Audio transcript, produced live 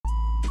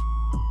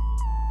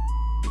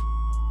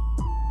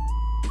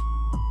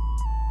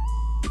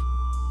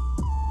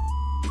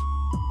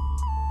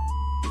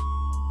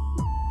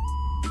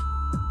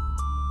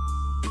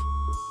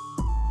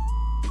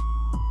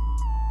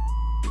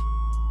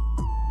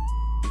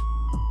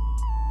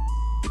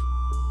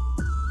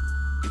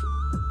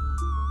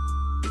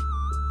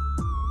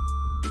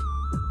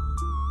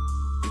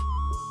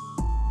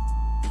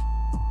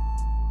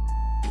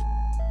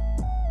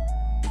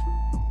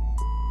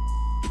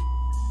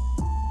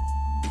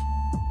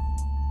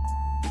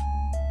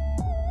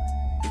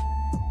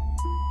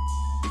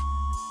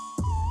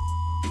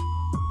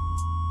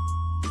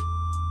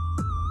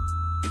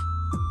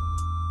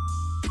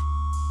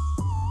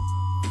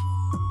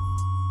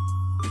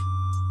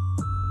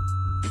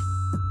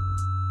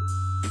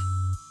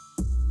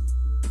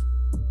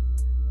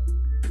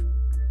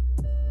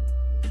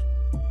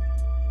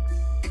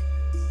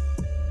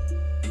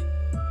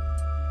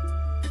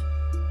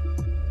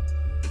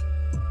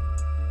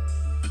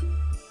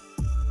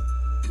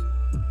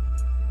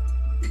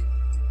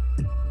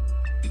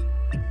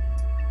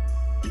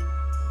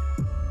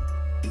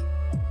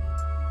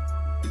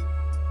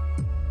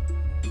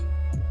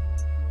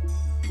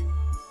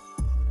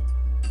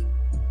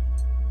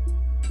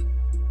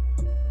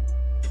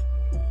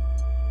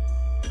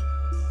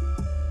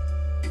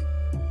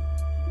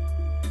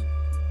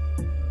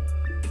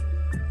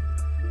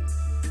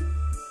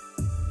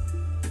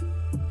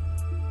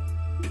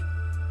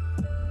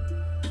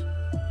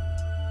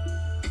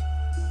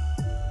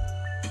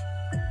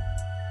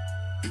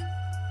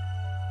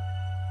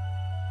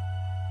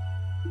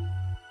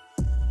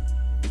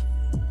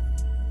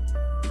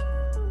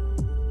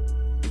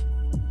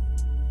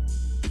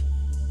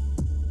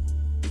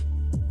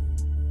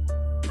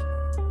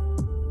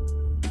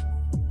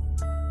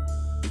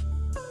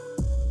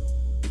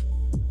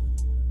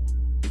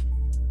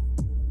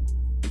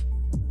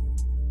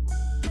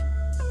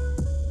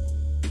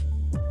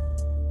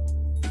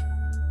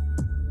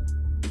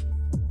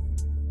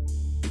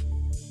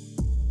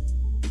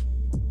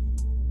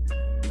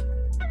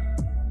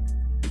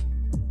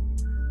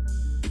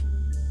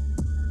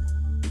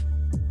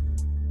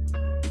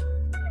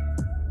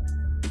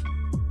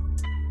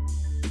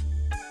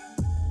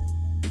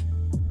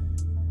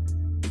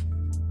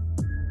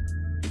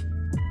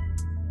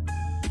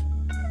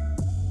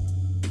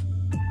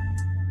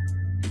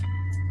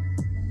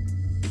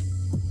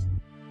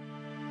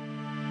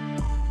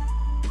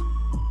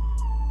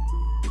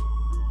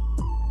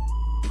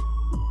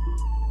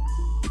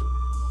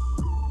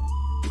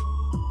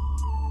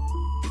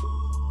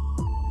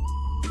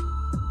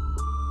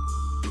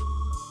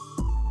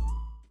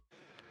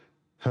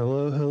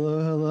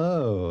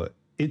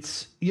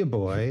It's your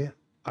boy,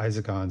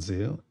 Isaac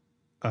Anzu,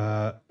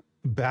 uh,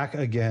 back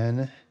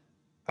again,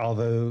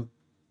 although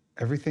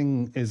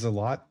everything is a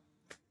lot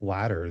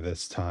flatter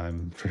this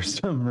time for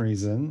some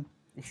reason.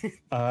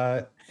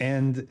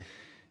 And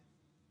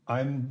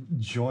I'm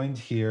joined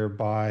here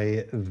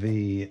by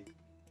the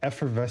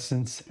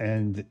effervescence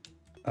and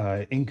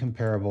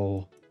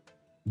incomparable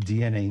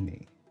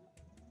DNAmy.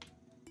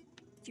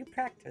 Did you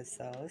practice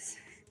those?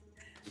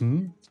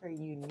 Hmm? It's very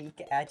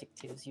unique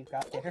adjectives you've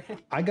got there.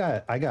 I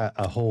got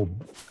a whole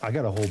bag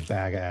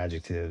of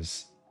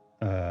adjectives,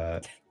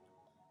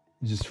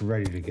 just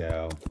ready to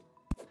go.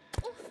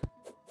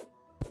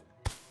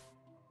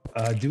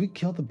 Do we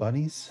kill the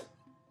bunnies?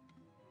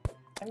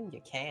 I mean,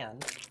 you can.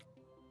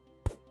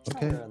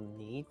 Okay. Not really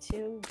need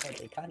to, but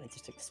they kind of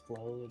just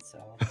explode,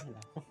 so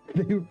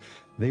you know.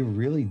 they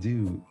really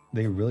do.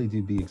 They really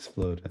do be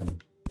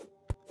exploding.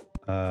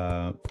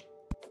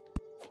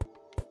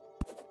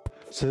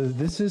 So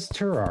this is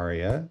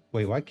Terraria.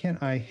 Wait, why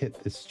can't I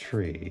hit this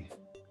tree?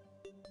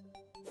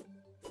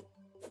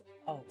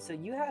 Oh, so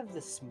you have the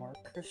smart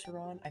cursor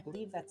on. I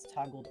believe that's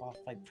toggled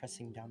off by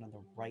pressing down on the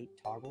right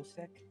toggle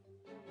stick.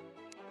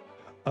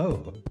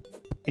 Oh,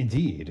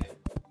 indeed.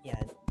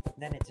 Yeah,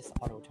 then it just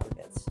auto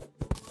targets.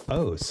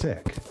 Oh,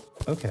 sick.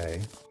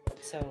 Okay.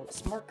 So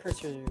smart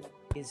cursor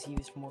is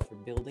used more for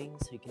building,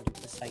 so you can do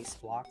precise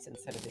blocks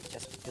instead of it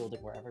just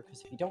building wherever.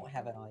 Because if you don't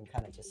have it on, it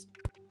kind of just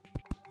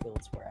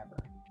builds wherever.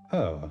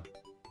 Oh,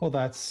 well,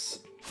 that's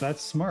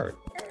smart.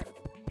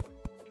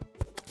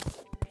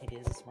 It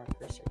is a smart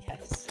cursor,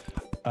 yes.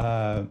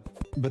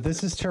 But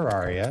this is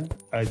Terraria.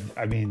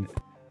 I mean,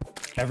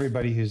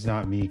 everybody who's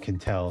not me can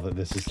tell that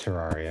this is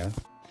Terraria.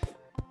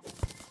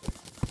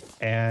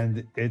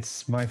 And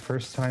it's my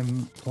first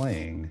time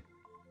playing.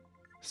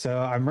 So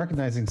I'm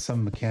recognizing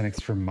some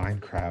mechanics from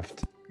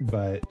Minecraft,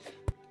 but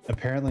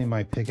apparently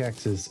my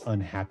pickaxe is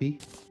unhappy.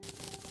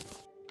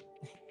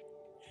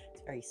 It's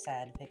a very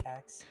sad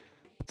pickaxe.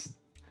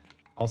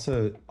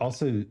 Also,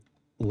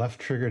 left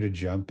trigger to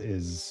jump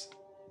is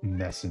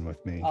messing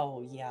with me.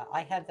 Oh yeah,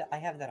 I have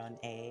that on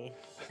A.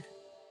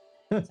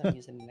 So I'm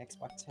using an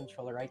Xbox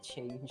controller. I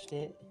changed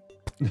it.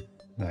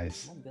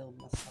 Nice. I'm gonna build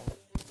myself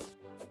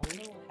a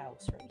little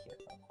house right here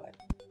real quick.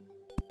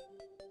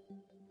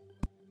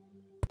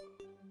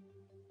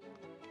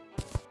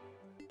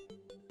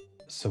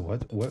 So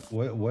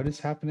what is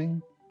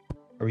happening?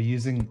 Are we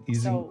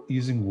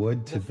using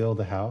wood to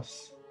build a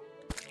house?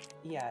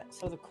 Yeah,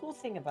 so the cool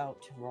thing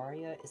about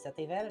Terraria is that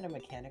they've added a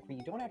mechanic where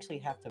you don't actually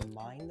have to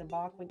mine the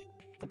block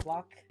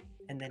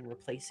and then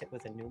replace it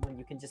with a new one.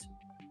 You can just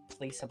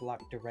place a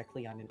block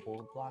directly on an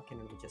old block and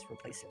it will just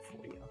replace it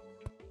for you.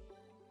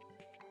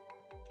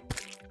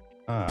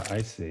 Ah,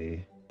 I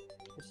see.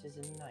 Which is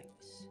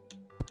nice.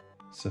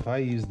 So if I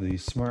use the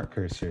smart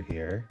cursor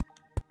here.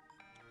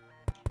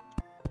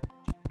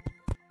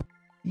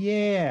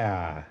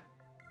 Yeah!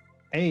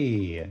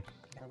 Hey!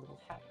 Got a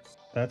little house.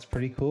 That's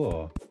pretty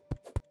cool.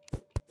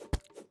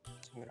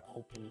 I'm gonna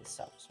open this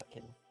up so I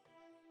can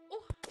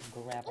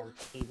grab our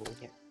table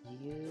here.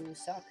 You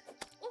suck.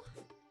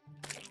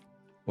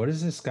 What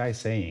is this guy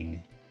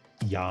saying?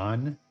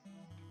 Yawn?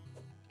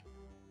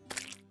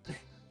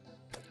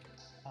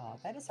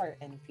 That is our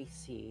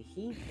NPC.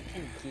 He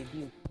can give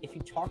you, if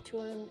you talk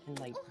to him and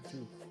like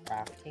do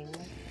crafting,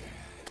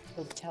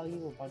 he'll tell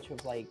you a bunch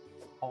of like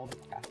all the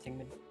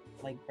crafting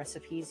like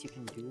recipes you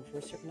can do for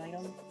a certain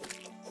item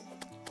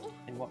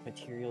and what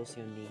materials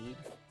you need,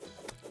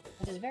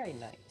 which is very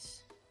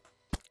nice.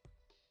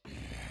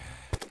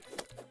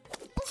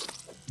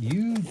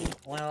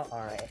 Well,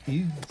 alright.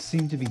 You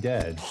seem to be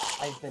dead.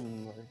 I've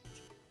been murked.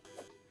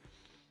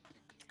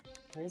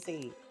 There's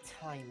a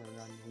timer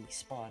on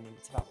respawn, and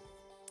it's about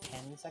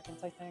 10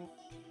 seconds, I think.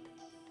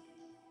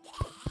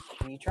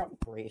 And you drop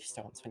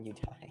gravestones when you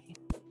die.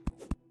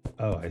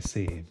 Oh, I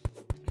see.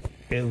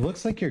 It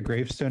looks like your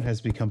gravestone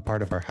has become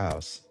part of our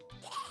house.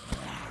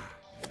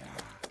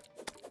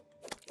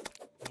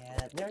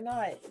 Yeah, they're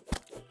not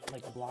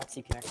like blocks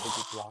you can actually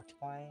be blocked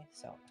by,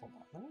 so hold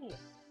on, let me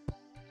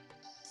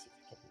see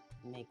if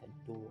I can make a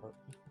door.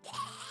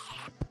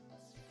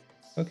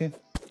 Okay.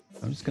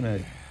 I'm just gonna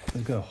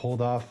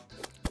hold off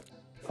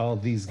all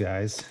these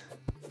guys.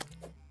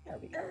 There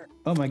we go.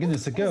 Oh my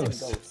goodness, a That was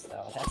ghost! a ghost,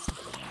 though.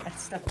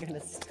 That's not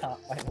gonna stop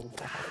my old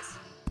house.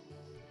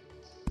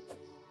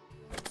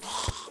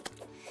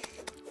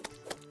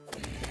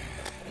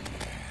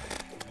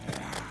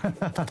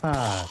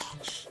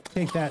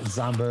 Take that,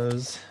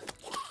 zombos.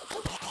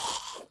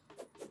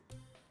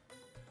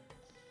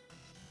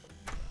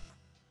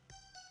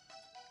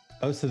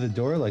 Oh, so the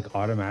door like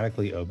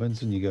automatically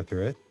opens when you go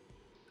through it?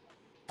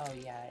 Oh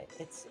yeah,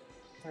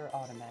 they're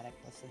automatic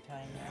most of the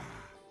time now.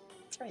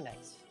 It's very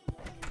nice.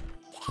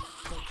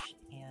 Torch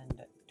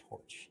and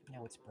torch.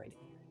 Now it's bright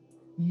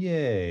in here.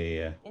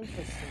 Yay.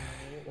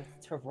 Interestingly, with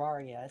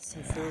Terraria,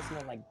 since there is no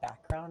like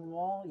background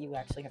wall, you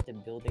actually have to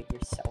build it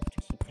yourself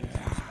to keep things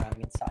from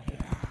spawning inside.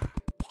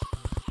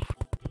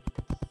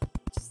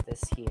 Which is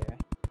this here.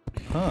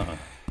 Huh.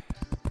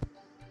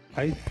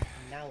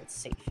 Now it's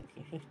safe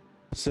in here.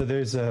 So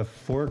there's a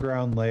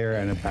foreground layer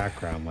and a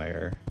background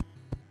layer.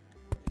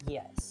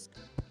 Yes.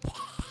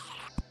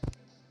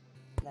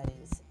 That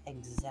is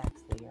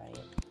exactly right.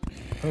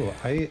 Oh,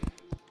 I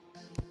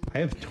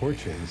have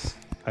torches.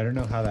 I don't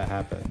know how that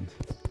happened.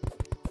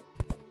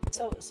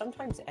 So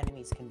sometimes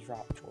enemies can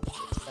drop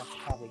torches. That's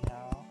probably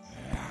how.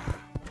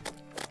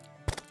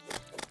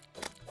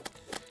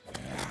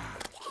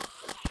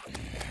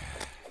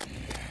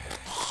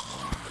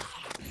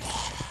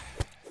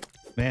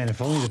 Man,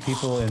 if only the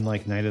people in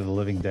like Night of the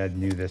Living Dead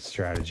knew this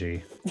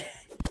strategy. Yeah,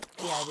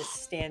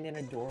 just stand in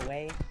a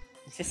doorway,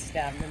 just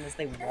stab them as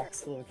they walk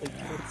slowly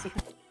towards you.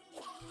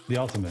 The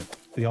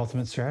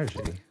ultimate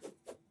strategy.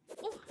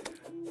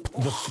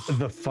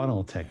 The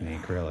funnel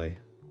technique, really.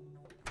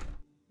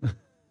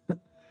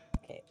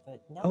 Okay,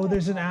 but now Oh, that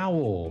there's I'm an on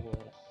owl. wood,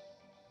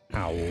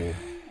 Owl.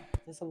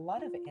 there's a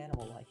lot of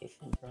animal life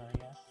in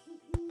Terraria.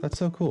 That's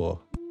so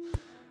cool.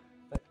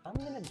 But I'm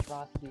gonna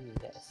drop you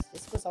this.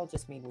 This was all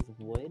just made with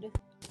wood,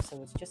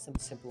 so it's just some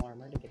simple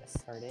armor to get us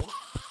started.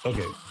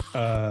 Okay.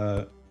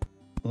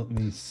 Let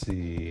me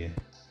see.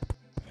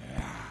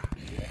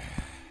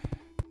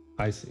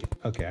 I see.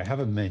 Okay, I have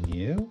a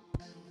menu.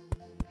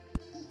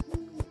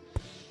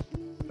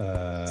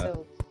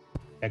 So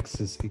X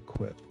is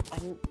equip.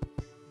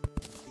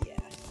 Yeah.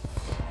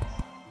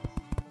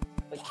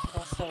 But you can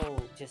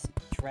also just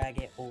drag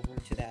it over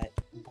to that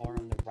bar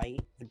on the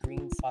right. The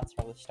green spots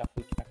are all the stuff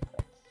we can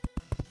equip.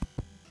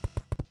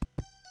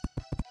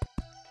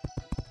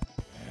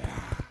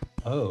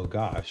 Oh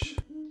gosh.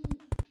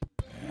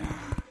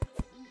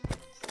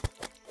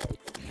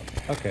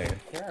 Okay.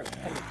 There are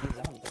quite a few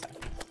zombies out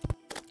here.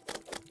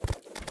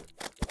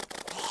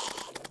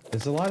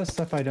 There's a lot of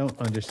stuff I don't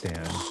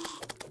understand.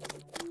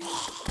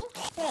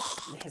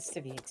 That's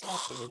to be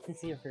expected. This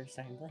is your first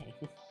time playing.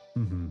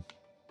 Mm-hmm.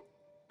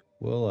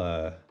 We'll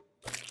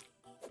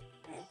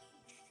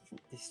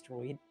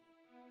Destroyed.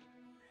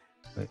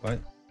 wait, what?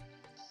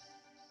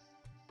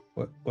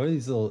 What are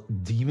these little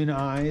demon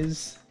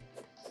eyes?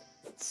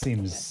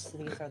 Seems Yes,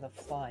 these are the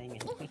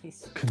flying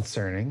enemies.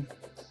 concerning.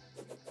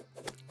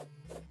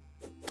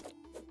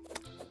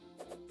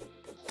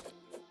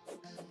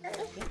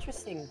 The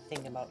interesting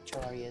thing about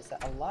Terraria is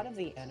that a lot of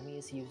the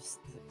enemies use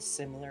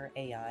similar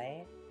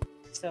AI.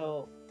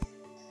 So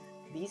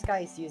these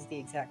guys use the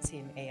exact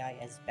same AI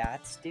as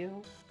bats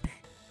do,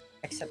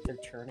 except their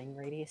turning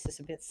radius is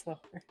a bit slower.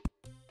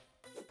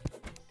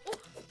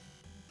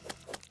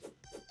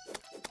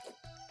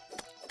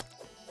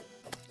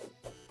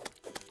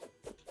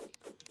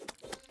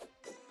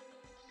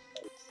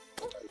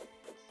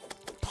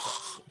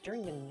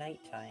 During the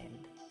nighttime,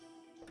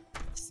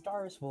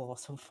 stars will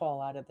also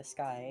fall out of the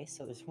sky,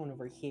 so there's one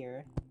over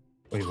here.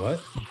 Wait,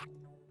 what?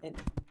 And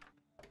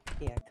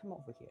yeah, come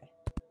over here.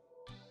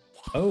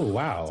 Oh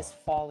wow. Just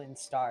fall in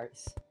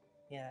stars.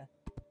 Yeah.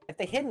 If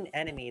they hit an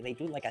enemy, they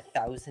do like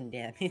 1,000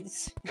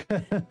 damage.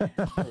 But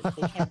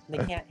they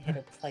can't hit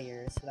a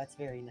player, so that's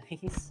very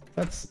nice.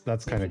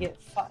 That's kind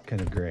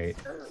of great.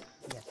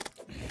 Yeah.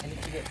 And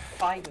if you get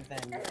 5 of them,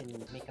 you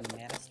can make a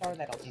mana star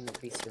that'll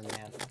increase your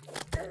mana.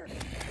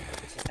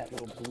 Which is that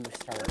little blue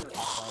star at the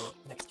top right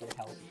next to your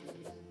health.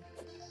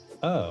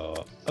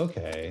 Oh,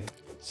 okay.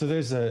 So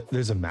there's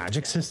a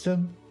magic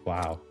system?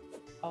 Wow.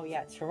 Oh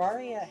yeah,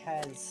 Terraria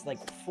has like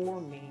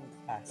 4 main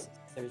classes.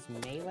 There's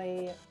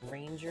melee,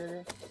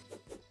 ranger,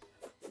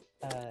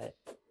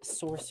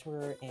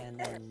 sorcerer, and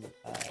then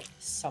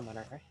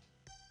summoner.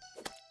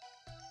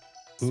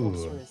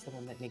 Sorcerer is the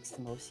one that makes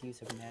the most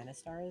use of mana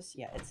stars.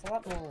 Yeah, it's a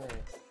lot more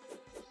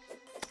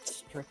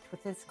strict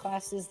with its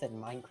classes than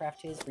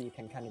Minecraft is, where you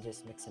can kind of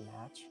just mix and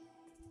match.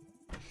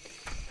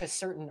 Because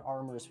certain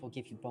armors will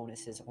give you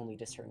bonuses only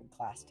to certain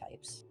class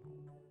types.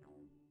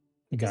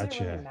 It doesn't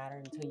really matter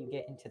until you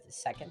get into the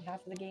second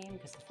half of the game,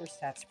 because the first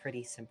half's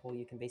pretty simple.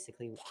 You can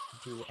basically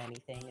do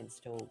anything and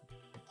still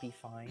be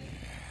fine.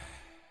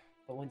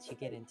 But once you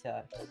get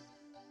into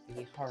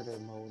the harder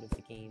mode of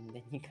the game,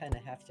 then you kind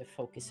of have to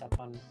focus up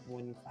on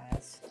one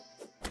class.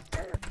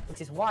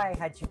 Which is why I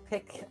had you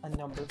pick a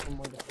number from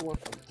 1 to 4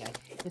 for me.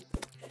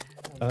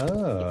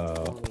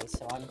 Oh.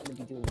 So I'm going to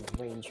be doing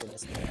ranger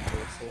this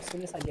month. So as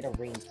soon as I get a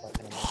ranged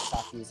weapon, I'm going to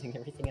stop using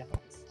everything else.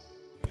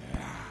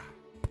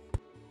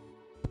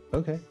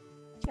 Okay.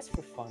 Just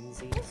for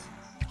funsies.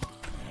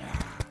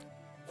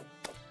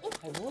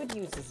 I would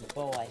use this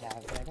bow I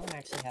have, but I don't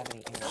actually have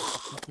any arrows.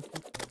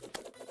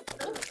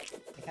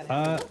 I kind of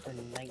have to wait for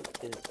night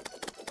to...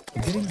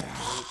 I'm getting...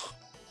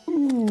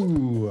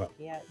 Ooh!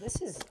 Yeah,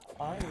 this is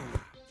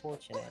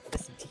unfortunate.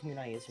 This demon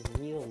eye is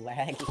real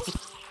laggy.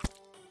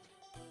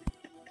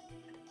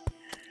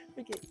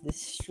 We get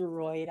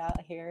destroyed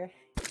out here.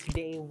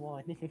 Day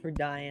 1, we're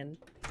dying.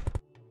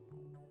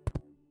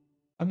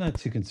 I'm not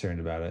too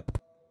concerned about it.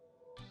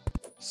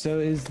 So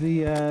is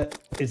the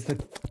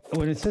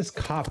when it says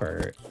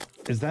copper,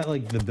 is that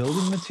like the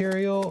building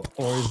material,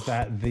 or is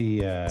that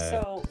the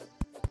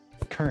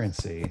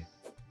currency?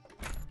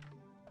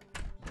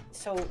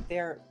 So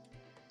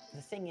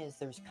the thing is,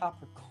 there's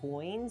copper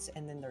coins,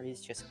 and then there is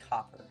just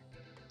copper.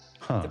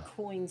 Huh. The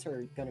coins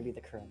are gonna be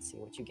the currency,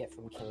 what you get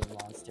from killing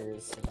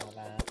monsters and all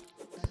that.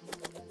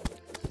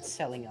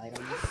 Selling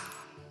items.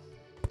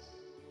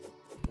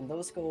 And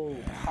those go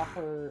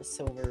copper,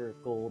 silver,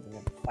 gold, and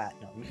then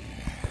platinum.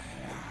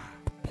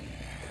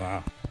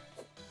 Wow.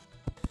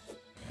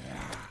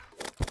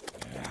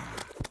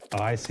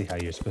 Oh, I see how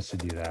you're supposed to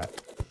do that.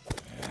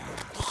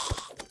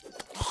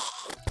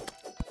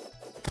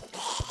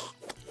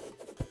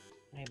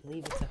 And I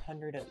believe it's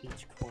 100 of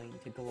each coin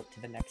to go up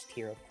to the next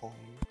tier of coin.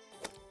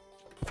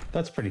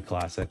 That's pretty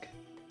classic.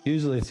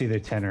 Usually it's either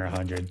 10 or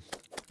 100.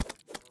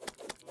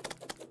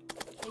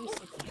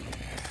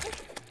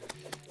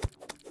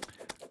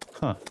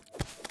 Huh.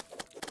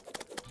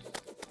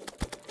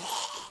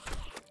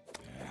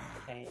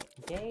 Okay,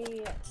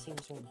 day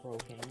seems to have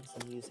broken,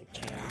 some music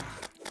changed.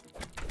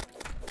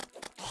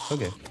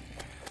 Okay.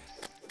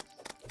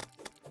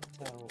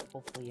 So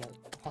hopefully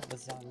all the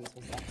zombies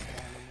will stop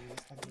spawning and we'll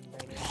start being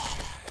raided.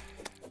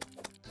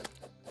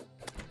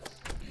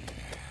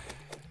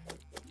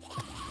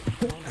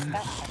 Once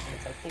that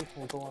happens, I think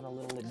we'll go on a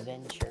little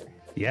adventure.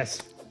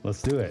 Yes,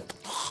 let's do it.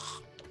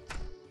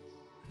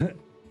 And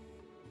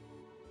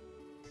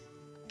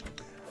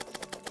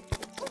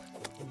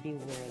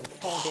beware, the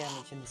fall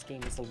damage in this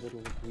game is a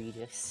little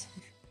egregious.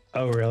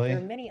 Oh, really? There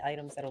are many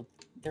items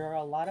there are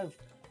a lot of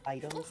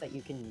items that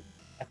you can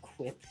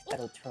equip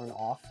that'll turn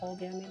off fall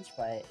damage,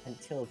 but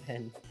until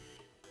then,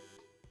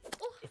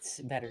 it's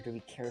better to be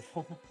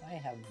careful. I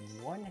have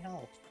 1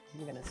 health.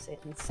 I'm gonna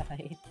sit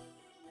inside.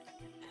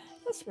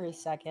 Just for a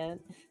second.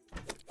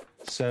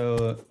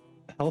 So,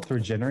 health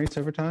regenerates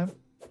over time?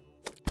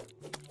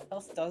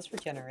 Health does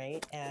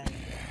regenerate, and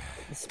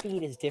the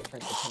speed is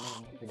different depending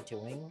on what you're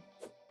doing.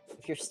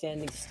 If you're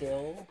standing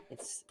still,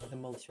 it's the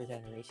most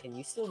regeneration.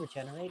 You still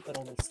regenerate, but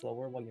only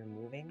slower while you're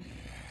moving.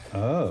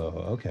 Oh,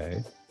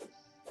 okay.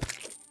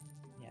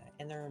 Yeah,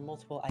 and there are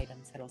multiple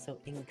items that also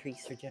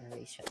increase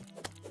regeneration.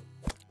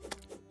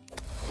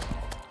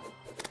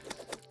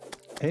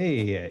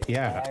 Hey,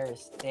 yeah.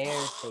 There's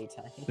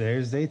daytime.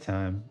 There's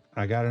daytime.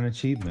 I got an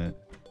achievement.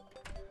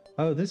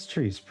 Oh, this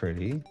tree's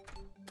pretty.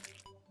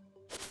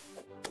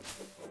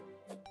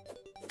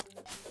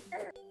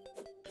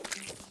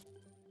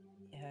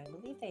 Yeah, I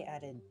believe they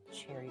added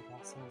cherry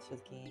blossoms to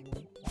the game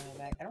a while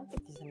back. I don't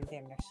think there's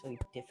anything actually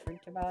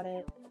different about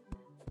it.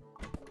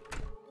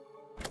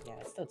 Yeah,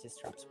 it still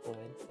just drops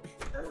wood.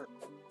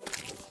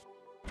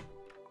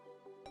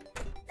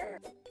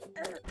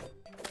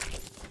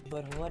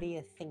 But what are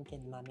you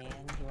thinking, my man?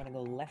 You want to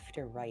go left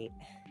or right?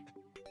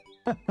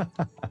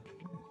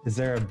 Is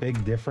there a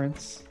big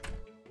difference?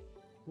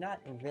 Not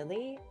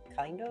really,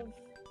 kind of.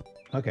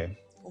 Okay.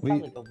 We'll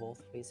probably go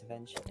both ways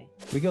eventually.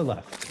 We go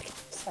left.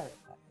 Start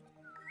left.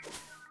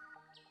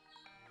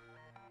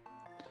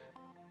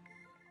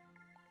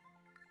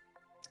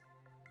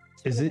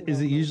 Is it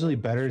usually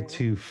better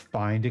to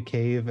find a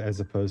cave as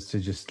opposed to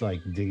just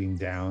like digging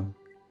down?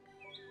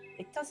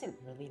 It doesn't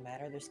really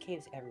matter. There's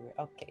caves everywhere.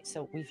 Okay,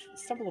 so we've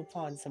stumbled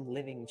upon some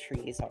living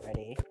trees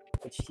already,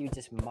 which you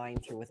just mine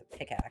through with a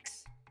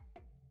pickaxe.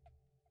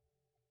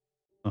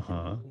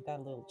 Uh-huh. We've got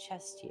a little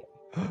chest here.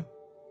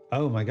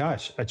 Oh my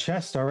gosh, a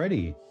chest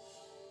already.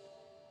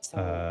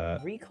 So,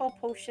 recall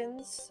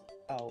potions...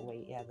 Oh,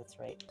 wait, yeah, that's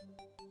right.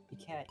 You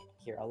can't...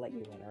 Here, I'll let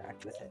you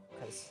interact with it,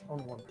 because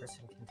only one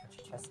person can touch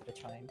a chest at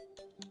a time.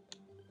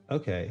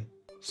 Okay.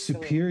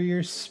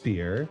 Superior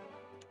spear.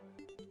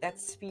 That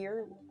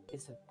spear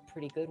is a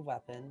pretty good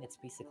weapon. It's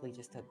basically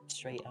just a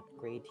straight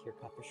upgrade to your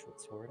copper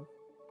short sword.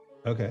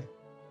 Okay.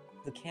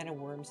 The can of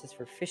worms is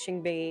for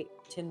fishing bait,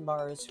 tin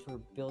bars for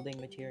building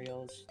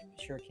materials,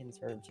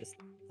 shurikens are just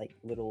like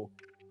little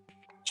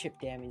chip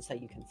damage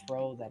that you can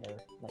throw that are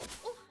like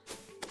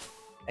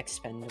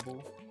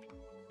expendable.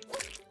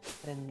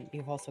 Then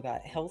you've also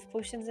got health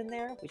potions in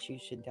there, which you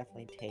should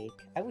definitely take.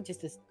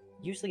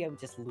 Usually I would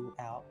just loot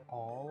out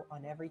all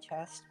on every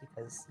chest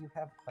because you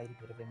have quite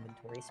a bit of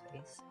inventory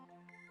space.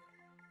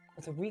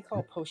 But the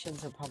recall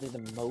potions are probably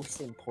the most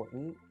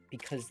important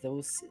because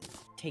those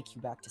take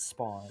you back to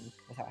spawn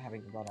without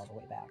having to run all the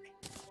way back.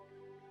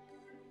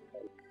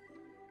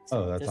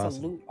 So that's there's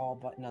awesome. a loot all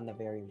button on the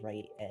very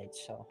right edge,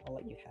 so I'll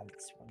let you have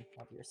this one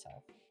of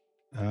yourself.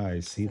 Ah, I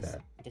see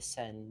that.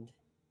 Descend.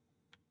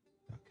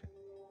 Okay.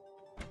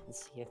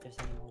 Let's see if there's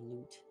any more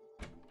loot.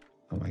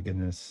 Oh my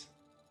goodness.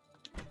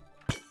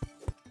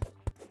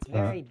 It's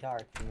very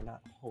dark when you're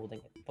not holding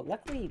it, but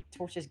luckily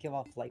torches give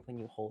off light when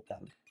you hold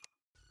them.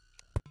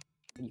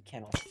 But you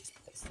can also just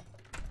place them.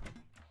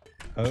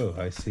 Oh,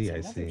 I see,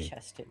 There's I another see.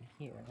 chest in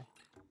here.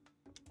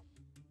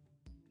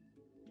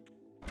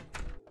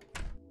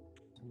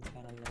 Someone's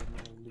got a little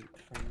more loot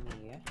for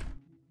me.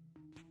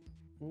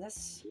 And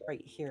this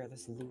right here,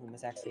 this loom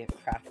is actually a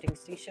crafting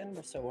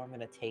station, so I'm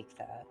gonna take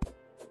that.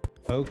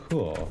 Oh,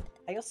 cool.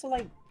 I also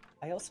like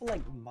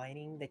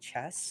mining the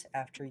chests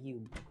after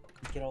you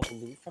get all the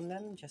loot from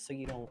them, just so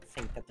you don't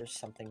think that there's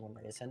something when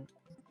there isn't.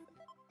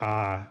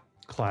 Ah,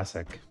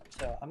 classic.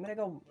 So I'm gonna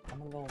go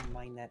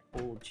mine that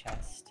old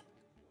chest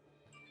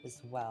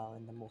as well,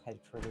 and then we'll head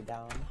further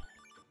down.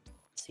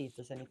 See if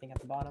there's anything at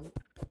the bottom.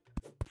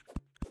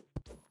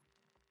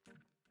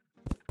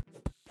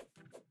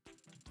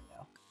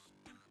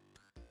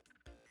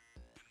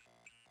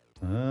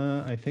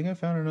 I think I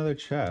found another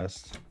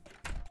chest.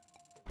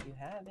 You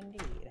have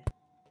indeed.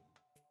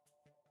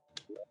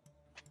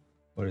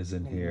 What is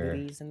in here?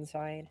 Goodies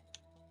inside.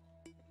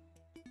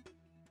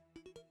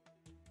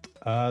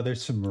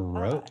 There's some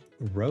rope.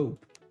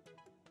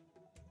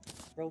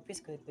 Rope is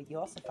good, but you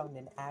also found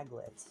an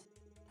aglet.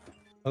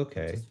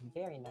 Okay. Which is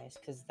very nice,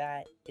 because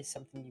that is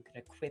something you can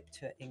equip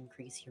to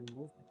increase your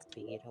movement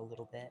speed a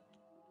little bit.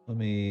 Let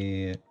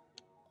me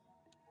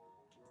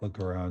look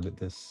around at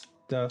this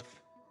stuff.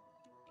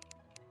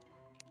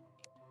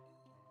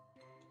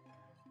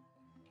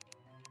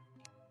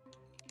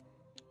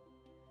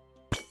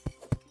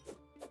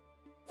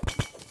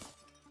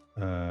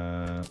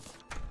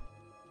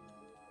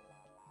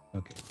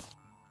 Okay.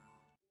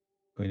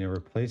 Going to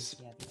replace.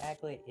 Yeah, the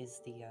aglet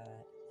is the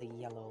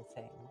yellow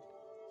thing.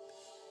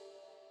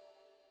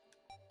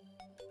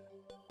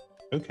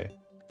 Okay.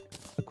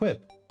 Equip.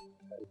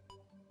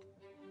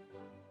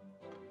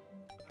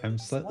 I'm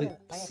slightly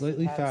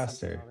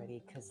faster.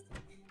 Because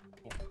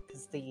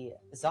the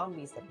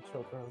zombies that we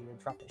killed earlier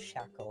dropped a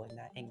shackle, and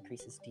that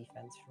increases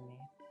defense for me.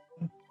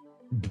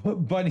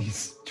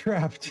 Bunny's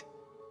trapped.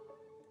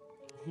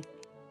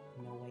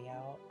 No way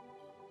out.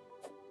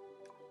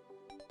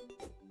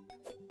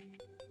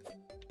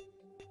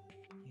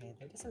 Okay,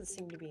 there doesn't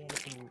seem to be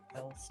anything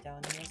else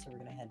down here, so we're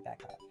gonna head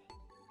back up.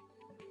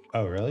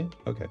 Oh, really?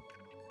 Okay.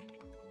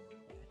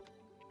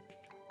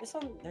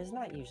 There's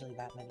not usually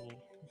that many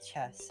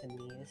chests in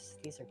these.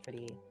 These are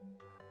pretty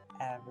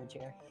average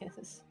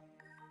areas.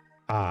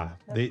 Ah,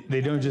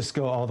 they don't just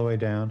go all the way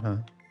down, huh?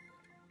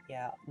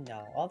 Yeah,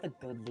 no. All the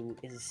good loot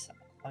is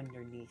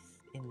underneath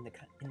in the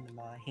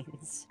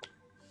mines.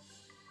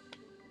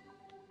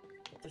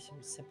 But there's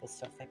some simple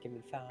stuff that can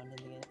be found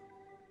in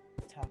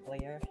the top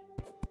layer.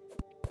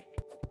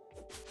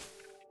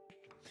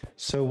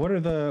 So what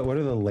are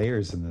the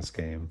layers in this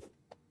game?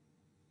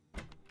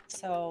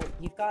 So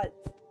you've got,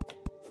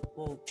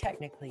 well,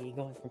 technically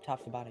going from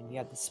top to bottom, you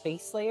have the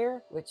space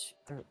layer, which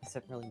there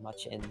isn't really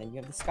much in. Then you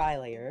have the sky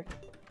layer,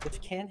 which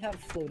can have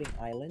floating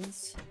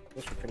islands,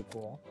 which are pretty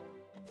cool.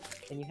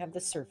 Then you have the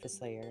surface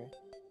layer.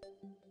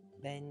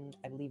 Then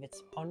I believe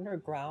it's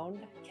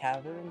underground,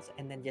 caverns,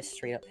 and then just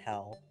straight up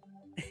hell.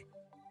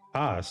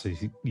 Ah, so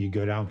you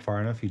go down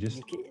far enough, you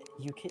can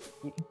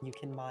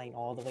mine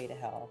all the way to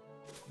hell.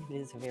 It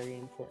is a very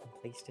important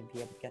place to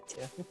be able to get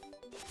to.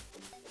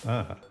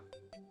 Ah.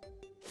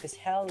 Because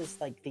hell is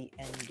like the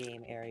end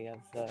game area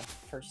of the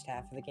first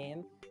half of the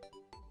game.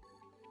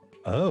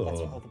 Oh. That's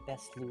where all the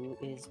best loot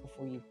is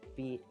before you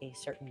beat a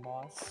certain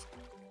boss.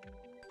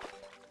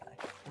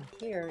 And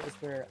here is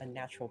where a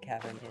natural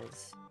cavern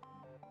is.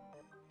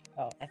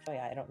 Oh,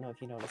 FYI, I don't know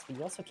if you noticed, but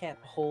you also can't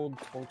hold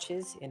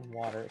torches in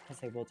water because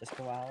they will just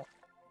go out.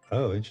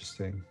 Oh,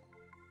 interesting.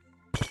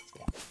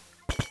 Yeah.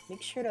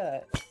 Make sure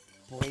to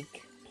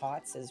break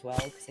pots as well,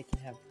 because they can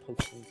have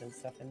potions and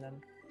stuff in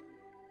them.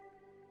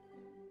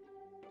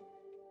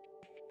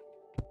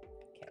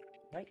 Okay,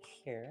 right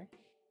here,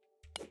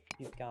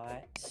 you've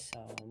got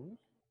some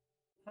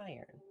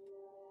iron.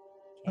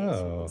 Okay,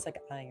 so it looks like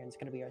iron's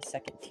gonna be our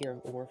second tier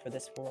of ore for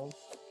this world.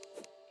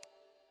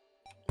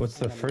 What's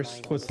the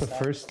first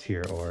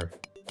tier ore?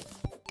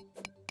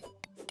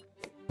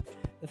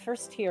 The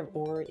first tier of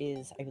ore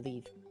is, I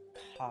believe,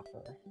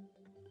 copper.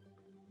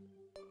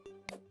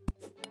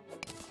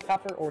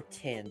 Copper or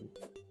tin.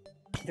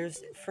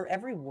 For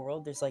every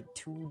world, there's like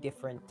 2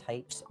 different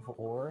types of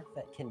ore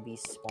that can be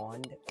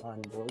spawned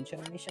on world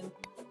generation.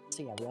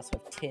 So yeah, we also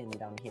have tin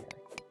down here.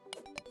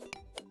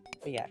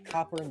 But yeah,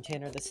 copper and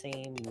tin are the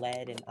same,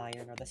 lead and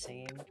iron are the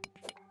same.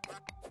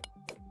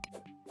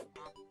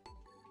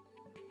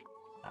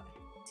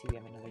 See, we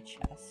have another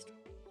chest.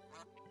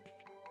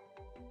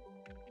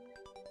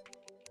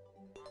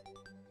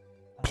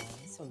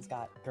 This one's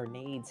got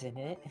grenades in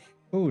it.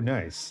 Oh,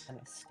 nice. And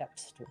a step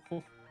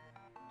stool.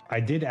 I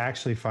did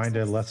actually find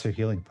a lesser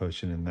healing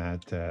potion in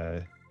that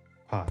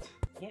pot.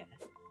 Yeah.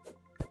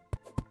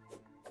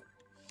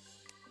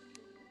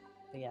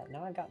 But yeah,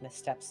 now I've gotten a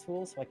step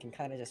stool, so I can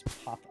kind of just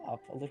pop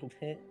up a little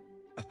bit.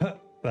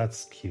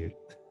 That's cute.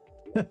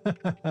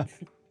 Oh,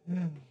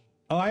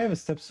 I have a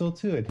step stool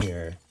too in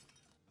here.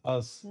 Oh,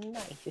 nice.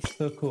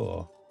 So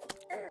cool.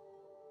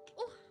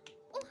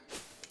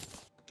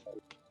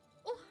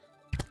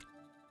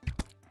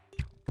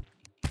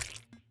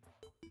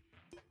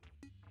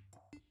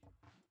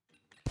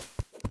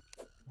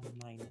 I'll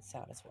mine this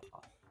out as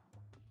well.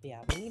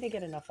 Yeah, we need to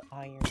get enough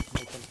iron to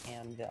make an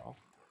anvil.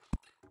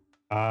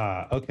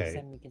 Ah, okay.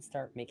 Then we can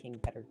start making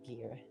better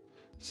gear.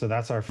 So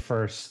that's our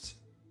first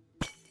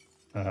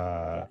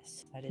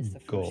yes, that is the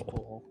first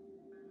goal.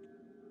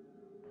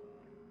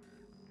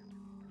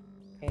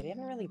 Okay, I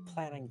didn't really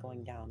plan on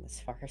going down this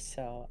far,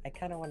 so I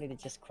kind of wanted to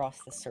just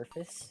cross the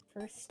surface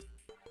first.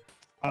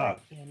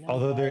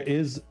 Although there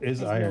is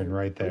iron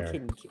right there.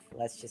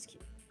 Let's just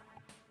keep.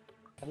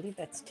 I believe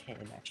that's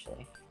tin,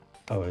 actually.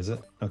 Oh, is it?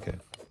 Okay.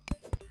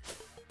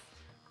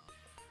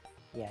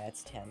 Yeah,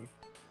 it's 10.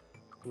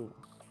 Ooh.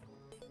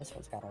 This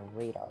one's got a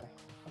radar.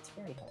 That's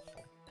very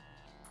helpful.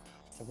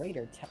 The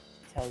radar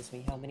tells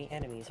me how many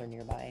enemies are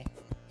nearby.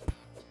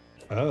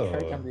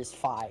 Current Oh, number is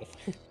 5.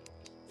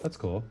 that's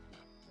cool.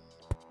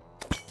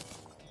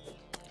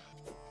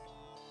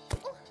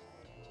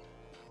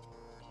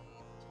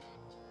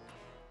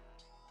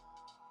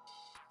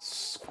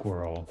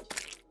 Squirrel.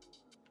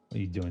 What are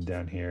you doing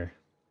down here?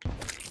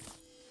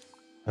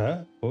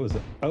 Huh? What was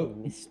it? I Oh,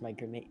 missed my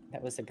grenade.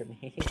 That was a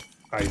grenade.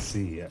 I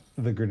see.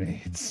 The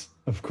grenades,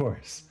 of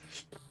course.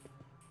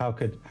 How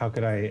could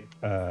I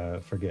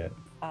forget?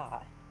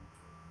 Ah,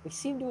 we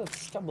seem to have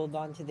stumbled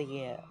onto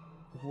the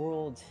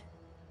world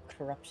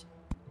corruption,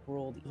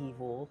 world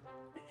evil,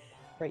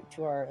 right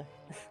to our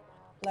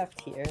left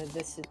here.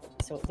 This is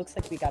so it looks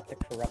like we got the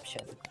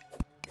corruption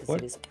because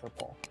What? it is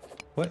purple.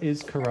 What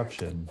is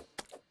corruption?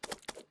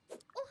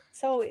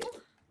 So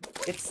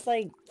it's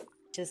like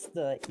just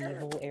the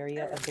evil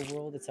area of the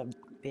world. It's a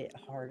bit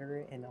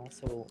harder, and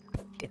also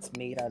it's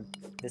made of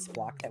this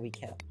block that we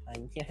can't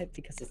mine yet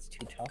because it's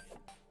too tough.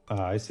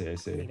 I see. I We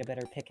see. need a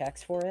better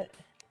pickaxe for it.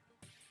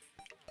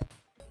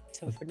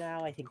 So for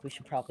now, I think we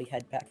should probably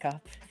head back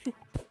up.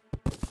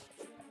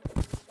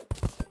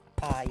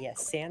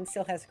 Yes, sand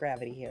still has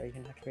gravity here.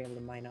 You're not gonna be able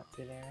to mine up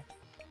through there.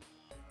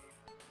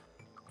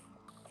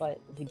 But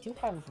we do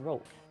have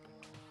rope,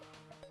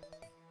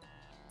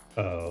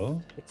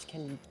 Oh. which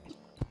can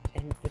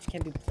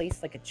be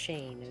placed like a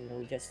chain, and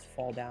it'll just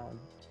fall down.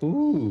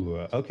 Ooh.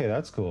 Okay,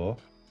 that's cool.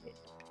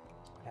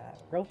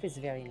 Rope is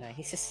very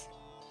nice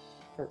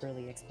for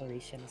early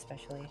exploration,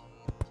 especially.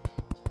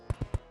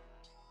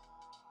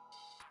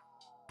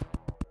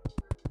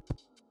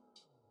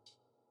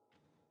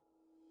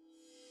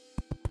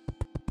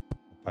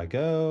 I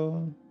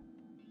go.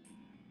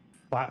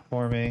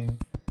 Platforming.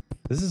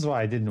 This is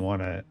why I didn't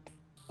want to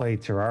play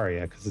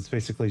Terraria, because it's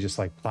basically just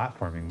like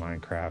platforming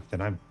Minecraft,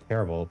 and I'm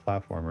terrible at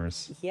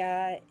platformers.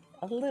 Yeah,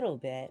 a little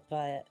bit,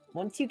 but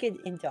once you get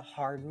into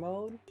hard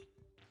mode,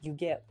 you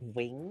get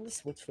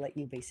wings, which let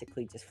you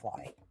basically just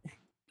fly.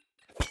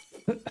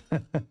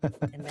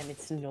 And then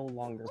it's no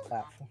longer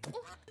platform.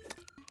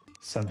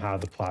 Somehow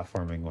the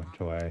platforming went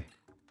away.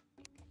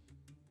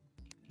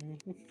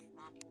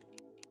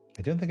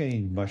 I don't think I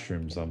need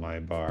mushrooms on my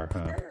bar,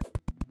 huh?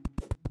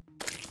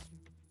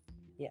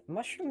 Yeah,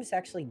 mushrooms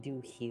actually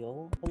do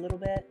heal a little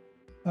bit.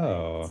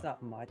 Oh, It's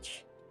not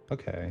much.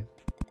 okay.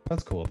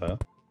 That's cool, though.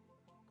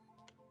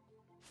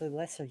 The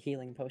lesser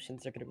healing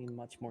potions are going to be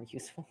much more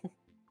useful.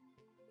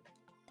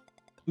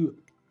 Ooh.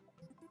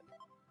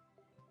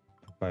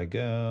 Up I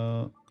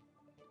go.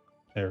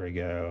 There we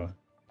go.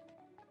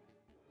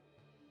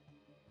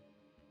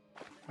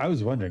 I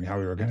was wondering how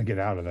we were going to get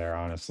out of there,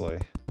 honestly.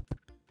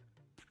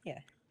 Yeah,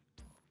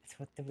 that's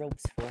what the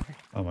rope's for.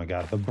 Oh my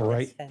god,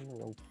 Let's spend the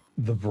rope.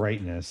 the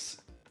brightness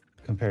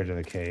compared to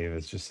the cave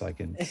is just like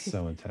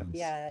so intense.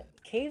 Yeah,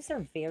 caves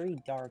are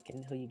very dark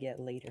until you get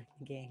later in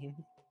the game.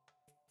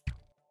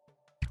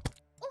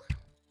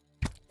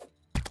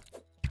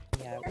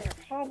 Yeah, we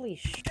probably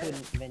shouldn't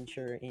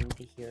venture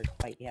into here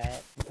quite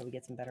yet until we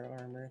get some better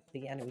armor.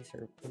 The enemies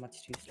are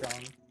much too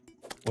strong.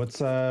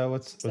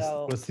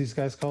 What's these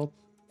guys called?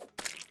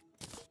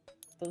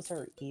 Those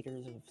are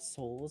eaters of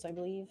souls, I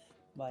believe.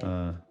 But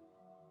Uh,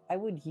 I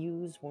would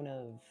use one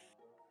of,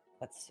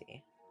 let's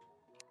see,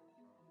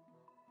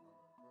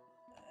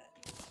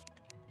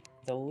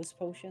 those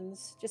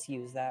potions. Just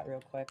use that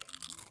real quick.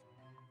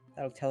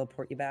 That'll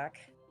teleport you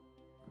back.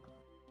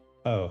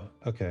 oh,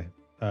 okay.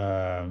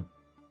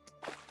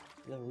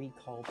 The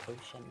recall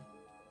potion.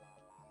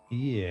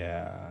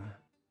 Yeah.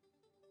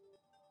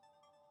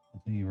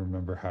 Let me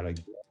remember how to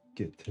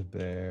get to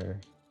there.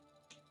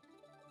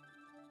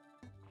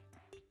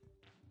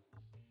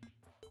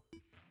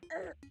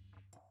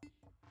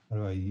 How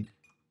do I...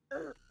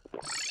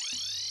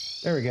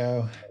 There we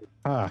go.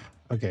 Ah,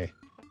 okay.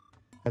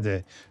 Had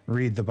to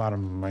read the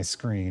bottom of my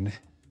screen.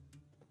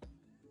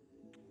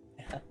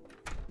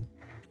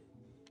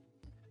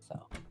 So.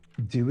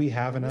 Do we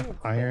have enough Real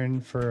quick.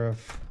 iron for a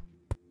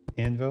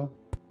anvil?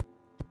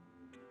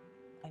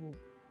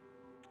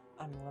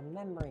 I'm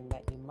remembering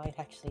that you might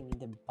actually need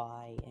to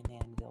buy an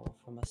anvil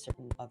from a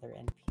certain other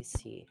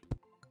NPC.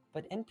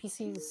 But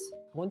NPCs,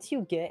 once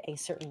you get a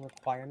certain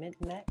requirement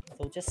met,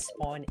 they'll just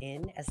spawn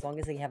in as long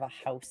as they have a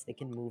house they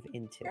can move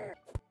into.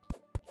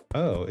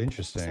 Oh, So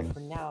interesting.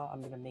 for now,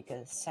 I'm gonna make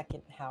a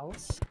second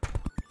house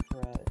for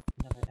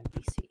another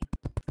NPC.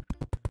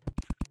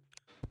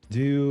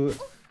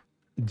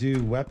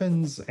 Do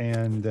weapons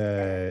and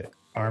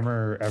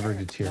armor ever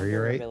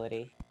deteriorate? No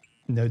durability.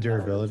 No No,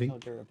 durability?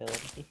 there's no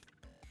durability.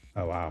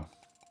 Oh, wow.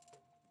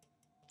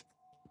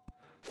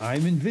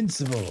 I'm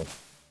invincible.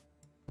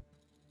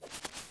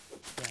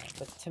 Yeah,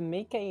 but to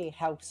make a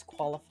house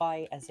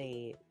qualify as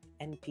a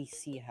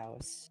NPC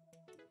house,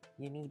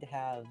 you need to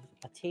have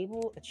a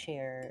table, a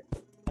chair,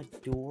 a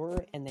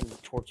door, and then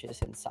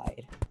torches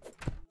inside.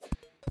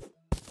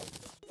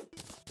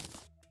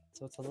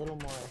 So it's a little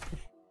more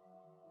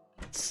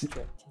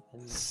strict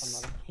than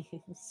some other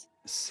games.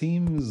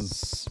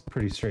 Seems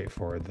pretty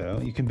straightforward,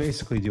 though. You can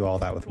basically do all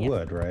that with Yeah.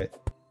 wood, right?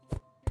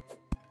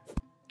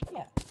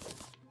 Yeah.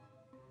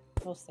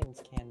 Most things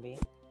can be.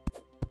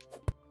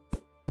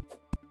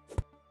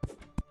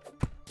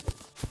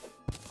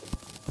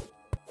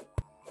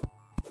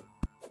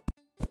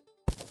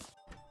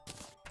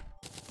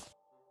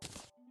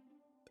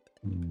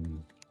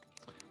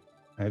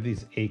 I have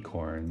these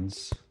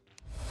acorns.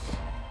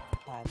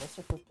 Those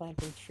are for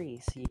planting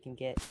trees, so you can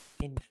get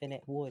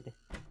infinite wood.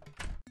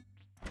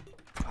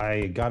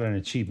 I got an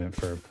achievement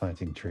for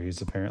planting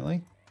trees,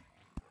 apparently.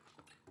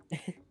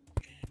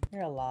 There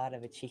are a lot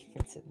of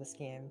achievements in this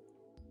game.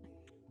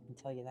 I can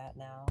tell you that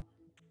now.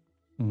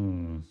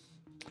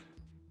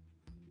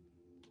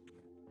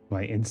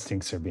 My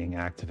instincts are being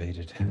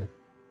activated.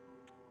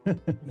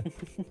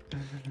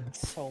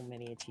 So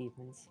many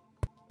achievements.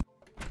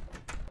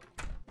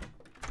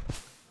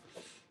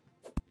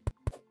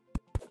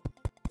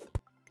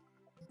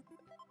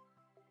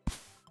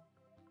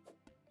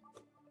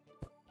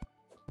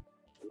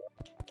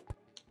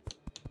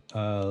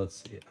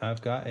 Let's see.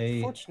 I've got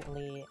a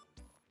Fortunately,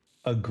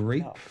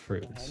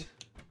 grapefruit.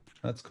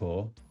 That's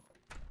cool.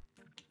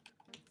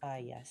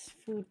 Yes.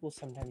 Food will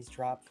sometimes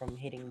drop from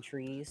hitting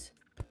trees.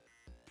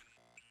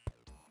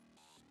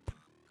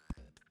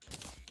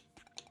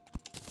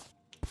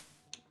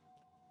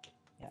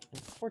 Yeah,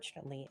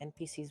 unfortunately,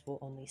 NPCs will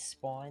only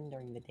spawn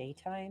during the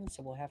daytime,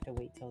 so we'll have to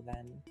wait till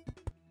then.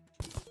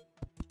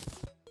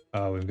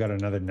 Oh, we've got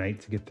another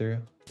night to get through.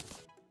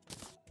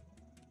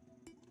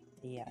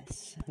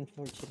 Yes,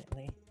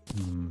 unfortunately.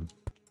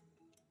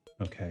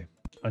 Okay,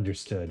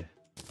 understood.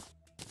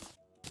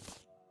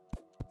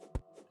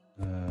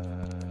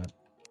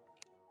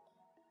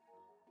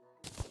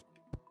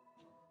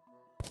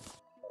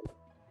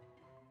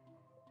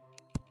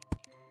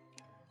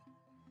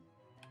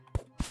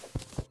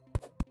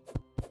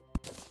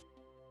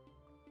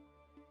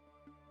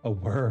 A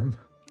worm.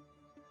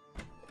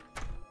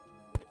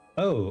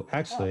 Oh,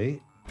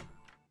 actually.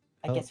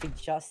 I guess we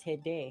just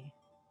hit day.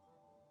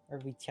 Or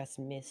we just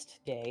missed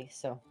day,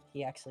 so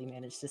he actually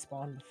managed to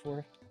spawn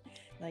before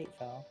night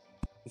fell.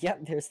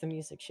 Yep, there's the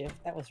music shift.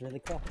 That was really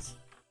close.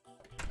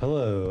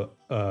 Hello,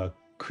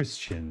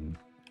 Christian,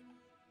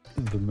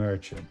 the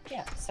merchant.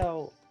 Yeah,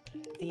 so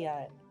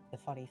the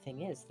funny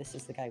thing is, this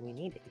is the guy we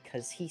needed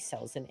because he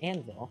sells an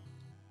anvil.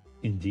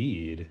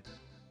 Indeed.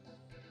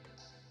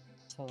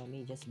 So let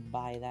me just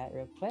buy that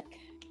real quick.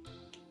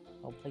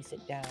 I'll place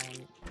it down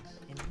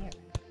in here.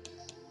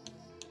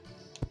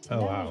 So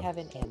now wow. we have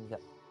an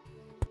anvil.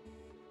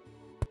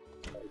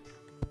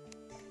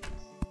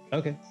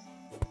 Okay.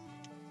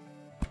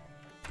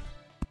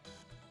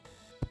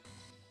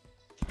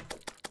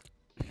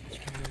 Which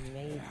can be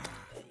made,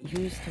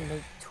 used to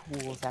make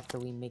tools after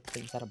we make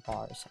things out of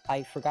bars.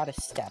 I forgot a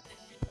step.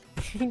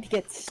 We need to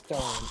get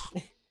stone.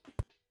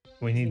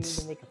 We need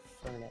to make a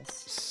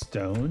furnace.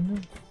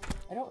 Stone?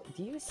 I don't.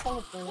 Do you sell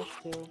a furnace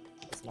too?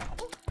 It's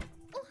not.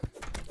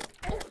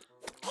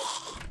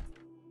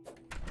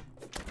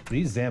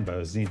 These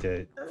Zambos need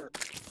to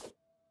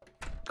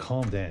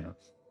calm down.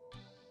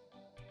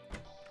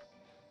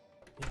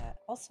 Yeah.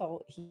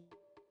 Also, he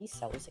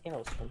sells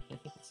arrows for me.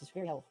 This is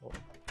very helpful.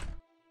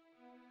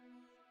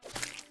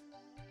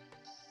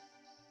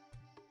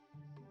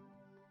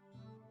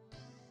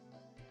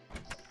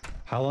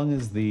 How long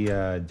is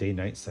the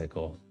day-night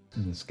cycle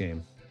in this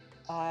game?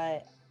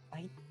 I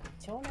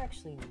don't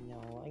actually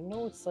know. I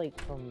know it's like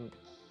from.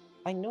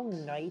 I know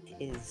night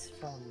is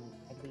from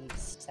I believe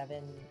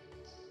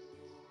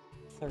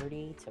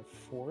 7:30 to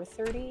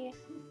 4:30,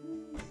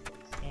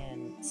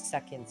 and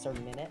seconds are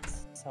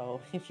minutes. So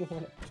if you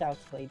want to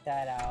calculate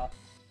that out.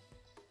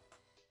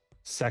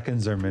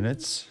 Seconds or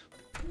minutes?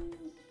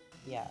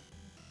 Yeah.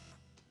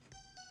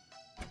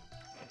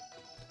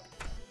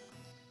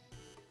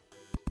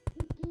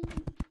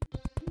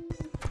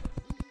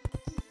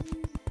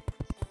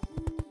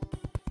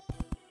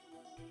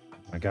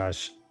 My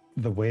gosh,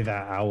 the way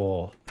that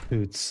owl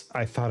hoots,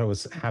 I thought it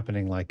was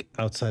happening like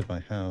outside my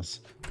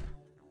house.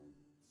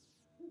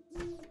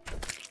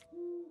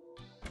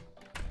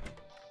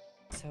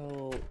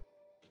 So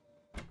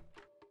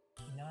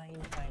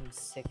 9 times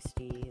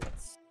 60,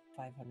 that's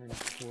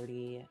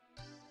 540.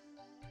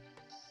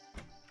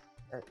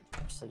 Or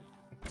actually,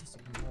 just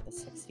ignore the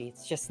 60.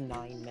 It's just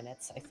 9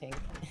 minutes, I think.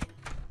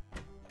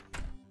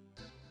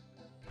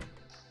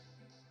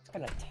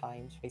 Gonna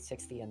times by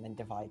 60 and then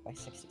divide by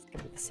 60. It's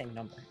gonna be the same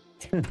number.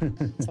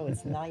 So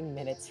it's 9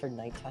 minutes for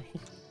nighttime.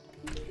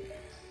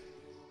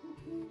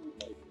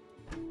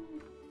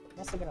 I'm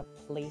also gonna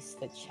place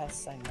the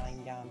chests I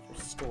mined down for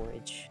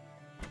storage.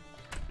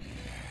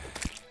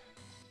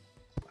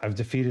 I've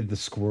defeated the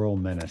squirrel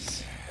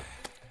menace.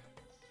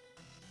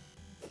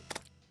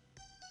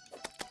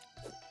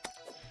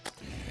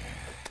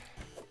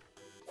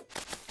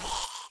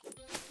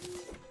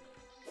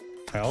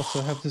 I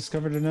also have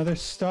discovered another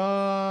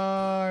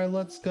star.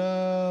 Let's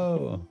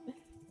go.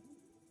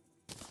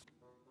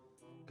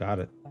 Got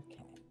it.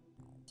 Okay.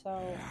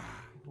 So,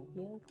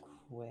 real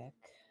quick,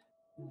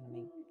 I'm gonna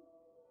make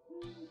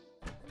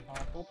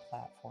cobble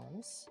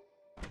platforms.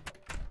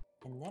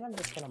 And then I'm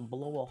just gonna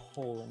blow a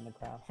hole in the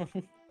ground.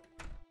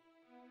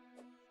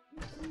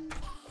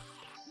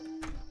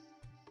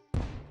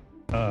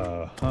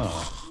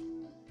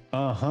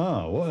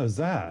 What was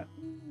that?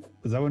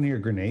 Was that one of your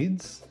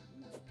grenades?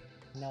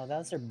 No,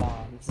 those are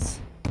bombs.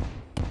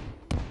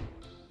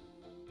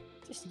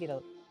 Just to get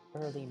an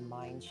early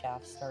mine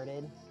shaft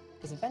started.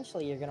 Because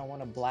eventually you're gonna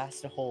want to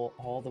blast a hole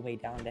all the way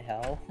down to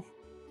hell.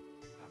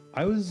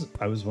 I was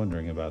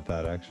wondering about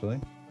that actually.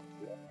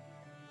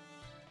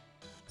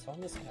 So I'm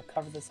just gonna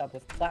cover this up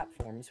with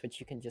platforms, which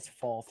you can just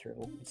fall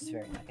through, which is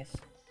very nice.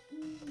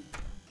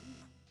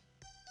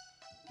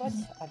 But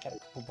I've got a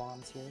couple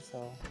bombs here,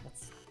 so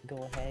let's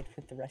go ahead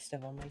with the rest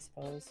of them, I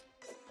suppose.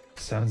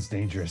 Sounds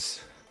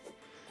dangerous.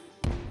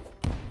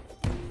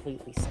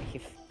 Completely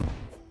safe.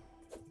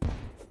 I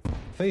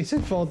thought you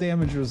said fall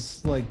damage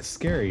was like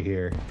scary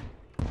here.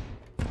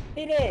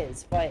 It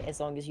is, but as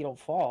long as you don't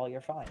fall,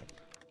 you're fine.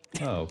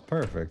 Oh,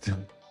 perfect.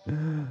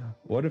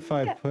 What if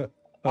I put...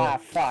 Oh. Ah,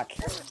 fuck.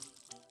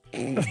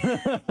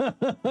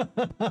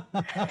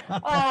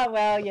 Ah,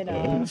 well, you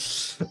know.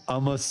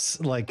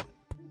 Almost like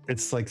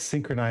it's like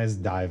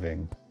synchronized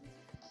diving.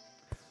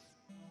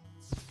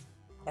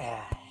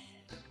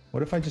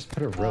 What if I just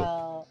put a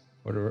rope?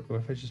 What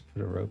if I just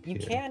put a rope You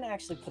here? can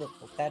actually put a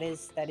rope. That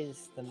is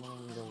the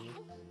main goal.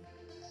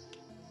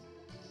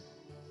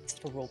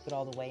 Just to rope it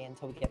all the way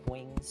until we get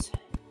wings.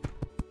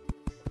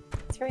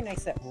 It's very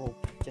nice that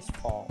rope just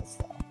falls,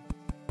 though.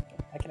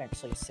 I can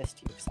actually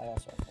assist you because I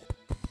also have rope.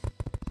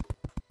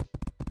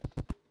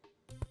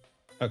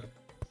 Okay.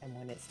 And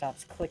when it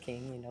stops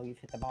clicking, you know you've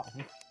hit the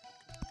bottom.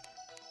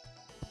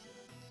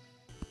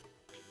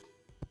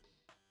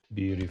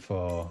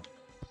 Beautiful.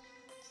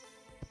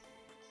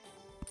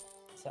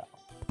 So,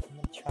 I'm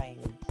gonna try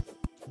and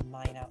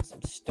mine out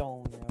some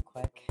stone real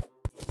quick.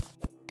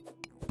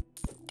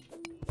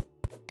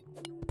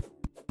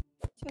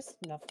 Just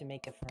enough to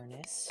make a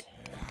furnace.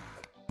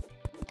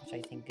 Which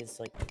I think is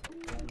like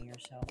 20 or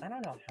so. I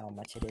don't know how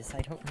much it is.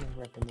 I don't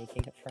remember ever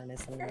making a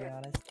furnace, I'm gonna be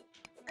honest.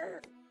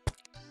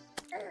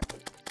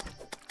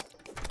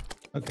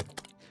 Okay.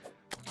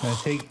 Gonna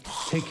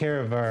take care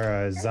of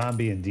our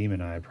zombie and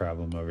demon eye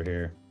problem over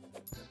here.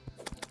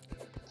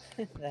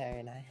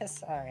 Very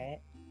nice.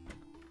 Alright.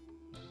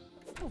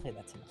 Hopefully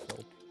that's enough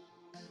rope.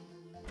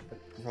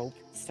 Rope?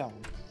 Stone.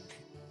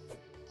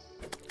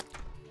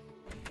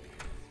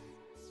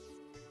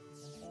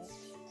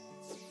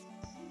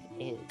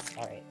 It is.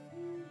 Alright.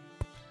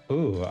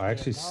 Ooh, I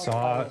actually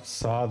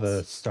saw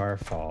the star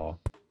fall.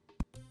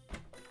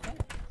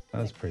 That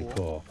was pretty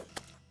cool.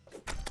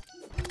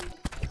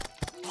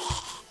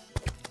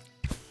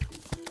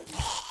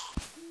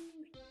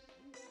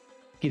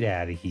 Get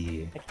out of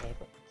here. Okay,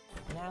 but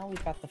now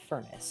we've got the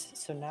furnace.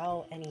 So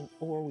now any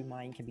ore we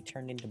mine can be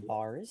turned into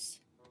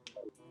bars.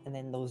 And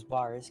then those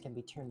bars can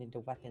be turned into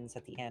weapons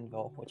at the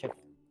anvil, which I've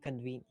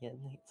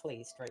conveniently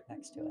placed right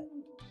next to it.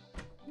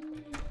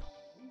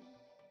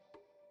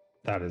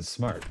 That is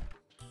smart.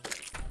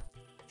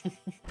 But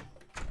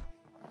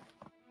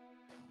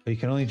you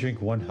can only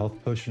drink one health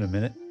potion a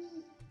minute?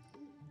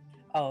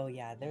 Oh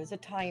yeah, there's a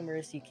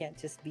timer, so you can't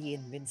just be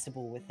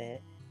invincible with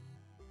it.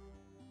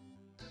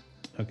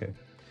 Okay.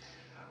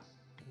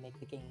 Make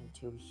the game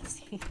too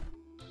easy.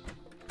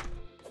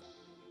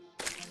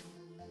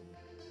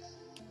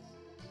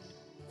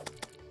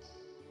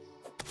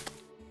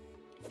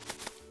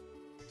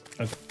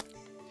 Okay.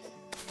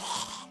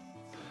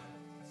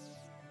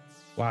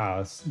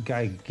 Wow, this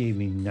guy gave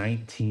me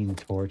 19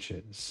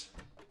 torches.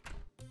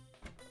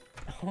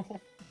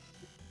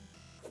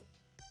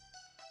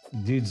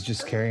 Dude's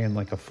just carrying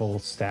like a full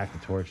stack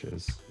of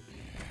torches.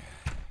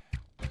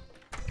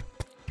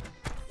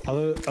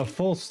 Although a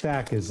full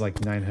stack is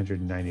like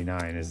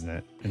 999, isn't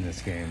it, in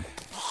this game?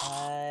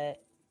 I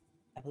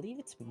believe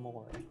it's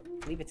more. I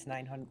believe it's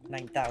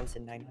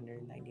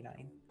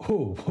 9,999.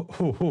 Oh,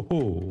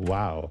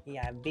 wow.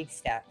 Yeah, big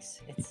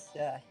stacks. It's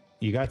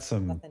You got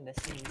some nothing to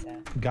sneeze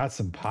at. got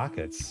some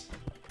pockets.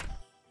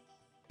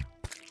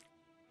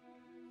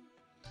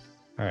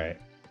 All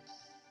right.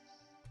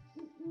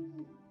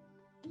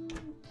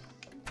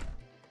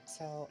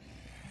 So, I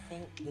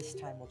think this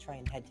time we'll try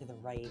and head to the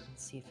right and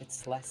see if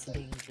it's less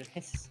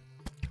dangerous.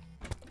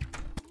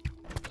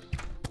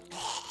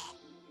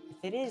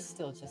 If it is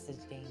still just as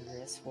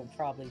dangerous, we'll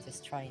probably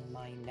just try and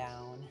mine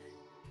down.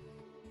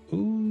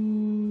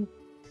 Ooh.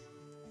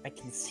 I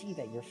can see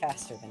that you're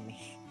faster than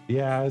me.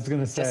 Yeah, I was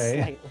gonna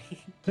say.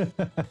 Just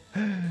slightly.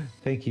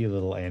 Thank you,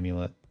 little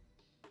amulet.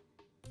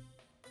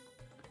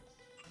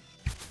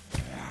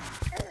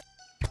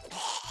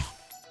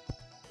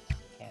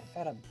 Okay, I've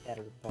got a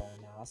better bow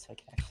now, so I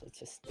can actually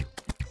just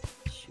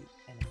shoot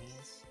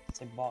enemies.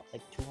 So I bought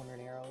like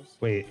 200 arrows.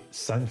 Wait,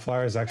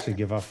 sunflowers actually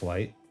give off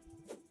light?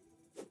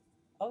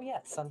 Oh yeah,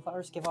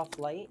 sunflowers give off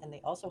light, and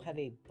they also have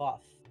a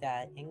buff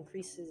that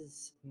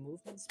increases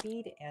movement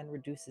speed and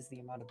reduces the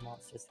amount of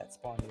monsters that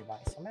spawn nearby.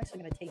 So I'm actually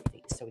going to take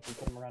these so we can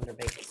put them around our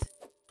base.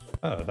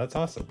 Oh, that's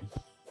awesome.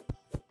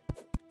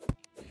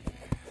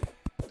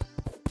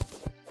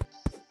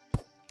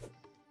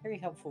 Very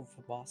helpful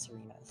for boss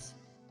arenas.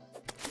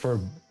 For...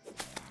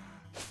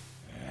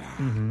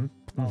 Mm-hmm.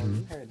 Oh,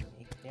 you heard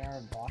me. There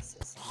are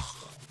bosses.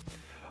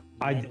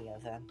 Many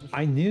of them.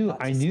 I knew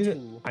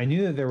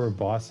that there were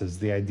bosses.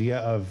 The idea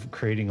of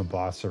creating a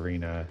boss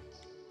arena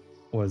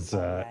was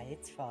yeah,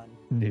 it's fun.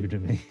 new to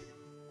me.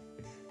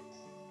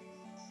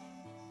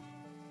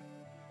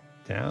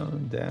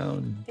 Down,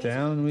 down, Things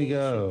down we should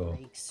go.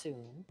 break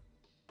soon.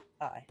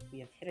 We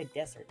have hit a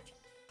desert.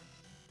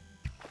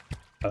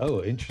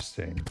 Oh,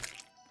 interesting.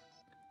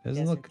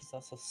 Doesn't Desert look. is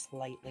also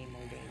slightly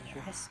more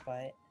dangerous,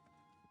 but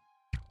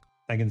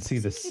I can see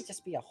there seems this. to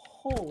just be a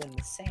hole in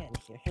the sand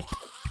here.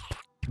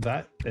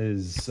 That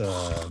is.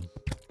 Doesn't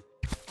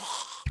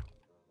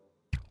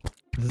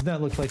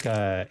that look like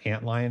a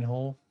antlion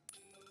hole?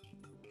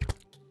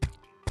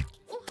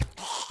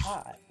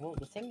 Well,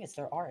 the thing is,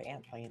 there are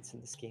antlions in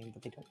this game,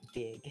 but they don't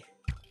dig.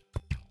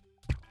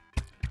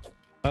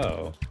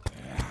 Oh.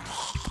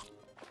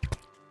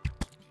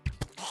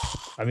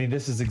 I mean,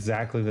 this is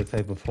exactly the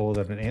type of hole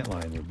that an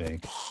antlion would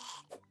make.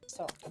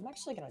 So, I'm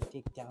actually gonna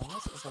dig down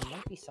this, because there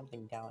might be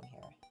something down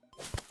here.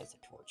 There's a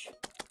torch.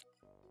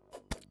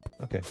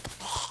 Okay.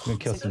 I'm gonna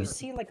kill So if some. you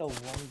see like a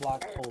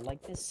one-block hole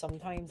like this,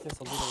 sometimes there's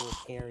a little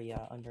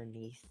area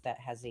underneath that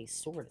has a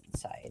sword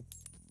inside.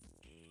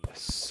 A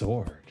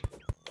sword?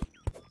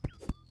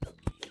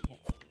 Yeah,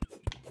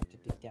 I'll have to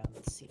dig down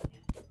and see.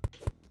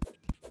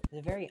 It's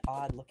a very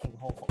odd-looking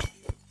hole.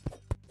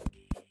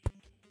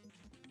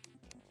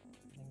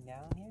 Anything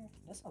down here?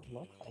 Doesn't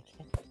look like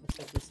it. Looks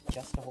like it's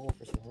just a hole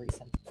for some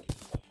reason.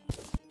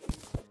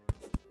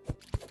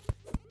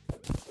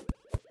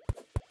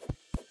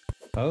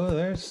 Oh,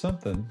 there's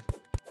something.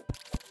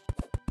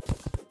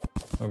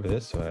 Over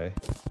this way.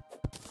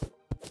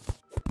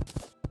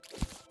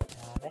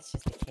 That's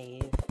just a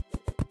cave.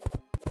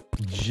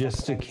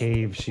 Just a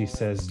cave, she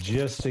says.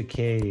 Just a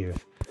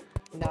cave.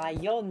 Nah,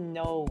 you'll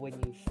know when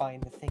you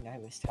find the thing I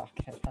was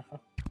talking about.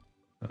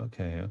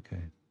 Okay,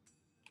 okay.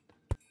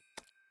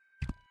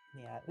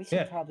 Yeah, we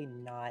should probably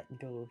not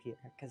go here,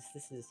 because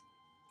this is...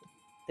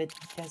 The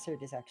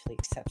desert is actually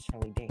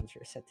exceptionally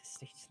dangerous at this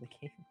stage of the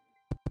game.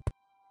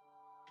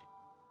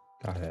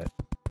 Got it.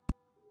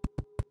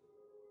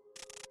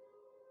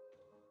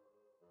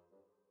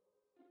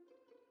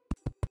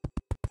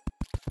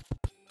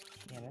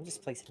 Yeah, I'm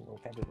just placing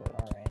rope everywhere,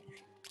 alright.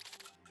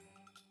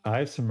 I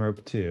have some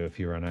rope too if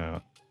you run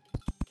out.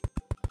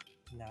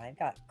 Nah, I've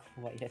got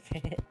quite a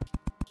bit.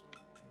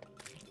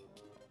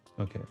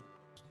 Okay.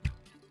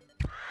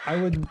 I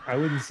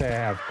wouldn't say I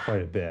have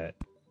quite a bit.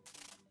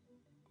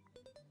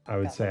 I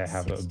would say I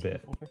have a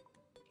bit.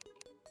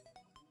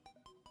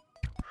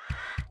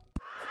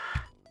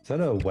 Is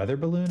that a weather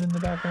balloon in the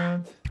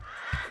background?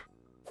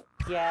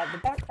 Yeah, the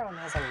background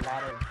has a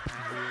lot of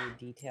weird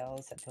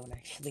details that don't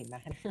actually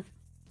matter.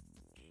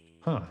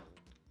 Huh.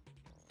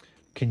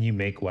 Can you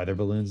make weather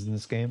balloons in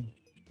this game?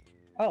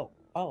 Oh,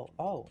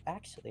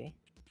 actually.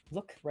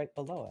 Look right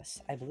below us.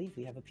 I believe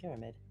we have a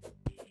pyramid.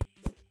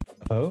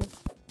 Oh?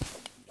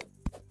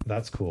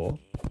 That's cool.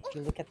 If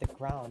you look at the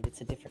ground,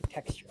 it's a different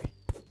texture.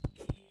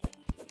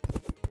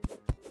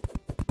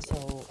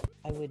 So,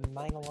 I would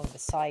mine along the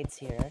sides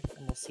here,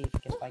 and we'll see if we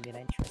can find an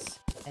entrance.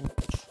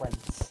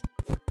 Entrance.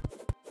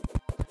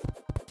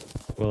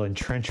 We'll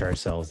entrench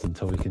ourselves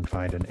until we can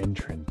find an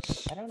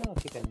entrance. I don't know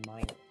if you can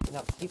mine...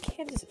 No, you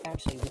can't just...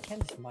 Actually, we can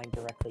just mine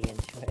directly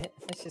into it.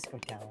 Let's just go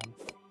down.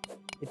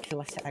 It'd be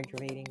less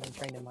aggravating than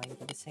trying to mine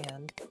through the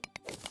sand.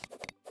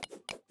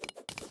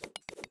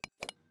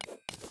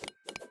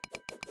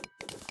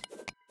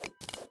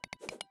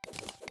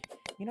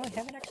 You know, I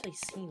haven't actually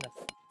seen a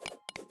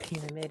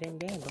pyramid in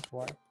game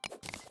before.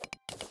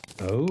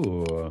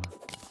 Oh.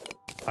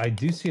 I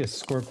do see a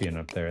scorpion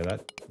up there.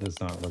 That does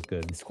not look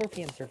good.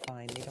 Scorpions are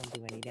fine. They don't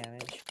do any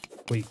damage.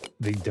 Wait,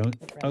 they don't?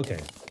 Okay.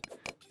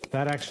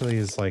 That actually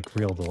is like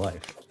real to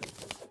life.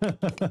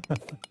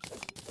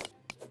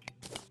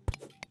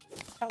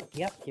 Oh,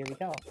 yep, here we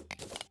go.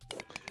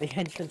 The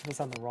entrance was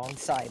on the wrong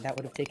side. That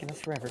would have taken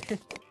us forever.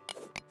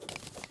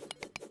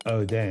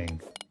 Oh, dang.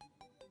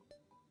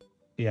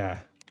 Yeah,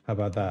 how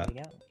about that?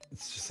 There we go.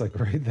 It's just like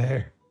right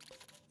there.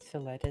 So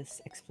let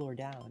us explore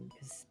down,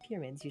 because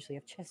pyramids usually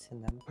have chests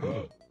in them.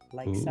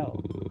 Like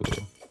so.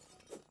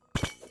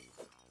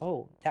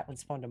 Oh, that one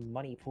spawned a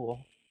money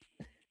pool.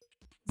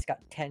 It's got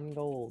 10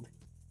 gold.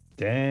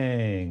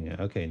 Dang.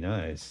 Okay,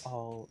 nice.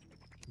 Oh,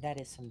 that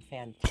is some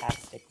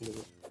fantastic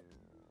loot.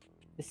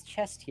 This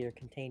chest here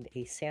contained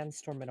a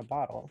sandstorm in a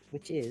bottle,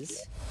 which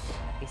is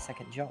a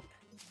second jump.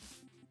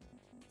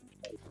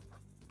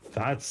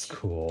 That's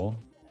cool.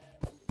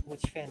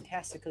 Which,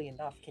 fantastically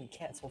enough, can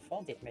cancel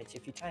fall damage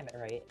if you time it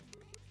right.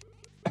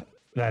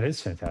 That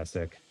is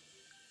fantastic.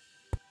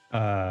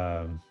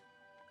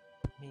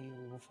 Maybe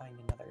we will find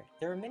another.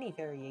 There are many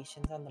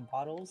variations on the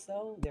bottles,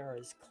 though. There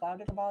is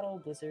Cloud in a Bottle,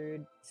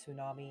 Blizzard,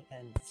 Tsunami,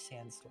 and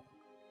Sandstorm.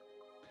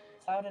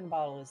 Cloud in a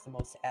Bottle is the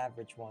most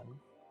average one.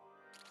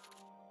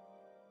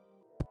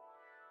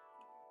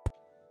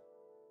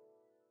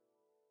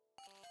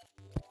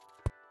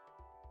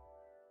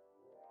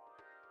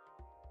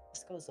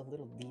 This goes a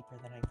little deeper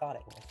than I thought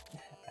it would.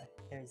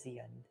 There's the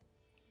end.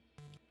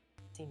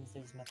 Seems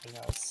there's nothing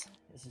else.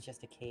 This is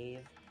just a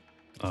cave.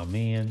 Oh,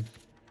 man.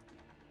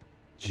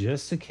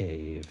 Just a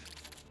cave.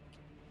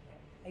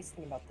 Nice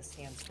thing about the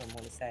sandstorm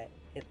one is that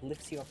it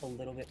lifts you up a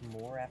little bit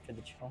more after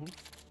the jump.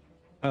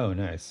 Oh,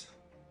 nice.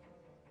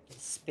 It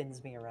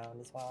spins me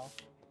around as well.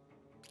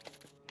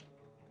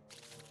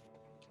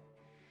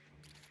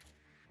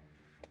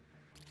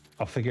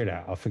 I'll figure it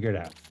out. I'll figure it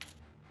out.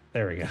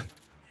 There we go.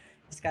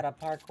 Just gotta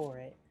parkour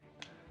it.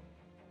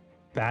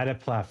 Bad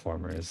at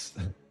platformers.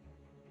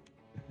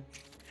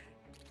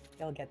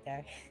 You'll get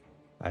there.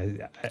 I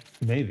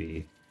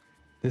maybe.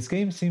 This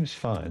game seems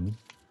fun.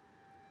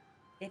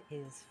 It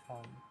is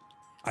fun.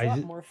 It's a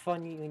lot more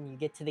fun when you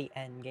get to the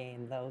end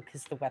game, though,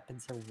 because the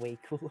weapons are way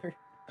cooler.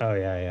 Oh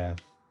yeah.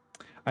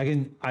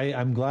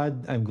 I'm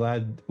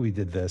glad we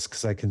did this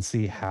because I can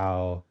see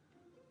how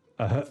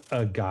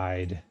a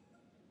guide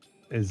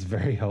is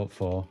very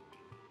helpful.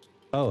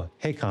 Oh,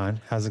 hey Con,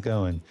 how's it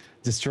going?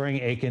 Destroying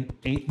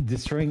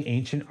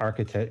ancient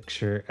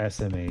architecture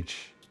SMH.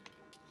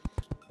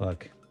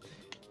 Look.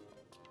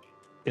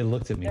 It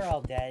looked at me. They're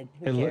all dead.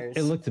 Who cares?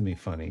 It looked at me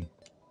funny.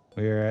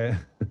 We're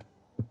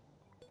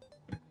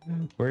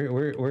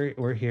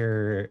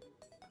here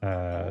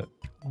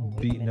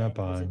beating up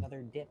on. There's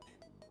another dip.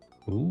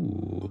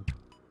 Ooh.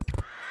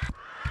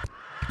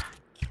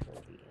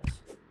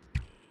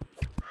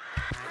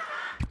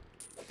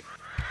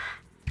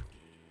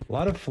 A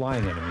lot of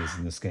flying enemies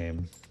in this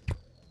game.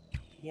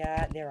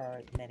 Yeah, there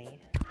are many.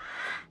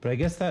 But I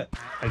guess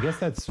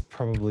that's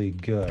probably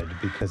good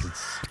because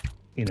it's,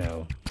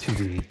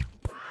 2D,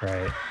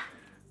 right?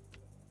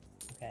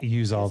 Okay.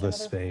 Use all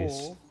this space.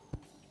 Hole.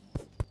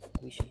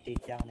 We should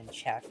dig down and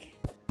check.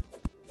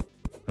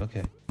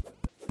 Okay.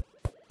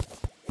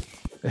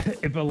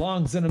 It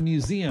belongs in a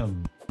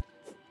museum.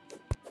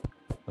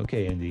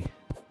 Okay, Indy.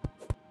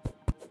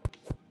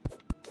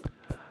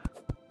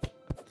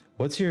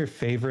 What's your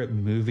favorite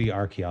movie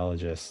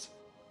archaeologist?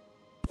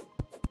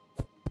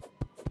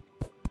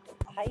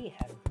 I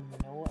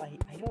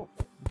don't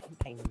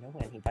think I know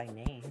any by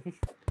name.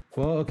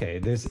 Well, okay.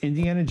 There's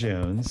Indiana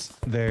Jones.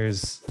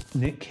 There's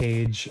Nick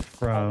Cage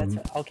from.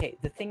 Oh, okay,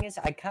 the thing is,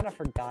 I kind of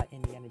forgot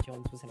Indiana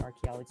Jones was an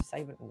archaeologist. I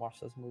haven't watched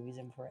those movies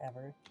in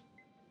forever.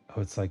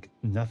 Oh, it's like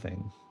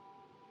nothing.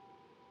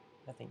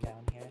 Nothing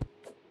down here.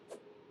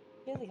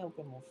 Really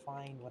hoping we'll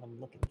find what I'm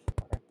looking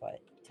for,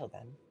 but till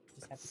then,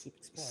 just have to keep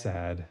exploring.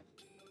 Sad.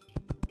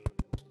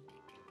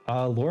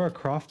 Laura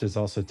Croft is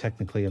also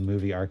technically a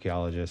movie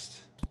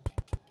archaeologist.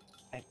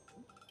 I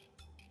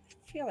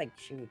feel like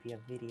she would be a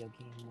video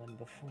game one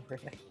before.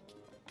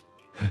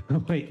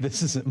 Wait,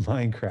 this isn't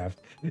Minecraft.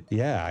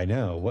 Yeah, I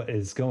know. What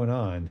is going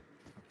on?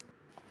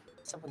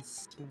 Someone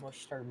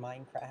smushed our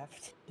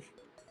Minecraft.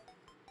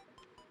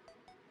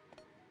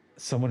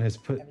 Someone has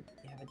put... You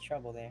having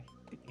trouble there.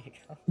 There you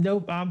go.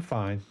 Nope, I'm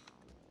fine.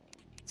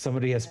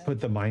 Somebody has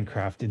put the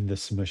Minecraft in the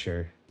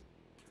smusher.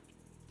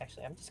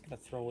 Actually, I'm just gonna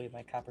throw away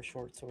my copper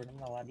short sword. I'm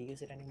not allowed to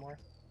use it anymore.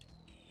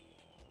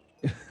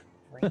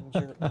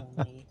 Ranger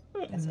only,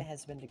 as it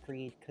has been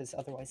decreed, because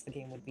otherwise the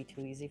game would be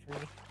too easy for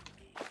me.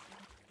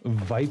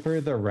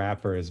 Viper the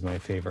Rapper is my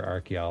favorite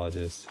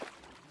archaeologist.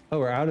 Oh,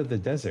 we're out of the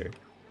desert.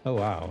 Oh,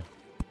 wow.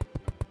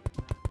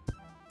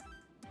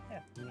 Yeah,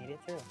 we made it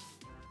through.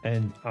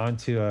 And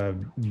onto a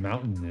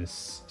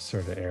mountainous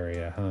sort of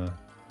area, huh?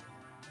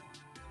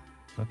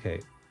 Okay.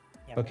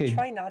 Yeah, okay.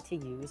 Try not to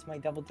use my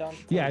double jump.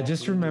 Yeah,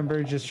 just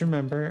remember,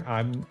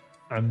 I'm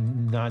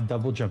not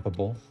double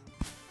jumpable.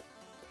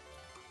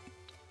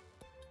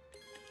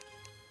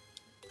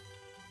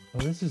 Oh,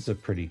 this is a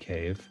pretty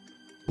cave.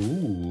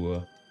 Ooh,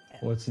 yeah.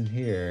 What's in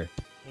here?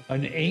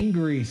 An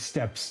angry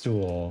step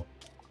stool.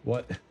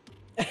 What?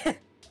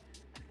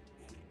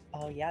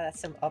 Oh yeah, that's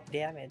some up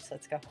damage.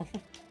 Let's go.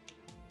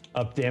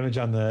 Up damage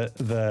on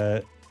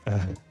the.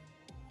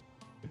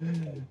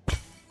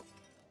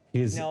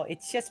 No,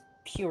 it's just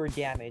pure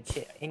damage.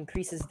 It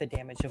increases the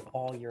damage of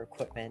all your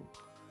equipment.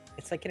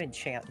 It's like an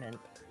enchantment.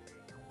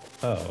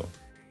 Oh.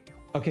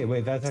 Okay,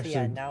 wait, that's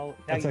actually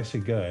that's actually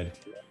good.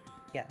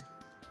 Yeah.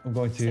 I'm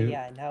going to. So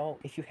yeah, now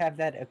if you have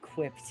that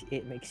equipped,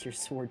 it makes your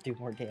sword do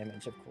more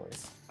damage, of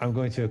course. I'm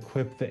going to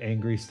equip the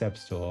angry step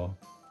stool.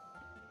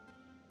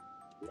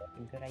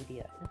 Good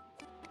idea.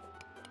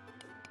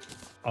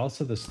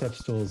 Also, the step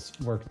stools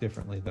work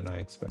differently than I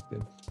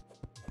expected.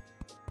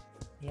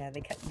 Yeah,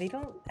 they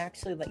don't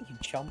actually let you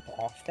jump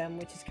off them,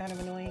 which is kind of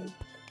annoying.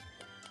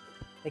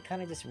 They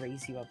kind of just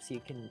raise you up so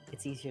you can.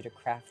 It's easier to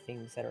craft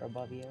things that are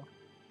above you.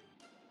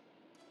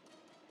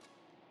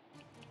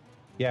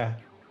 Yeah.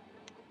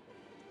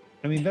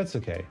 I mean, that's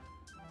okay.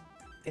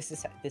 This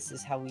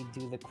is how we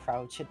do the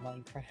crouch in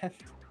Minecraft.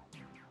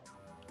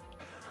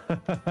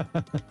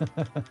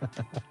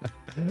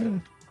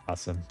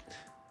 Awesome.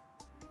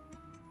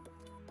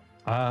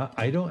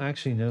 I don't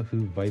actually know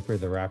who Viper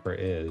the Rapper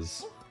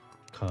is.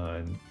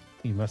 Con,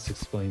 you must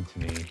explain to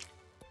me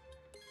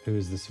who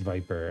is this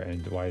Viper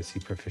and why is he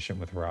proficient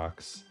with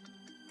rocks?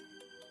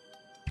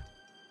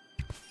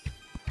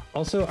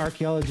 Also,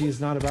 archaeology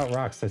is not about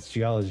rocks, that's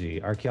geology.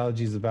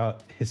 Archaeology is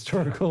about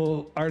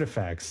historical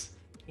artifacts.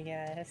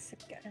 Yes,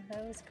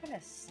 I was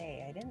gonna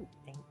say, I didn't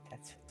think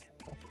that's what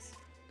that was.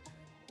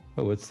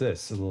 Oh, what's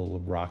this? A little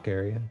rock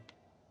area?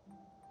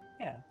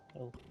 Yeah,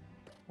 little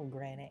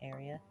granite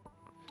area.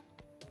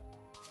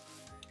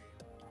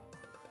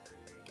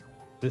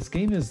 This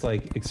game is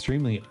like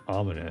extremely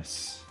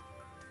ominous.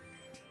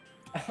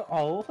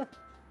 Oh?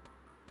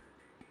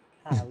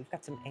 We've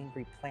got some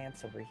angry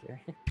plants over here.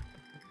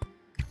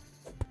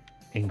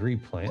 Angry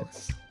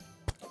plants?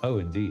 Oh,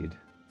 indeed.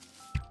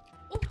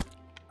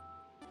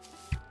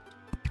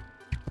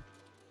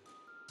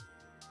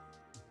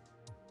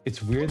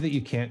 It's weird that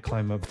you can't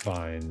climb up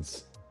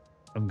vines.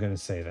 I'm gonna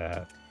say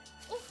that.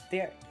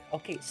 There.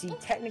 Okay, see,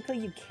 technically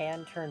you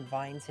can turn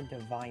vines into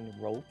vine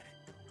rope,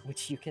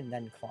 which you can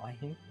then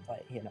climb,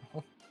 but you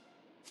know.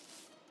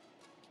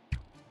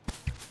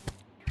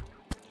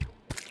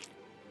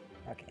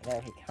 Okay,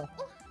 there we go.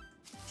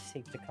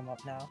 Safe to come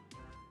up now.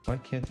 Why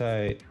can't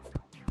I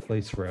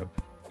place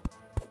rope?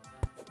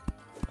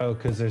 Oh,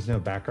 because there's no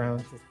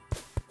background?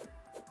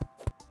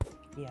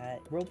 Yeah,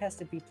 rope has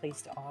to be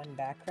placed on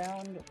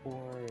background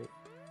or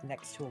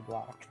next to a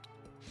block.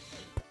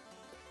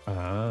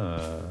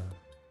 Ah.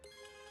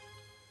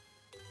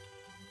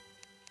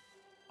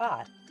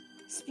 Ah,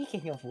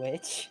 speaking of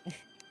which...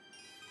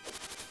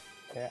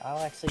 Here, I'll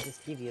actually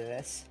just give you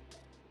this.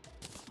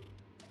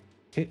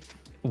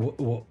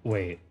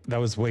 Wait, that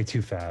was way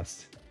too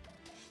fast.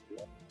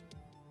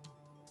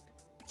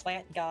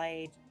 Plant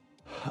guide.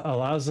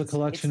 Allows a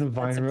collection of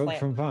vine rope plant.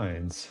 from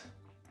vines.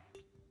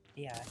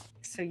 Yeah,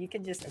 so you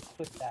can just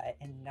equip that,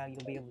 and now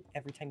you'll be able,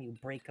 every time you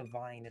break a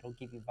vine, it'll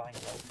give you vine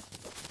rope.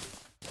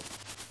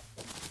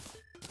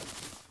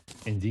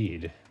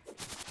 Indeed.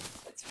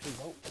 That's free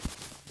rope.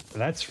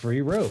 That's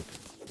free rope.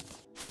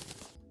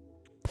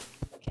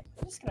 Okay,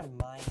 I'm just gonna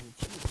mine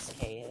Jude's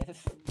cave,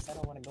 because I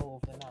don't want to go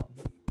over the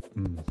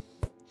mountain.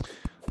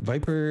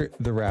 Viper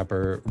the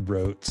Rapper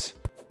wrote,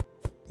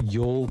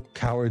 "You'll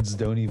cowards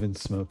don't even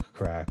smoke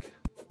crack."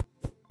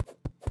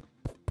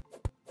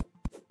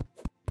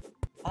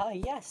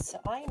 Yes,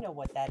 I know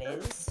what that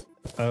is.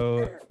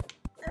 Oh,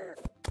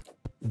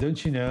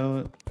 don't you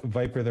know,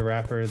 Viper the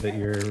Rapper, that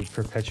you're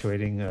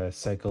perpetuating a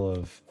cycle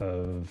of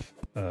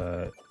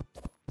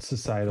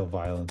societal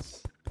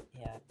violence?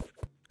 Yeah.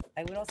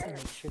 I would also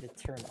make sure to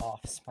turn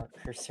off Smart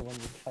Cursor when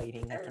you're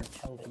fighting. I can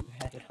tell that you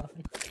had it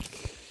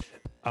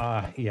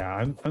on.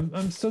 Yeah,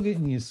 I'm still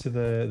getting used to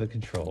the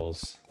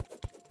controls.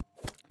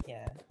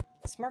 Yeah.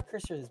 Smart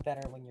Cursor is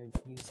better when you're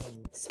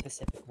using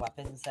specific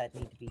weapons that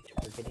need to be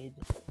targeted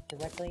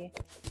directly.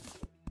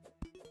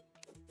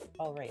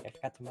 Oh right, I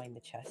forgot to mine the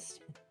chest.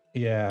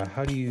 Yeah,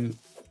 how do you...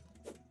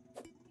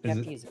 You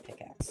have to use a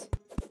pickaxe.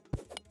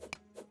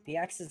 The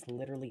axe is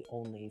literally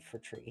only for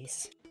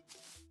trees.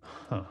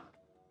 Huh.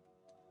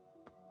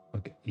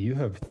 Okay, you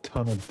have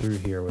tunneled through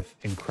here with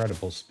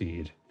incredible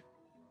speed.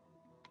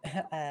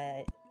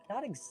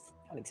 Not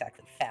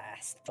exactly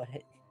fast,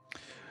 but...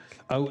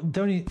 Oh,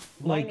 don't you...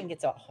 Like...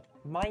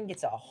 Mine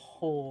gets a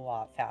whole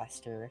lot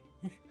faster.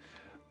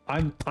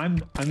 I'm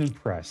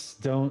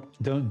impressed. Don't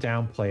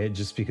downplay it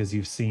just because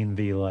you've seen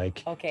the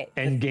like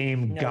end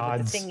game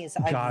God's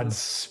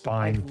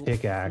spine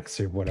pickaxe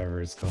or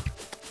whatever it's called.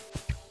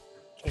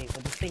 Okay,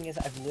 but the thing is,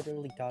 I've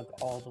literally dug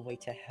all the way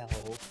to hell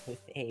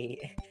with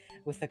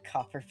a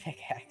copper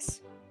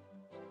pickaxe.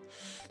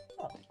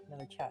 Oh,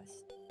 another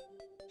chest.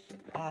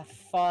 Ah,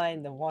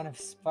 fine, the one of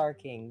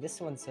sparking. This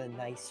one's a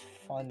nice,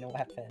 fun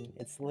weapon.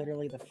 It's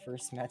literally the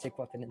first magic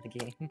weapon in the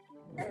game.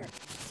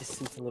 Just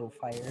shoots a little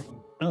fire.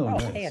 Oh,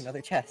 nice. Hey, another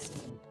chest.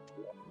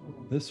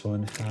 This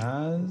one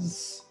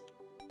has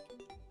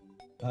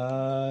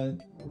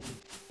an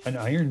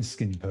iron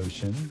skin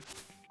potion.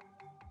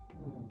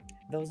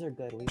 Those are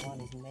good. We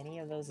want as many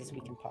of those as we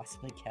can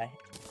possibly get.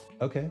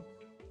 Okay,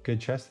 good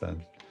chest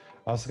then.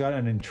 Also got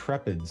an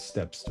intrepid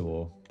step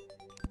stool.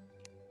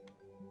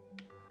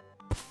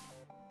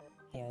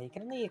 Yeah, you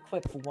can only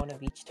equip one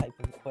of each type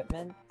of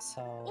equipment,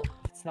 so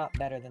if it's not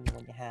better than the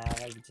one you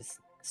have, I would just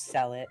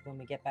sell it when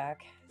we get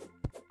back.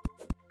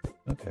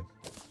 Okay.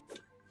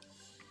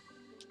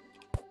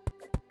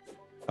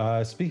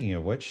 Speaking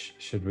of which,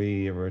 should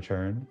we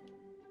return?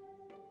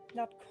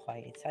 Not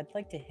quite. I'd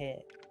like to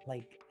hit,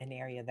 like, an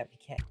area that we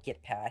can't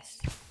get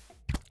past.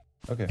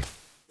 Okay.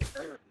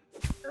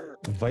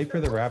 Viper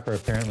the Rapper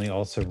apparently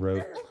also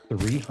wrote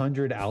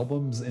 300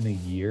 albums in a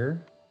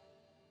year.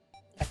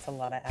 That's a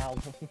lot of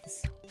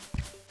albums.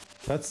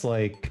 That's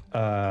like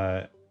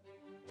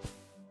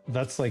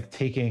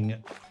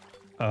taking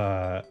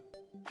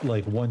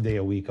like 1 day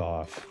a week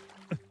off.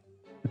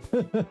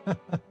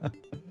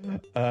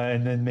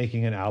 And then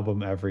making an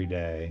album every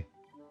day.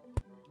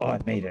 Oh, I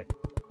made it.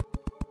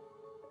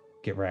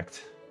 Get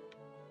wrecked.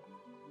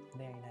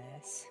 Very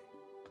nice.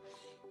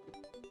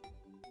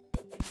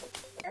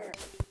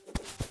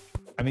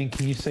 I mean,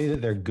 can you say that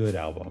they're good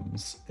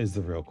albums is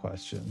the real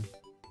question.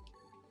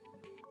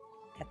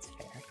 That's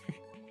fair.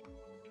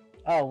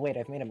 Oh, wait,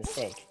 I've made a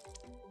mistake.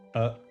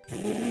 Do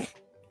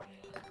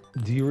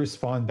you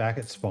respawn back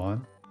at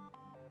spawn?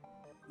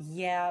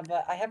 Yeah,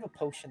 but I have a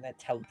potion that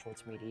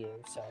teleports me to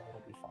you, so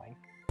it'll be fine.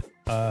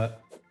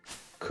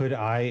 Could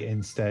I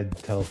instead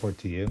teleport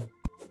to you?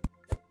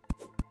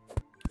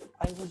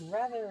 I would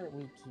rather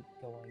we keep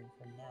going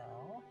for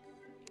now.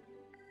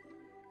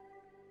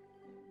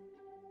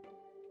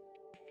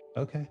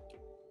 Okay.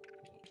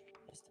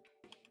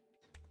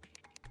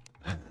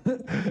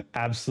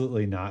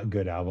 Absolutely not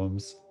good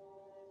albums.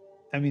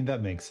 I mean,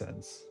 that makes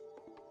sense.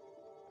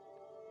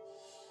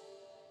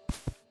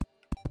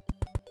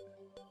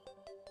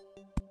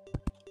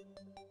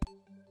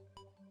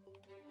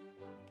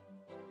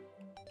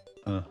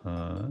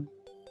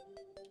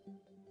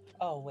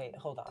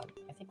 hold on.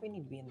 I think we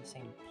need to be in the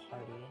same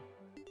party.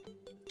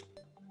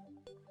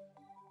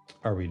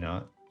 Are we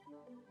not?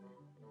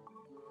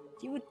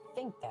 You would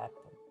think that,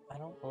 but I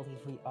don't believe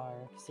we are,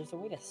 because there's a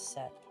way to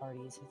set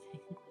parties, I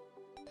think.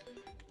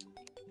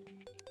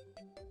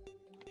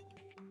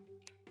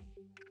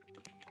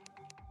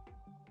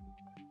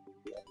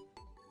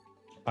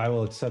 I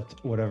will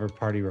accept whatever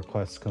party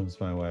request comes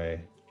my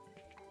way.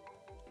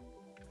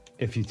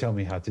 If you tell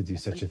me how to do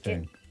such a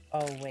thing.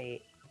 Oh,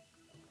 wait.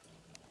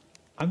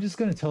 I'm just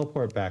going to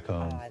teleport back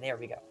home. There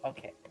we go.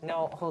 Okay.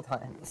 No, hold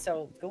on.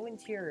 So, go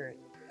into your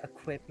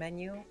equip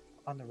menu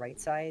on the right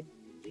side.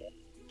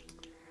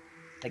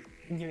 Like,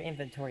 in your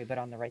inventory, but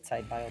on the right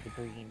side by all the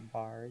green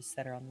bars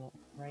that are on the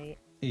right.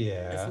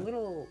 Yeah.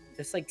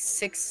 There's like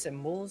 6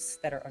 symbols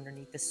that are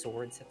underneath the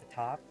swords at the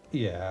top.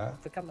 Yeah.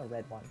 Click on the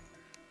red one.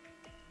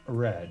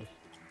 Red.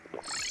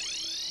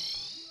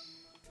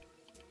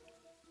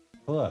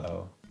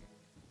 Hello.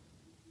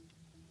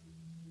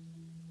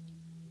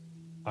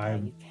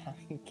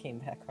 You came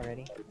back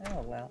already.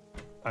 Oh well.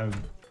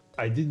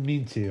 I didn't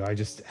mean to. I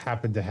just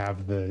happened to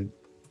have the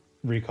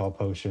recall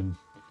potion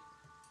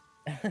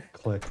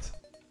clicked.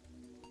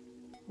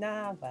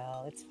 Nah,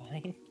 well, it's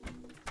fine.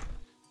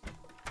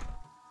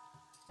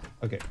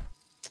 Okay.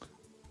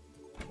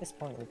 At this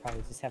point, we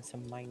probably just have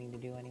some mining to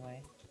do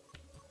anyway.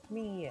 Let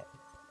me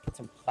put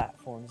some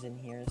platforms in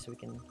here so we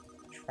can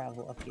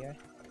travel up here.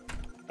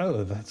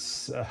 Oh,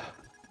 that's...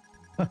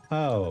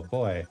 oh,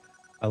 boy.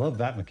 I love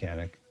that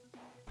mechanic.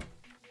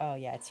 Oh,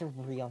 yeah, it's a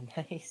real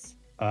nice.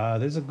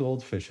 There's a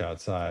goldfish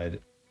outside.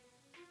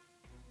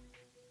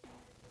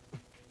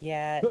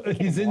 Yeah.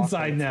 He's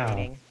inside now.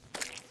 Raining.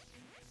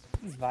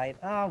 He's vibe.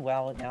 Oh,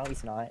 well, now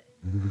he's not.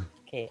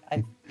 Okay,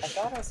 I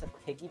got us a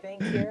piggy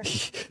bank here.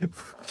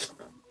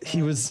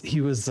 he was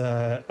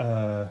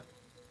I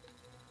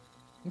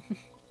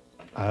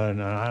don't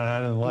know. I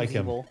don't like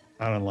him. Evil.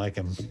 I don't like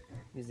him.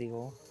 He's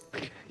evil.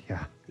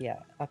 Yeah. Yeah,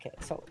 okay,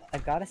 so I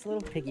got us a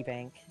little piggy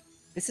bank.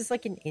 This is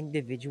like an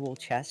individual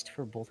chest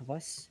for both of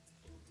us.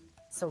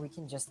 So we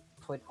can just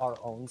put our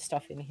own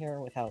stuff in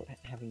here without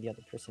having the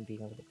other person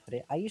being able to put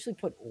it. I usually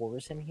put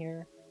ores in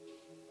here.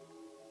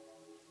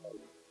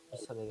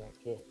 Just so they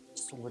don't get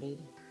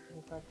sorted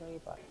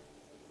incorrectly, but...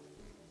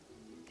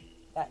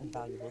 that and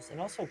valuables. And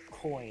also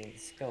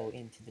coins go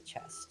into the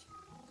chest.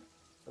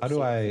 How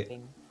do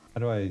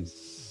I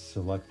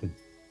select it?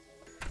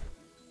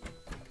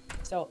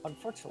 So,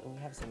 unfortunately,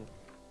 we have some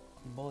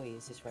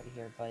boys just right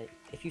here, but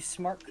if you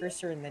smart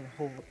cursor and then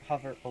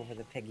hover over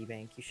the piggy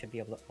bank, you should be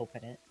able to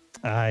open it.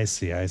 I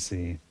see, I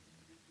see.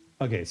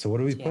 Okay, so what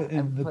do we put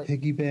in the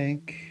piggy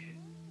bank?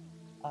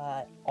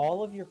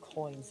 All of your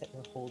coins that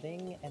you're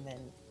holding, and then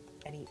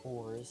any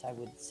ores, I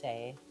would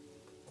say.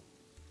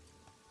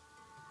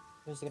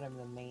 Those are gonna be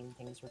the main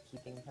things we're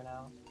keeping for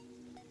now.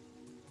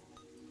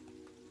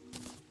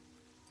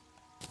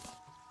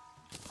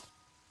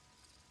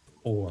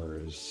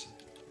 Ores.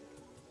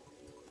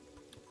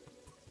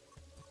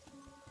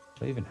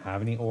 Do I even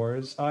have any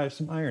ores? Oh, I have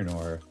some iron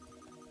ore.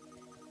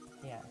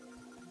 Yeah.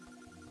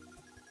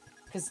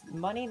 Because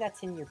money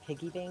that's in your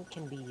piggy bank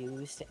can be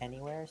used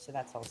anywhere, so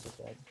that's also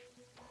good.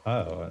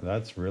 Oh,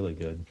 that's really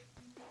good.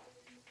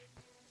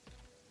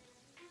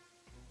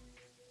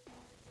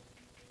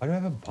 Why do I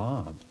have a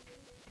bomb?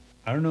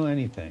 I don't know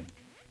anything.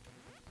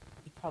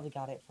 You probably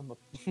got it from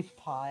a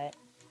pot.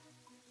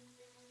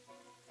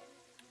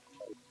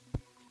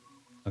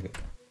 Okay.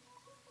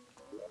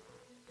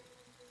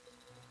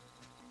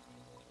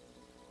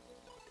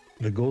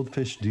 The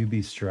goldfish do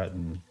be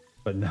strutting,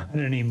 but not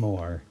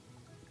anymore.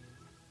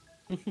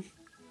 You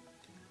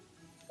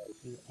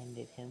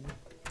ended him.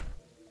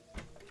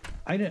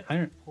 I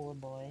don't. Poor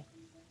boy.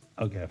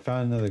 Okay, I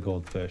found another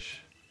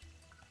goldfish.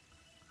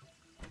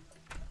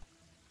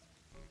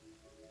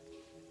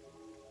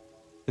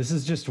 This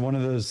is just one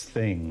of those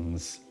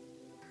things,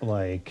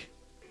 like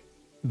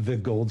the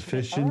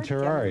goldfish in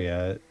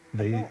Terraria.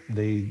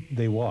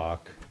 They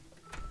walk.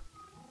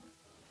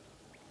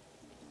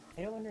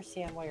 I don't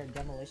understand why our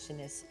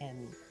demolitionists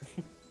and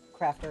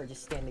crafter are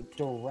just standing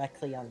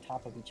directly on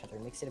top of each other.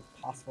 It makes it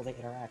impossible to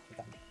interact with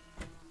them.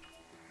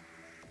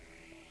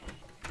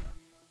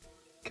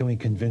 Can we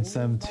convince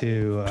them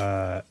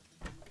to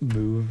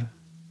move?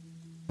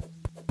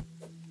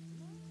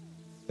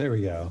 There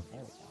we go.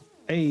 There we go.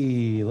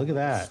 Hey, look at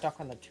that. Stuck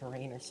on the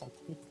terrain or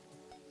something.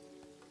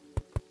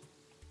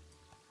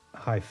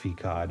 Hi,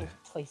 Fecod.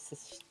 Place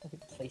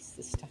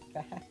this stuff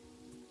back.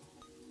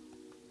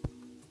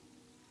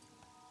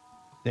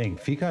 Dang,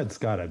 Fecod's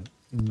got a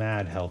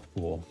mad health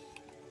pool.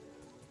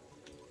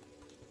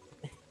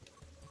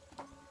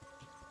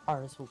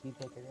 Ours will be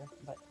bigger,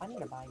 but I need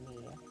to buy me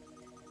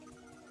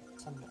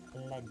some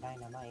lead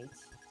dynamite.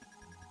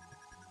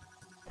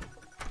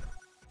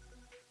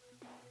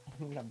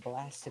 I'm gonna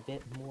blast a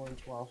bit more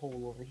into our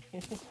hole over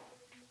here.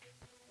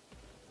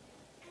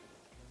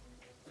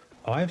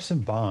 Oh, I have some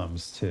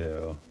bombs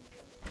too.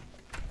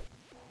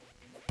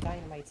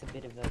 Dynamite's a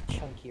bit of a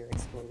chunkier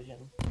explosion.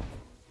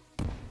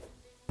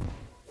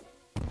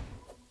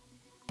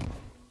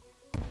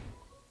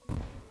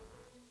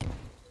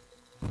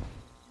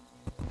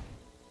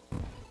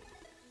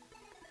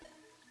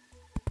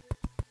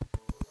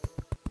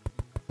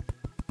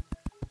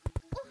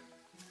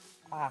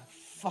 Ah,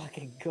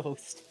 fucking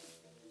ghost.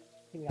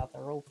 Give me out the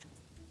rope.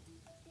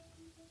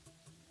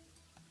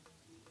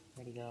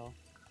 Where'd he go?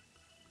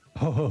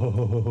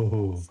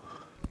 Oh,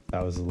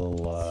 that was a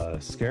little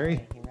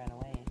scary. He ran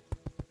away.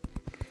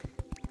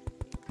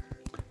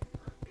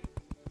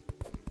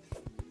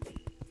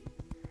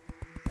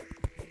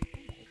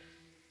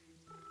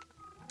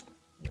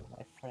 You're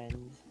my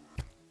friend.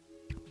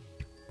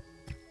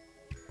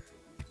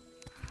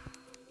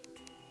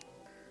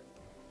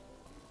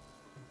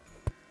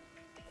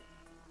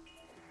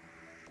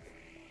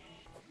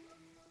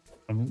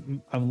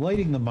 I'm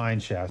lighting the mine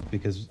shaft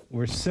because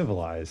we're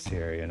civilized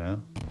here, you know?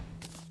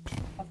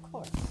 Of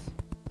course.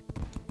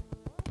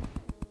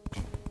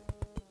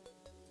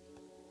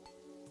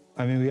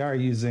 I mean, we are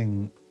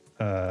using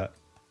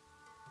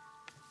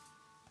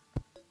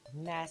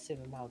Massive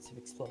amounts of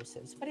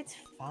explosives, but it's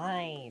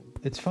fine.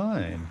 it's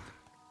fine.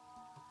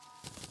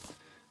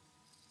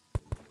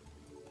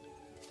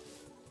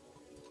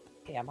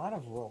 Okay, I'm out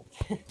of rope.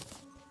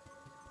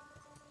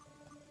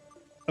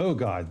 Oh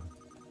god.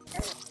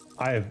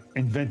 I have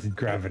invented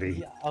gravity.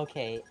 Yeah,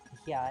 okay,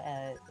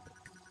 yeah,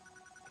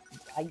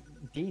 I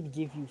did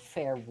give you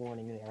fair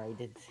warning there, I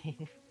did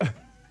think.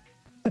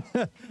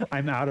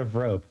 I'm out of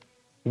rope.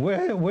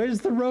 Where's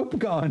the rope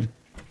gone?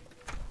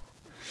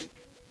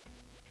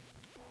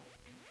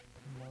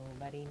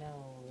 Nobody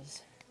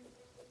knows.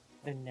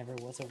 There never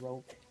was a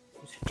rope.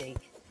 It was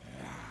fake.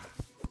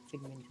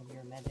 Figment of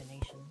your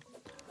imagination.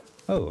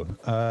 Oh,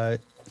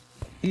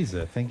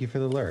 Isa, thank you for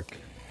the lurk.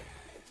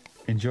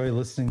 Enjoy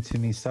listening to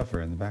me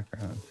suffer in the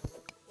background.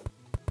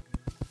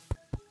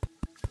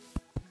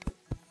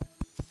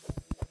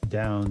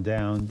 Down,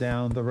 down,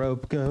 down the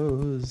rope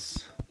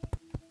goes.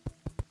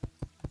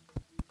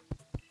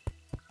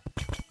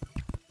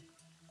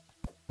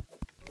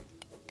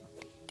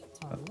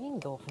 So our main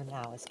goal for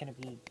now is going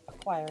to be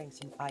acquiring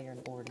some iron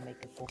ore to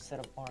make a full set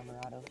of armor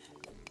out of.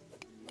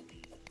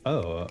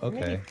 Oh, okay.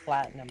 Maybe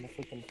platinum if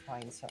we can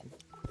find some.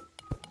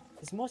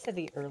 Because most of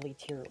the early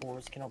tier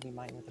ores can all be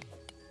mined with a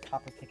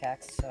copper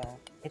pickaxe, so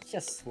it's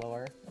just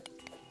slower.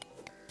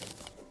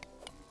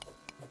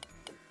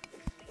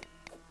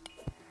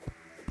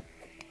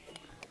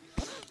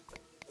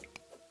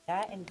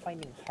 That and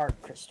finding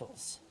heart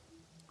crystals.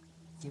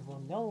 You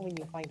will know when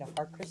you find a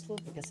heart crystal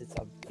because it's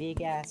a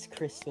big ass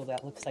crystal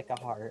that looks like a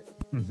heart.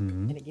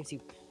 Mm-hmm. And it gives you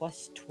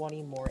plus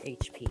 20 more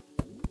HP.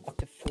 Up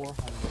to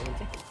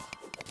 400.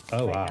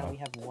 Oh, right wow. now we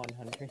have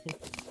 100.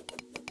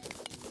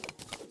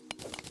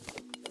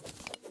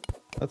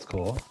 That's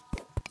cool.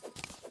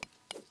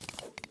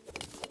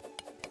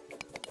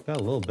 Got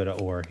a little bit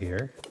of ore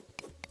here.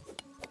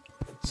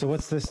 So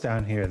what's this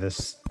down here?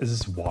 Is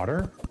this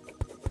water?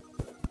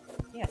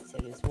 Yes,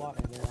 it is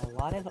water. There are a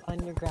lot of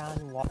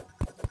underground water.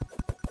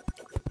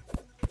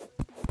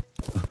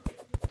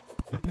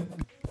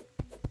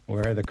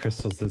 Where are the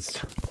crystals that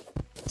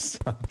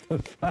stop the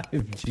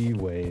 5G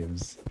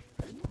waves?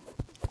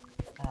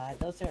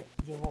 Those are,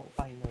 you won't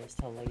find those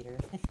till later.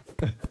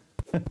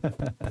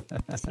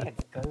 I see a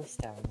ghost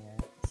down there.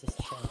 It's just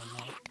chilling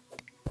there.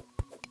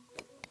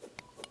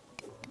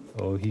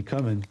 Oh, he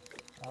coming.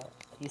 Oh,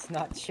 he's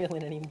not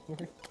chilling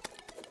anymore.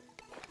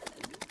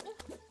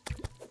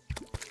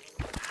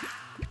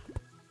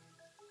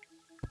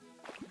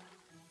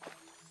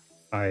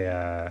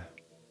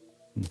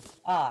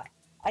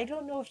 I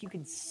don't know if you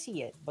can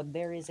see it, but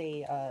there is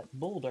a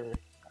boulder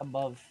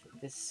above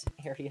this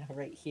area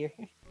right here.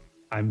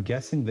 I'm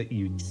guessing that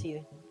you See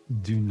it?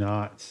 do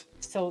not.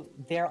 So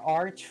there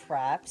are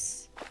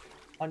traps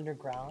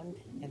underground,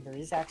 and there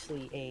is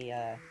actually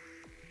a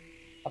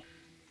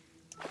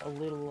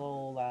little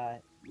old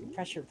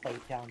pressure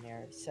plate down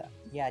there. So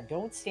yeah,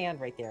 don't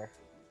stand right there.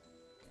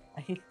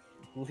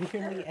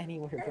 Literally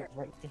anywhere but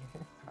right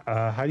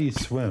there. How do you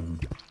swim?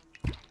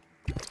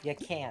 You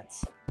can't.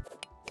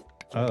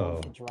 Oh. You're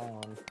going to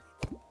drown.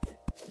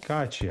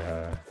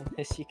 Gotcha.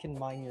 Unless you can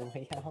mine your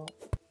way out.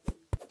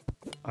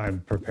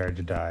 I'm prepared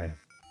to die.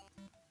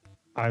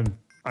 I'm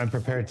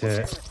prepared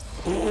to.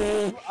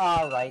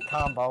 Alright,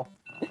 combo.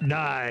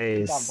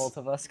 Nice. Got both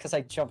of us because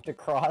I jumped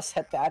across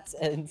at that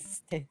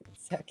instant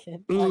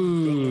second.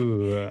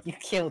 Ooh. You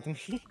killed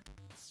me.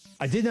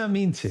 I did not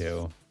mean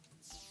to.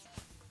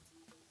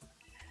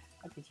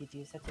 How could you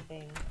do such a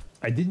thing?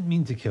 I didn't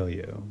mean to kill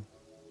you.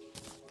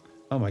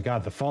 Oh my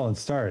god, the fallen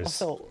stars.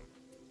 Also,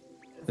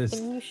 there's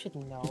thing you should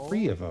know.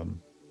 3 of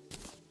them.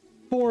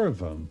 4 of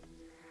them.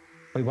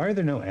 Wait, why are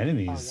there no Oh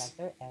enemies?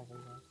 yeah, they're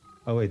everywhere.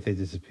 Oh wait, they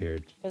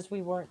disappeared. Because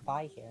we weren't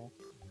by here.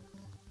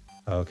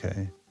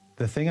 Okay.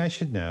 The thing I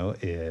should know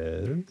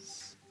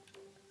is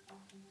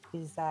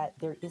that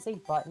there is a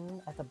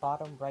button at the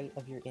bottom right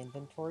of your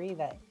inventory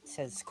that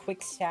says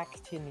quick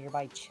stack to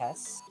nearby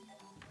chests.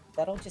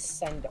 That'll just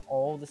send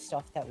all the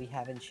stuff that we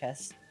have in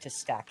chests to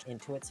stack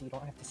into it so you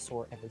don't have to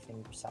sort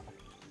everything yourself.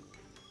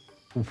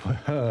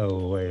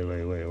 Whoa,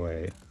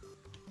 wait.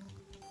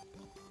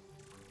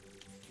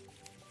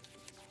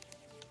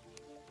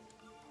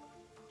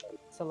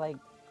 So like,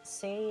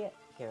 say,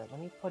 here, let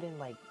me put in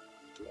like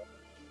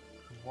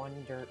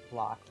 1 dirt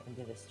block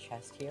into this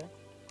chest here.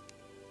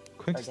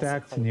 Quick Or I guess a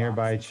stack to clay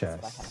nearby box, since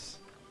that's what I have. chests.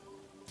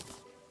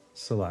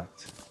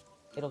 Select.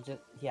 It'll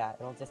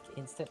just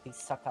instantly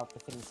suck out the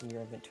things in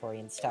your inventory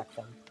and stack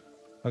them.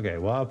 Okay,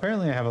 well,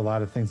 apparently I have a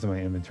lot of things in my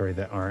inventory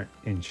that aren't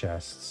in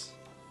chests.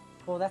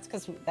 Well, that's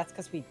because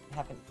we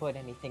haven't put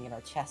anything in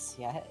our chests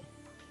yet.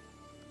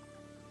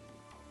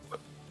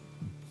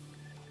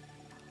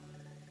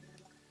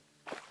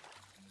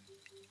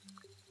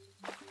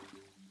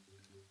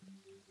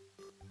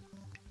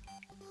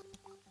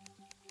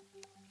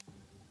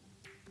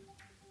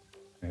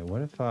 Okay,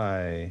 what if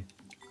I...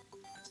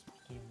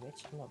 Speaking of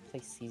which, I'm gonna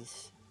place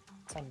these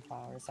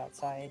sunflowers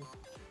outside.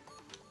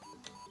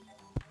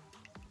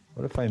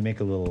 What if I make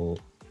a little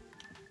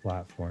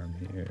platform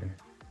here?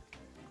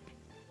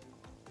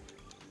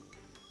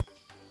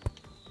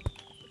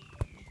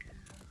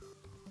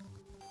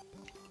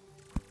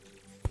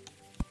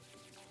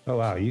 Oh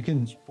wow, you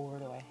can... Which board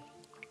do I...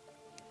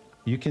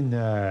 You can,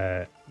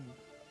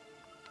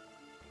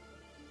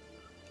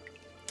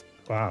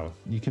 wow,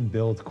 you can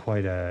build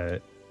quite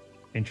a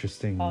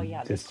interesting Oh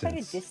yeah, there's distance.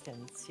 quite a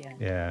distance, yeah.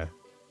 Yeah.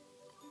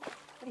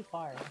 Pretty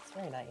far, it's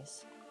very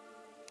nice.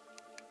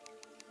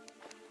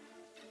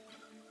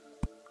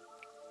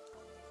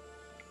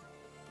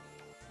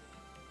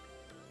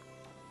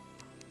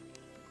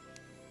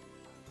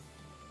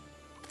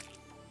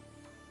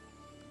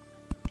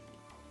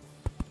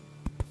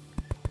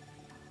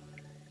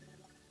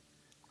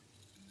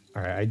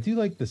 All right, I do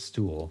like the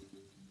stool.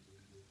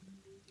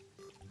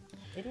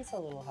 It is a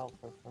little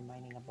helpful for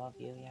mining above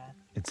you, yeah.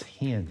 It's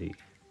handy.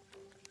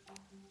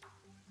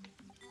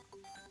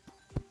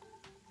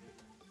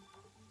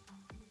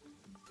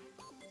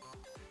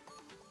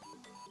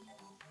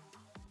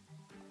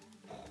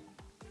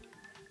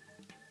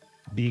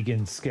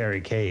 Vegan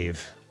scary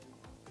cave.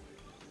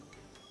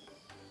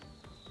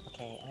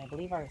 Okay, and I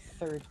believe our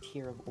third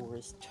tier of ore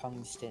is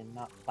tungsten,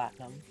 not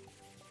platinum.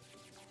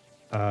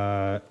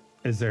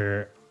 Is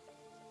there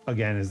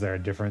a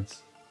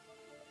difference?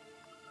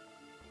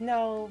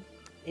 No,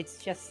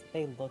 it's just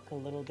they look a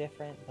little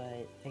different,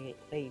 but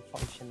they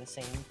function the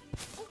same.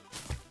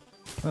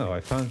 Oh,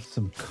 I found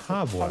some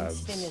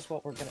cobwebs. Tungsten is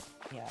what we're gonna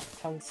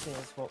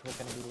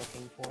be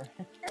looking for.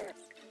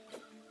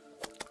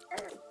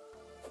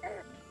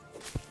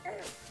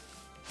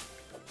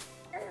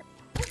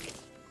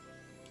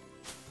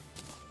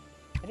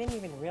 I didn't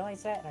even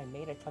realize that, and I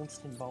made a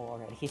tungsten bow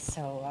already,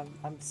 so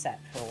I'm set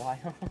for a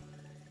while.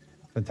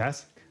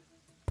 Fantastic.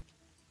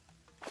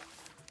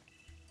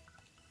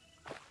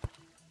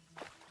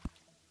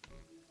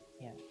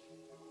 Yeah.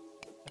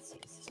 Let's see,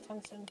 is this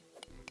tungsten?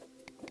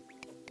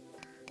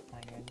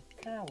 Iron.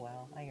 Ah,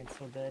 well, iron's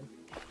so good.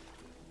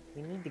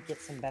 We need to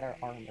get some better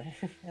armor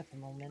at the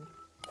moment.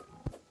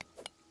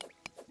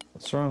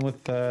 What's wrong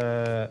with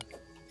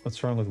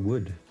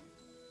wood?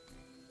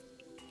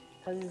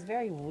 Because it's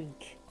very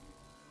weak.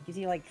 It gives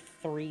you like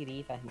 3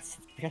 defense.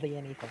 It's barely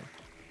anything.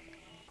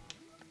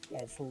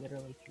 Yeah, it's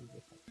literally 3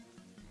 defense.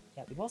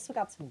 Yeah, we've also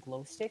got some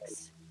glow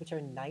sticks, which are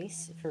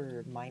nice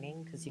for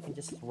mining, because you can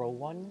just throw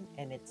one,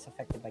 and it's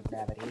affected by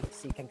gravity,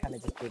 so you can kind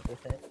of just dig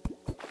with it.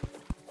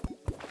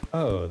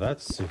 Oh,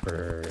 that's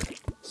super,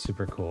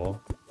 super cool.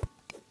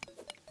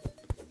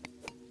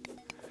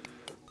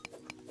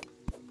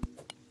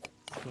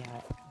 So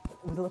yeah,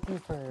 we're looking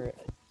for...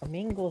 Our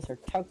main goals are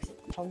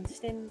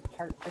tungsten,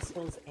 heart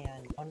crystals,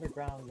 and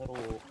underground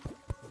little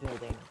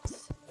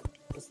buildings.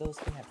 Because those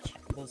can have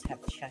those have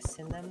chests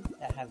in them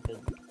that have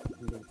good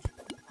loot.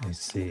 I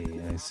see.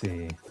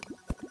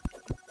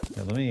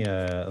 Yeah, let me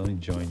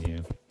join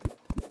you.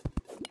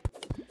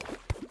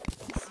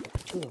 So the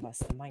 2 of us,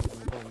 the mining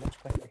will go much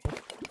quicker.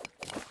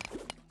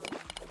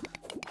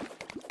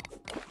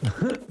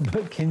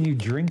 But can you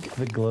drink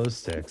the glow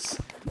sticks?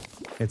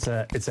 It's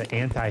an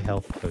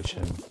anti-health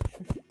potion.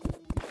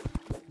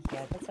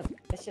 Yeah,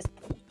 that's just,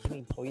 you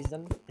mean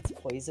poison? It's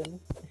poison.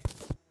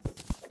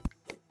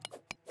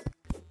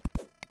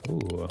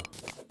 Ooh.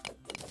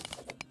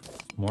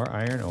 More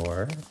iron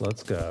ore.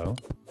 Let's go.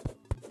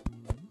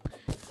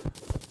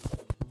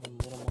 A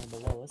little more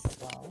below us as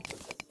well.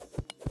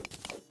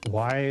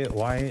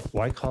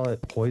 Why call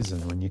it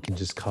poison when you can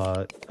just call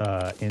it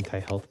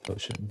anti-health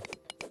potion?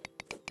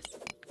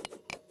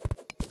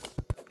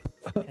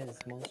 Because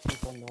most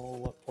people know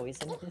what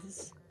poison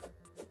is.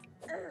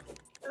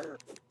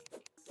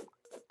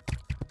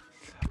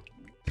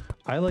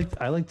 I like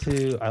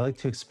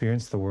to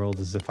experience the world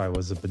as if I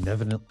was a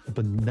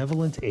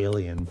benevolent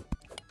alien.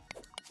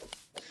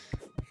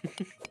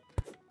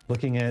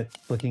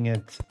 looking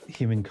at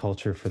human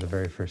culture for the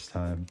very first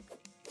time.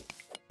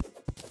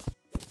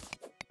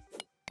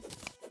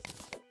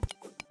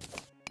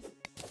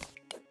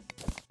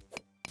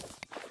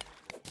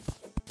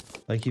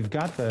 Like you've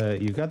got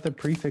the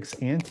prefix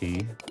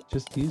anti,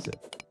 just use it.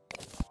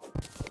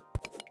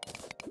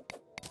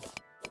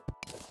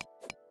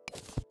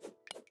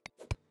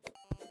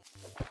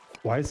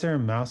 Why is there a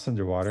mouse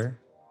underwater?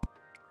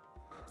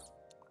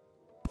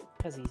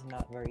 Because he's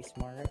not very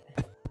smart.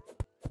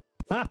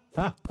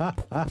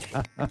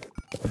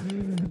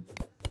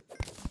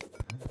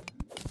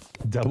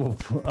 Double.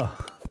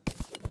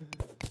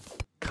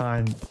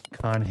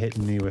 Con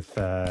hitting me with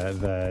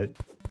the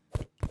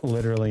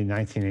literally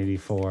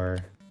 1984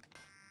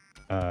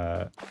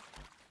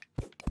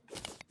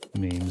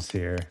 memes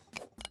here.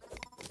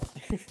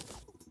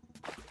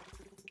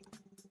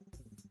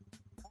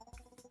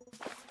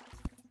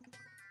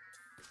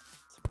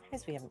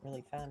 Surprised we haven't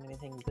really found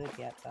anything good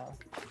yet, though.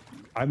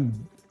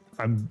 I'm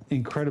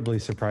incredibly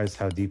surprised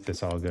how deep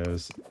this all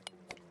goes.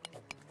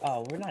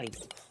 Oh, we're not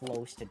even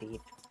close to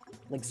deep.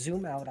 Like,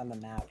 zoom out on the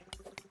map.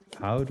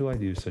 How do I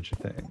do such a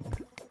thing?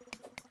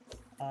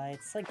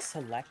 It's like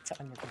select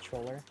on your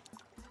controller.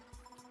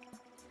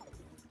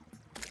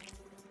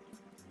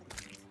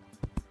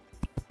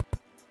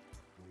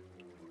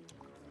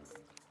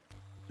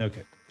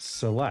 Okay,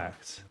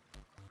 select.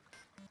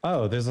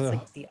 Oh, there's It's a.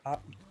 like the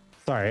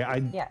Sorry,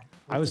 yeah.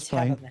 I was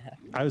playing.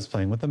 I was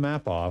playing with the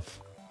map off.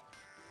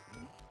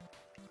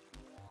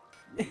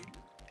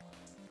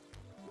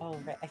 Oh,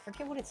 right. I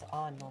forget what it's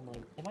on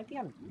normally. It might be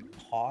on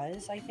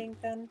pause, I think,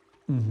 then.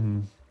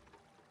 Mm-hmm.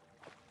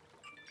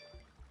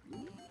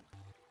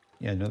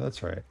 Yeah, no,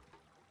 that's right.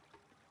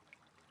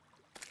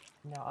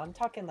 No, I'm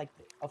talking like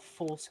a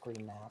full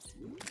screen map.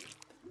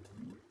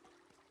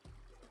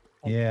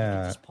 Like, Yeah. You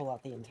can just pull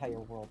out the entire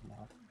world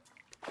map.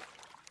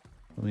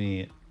 Let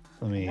me.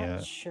 I'm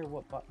not sure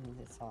what button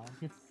it's on.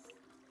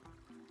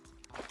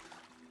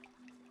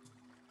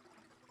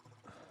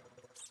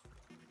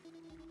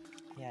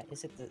 Yeah,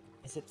 is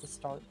it the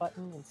start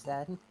button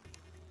instead?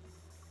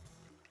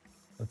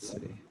 Let's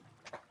see.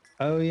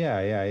 Oh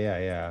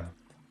yeah.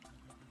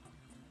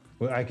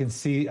 Well, I can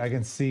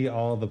see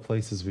all the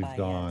places we've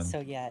gone. Yeah, so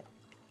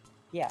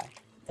yeah,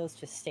 those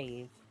just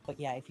save. But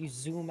yeah, if you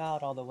zoom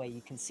out all the way,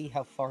 you can see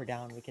how far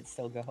down we can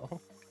still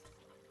go.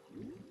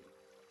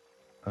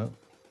 Oh.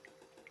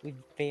 We've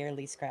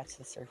barely scratched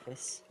the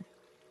surface.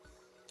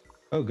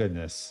 Oh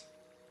goodness.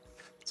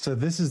 So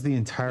this is the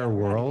entire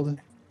world?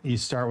 You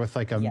start with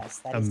like a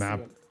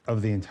map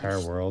of the entire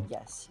world?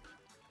 Yes.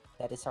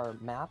 That is our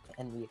map,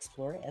 and we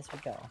explore it as we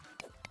go.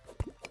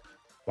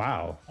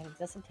 Wow. And it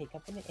doesn't take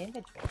up an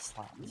inventory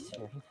slot, which is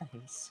very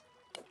nice.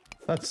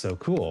 That's so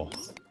cool.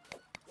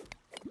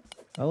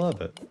 I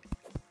love it.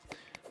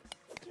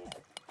 Yeah.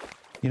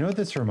 You know what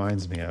this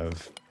reminds me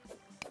of?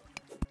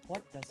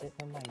 What does it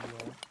remind you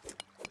of?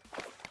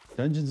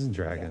 Dungeons and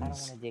Yeah, I don't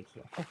Dragons. want to dig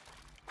here.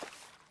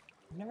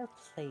 I've never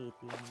played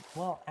the...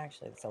 Well,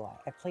 actually, that's a lie.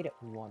 I played it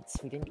once.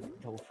 We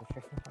didn't go for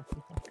very long.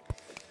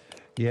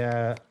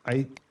 Yeah,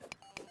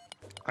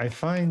 I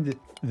find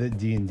that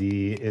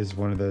D&D is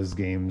one of those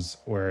games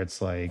where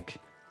it's like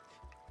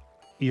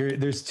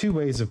there's two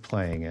ways of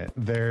playing it.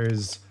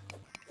 There's,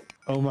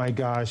 oh my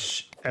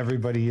gosh,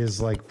 everybody is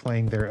like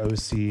playing their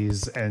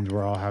OCs and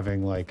we're all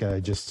having like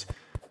a just,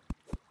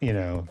 you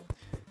know,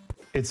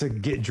 it's a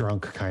get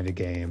drunk kind of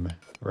game,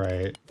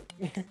 right?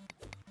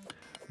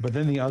 But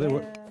then the other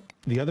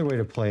way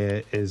to play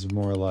it is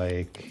more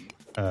like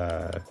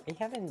Are you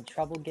having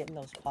trouble getting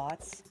those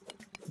pots?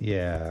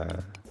 yeah.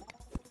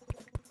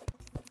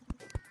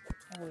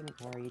 I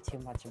wouldn't worry too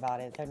much about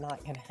it. They're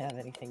not gonna have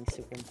anything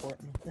super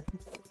important.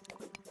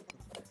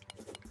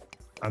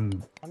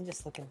 I'm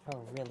just looking for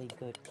a really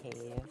good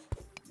cave.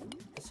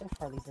 But so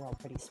far, these are all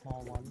pretty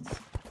small ones.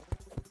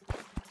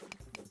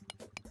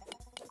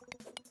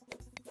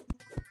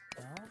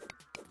 Well,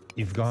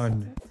 You've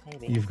gone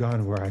maybe. you've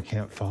gone where I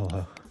can't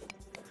follow.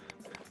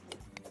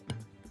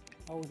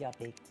 Oh, yeah,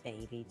 big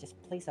baby.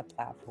 Just place a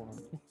platform.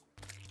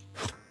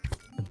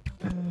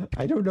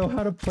 I don't know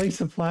how to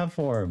place a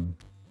platform.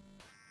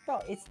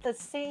 Bro, it's the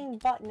same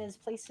button as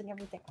placing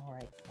everything.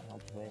 Alright,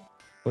 I'll do it.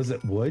 Was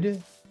it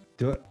wood?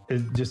 Do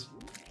it just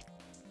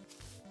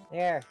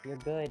There, you're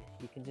good.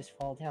 You can just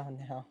fall down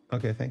now.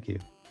 okay, thank you.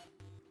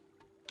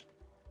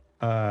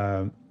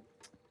 How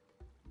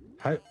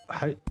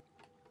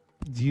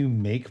do you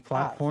make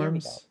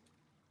platforms?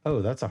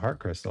 Oh, that's a heart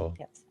crystal.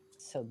 Yes.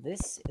 So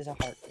this is a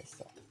heart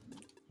crystal.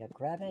 You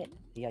grab it,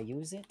 you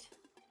use it,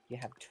 you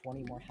have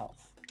 20 more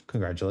health.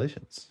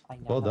 Congratulations. I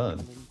now Well have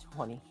done.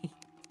 120.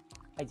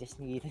 I just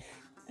need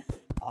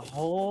a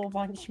whole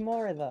bunch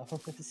more of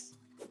those.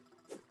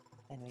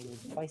 And we need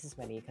twice as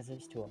many because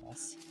there's 2 of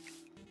us.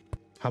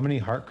 How many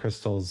heart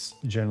crystals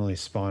generally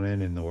spawn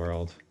in the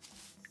world?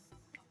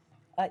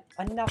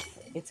 Enough.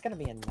 It's gonna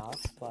be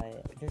enough,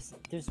 but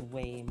there's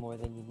way more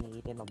than you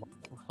need in a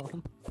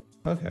world.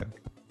 Okay.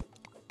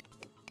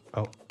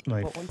 Oh,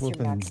 my But once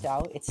flipping... you're maxed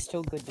out, it's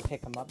still good to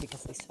pick them up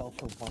because they sell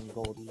for 1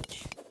 gold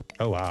each.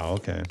 Oh, wow,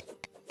 okay.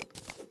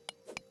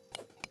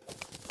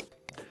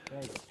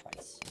 Very good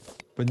price.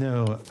 But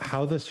no,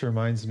 how this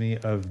reminds me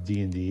of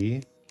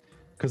D&D,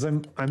 because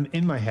I'm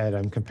in my head,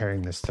 I'm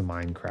comparing this to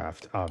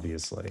Minecraft,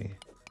 obviously,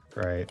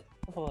 right?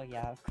 Oh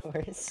yeah, of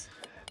course.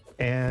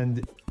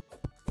 And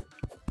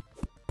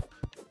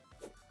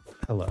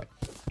hello.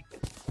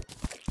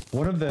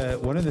 One of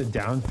the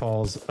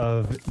downfalls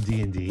of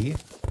D&D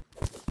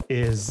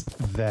is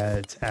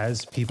that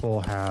as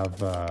people have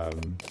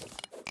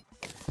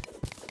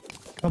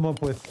come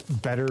up with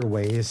better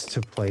ways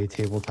to play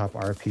tabletop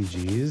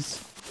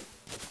RPGs,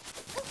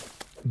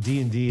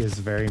 D&D is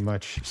very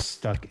much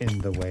stuck in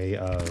the way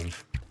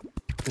of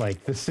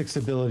like the 6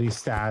 ability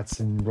stats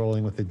and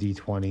rolling with the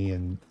d20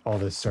 and all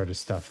this sort of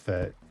stuff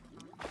that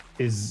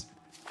is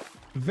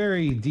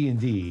very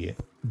D&D,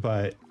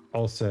 but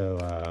also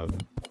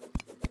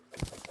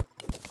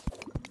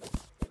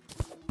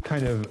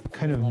kind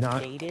of not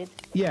outdated.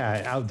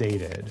 Yeah,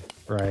 outdated,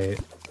 right?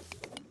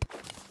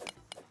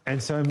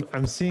 And so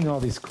I'm seeing all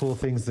these cool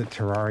things that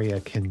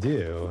Terraria can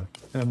do,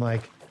 and I'm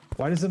like,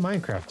 why doesn't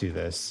Minecraft do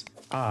this?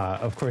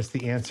 Of course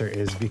the answer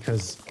is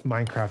because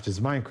Minecraft is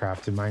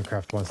Minecraft, and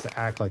Minecraft wants to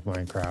act like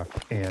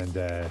Minecraft,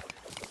 and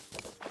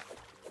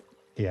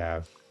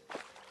yeah.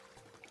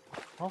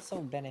 Also,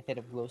 benefit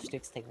of glow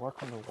sticks, they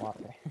work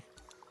underwater.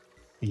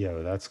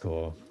 Yo, that's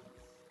cool.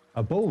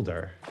 A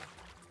boulder.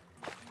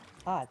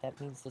 That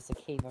means there's a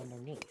cave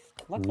underneath.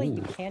 Luckily,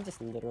 you Ooh. can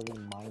just literally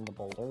mine the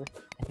boulder,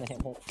 and then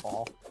it won't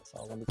fall.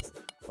 So let me just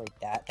break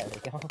that. There we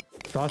go.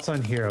 Thoughts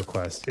on Hero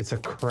Quest? It's a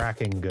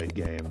cracking good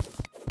game.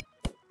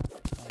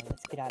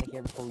 Let's get out of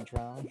here before we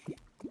drown.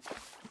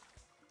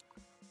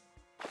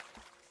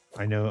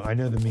 I know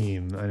the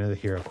meme. I know the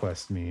Hero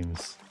Quest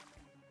memes.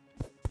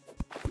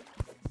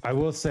 I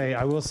will say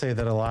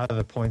that a lot of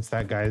the points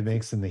that guy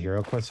makes in the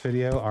Hero Quest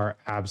video are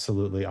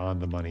absolutely on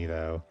the money,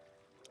 though.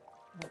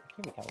 Oh,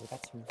 here we go. We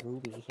got some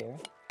ruby here.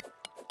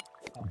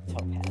 Oh,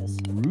 topaz.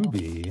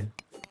 Ruby.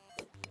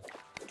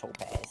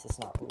 Topaz. It's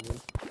not ruby.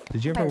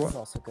 Did you ever? Topaz is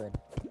also good.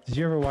 Did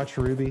you ever watch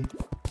Ruby?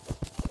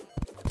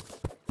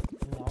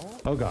 No.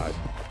 Oh God.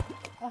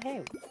 Oh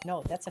hey.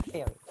 No, that's a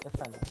fairy. They're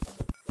friendly.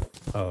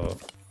 Oh.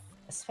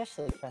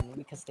 Especially friendly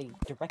because they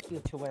direct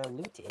you to where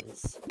loot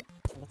is.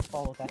 So let's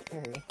follow that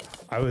fairy.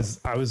 I was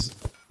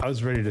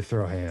ready to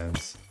throw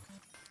hands.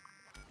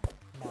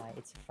 Nah,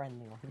 it's a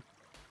friendly one.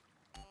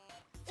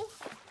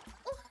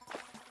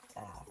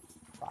 Ah,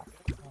 fuck.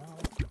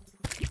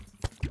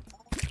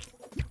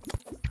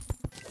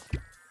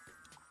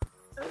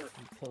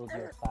 You killed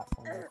your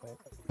platform real quick.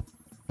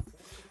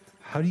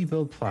 How do you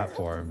build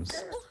platforms?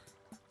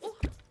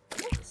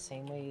 The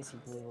same way as you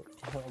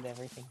build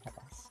everything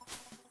else.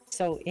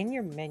 So in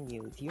your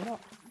menu, do you know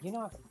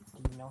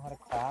how to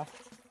craft?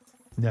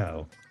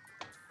 No.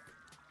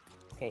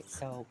 Okay,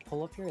 so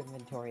pull up your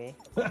inventory.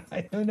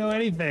 I don't know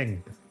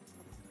anything.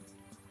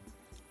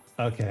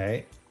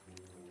 Okay.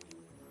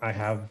 I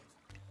have.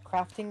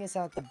 Crafting is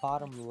at the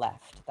bottom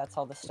left. That's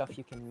all the stuff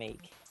you can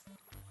make.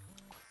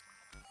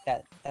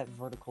 That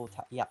vertical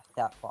yeah,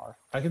 that bar.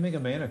 I can make a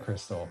mana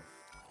crystal.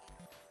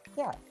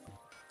 Yeah.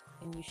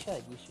 And you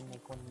should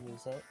make one and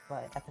use it,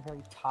 but at the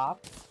very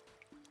top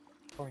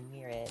or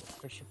near it,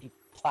 there should be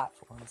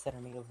platforms that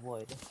are made of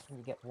wood, and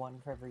you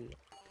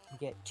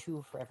get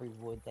two for every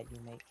wood that you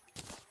make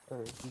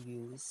or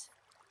you use.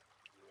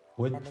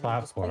 Wood And then you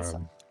just place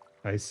platform.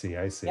 them. I see.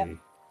 Yep.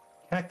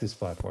 Cactus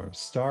platform.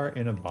 Star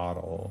in a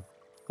bottle.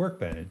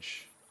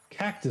 Workbench.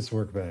 Cactus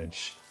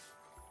workbench.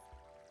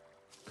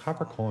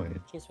 Copper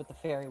coin. Here's what the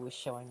fairy was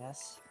showing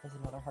us. There's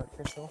another heart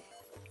crystal.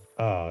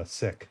 Oh,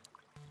 sick.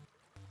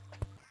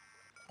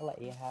 I'll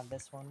let you have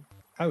this one.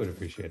 I would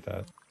appreciate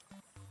that.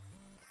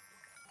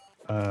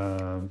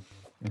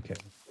 Okay.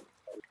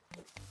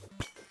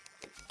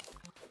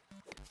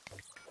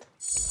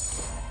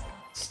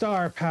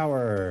 Star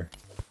power.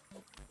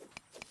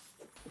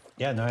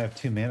 Yeah, now I have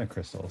 2 mana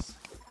crystals.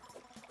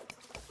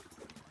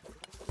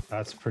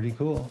 That's pretty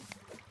cool.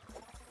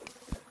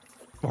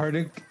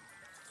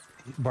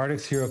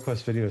 Bardic's Hero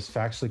Quest video is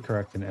factually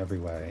correct in every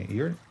way.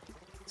 You're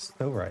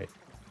so right.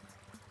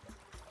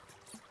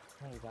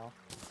 There you go.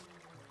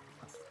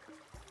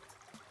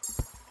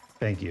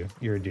 Thank you.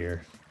 You're a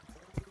dear.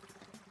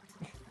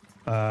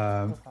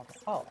 No problem.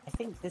 Oh, I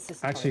think this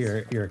is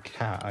Actually, you're a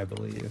cat, I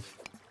believe.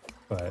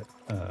 But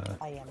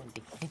I am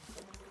indeed.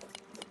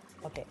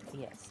 Okay,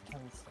 yes,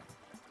 tungsten.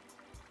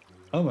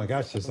 oh my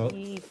gosh,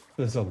 believe...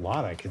 there's a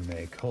lot I can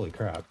make. Holy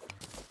crap.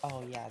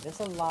 Oh yeah, there's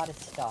a lot of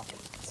stuff.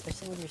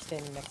 Especially when you're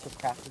standing next to a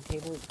crafting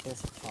table,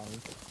 there's a ton.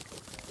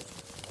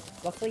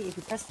 Luckily, if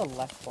you press the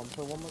left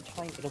bumper one more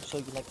time, it'll show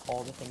you like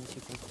all the things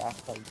you can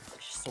craft, like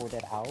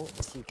sorted out,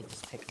 so you can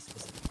just pick a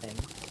specific thing.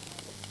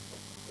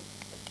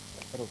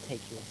 It'll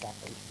take you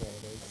exactly to where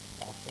it is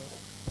to craft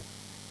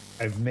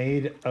it. I've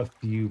made a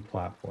few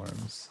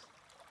platforms.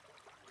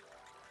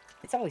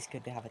 It's always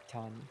good to have a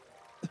ton.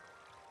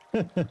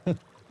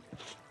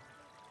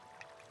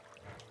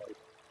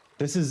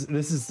 This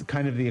is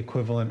kind of the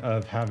equivalent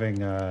of having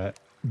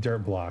dirt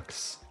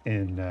blocks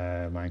in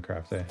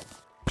Minecraft.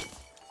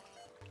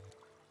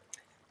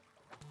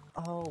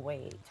 Oh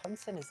wait,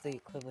 tungsten is the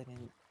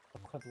equivalent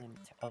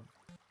of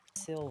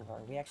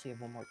silver. We actually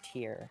have one more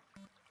tier.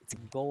 It's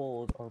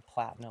gold or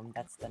platinum.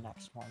 That's the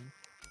next one.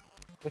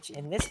 Which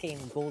in this game,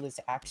 gold is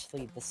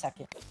actually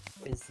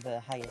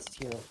the highest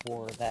tier of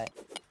ore that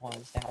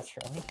spawns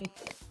naturally.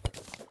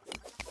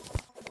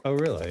 Oh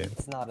really?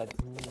 It's not a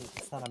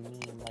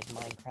meme like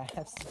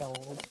Minecraft's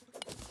gold.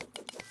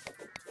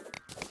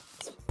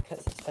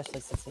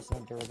 Especially since there's no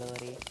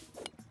durability.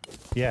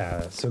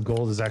 Yeah, so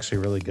gold is actually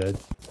really good.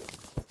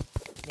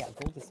 Yeah,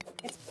 gold is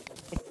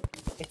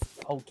it's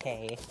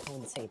okay. I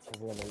wouldn't say it's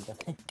really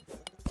good.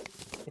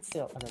 It's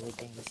still utterly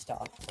dangerous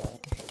stuff, but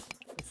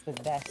it's the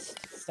best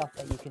stuff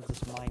that you can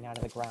just mine out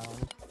of the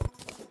ground.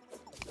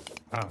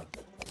 Ah,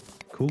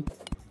 cool.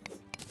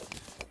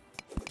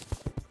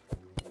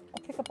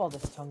 I'll pick up all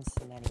this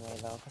tungsten anyway,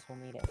 though, because we'll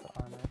need it for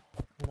armor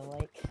and the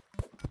like.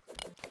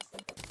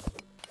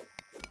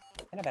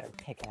 And a better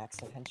pickaxe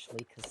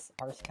eventually, because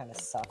ours kind of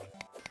suck.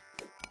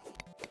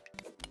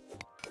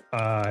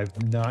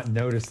 I've not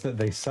noticed that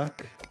they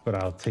suck, but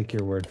I'll take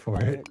your word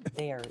for it.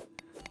 They are.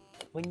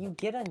 When you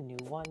get a new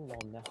one,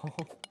 you'll know.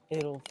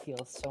 It'll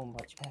feel so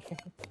much better.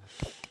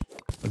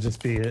 It'll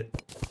just be it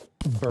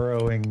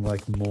burrowing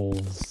like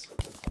moles.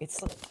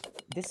 It's like,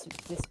 this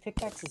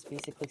pickaxe is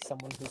basically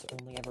someone who's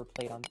only ever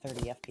played on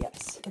 30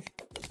 FPS.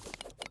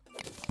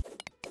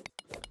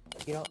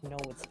 You don't know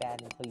it's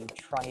bad until you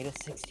try it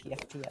a 60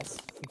 FPS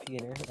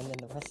computer, and then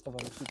the rest of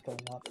them keep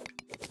going up.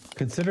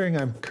 Considering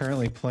I'm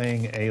currently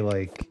playing a,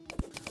 like,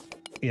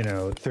 you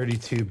know,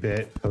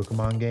 32-bit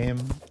Pokemon game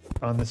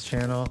on this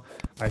channel,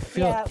 I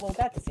feel yeah, well,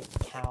 that doesn't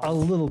count. a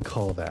little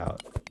called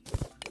out.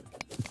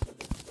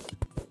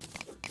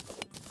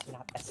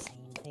 Not the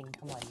same thing.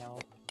 Come on, no.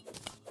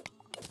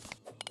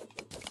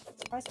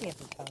 Surprised we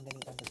haven't found any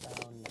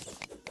underground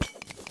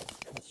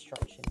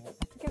construction yet.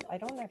 I forget. I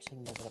don't actually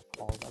know what it's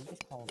called. I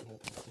just call them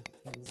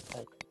things,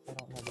 but I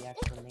don't know the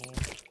actual name.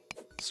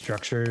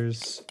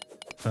 Structures.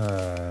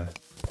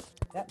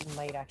 That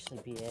might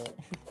actually be it.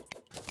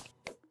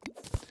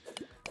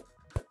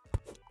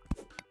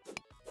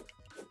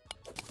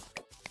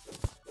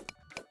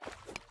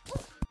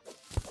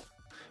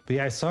 But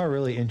yeah, I saw a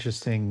really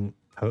interesting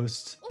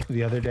post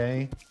the other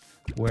day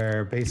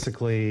where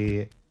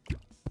basically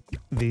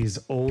these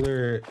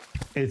older,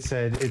 it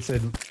said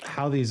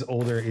how these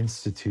older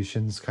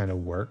institutions kind of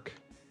work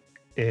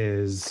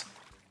is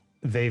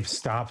they've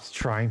stopped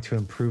trying to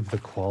improve the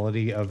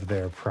quality of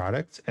their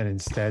product, and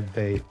instead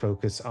they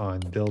focus on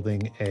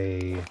building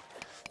a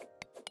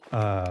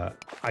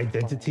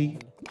identity.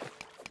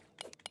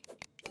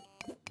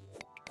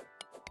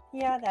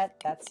 Yeah,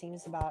 that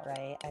seems about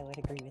right. I would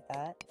agree with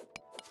that.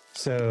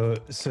 So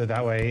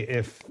that way,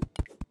 if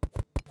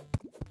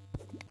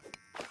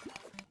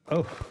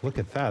oh, look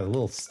at that,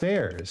 little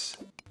stairs.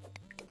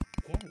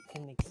 Yeah, you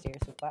can make stairs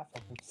with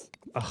platforms.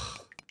 Ugh.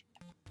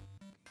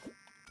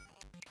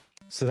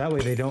 So that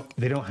way they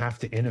don't have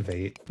to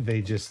innovate.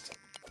 They just,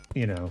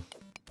 you know.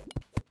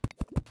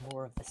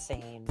 More of the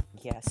same,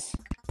 yes.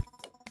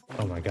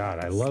 Oh my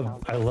god, I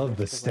love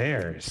the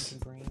stairs.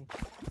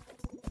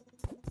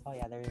 Oh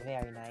yeah, they're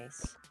very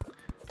nice.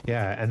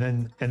 Yeah, and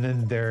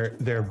then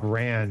their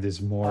brand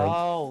is more.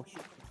 Oh,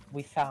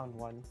 we found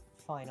one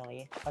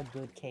finally. A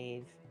good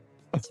cave.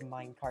 It's a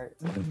minecart.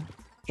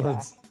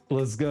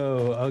 Let's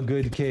go. A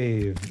good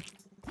cave.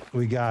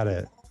 We got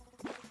it.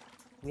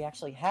 We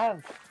actually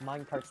have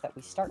minecarts that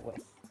we start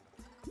with.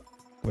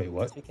 Wait,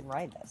 what? So we can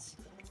ride this.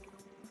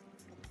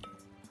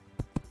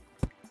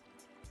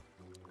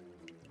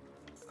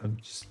 I'm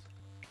just.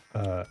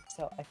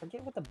 So I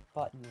forget what the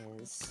button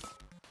is,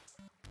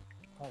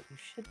 but you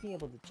should be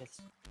able to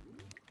just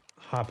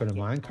Hop in a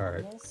get on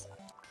minecart. this.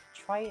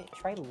 Try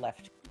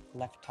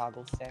left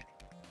toggle stick.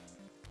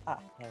 Ah,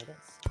 there it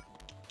is.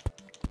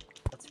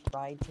 Let's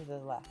ride to the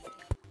left.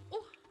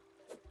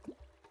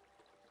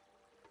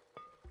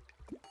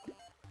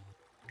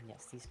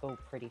 Yes, these go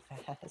pretty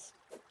fast.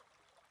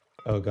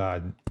 Oh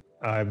god,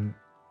 I'm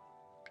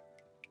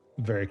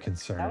very That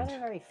concerned.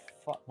 wasn't very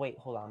fun. Wait,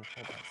 hold on.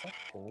 Is that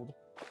gold?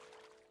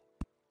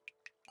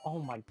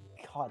 Oh my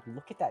god,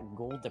 look at that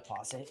gold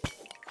deposit.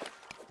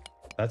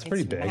 That's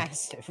pretty It's big.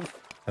 massive.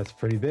 That's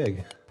pretty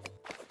big.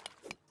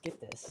 Get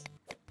this.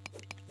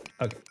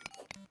 Okay.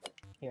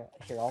 Here,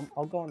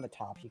 I'll go on the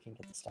top. You can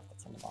get the stuff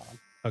that's on the bottom.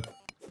 Okay.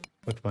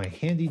 With my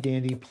handy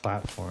dandy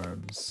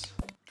platforms.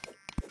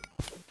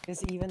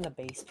 Because even the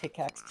base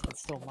pickaxe can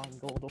still mine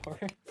gold ore.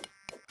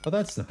 Oh,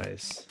 that's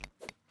nice.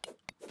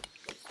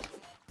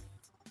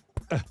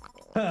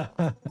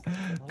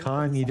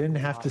 Con, you didn't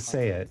have to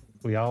say it.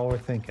 We all were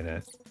thinking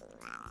it.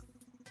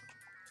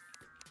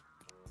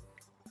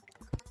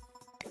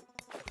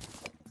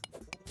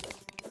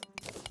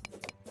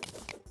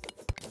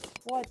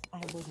 What?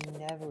 I would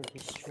never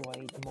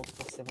destroy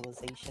multiple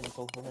civilizations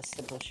over a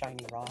simple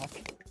shiny rock.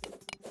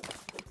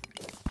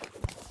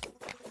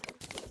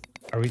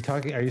 Are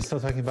you still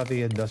talking about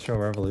the Industrial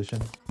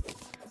Revolution?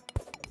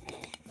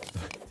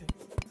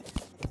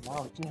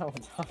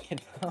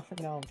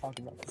 Now I'm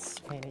talking about the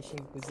Spanish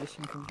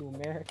Inquisition come to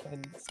America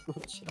and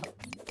screwed shit up.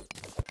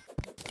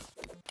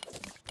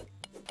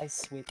 I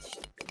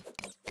switched.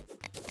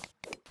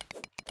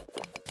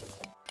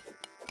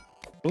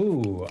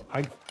 Ooh,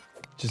 I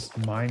just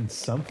mined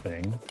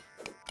something.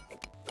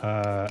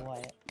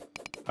 What?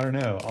 I don't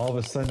know. All of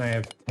a sudden I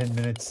have 10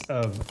 minutes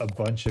of a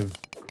bunch of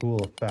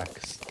cool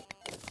effects.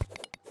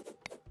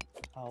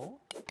 Oh?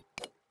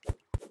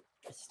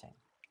 Interesting.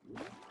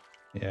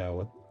 Yeah,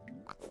 what?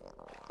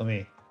 Let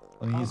me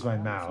use my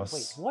mouse.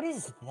 Wait, what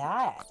is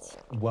that?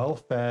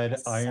 Well-fed,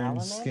 A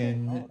iron salamander?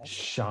 skin, Oh, that's-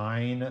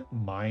 shine,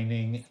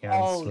 mining, and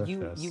Oh,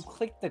 swiftness. you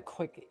click the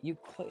quick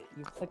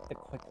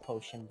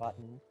potion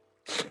button.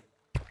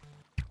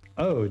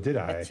 Oh, did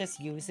I? It just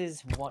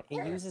uses one.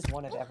 It uses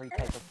one of every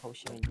type of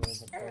potion in your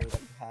inventory that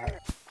you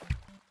have.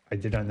 I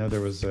did not know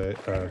there was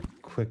a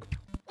quick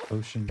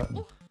potion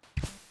button.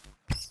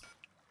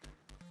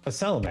 A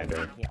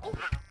salamander. Yeah.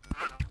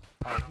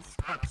 Oh, he's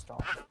kind of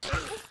strong.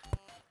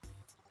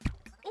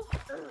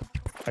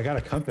 I got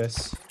a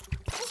compass.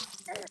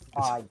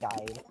 Oh, I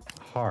died.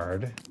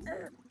 Hard.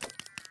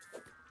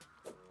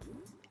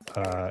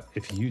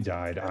 If you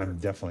died, I'm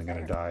definitely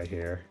gonna die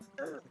here.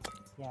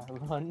 Yeah,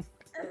 run.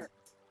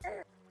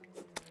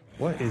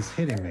 What is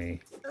hitting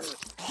me?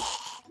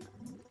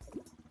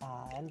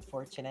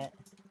 Unfortunate.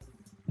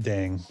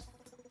 Dang.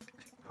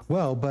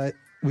 Well, but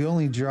I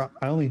only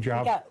dropped money,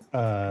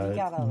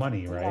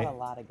 We got right? a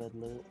lot of good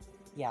loot.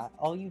 Yeah,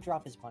 all you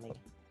drop is money.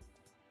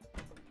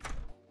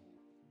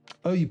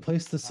 Oh, you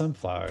placed the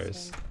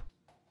sunflowers.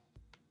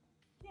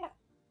 Yeah.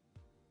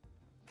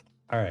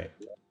 All right.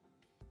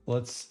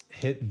 Let's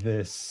hit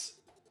this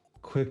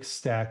quick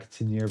stack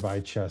to nearby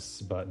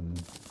chests button.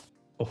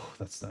 Oh,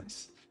 that's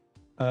nice.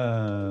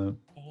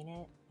 Ain't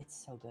it?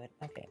 It's so good.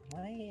 Okay,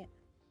 why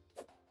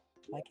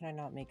can I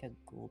not make a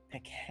gold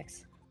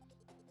pickaxe?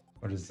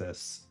 What is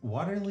this?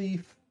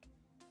 Waterleaf,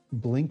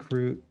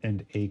 blinkroot,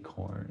 and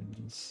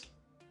acorns.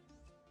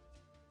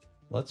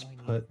 Let's What do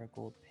I need put for a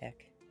gold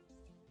pick.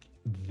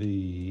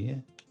 the...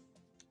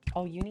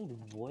 Oh, you need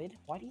wood?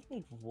 Why do you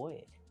need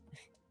wood?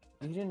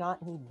 You do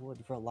not need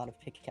wood for a lot of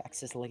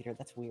pickaxes later.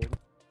 That's weird. Okay,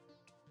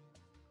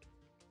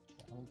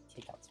 let me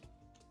take out some.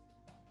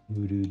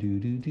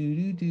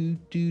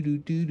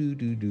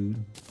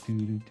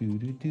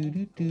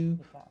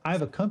 I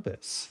have a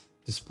compass.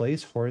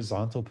 Displays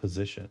horizontal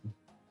position.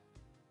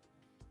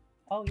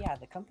 Oh yeah,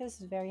 the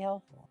compass is very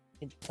helpful.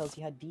 It tells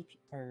you how deep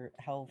or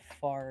how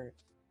far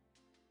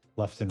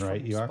Left and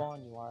right from you are?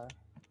 spawn you are.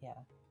 Yeah,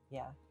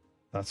 yeah.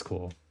 That's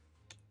cool.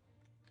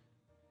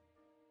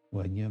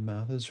 When your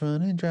mouth is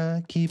running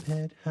dry, keep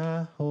head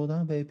high. Hold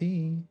on,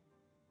 baby.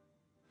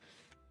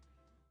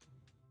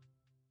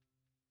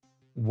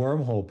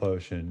 Wormhole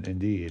potion,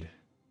 indeed.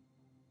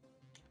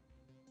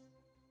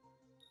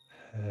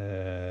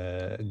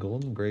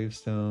 Golden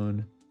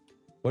gravestone.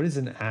 What is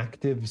an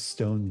active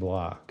stone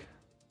block?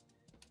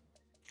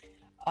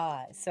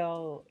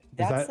 So Is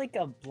that's that- like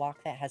a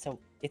block that has a.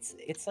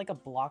 It's like a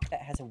block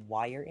that has a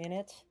wire in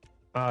it.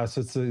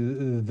 So it's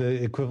the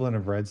equivalent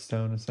of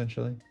redstone,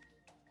 essentially.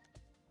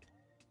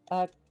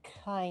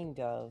 Kind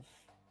of.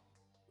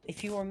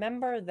 If you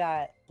remember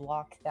that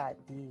block that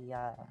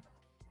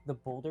the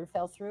boulder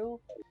fell through,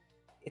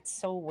 it's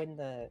so when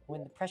the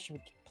pressure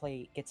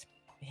plate gets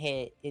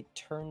hit, it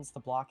turns the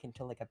block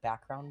into like a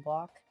background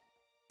block.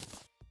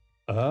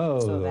 Oh,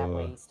 So that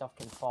way stuff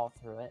can fall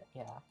through it.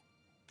 Yeah.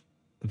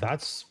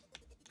 that's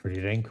pretty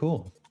dang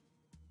cool.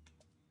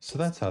 So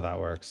that's how that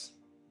works.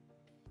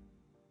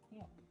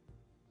 Yeah.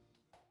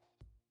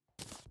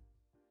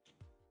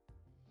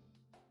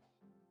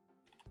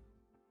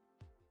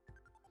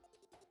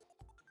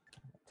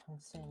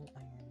 Tungsten,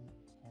 iron,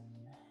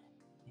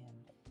 tin,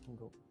 and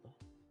gold.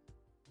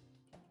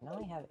 Now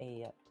I have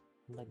a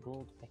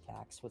gold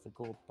pickaxe with a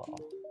gold ball.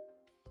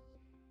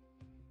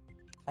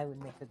 I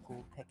would make a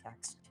gold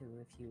pickaxe too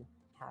if you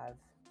have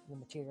the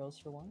materials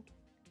for one.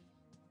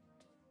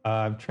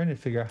 I'm trying to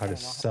figure out how I to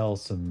don't know how- sell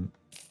some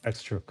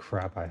extra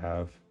crap I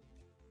have.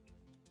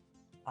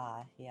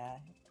 Yeah.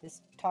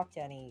 Just talk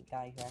to any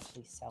guy who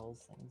actually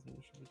sells things. You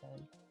should be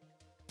good.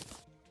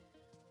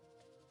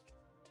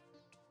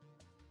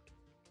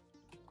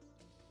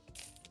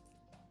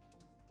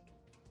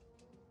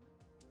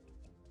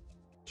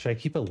 Should I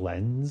keep a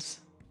lens?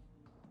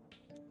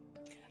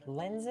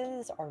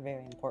 Lenses are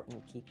very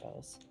important to keep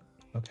those.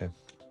 Okay.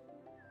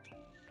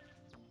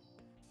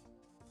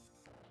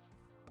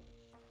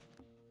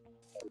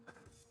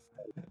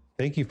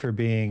 Thank you for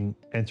being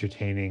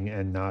entertaining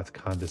and not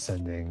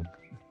condescending.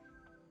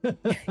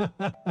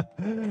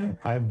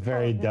 I'm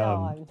very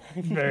dumb.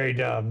 No, Very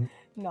dumb.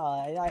 no,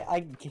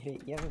 I get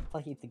it. You haven't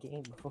played the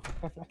game before.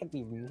 I'm not gonna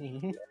be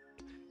mean.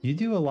 You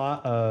do a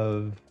lot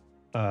of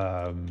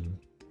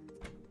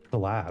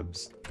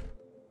collabs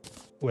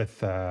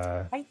with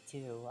I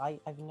do.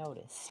 I've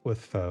noticed.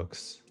 with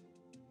folks.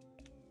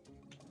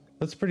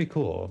 That's pretty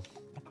cool.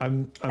 I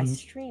I'm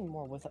stream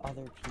more with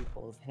other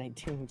people than I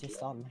do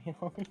just on my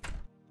own.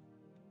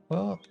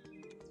 well,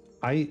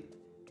 I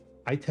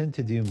tend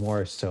to do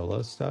more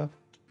solo stuff,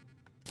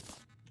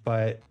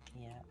 but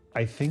Yeah.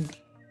 I think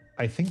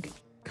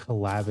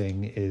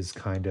collabing is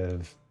kind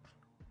of,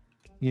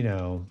 you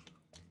know,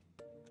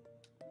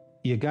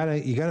 you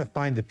gotta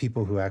find the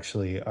people who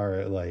actually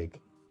are like,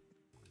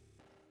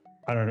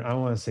 I don't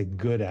want to say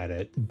good at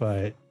it,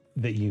 but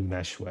that you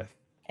mesh with.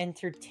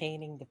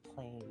 Entertaining to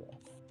play with.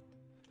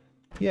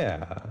 Yeah.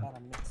 Gotta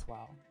mix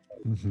well.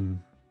 Mm-hmm.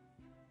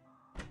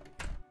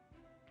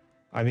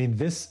 I mean,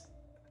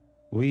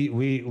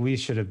 we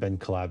should have been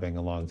collabing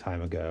a long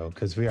time ago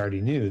because we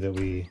already knew that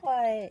we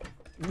What?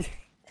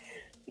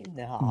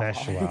 No.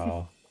 mesh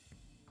well.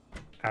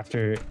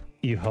 After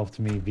you helped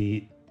me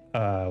beat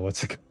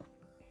what's it called?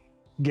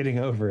 getting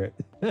over it.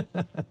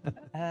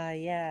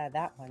 Yeah,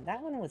 that one.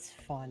 That one was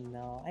fun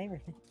though. I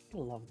really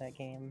love that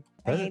game.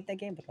 I That- hate that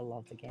game, but I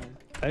love the game.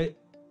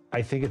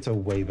 I think it's a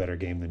way better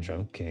game than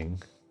Jump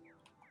King.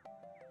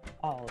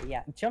 Oh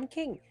yeah, Jump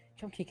King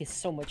is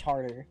so much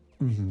harder.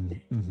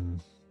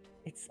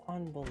 It's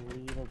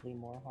unbelievably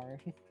more hard.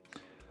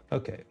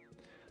 Okay.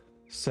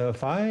 So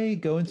if I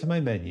go into my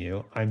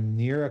menu, I'm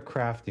near a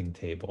crafting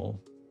table.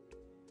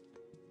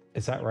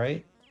 Is that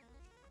right?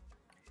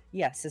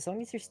 Yes, as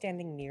long as you're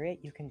standing near it,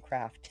 you can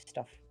craft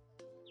stuff.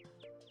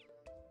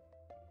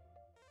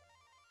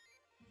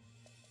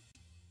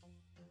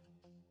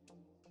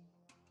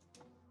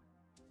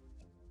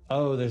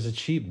 Oh, there's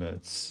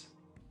achievements.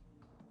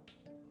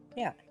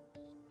 Yeah.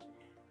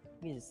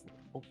 You just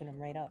open them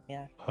right up,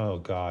 yeah. Oh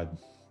God.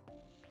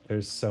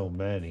 There's so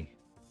many.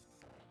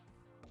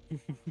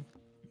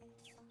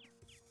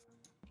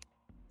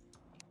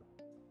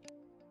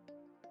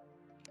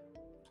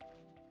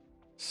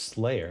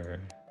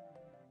 Slayer.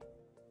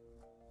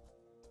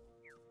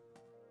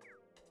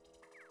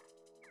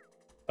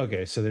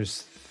 Okay, so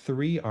there's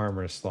 3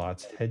 armor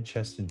slots, head,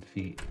 chest, and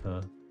feet,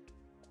 huh?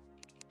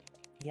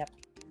 Yep.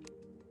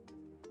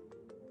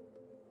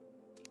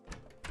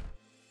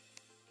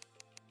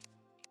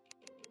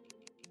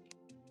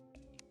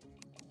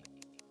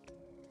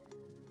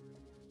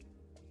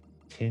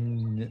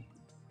 Tin,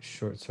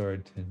 short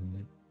sword,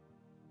 tin.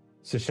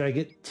 So should I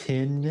get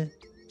tin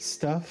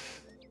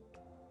stuff?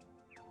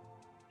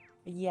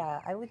 Yeah,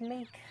 I would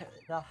make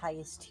the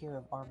highest tier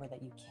of armor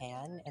that you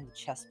can and the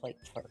chest plate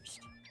first.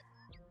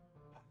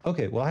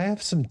 Okay, well I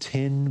have some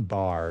tin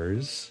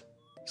bars,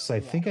 so I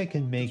think I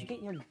can Did make. you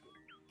get your,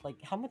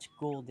 like, how much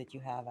gold did you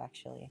have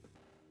actually?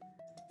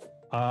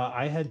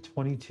 I had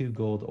 22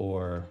 gold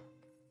ore.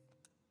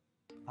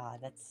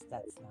 That's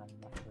not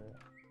enough for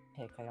a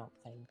pick, I don't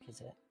think,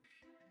 is it?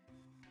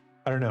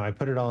 I don't know. I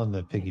put it all in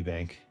the piggy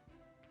bank.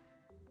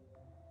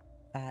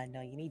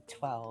 No, you need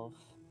 12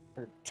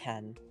 or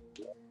 10.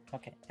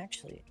 Okay,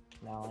 actually,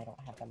 no, I don't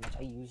have that much.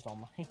 I used all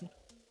mine.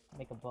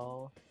 Make a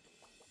bow.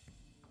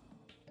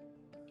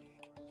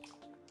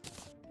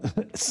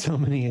 So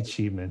many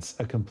achievements.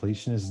 A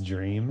completionist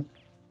dream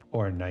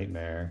or a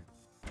nightmare.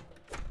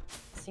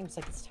 Seems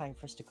like it's time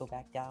for us to go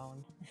back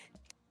down.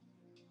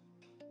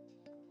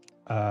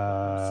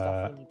 Uh,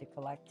 Stuff we need to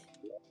collect.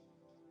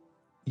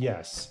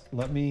 yes.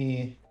 Let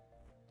me.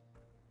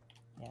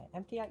 Yeah,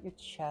 empty out your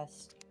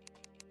chest.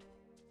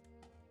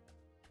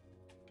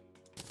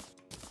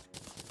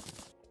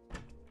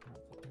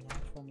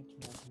 Natural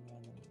materials in there,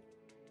 and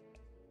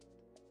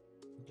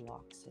then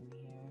blocks in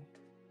here.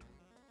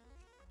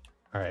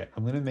 All right.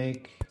 I'm gonna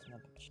make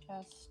Another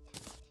chest.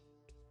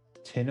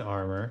 tin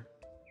armor.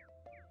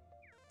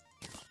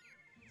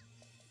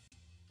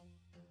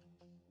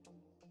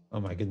 Oh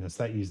my goodness,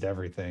 that used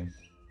everything.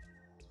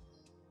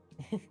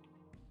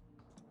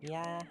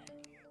 Yeah.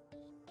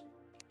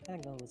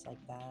 Kinda goes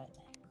like that.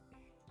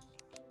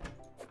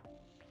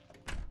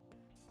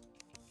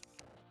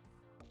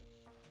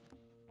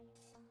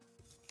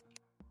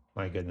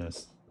 My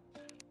goodness.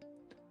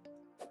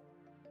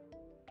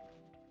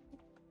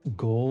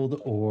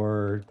 Gold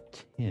or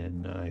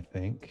tin, I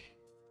think.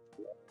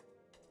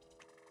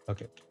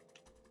 Okay.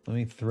 Let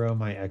me throw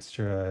my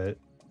extra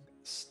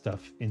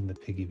stuff in the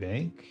piggy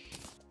bank.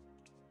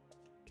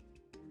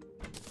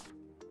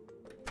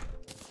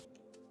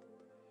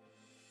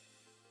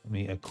 Let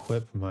me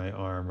equip my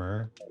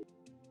armor.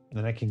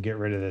 Then I can get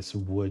rid of this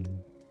wood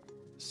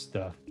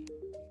stuff.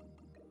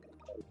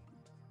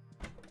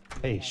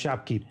 Hey,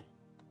 shopkeep.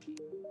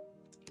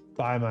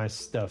 Buy my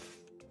stuff.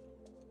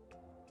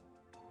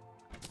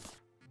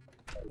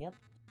 Yep.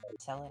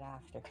 Sell it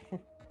after.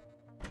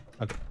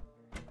 Okay.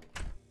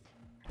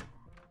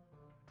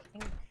 I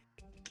think.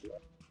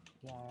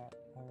 Yeah,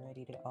 I'm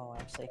ready to. Oh,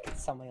 actually, I could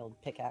sell my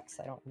old pickaxe.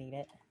 I don't need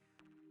it.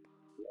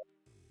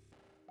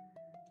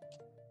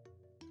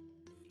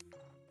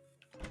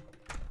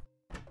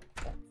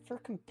 But for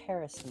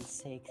comparison's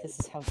sake, this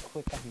is how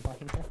quick I'm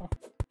going now.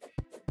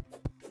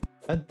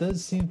 That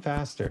does seem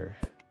faster.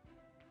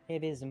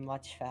 It is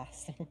much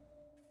faster. All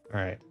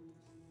right.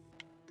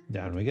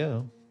 Down we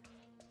go.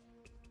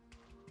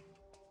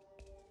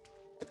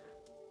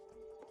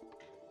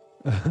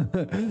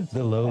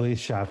 The lowly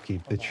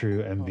shopkeep, the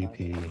true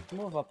MVP.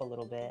 Move up a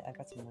little bit. I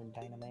got some more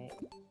dynamite.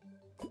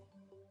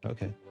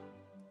 Okay.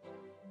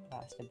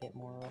 Blast a bit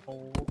more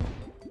hole.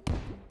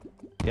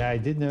 Yeah, I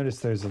did notice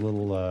there's a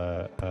little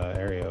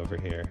area over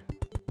here.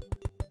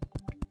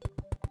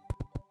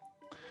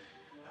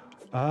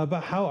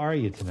 But how are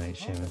you tonight,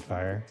 Shaman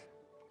Fire?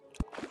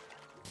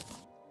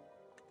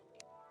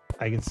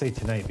 I can say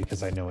tonight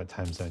because I know what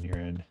time zone you're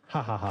in.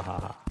 Ha ha ha ha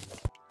ha.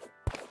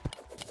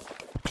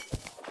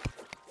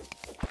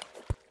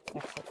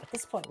 Actually, at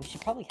this point, we should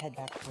probably head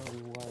back to where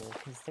we were,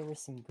 because there was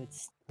some good.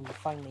 We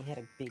finally hit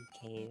a big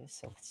cave,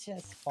 so let's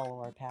just follow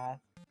our path.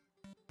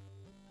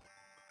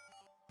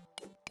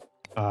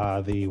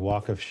 The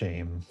walk of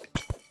shame.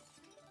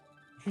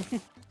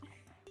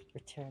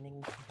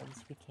 Returning to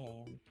whence we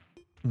came.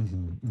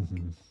 Mm-hmm,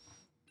 mm-hmm.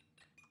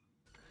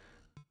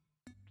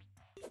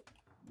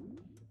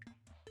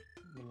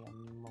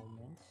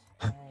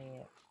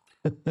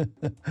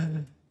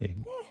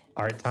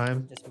 Art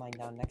time? Just mine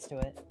down next to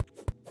it.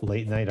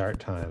 Late night art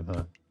time,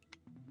 huh?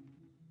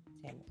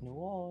 Damn it.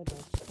 No,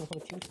 don't go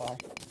too far.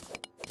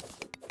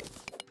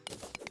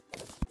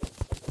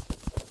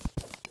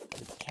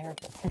 Be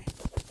careful.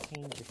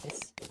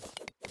 Dangerous.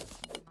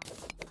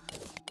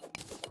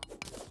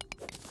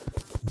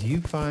 Do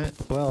you find...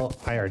 Well,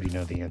 I already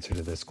know the answer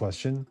to this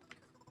question.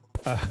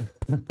 I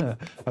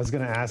was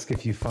going to ask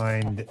if you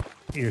find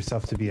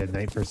yourself to be a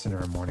night person or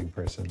a morning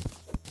person.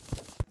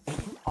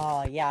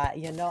 Oh, yeah,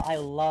 you know, I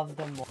love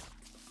the morning.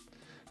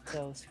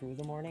 So screw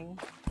the morning.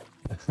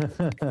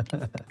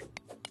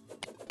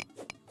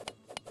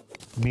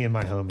 Me and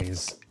my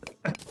homies.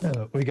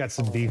 We got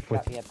some beef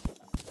with... Yep.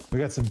 We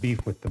got some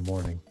beef with the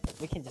morning.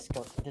 We can just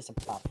go... There's a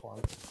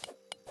platform.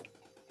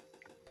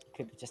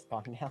 Could have just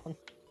gone down.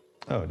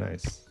 Oh,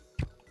 nice.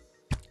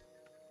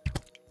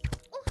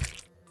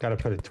 Gotta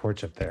put a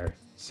torch up there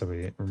so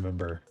we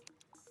remember.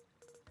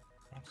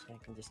 Actually,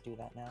 I can just do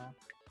that now.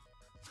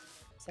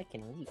 So I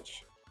can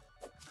reach.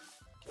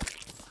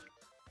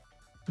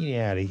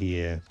 Get out of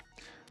here.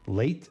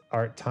 Late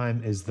art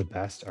time is the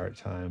best art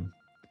time.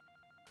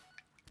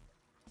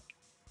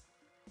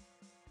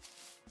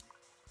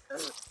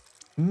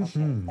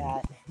 Mm-hmm. Okay,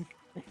 that.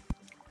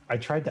 I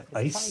tried to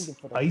ice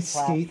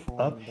skate platform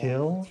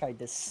uphill. down. Tried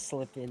to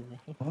slip in.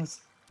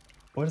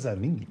 What does that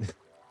mean?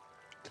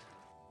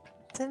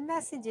 The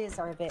messages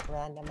are a bit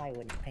random. I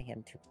wouldn't pay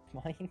him too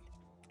much mind.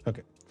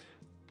 Okay.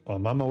 Well,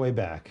 I'm on my way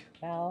back.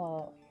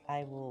 Well,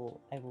 I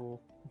will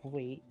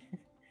wait.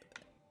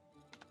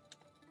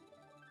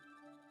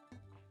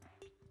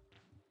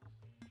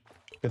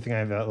 Good thing I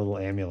have that little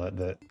amulet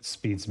that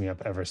speeds me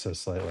up ever so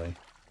slightly.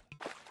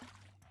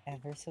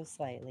 Ever so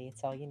slightly.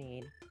 It's all you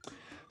need.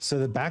 So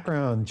the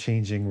background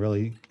changing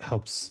really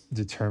helps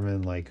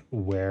determine like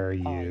where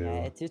you... Oh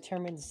yeah, it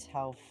determines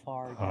how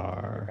far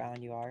down the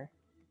ground you are.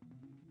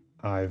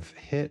 I've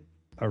hit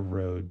a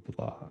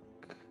roadblock.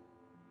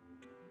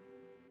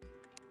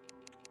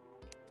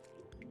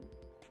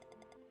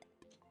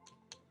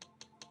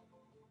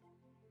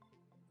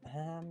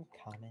 I'm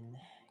coming.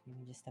 Give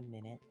me just a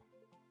minute.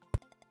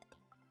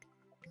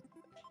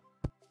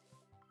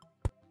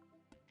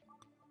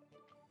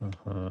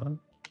 Uh-huh.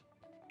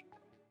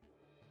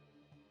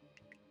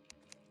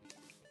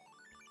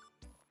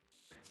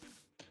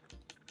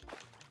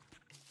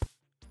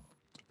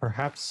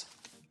 Perhaps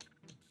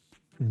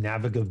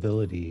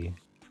navigability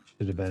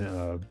should have been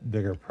a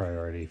bigger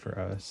priority for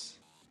us.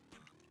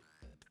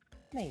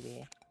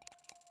 Maybe.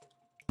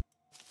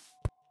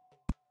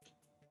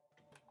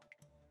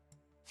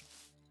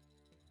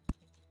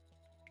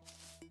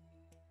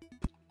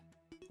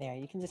 Yeah,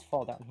 you can just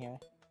fall down here.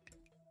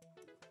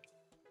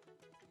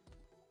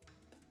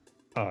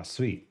 Oh,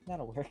 sweet.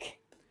 That'll work.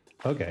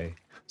 Okay.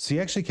 So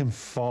you actually can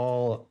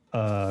fall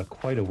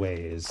quite a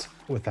ways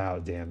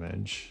without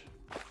damage.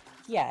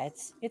 Yeah,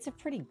 it's a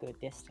pretty good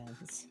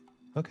distance.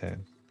 Okay.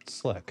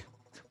 Slick.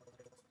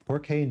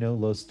 4K no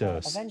los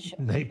dos.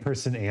 Night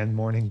person and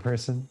morning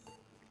person.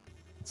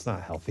 It's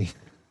not healthy.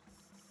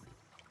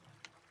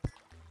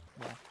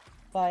 Yeah.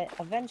 But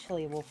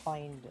eventually we'll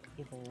find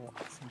either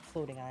some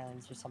floating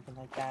islands or something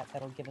like that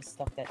that'll give us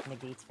stuff that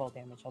negates fall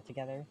damage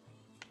altogether.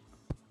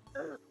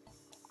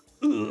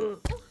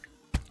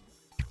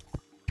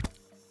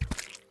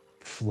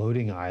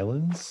 Floating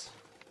islands?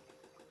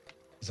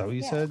 Is that what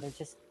you said? They're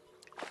just...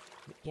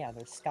 Yeah,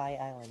 they're sky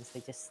islands.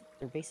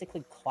 They're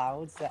basically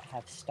clouds that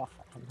have stuff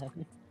on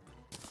them.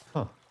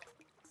 Huh.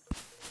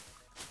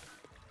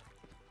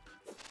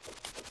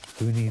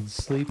 Who needs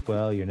sleep?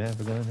 Well, you're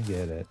never gonna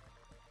get it.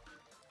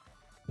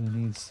 Who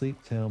needs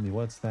sleep? Tell me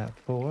what's that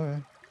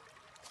for?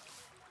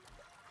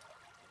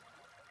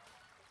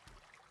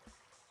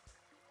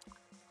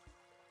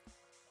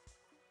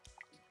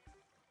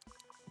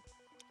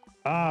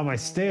 Ah, my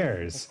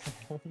stairs!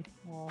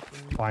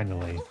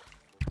 Finally.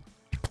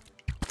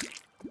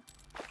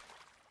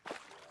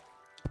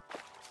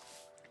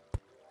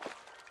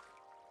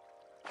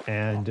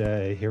 And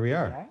here we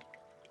are.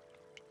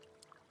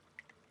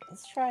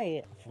 Let's try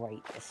it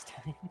right this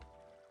time.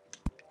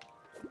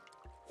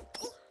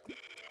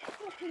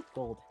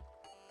 Gold.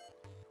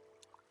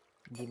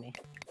 Give me.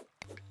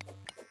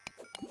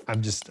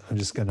 I'm just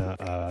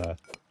gonna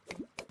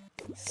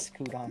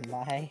scoot on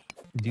by.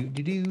 Do.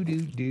 Get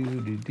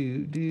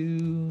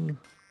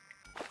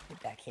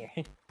back here.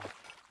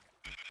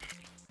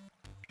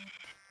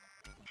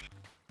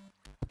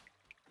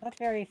 Not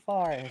very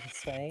far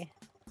this way.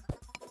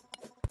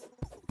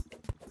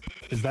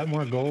 Is that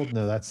more gold?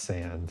 No, that's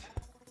sand.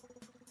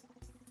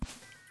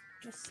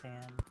 Just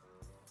sand.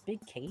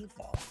 Big cave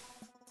though.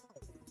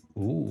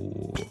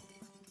 Ooh.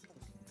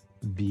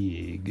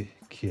 Big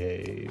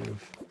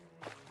cave.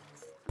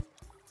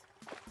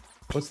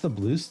 What's the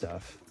blue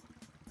stuff?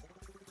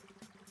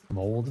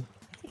 Mold?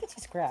 I think it's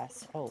just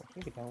grass. Oh,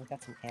 here we go. We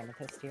got some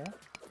amethyst here.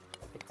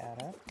 Pick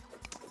that up.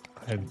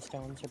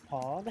 Stones are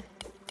pawed.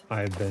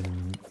 I've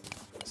been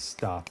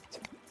stopped.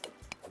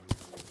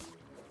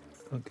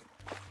 Okay.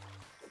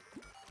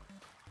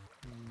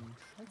 I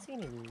don't see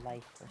any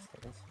life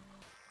crystals.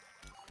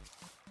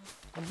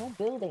 And no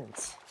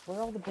buildings. Where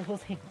are all the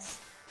buildings?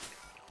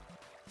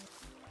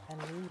 I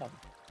need them.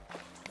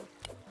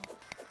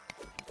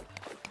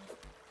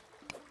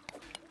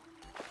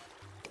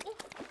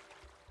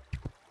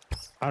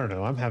 I don't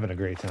know. I'm having a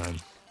great time.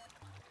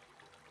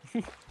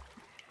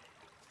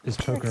 Just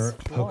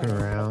poking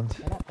around.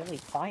 We're not really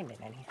finding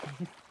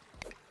anything.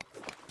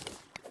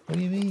 What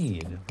do you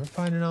mean? We're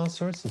finding all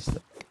sorts of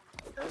stuff.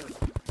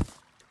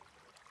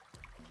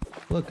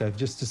 Look, I've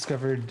just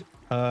discovered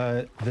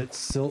that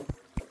silt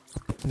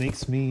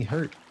makes me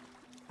hurt.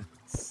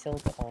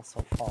 Silt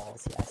also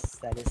falls, yes.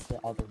 That is the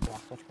other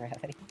block with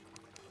gravity.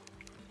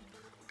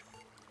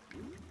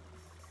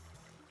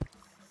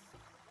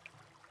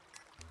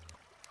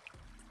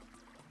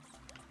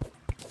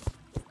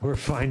 We're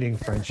finding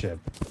friendship.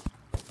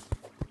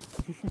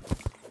 Is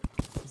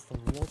the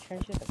real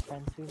treasure the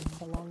friends we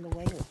meet along the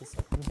way, or this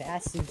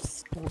massive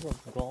store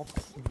of gold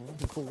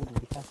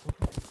we found?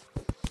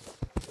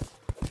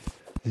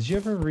 Did you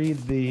ever read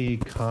the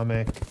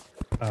comic?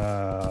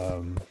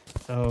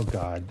 Oh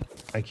God,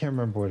 I can't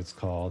remember what it's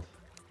called.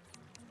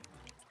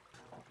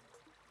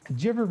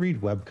 Did you ever read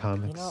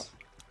webcomics?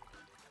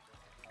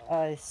 You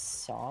know,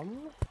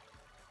 some?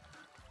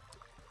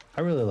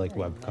 I really like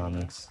Very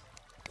webcomics.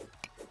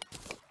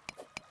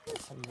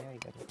 There's some very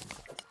good ones.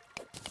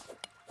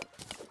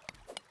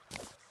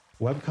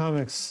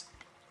 Webcomics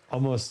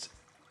almost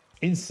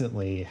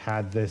instantly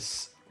had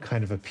this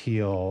kind of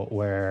appeal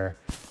where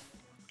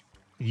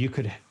you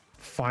could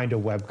find a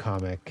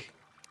webcomic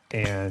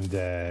and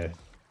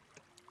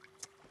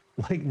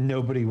like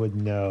nobody would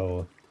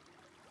know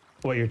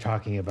what you're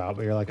talking about,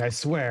 but you're like, I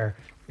swear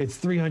it's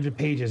 300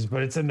 pages,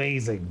 but it's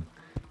amazing.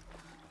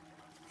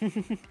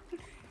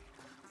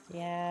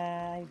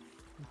 Yeah,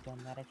 I've done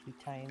that a few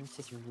times.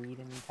 Just read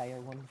an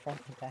entire one front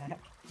to back.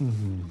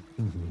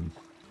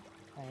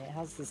 Alright,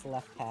 how's this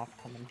left path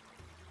coming?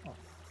 Oh.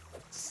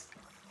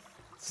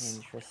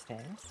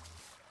 Interesting.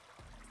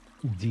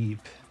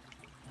 Deep.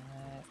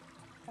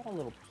 Got a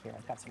little here.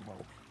 I've got some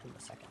rope. Give me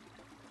a second.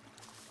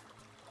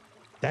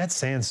 That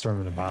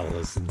sandstorm in a bottle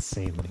is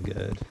insanely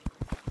good.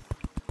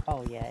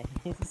 Oh yeah,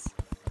 it is.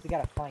 We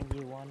gotta find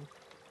you one.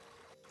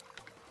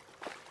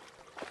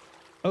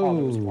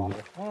 Oh, there's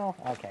water. Well,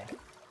 okay.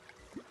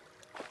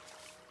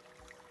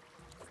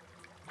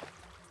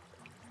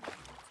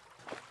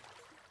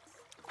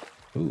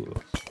 Ooh.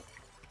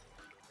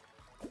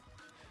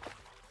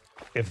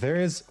 If there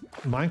is,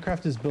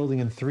 Minecraft is building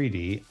in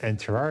 3D and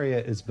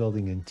Terraria is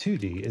building in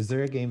 2D, is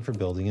there a game for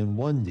building in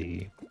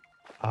 1D?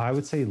 I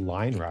would say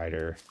Line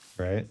Rider,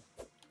 right?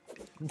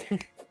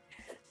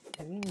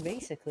 I mean,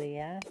 basically,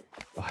 yeah.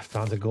 Oh, I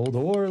found a gold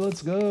ore,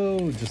 let's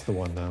go! Just the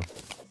one though.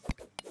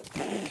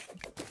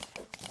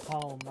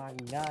 Oh my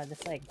god,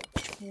 that's like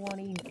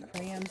 20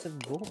 grams of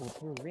gold.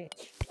 We're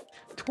rich.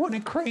 20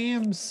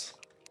 grams!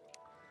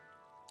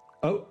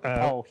 Oh,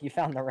 oh, you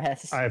found the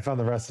rest. I found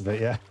the rest of it,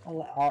 yeah.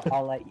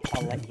 I'll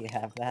let you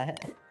have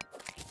that.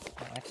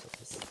 Oh, actually,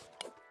 there's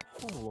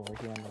a whole lore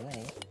here on the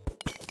way.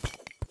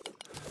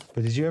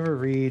 But did you ever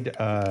read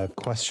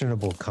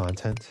Questionable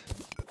Content?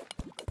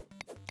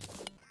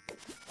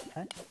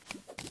 Huh?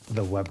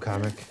 The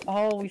webcomic?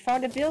 Oh, we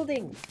found a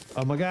building!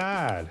 Oh my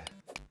god!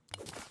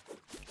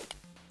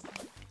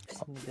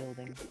 What's in the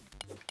building?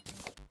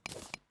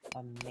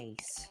 A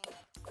mace.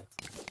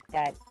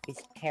 That is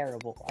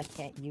terrible. I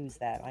can't use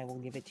that. I will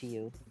give it to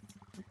you.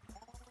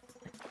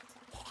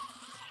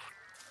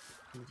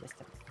 Just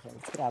okay,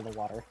 let's get out of the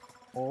water.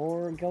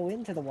 Or go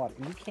into the water.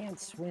 You can't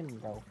swim,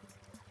 bro.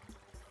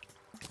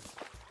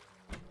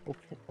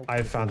 Open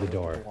I found the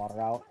door. The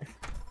water out.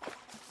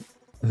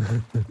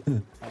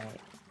 Alright,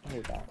 here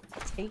we go.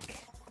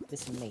 Take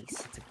this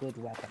mace. It's a good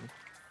weapon.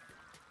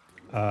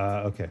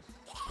 Okay.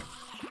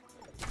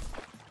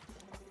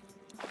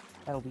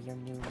 That'll be your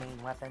new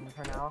main weapon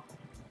for now.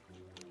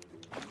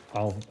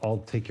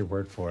 I'll take your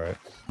word for it.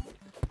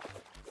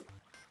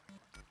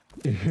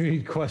 You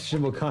read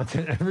questionable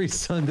content every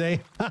Sunday.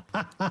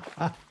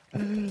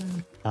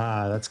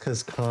 That's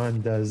because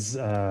Khan does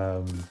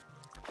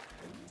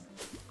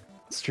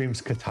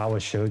streams Katawa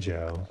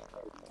Shoujo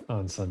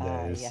on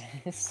Sundays.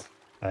 Yes.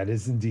 That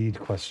is indeed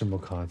questionable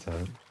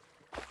content.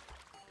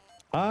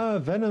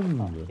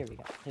 Venom. Oh, here we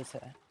go. There's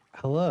a...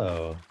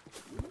 Hello.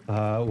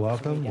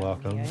 Welcome,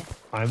 welcome.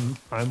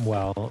 I'm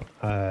well.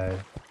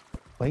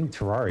 Playing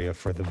Terraria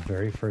for the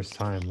very first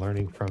time,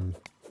 learning from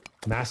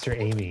Master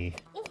Amy.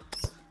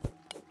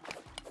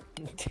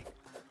 It's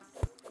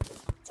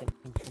an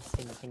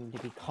interesting thing to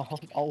be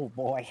called. Oh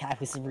boy, I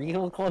was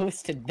real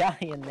close to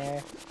dying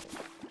there.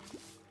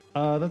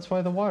 That's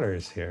why the water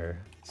is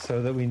here,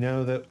 so that we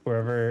know that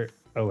wherever...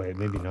 Oh wait,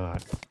 maybe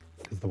not,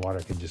 because the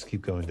water can just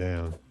keep going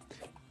down.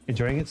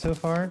 Enjoying it so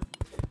far?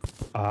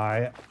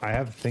 I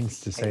have things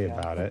to say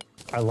about it.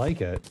 I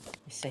like it.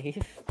 Safe.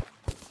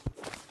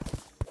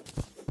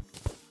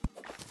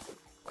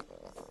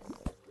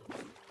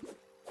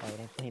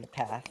 Alright, I need a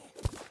path.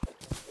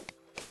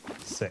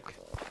 Sick.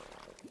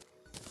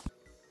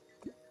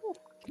 Ooh,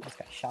 just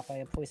got shot by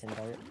a poison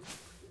dart.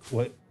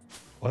 What?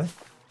 What?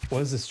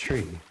 What is this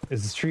tree?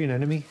 Is this tree an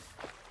enemy?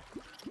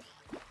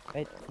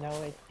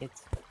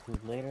 It's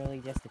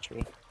literally just a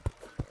tree.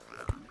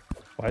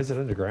 Why is it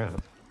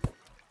underground?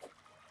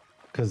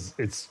 Because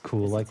it's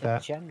cool like It's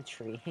that? a gem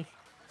tree.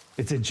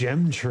 It's a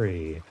gem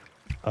tree.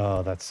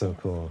 Oh, that's so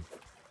cool.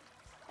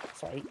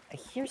 So I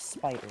hear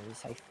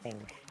spiders, I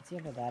think. It's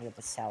either that or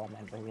the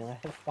salamander we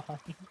left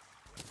behind.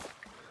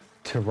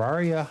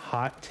 Terraria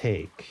hot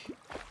take.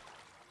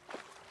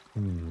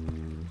 Do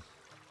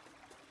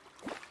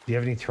you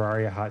have any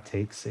Terraria hot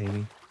takes,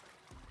 Amy?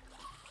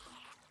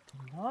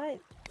 Not...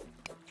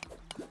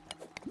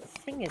 The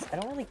thing is, I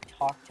don't really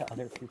talk to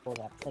other people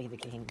that play the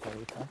game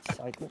very much,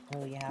 so I don't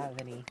really have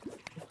any...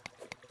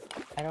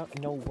 I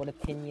don't know what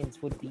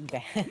opinions would be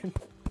bad.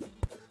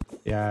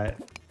 Yeah,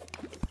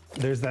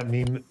 there's that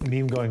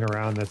meme going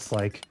around that's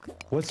like,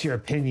 what's your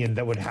opinion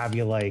that would have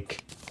you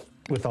like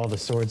with all the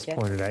swords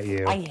pointed at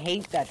you? I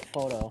hate that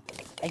photo.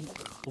 I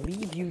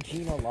leave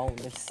Eugene alone.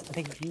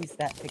 They've used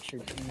that picture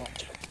too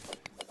much.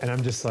 And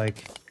I'm just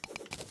like,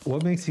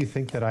 what makes you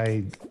think that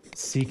I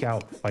seek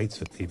out fights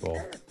with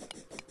people?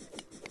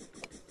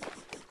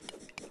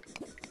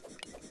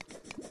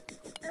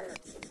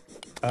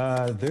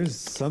 There's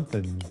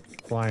something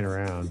flying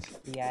around.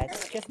 Yeah,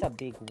 it's just a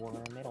big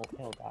worm.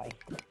 It'll die.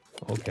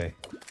 Okay.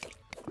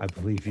 I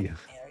believe you.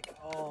 There we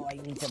go. I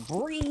need to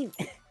breathe.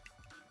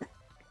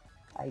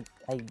 I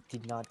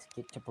did not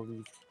get to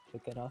breathe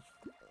quick enough.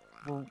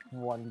 We're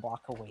 1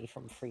 block away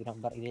from freedom,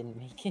 but I didn't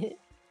make it.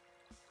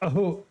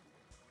 Oh,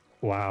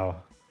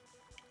 wow.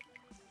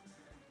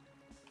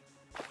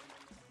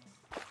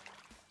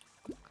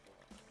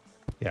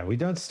 Yeah, we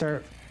don't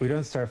start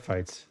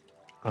fights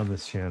on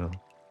this channel.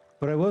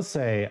 But I will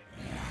say,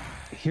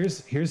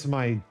 here's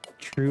my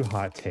true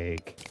hot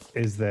take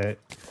is that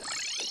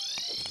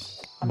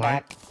I'm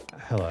back.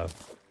 Hello.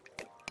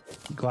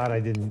 Glad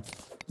I didn't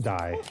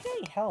die.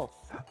 Okay, health.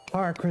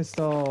 Heart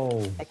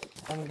crystal.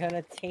 I'm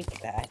gonna take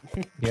that.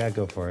 Yeah,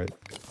 go for it.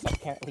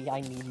 Apparently,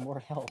 I need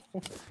more health.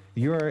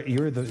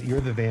 You're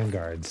the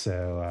vanguard,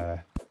 so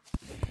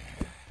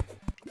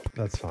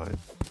that's fine.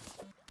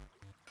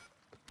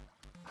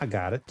 I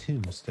got a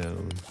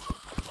tombstone.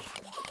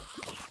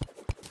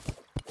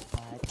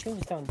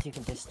 Tombstones you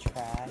can just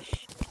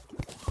trash.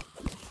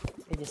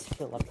 They just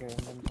fill up your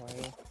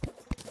inventory.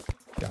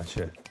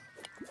 Gotcha.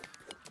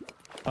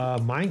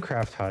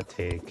 Minecraft hot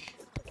take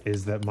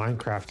is that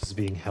Minecraft is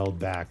being held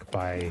back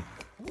by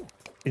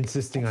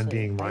insisting on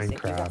being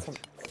Minecraft.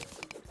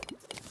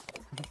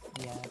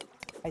 Yeah.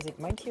 Isaac,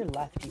 mine to your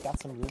left. You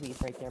got some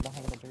rubies right there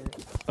behind the dirt.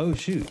 Oh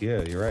shoot,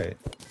 yeah, you're right.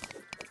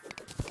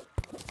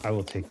 I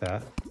will take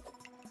that.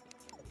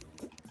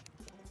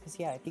 Because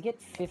yeah, if you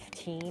get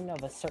 15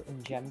 of a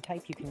certain gem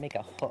type, you can make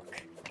a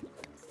hook.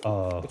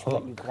 Which will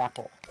let you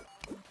grapple.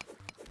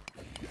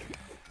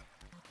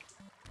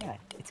 Yeah,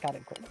 it's got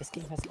this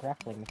game has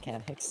grappling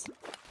mechanics.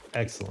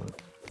 Excellent.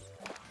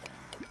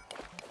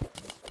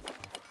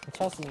 Which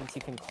also means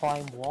you can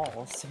climb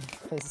walls,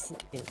 because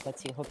it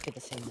lets you hook to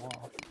the same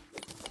wall.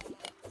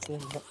 So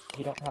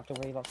you don't have to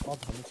worry about fall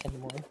damage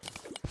anymore.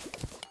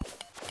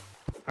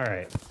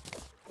 Alright.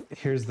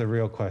 Here's the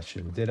real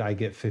question. Did I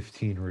get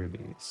 15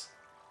 rubies?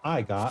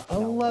 I got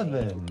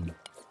 11.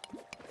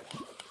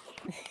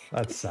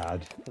 That's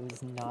sad. It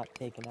was not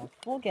big enough.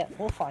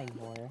 We'll find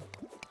more.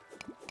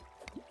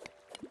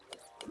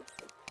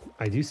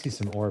 I do see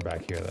some ore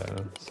back here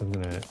though, so I'm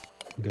gonna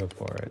go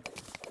for it.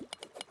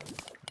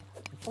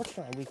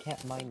 Unfortunately, we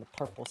can't mine the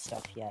purple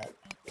stuff yet.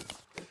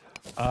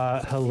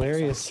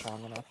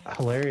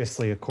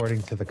 Hilariously,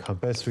 according to the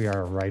compass, we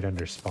are right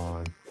under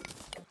spawn.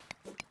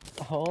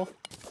 Oh,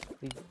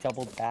 we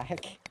doubled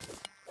back.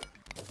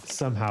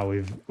 Somehow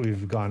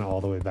we've gone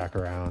all the way back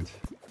around.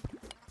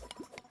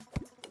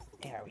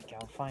 There we go,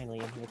 finally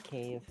into the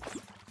cave.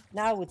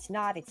 No, it's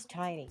not, it's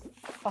tiny.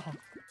 Fuck.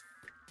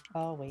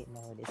 Oh wait,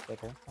 no, it is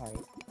bigger.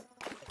 Alright.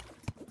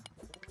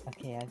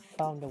 Okay, I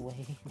found a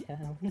way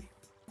down.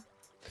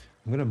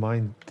 I'm gonna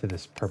mine to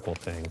this purple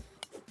thing.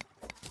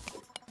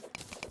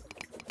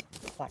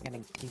 It's not gonna...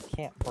 You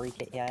can't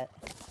break it yet.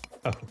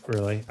 Oh,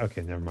 really?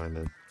 Okay, never mind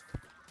then.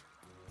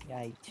 Yeah,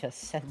 I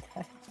just said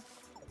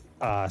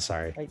that.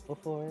 Sorry. Right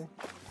before.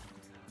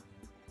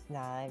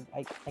 Nah,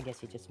 I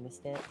guess you just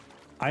missed it.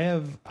 I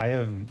have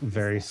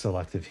very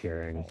selective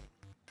hearing.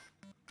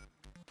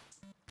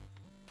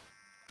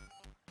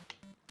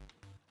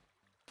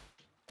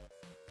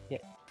 Yeah,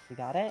 you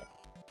got it?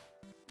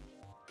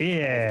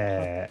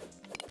 Yeah.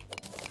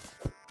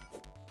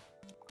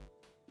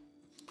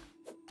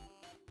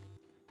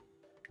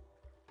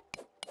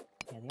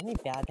 Yeah, the only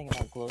bad thing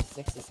about glow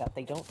sticks is that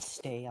they don't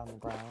stay on the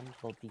ground.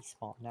 They'll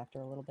despawn after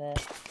a little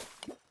bit.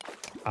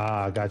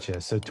 Ah, gotcha.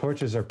 So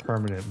torches are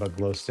permanent, but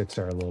glow sticks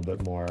are a little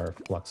bit more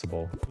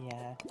flexible.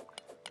 Yeah.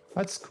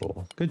 That's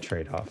cool. Good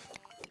trade-off.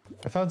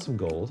 I found some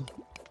gold.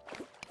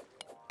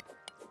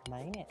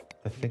 Mine it.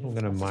 I think I'm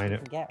gonna mine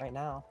it. Get right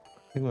now.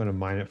 I think I'm gonna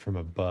mine it from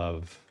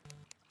above.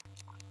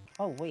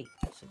 Oh wait,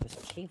 actually, there's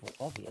a cave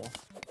above you.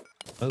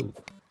 Oh.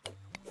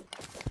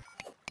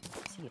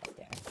 See it up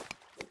there.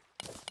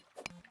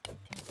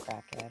 Take a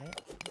crack at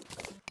it.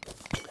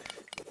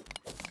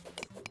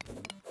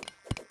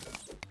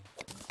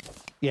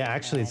 Yeah,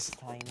 actually, It's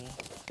tiny.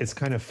 it's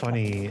kind of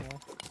funny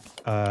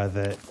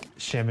that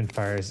Shaman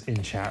Fire is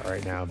in chat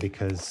right now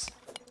because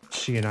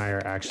she and I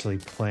are actually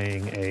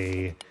playing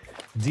a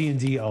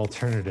D&D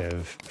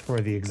alternative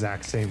for the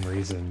exact same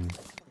reason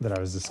that I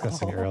was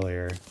discussing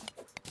earlier.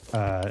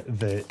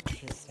 That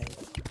Interesting.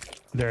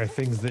 there are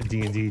things that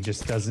D&D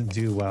just doesn't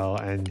do well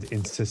and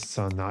insists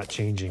on not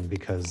changing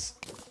because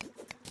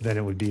then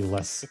it would be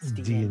less It's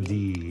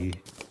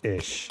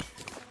D&D-ish.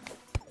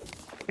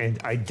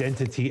 And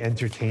identity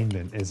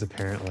entertainment is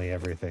apparently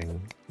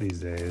everything these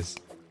days.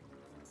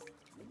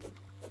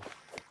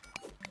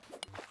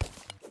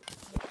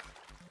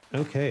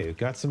 Okay,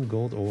 got some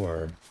gold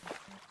ore.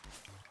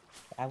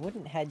 I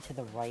wouldn't head to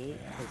the right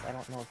because I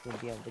don't know if we'll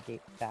be able to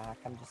get back.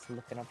 I'm just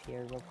looking up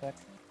here real quick.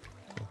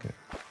 Okay.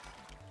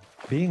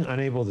 Being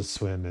unable to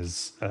swim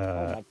is... Oh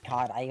my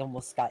god, I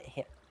almost got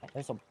hit.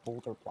 There's a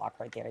boulder block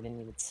right there. I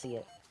didn't even see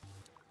it.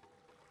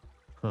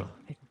 Huh.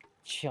 I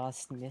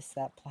just missed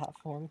that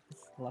platform.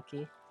 It's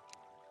lucky.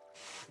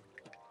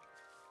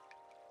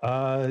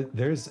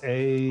 There's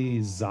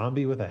a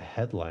zombie with a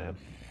headlamp.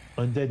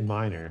 Undead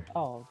miner.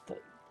 Oh,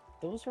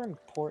 those are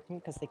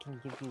important because they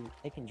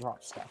can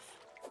drop stuff.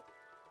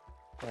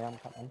 Where I'm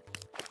coming.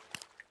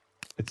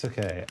 It's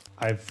okay.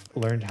 I've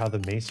learned how the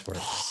mace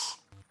works.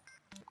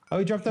 Oh,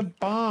 he dropped a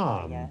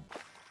bomb! Yeah.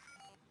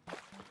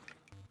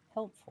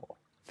 Helpful.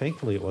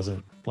 Thankfully it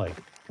wasn't, like,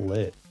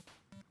 lit.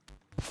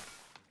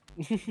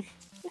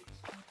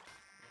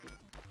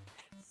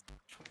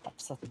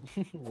 Drops a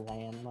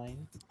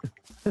landmine.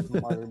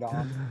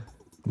 Martyrdom.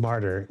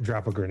 Martyr,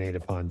 drop a grenade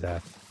upon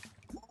death.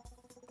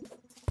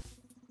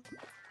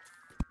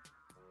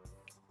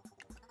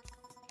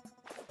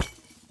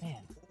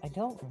 Man, I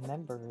don't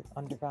remember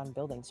underground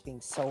buildings being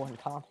so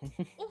uncommon.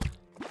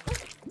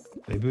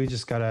 Maybe we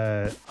just got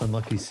a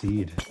unlucky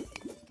seed.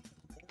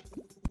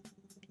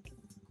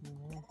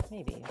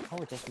 Maybe. Or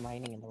we're just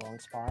mining in the wrong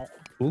spot.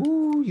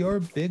 Ooh, your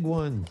big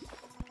one.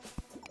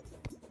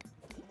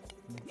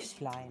 Big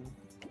slime.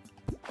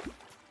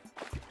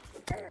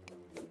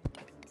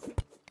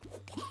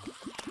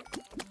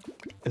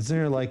 Isn't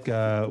there like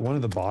one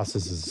of the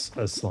bosses is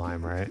a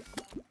slime, right?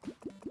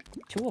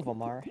 Two of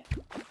them are.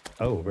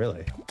 Oh,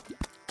 really?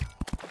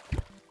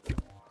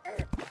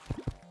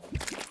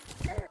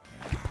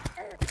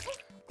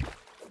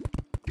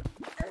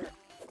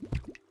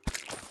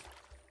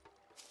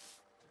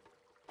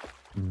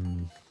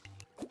 Hmm.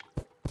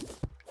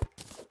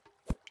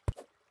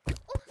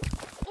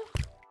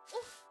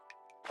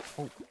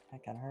 Oh,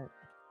 that got hurt.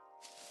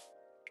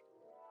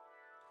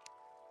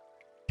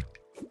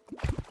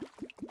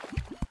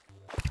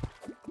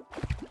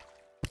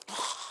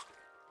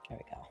 There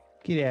we go.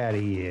 Get out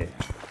of here.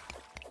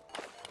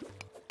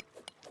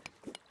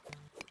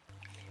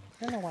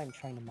 I don't know why I'm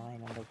trying to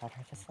mine underwater.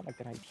 That's not a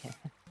good idea.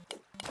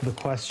 The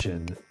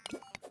question,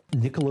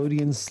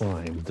 Nickelodeon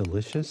slime,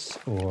 delicious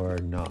or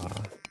nah?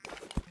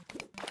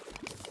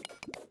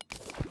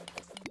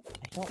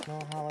 I don't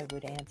know how I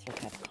would answer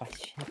that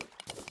question.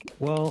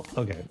 Well,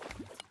 okay.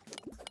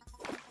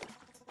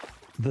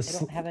 I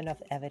don't have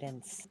enough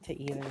evidence to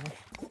either.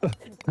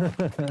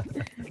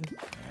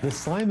 The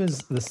slime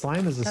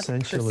is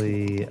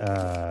essentially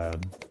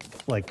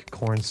like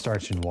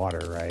cornstarch and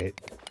water, right?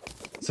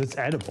 So it's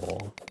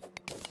edible.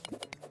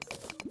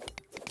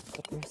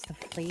 But where's the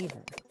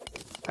flavor?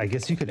 I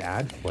guess you could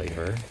add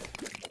flavor.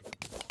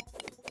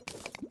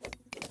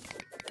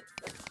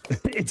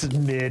 It's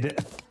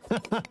mid.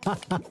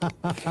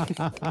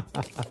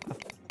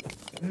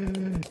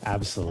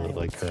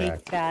 Absolutely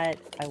correct. I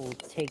will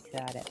take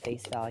that at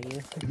face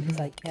value because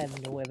I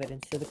have no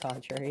evidence to the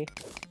contrary.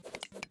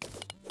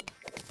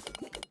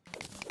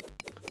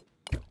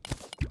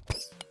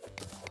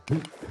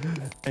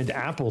 And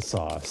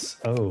applesauce.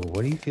 Oh,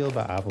 what do you feel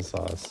about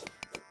applesauce?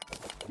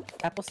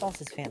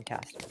 Applesauce is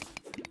fantastic.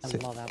 I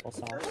love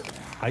applesauce.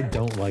 I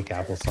don't like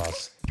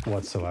applesauce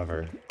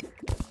whatsoever.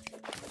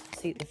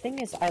 See, the thing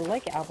is, I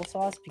like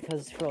applesauce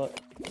because for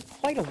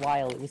quite a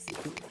while, it was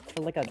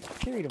for like a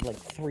period of like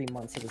 3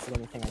 months, it was the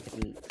only thing I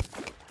could eat.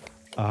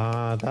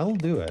 That'll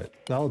do it.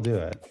 That'll do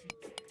it.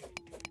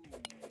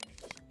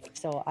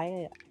 So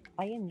I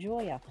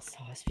enjoy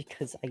applesauce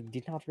because I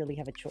did not really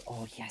have a choice.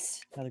 Oh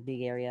yes, another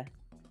big area.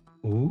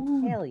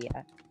 Ooh. Hell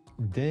yeah.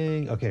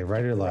 Dang. Okay,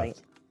 right or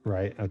left?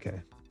 Right. Okay.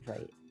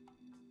 Right.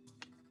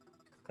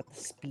 Got the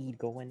speed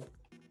going.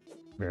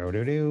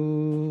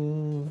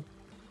 Do-do-do.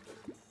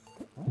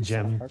 Oh,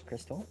 Gem. heart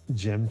crystal.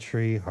 Gem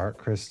tree, heart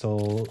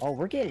crystal. Oh,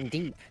 we're getting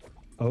deep.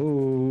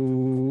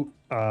 Oh,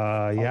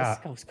 yeah.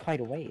 This goes quite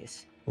a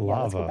ways. Lava,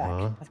 yeah, let's go back.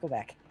 huh? Let's go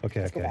back.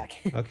 Okay, Let's okay. go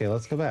back. Okay,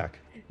 let's go back.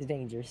 It's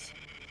dangerous.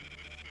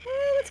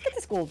 Let's get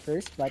this gold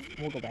first, but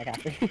we'll go back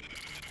after. I'm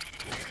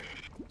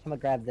gonna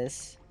grab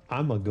this.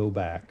 I'm gonna go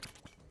back.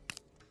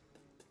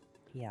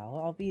 Yeah,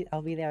 I'll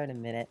be there in a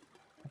minute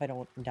if I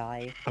don't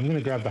die. I'm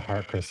gonna grab the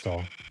heart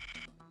crystal.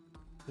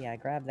 Yeah,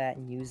 grab that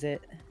and use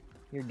it.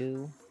 You're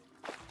due.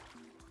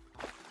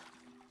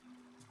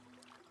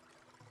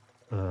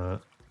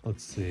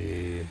 Let's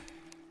see.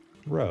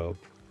 Rope.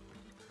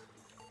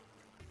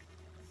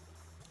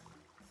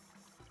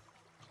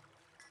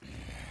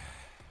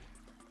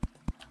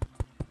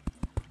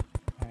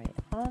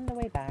 On the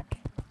way back.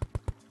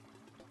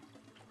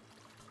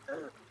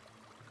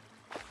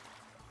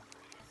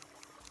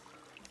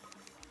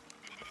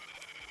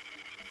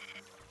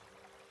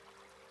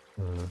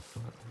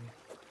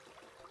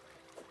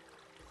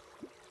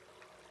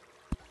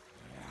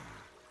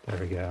 There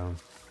we go.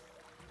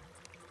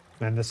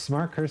 Man, the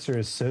smart cursor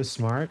is so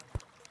smart.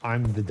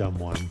 I'm the dumb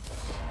one.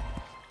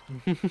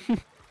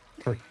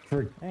 for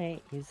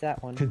Alright, use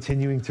that one.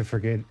 continuing to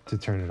forget to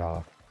turn it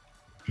off.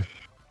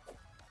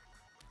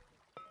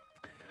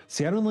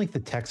 See, I don't like the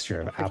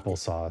texture of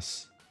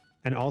applesauce.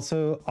 And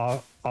also,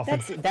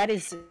 often... That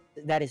is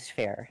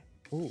fair.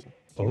 Ooh,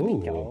 here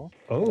we go.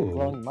 Oh.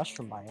 Glowing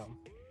mushroom biome.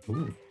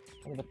 Ooh.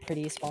 One of the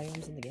prettiest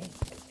biomes in the game.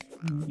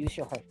 Use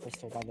your heart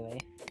crystal, by the way.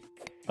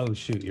 Oh,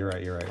 shoot. You're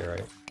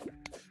right.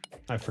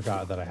 I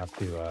forgot that I have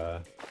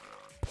to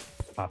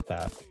pop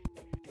that.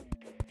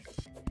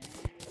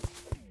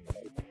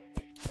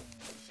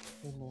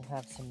 We will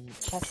have some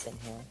chests in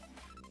here.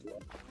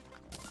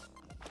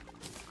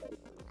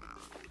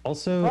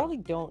 Also, Probably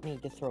don't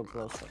need to throw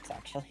glow sticks,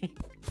 actually.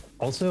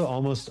 Also,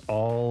 almost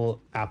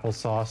all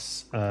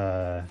applesauce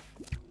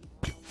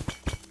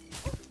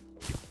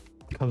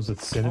comes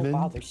with cinnamon. Oh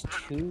wow, there's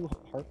 2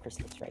 heart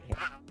crystals right here.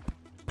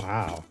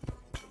 Wow.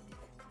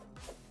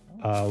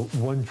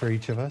 One for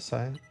each of us,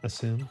 I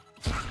assume.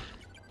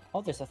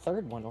 Oh, there's a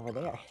 3rd one over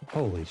there.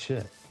 Holy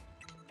shit.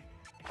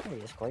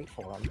 Terraria is great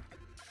for them.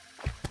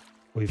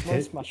 We've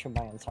Most hit. mushroom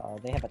biomes are.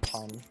 They have a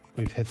ton.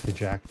 We've hit the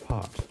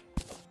jackpot.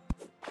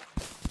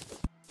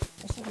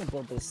 I'm just gonna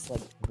build this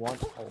like one.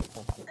 Oh, hold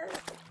on.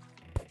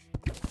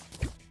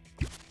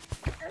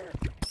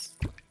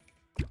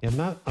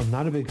 Yeah, I'm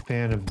not a big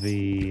fan of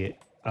the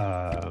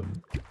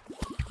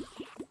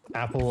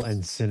apple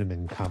and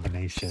cinnamon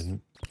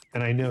combination,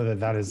 and I know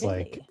that is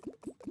like Really?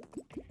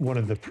 one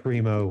of the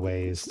primo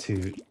ways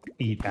to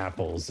eat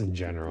apples in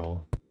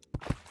general,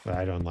 but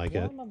I don't like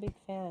Yeah, it. I'm a big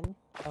fan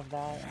of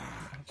that.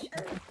 Actually.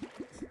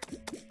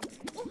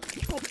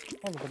 But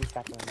everybody's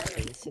got their own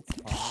taste. It's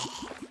fine.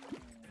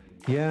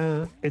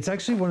 Yeah, it's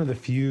actually one of the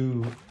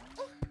few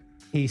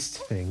taste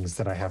things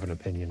that I have an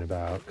opinion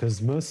about, because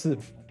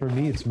for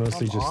me it's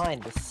mostly Come just on,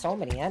 there's so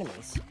many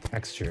enemies.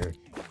 texture.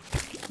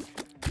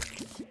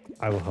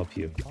 I will help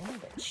you. Oh,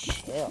 but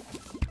chill.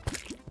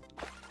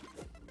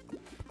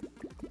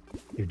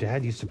 Your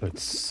dad used to put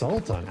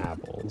salt on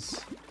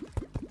apples.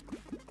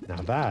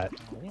 Now that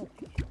Oh, really?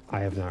 I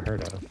have not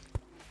heard of.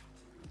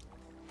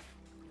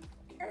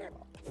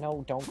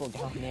 No, don't go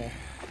down there.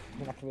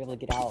 You're not gonna be able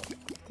to get out.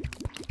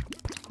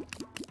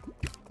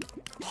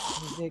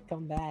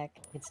 Come back.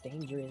 It's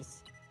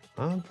dangerous.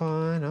 I'm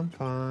fine.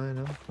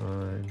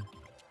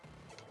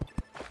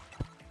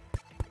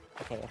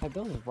 Okay, if I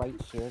build right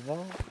here,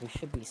 though, we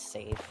should be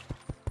safe.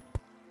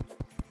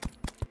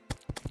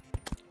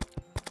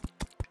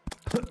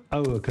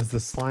 Oh, because the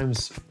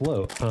slimes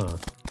float, huh?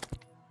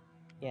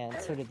 Yeah,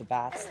 and so do the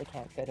bats. They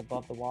can't get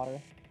above the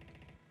water.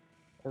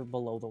 Or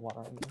below the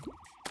water, I mean.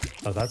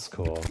 Oh, that's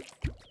cool.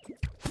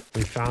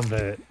 We found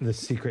the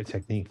secret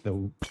technique, the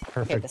Okay,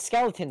 perfect... the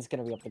skeleton's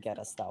gonna be able to get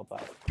us, though,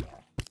 but yeah.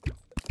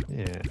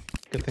 Yeah,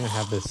 good thing I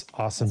have this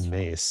awesome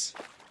mace.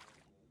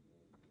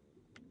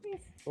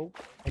 Oh,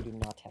 I do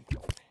not have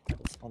rope. That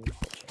is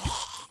unfortunate.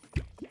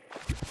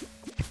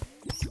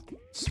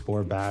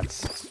 Spore bats,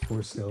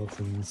 spore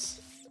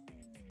skeletons.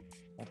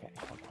 Okay,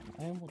 hold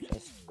on. I will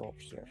just go up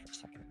here for a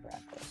second and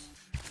grab this.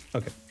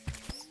 Okay.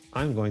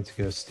 I'm going to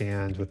go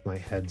stand with my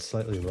head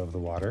slightly above the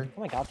water.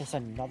 Oh my god, there's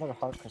another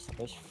heart crystal.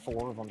 There's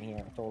 4 of them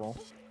here total.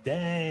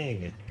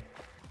 Dang!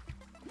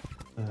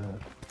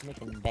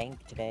 Making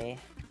bank today.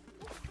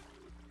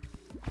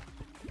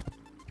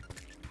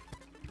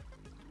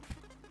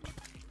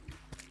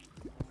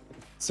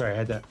 Sorry, I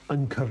had to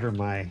uncover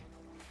my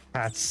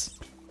cat's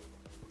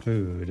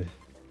food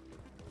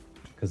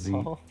because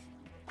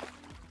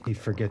he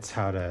forgets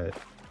how to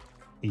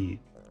eat.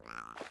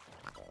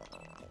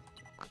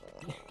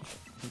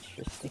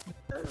 Interesting.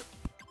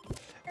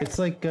 It's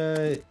like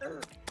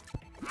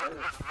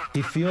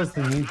he feels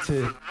the need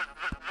to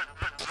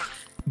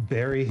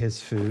bury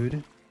his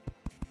food,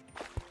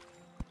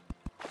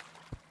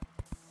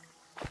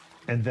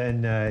 and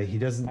then he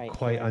doesn't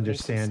quite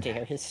understand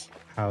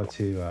how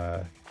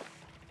to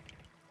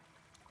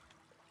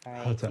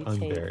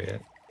unbury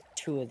it.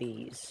 2 of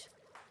these.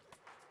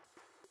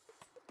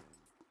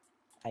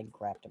 I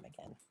grabbed them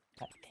again.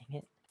 God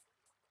dang it.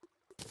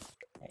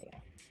 There you go.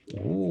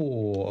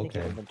 Ooh, I think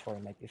your okay. inventory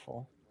might be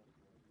full.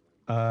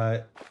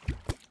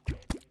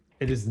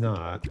 It is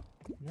not.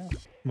 No.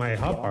 My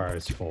hotbar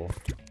is full.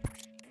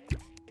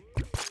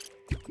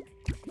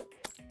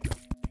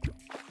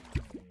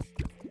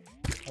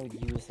 I would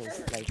use those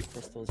light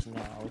crystals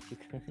now if you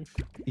could.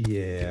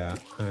 Yeah,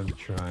 I'm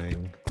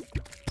trying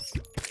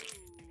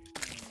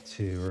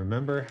to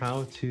remember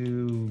how to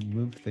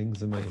move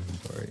things in my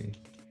inventory.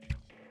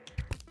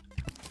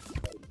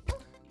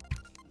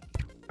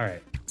 All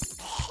right.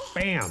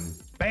 Bam!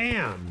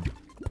 Bam!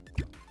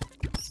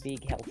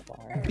 Big health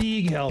bar.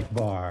 Big health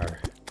bar.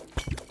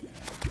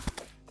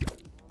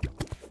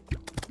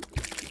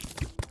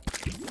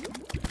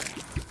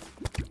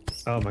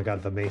 Oh my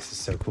god, the mace is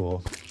so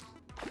cool.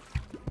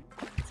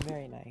 It's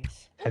very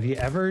nice. Have you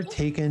ever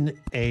taken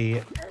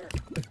a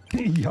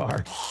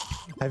yard?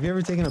 Have you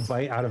ever taken a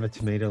bite out of a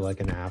tomato like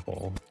an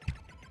apple?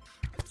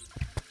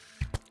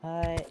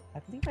 I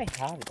believe I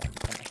have done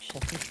that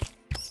actually.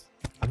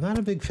 I'm not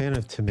a big fan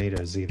of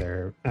tomatoes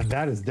either, and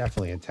that is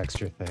definitely a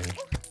texture thing.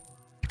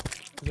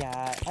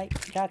 Yeah,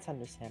 that's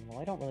understandable.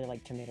 I don't really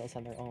like tomatoes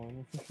on their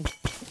own.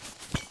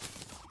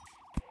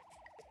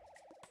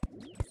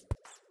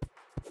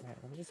 Alright,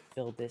 let me just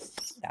build this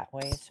that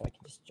way so I can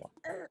just jump.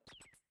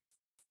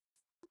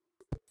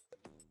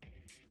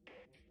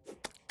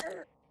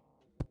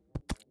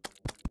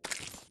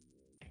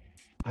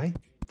 I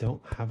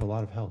don't have a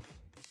lot of health.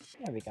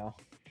 There we go.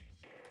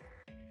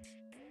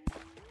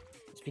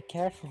 Just be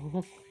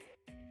careful.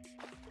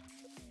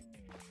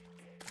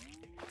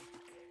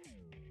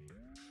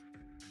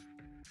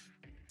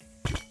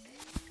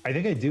 I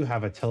think I do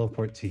have a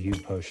teleport to you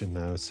potion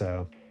though,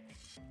 so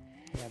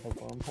Yeah, the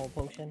wormhole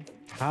potion.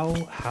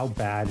 how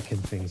bad can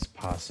things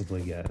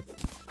possibly get?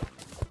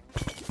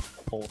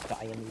 Both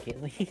die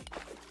immediately.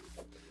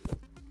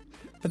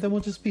 But then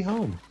we'll just be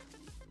home.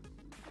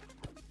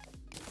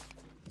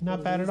 Not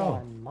We'll bad at lose all.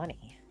 our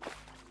money.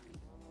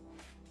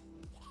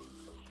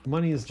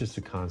 Money is just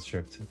a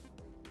construct.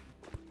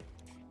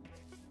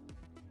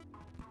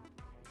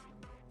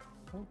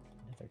 Oh,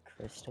 another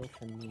crystal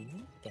for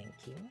me. Thank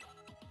you.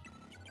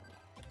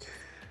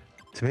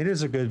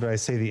 Tomatoes are good, but I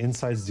say the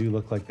insides do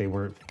look like they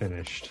weren't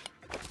finished.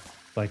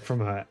 Like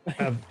from a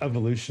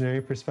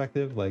evolutionary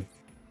perspective, like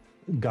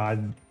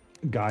God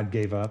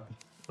gave up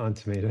on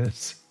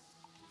tomatoes.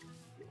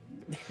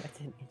 That's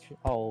an interesting.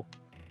 Oh.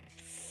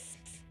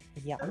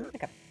 Yeah, I'm not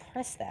gonna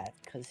press that,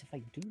 because if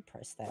I do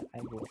press that,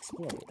 I will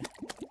explode.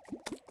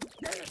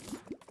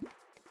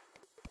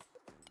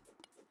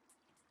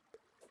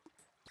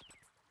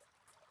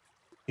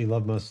 You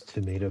love most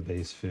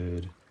tomato-based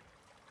food.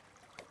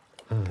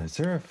 Is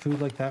there a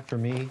food like that for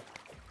me?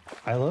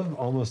 I love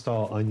almost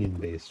all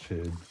onion-based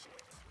food.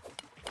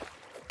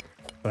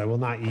 But I will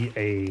not eat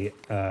a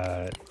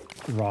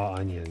raw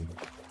onion.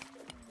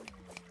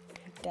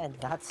 Yeah,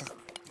 that's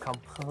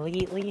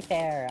completely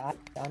fair.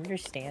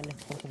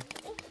 Understandable.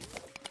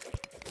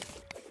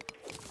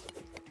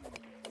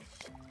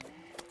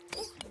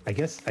 I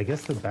guess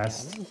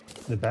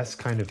the best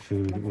kind of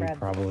food would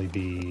probably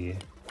be,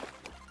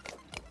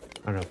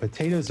 I don't know,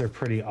 potatoes are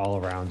pretty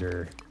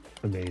all-arounder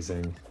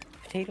amazing.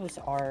 Potatoes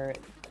are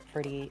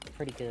pretty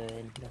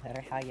good, no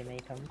matter how you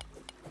make them.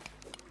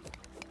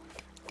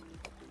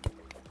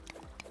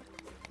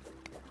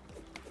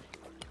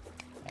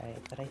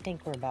 Alright, but I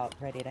think we're about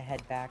ready to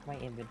head back. My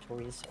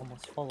inventory is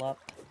almost full up.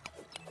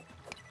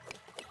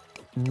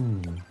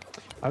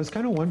 I was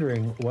kind of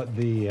wondering what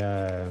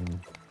the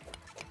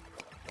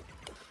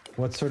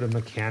what sort of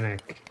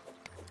mechanic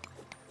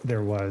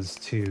there was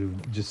to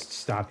just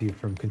stop you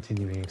from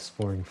continuing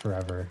exploring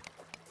forever.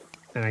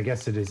 And I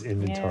guess it is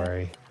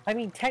inventory. Yeah. I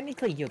mean,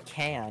 technically you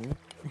can.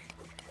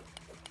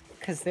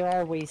 Because there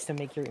are ways to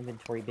make your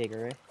inventory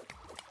bigger.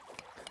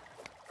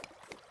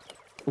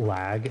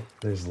 Lag?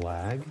 There's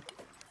lag?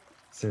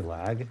 Is there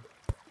lag?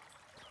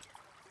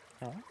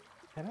 No,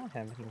 I don't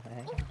have any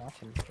lag. I'm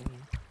watching the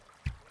stream.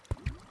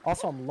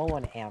 Also, I'm low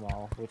on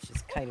ammo, which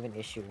is kind of an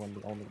issue when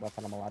the only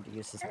weapon I'm allowed to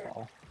use is a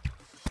bow.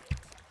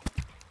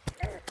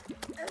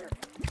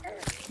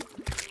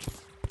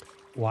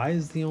 Why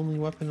is the only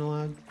weapon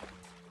allowed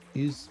to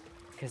use?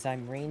 Because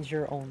I'm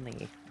ranger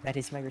only. That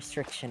is my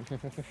restriction.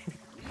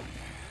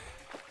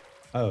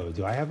 Oh,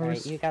 do I have a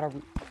Alright, you gotta...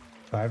 Do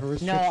I have a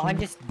restriction? No, I'm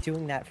just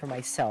doing that for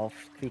myself,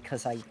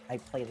 because I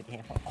play the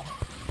game a lot.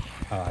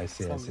 Oh, I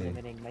see, So I I'm see.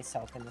 limiting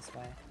myself in this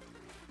way.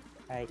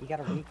 Alright, you got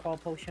a recall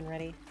potion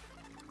ready?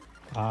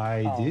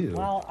 I do.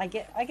 Well, I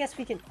guess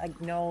we can...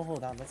 no,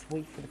 hold on, let's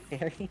wait for the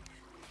fairy.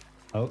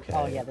 Okay.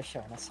 Oh yeah, they're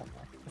showing us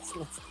somewhere.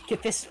 Let's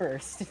get this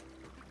first.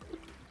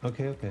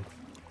 Okay, okay.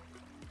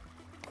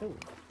 Ooh,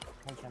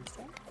 more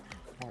gemstone?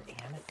 More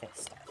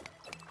amethyst.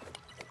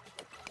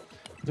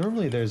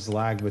 Normally there's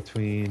lag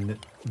between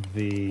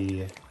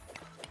the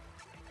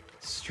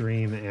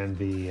stream and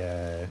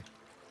the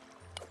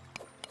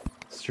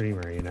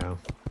streamer, you know?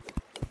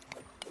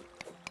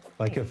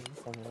 Like Maybe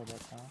just a little bit,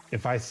 though.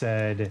 if I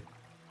said,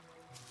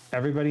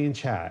 everybody in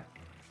chat,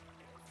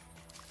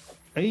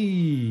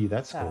 hey,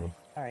 that's cool.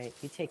 Alright,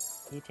 you take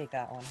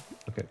that one.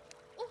 Okay.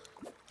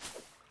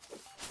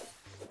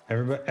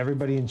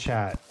 Everybody in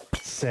chat,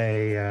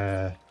 say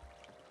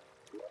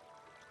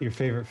your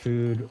favorite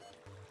food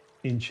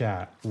in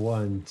chat.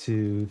 1,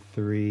 2,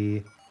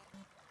 3,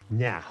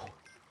 now.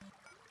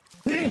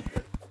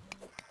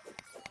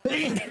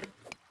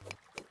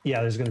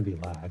 Yeah, there's gonna be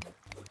lag.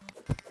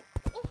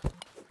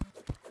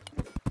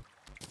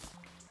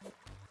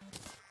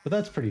 But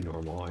that's pretty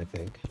normal, I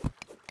think.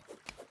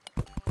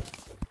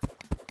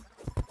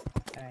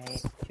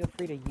 Alright, feel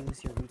free to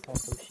use your recall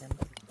potion.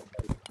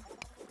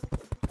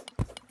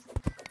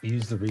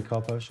 Use the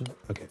recall potion?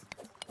 Okay.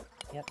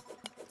 Yep.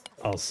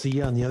 I'll see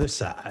you on the other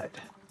side.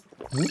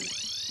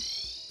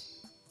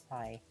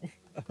 Hi.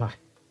 Bye.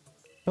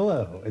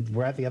 Hello.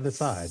 We're at the other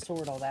side.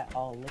 Sort all that.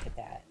 Oh, look at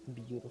that.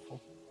 Beautiful.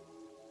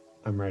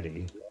 I'm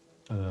ready.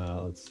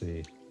 Let's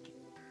see.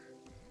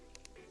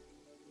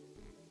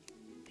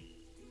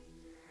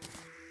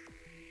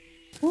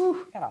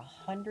 Woo. Got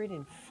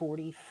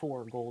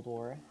 144 gold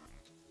ore.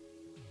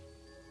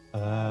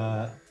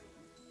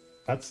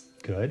 That's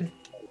good.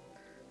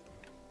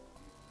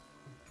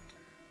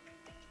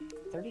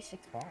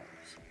 36 bars.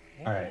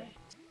 Yeah. All right.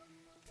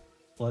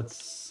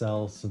 Let's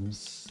sell some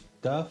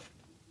stuff.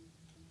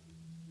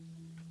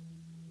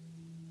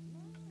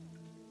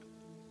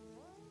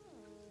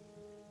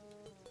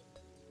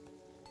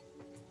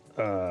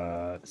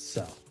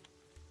 Sell.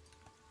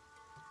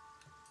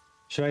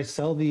 Should I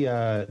sell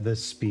the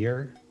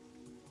spear?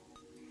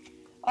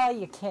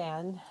 You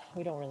can.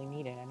 We don't really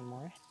need it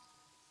anymore.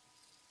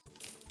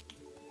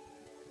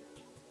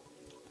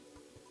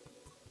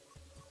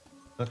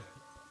 Okay.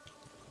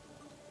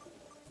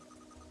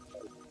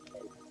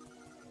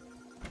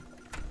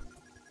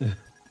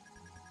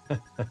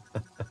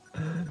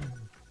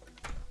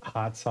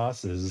 Hot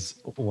sauce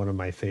is one of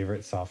my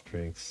favorite soft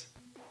drinks.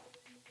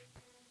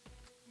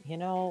 You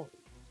know,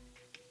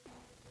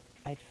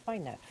 I'd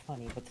find that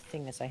funny, but the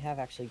thing is, I have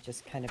actually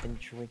just kind of been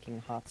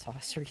drinking hot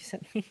sauce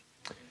recently.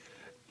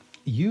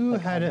 You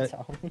Like had on a its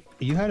own.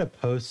 you had a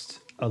post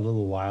a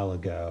little while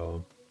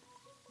ago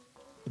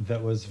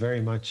that was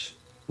very much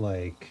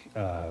like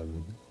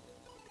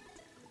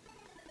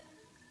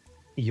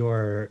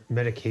your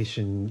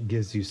medication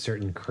gives you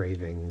certain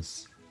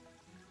cravings.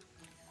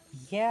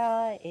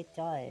 Yeah, it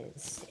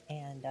does,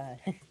 and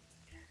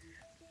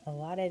a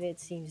lot of it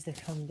seems to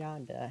come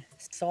down to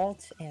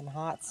salt and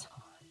hot sauce.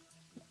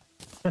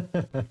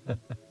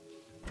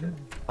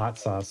 Hot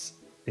sauce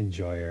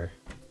enjoyer.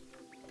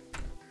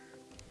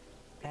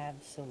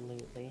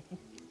 Absolutely.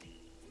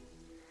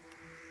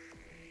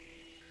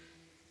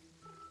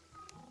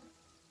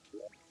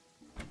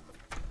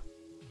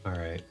 All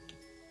right.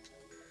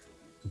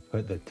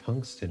 Put the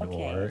tungsten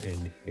ore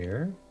in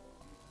here.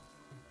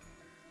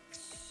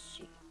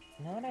 Shit.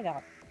 Now that I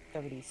got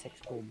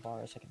 36 gold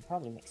bars, I can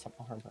probably make some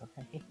armor,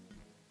 right?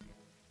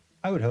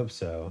 I would hope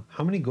so.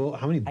 How many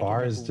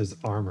bars does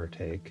armor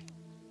take?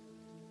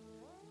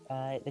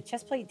 The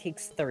chest plate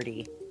takes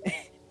 30.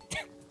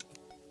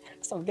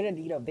 So I'm gonna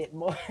need a bit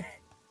more.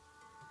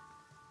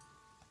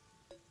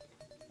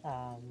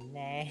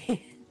 Nah.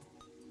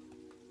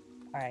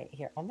 Alright,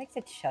 here, I'll make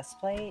the chest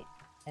plate,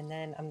 and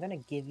then I'm gonna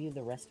give you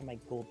the rest of my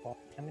gold bar.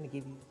 I'm gonna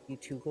give you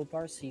 2 gold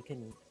bars so you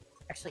can...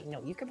 Actually,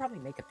 no, you can probably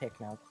make a pick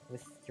now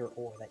with your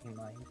ore that you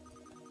mine.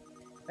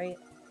 Right?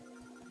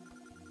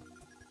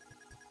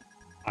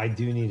 I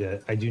do need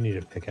a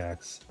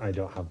pickaxe. I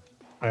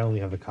only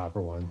have the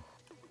copper one.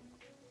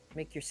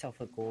 Make yourself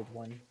a gold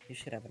one. You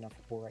should have enough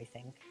ore, I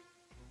think.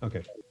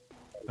 Okay.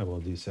 I will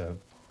do so.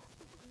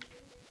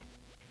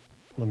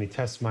 Let me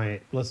test my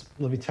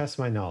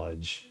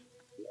knowledge.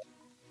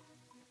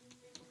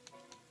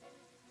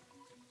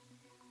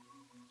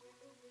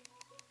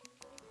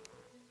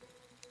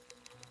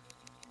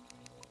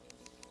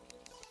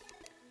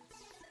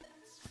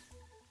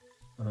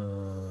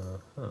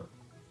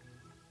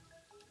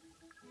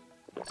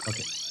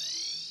 Okay.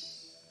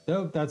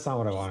 Nope, that's not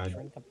what I wanted.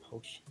 Drink a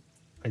potion.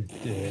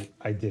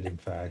 I did in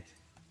fact.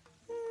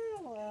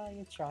 Well,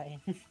 you're trying.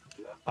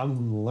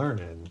 I'm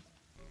learning.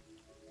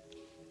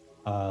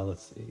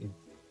 Let's see.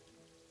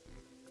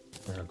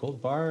 There are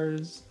gold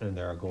bars and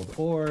there are gold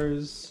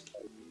ores.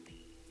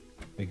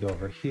 We go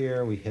over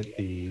here, we hit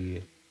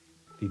the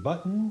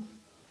button.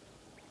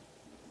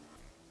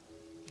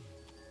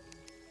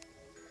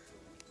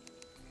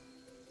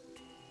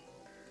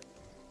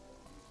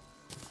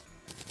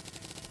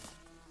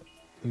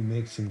 We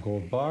make some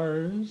gold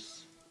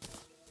bars.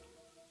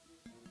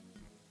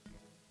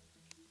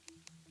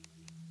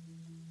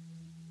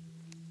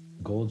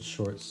 Gold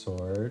short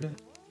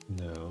sword.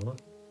 No.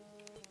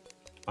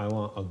 I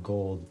want a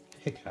gold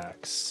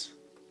pickaxe.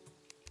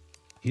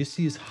 I used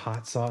to use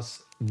hot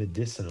sauce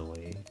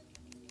medicinally.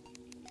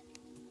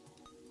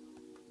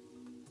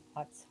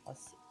 Hot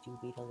sauce do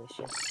be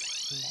delicious.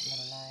 I'm not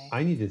gonna lie.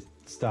 I need to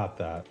stop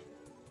that.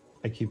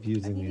 I keep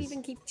using How do you these.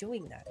 even keep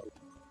doing that?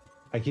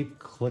 I keep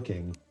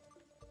clicking.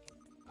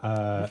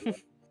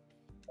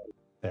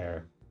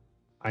 There.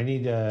 I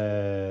need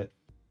to...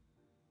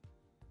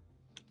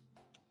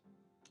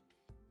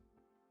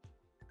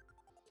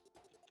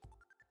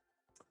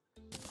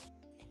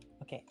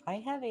 Okay, I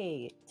have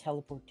a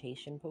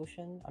teleportation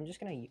potion. I'm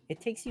just gonna...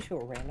 It takes you to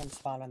a random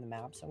spot on the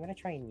map, so I'm gonna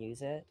try and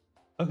use it.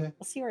 Okay.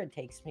 We'll see where it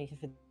takes me.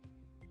 If it...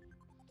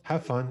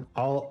 Have fun.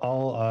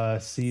 I'll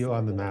see you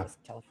on the map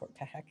Just teleport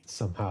back.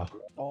 somehow.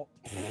 Oh.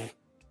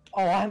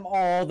 Oh, I'm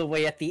all the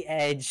way at the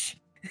edge.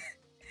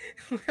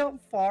 Look how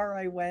far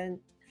I went.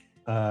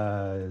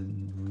 Let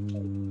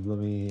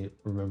me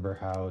remember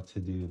how to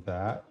do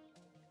that.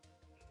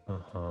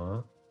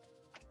 Uh-huh.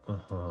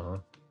 Uh-huh.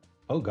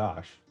 Oh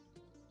gosh.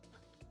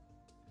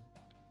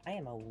 I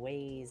am a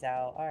ways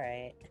out.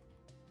 Alright.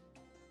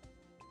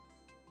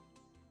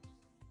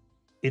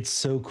 It's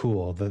so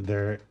cool that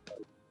there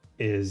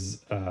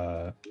is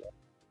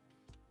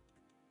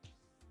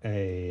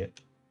a,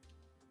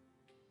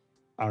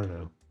 I don't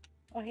know,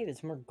 Oh, hey,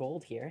 there's more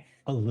gold here.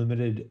 a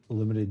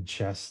limited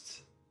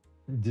chest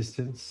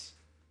distance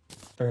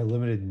or a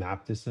limited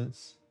map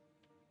distance.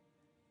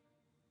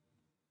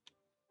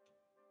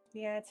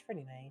 Yeah, it's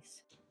pretty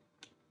nice.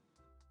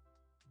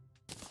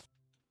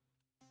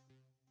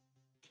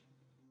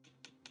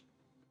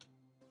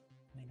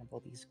 Mine up all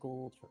these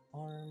gold for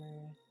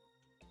armor.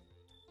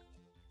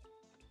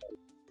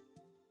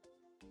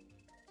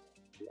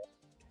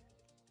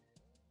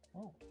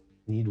 Oh,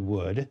 Need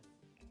wood.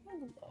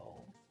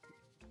 hello.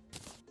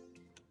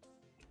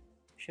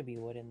 Should be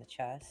wood in the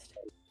chest.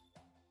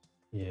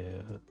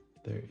 Yeah,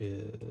 there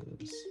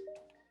is.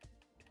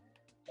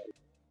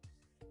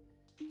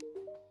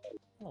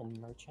 Hello,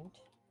 merchant.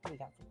 What do we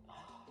got?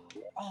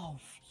 Oh,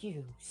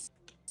 you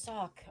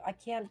suck. I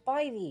can't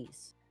buy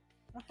these.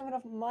 I don't have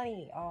enough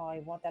money. Oh, I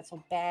want that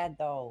so bad,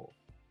 though.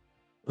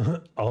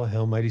 All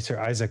hail mighty Sir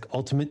Isaac,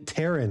 ultimate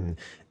Terran,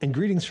 and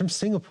greetings from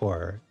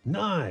Singapore.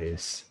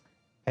 Nice.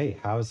 Hey,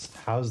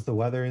 how's the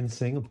weather in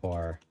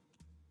Singapore?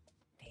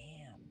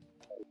 Damn.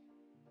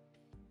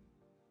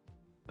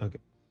 Okay.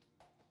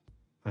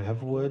 I have I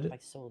don't know wood. if I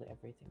sold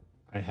everything.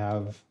 I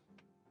have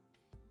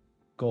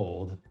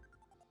gold.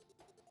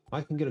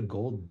 I can get a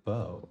gold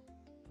bow.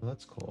 Well,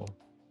 that's cool.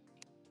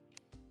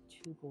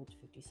 2 gold,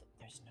 50.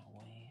 There's no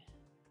way.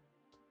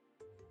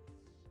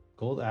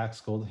 Gold axe,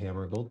 gold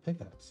hammer, gold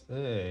pickaxe.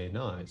 Hey,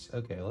 nice.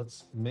 Okay,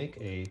 let's make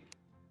a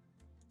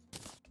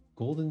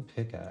golden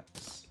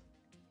pickaxe.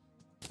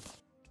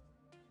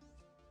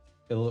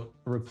 It'll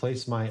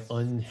replace my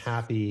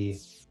unhappy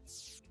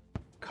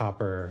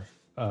copper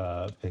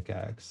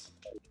pickaxe.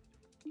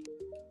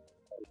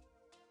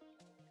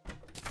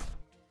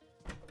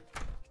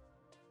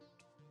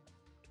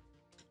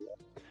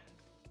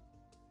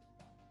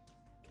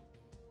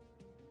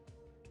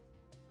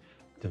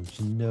 Don't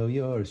you know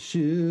you're a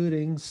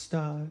shooting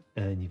star,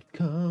 and you've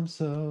come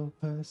so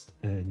fast,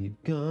 and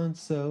you've gone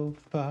so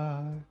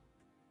far?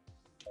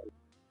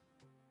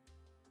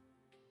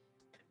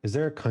 Is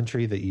there a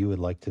country that you would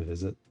like to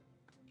visit?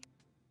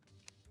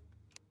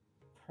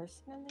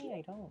 Personally,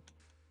 I don't.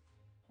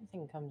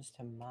 Nothing comes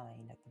to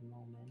mind at the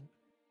moment.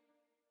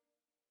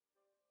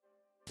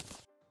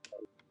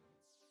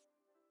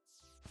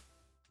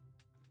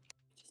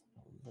 Just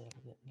a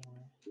little bit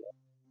more.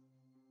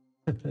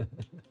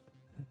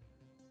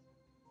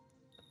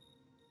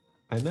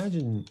 I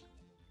imagine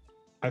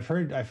I've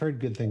heard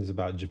good things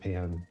about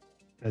Japan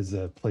as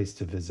a place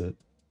to visit.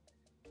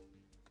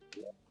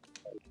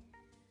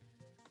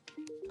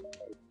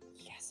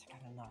 Yes, I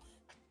got enough.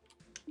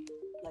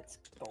 Let's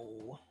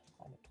go.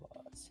 Climate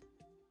plus.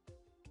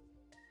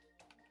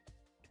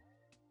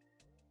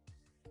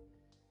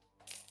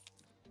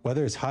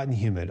 Weather is hot and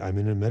humid. I'm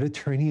in a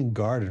Mediterranean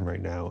garden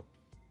right now,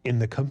 in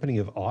the company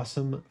of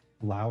awesome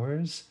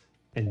flowers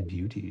and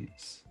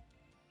beauties.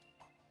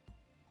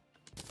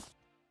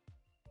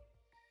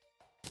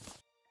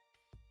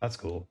 That's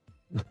cool.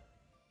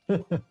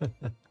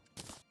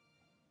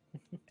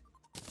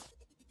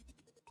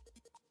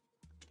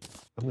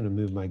 I'm gonna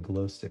move my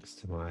glow sticks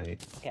to my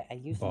Okay, I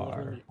used bar.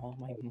 literally all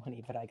my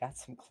money, but I got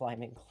some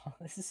climbing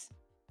claws.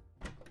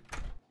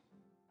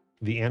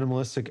 The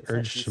animalistic It's like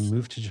urge to these-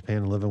 move to Japan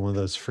and live in one of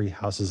those free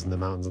houses in the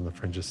mountains on the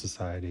fringe of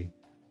society.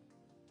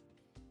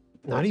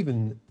 Not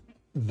even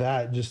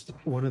that, just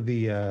one of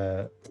the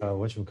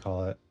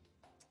whatchamacallit,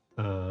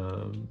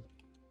 Hmm.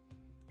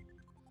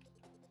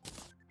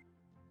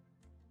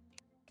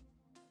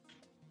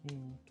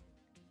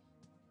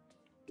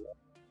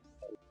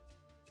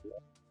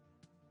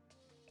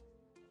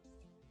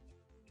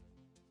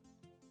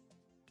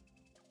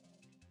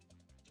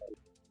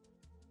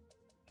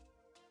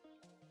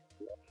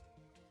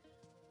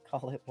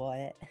 Call it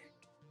what?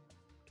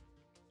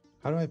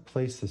 how do I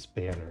place this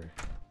banner?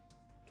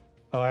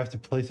 Oh, I have to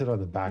place it on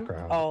the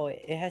background. Oh,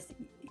 it has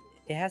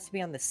to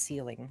be on the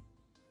ceiling.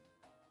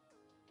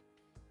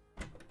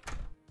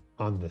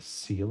 On the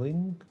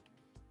ceiling?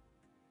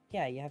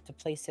 Yeah, you have to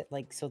place it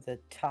like so the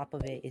top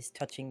of it is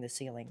touching the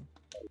ceiling.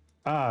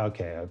 Ah,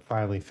 okay. I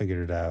finally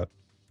figured it out.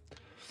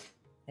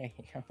 There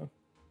you go.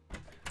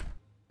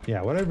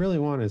 Yeah, what I really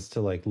want is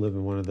to like live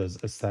in one of those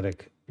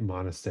aesthetic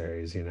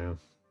monasteries, you know?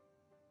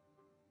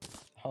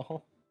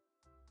 Oh.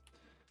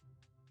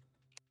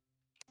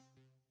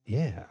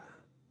 Yeah.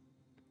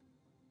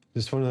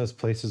 Just one of those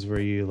places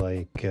where you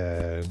like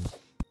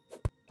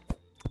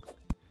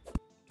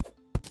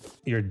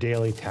your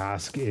daily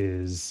task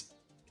is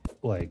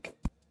like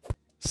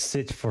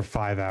sit for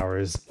 5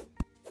 hours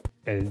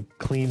and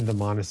clean the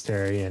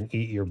monastery and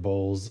eat your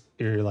bowls,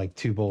 your like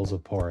 2 bowls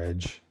of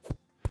porridge.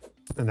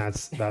 And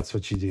that's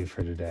what you do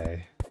for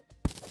today.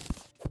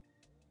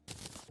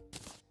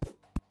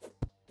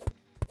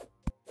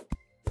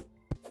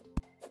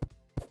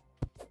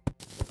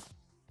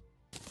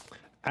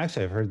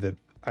 Actually, I've heard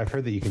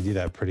that you can do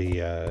that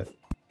pretty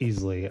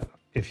easily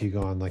if you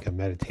go on like a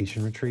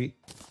meditation retreat.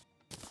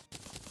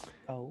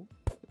 Oh.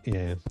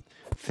 Yeah.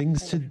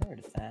 Things to Never heard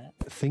of that.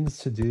 things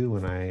to do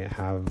when I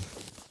have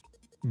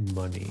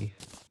money.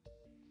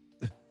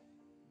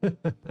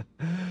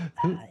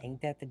 who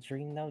Ain't that the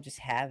dream though? Just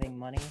having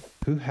money.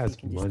 who You has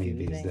can just money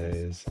do these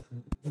things. days?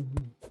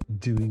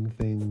 Doing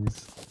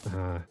things.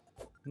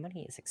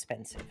 Money is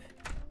expensive.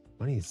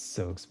 Money is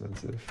so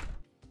expensive.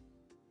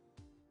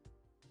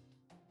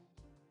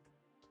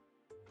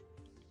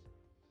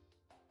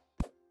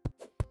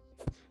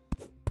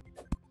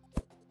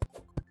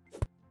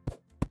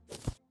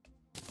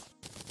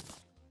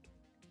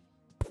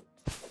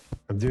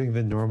 I'm doing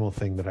the normal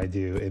thing that I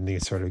do in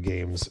these sort of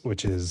games,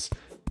 which is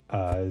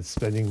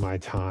spending my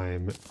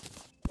time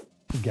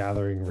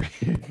gathering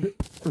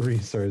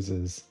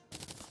resources.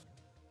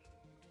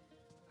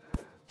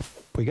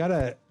 We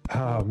gotta.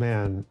 Oh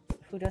man.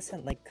 Who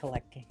doesn't like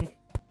collecting?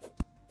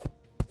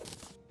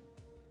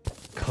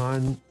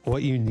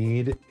 What you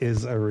need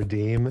is a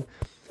redeem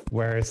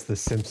where it's the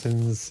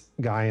Simpsons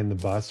guy in the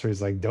bus where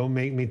he's like, don't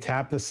make me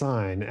tap the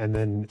sign. And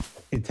then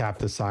you tap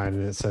the sign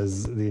and it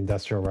says the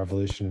Industrial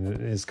Revolution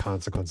and its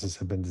consequences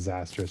have been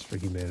disastrous for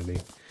humanity.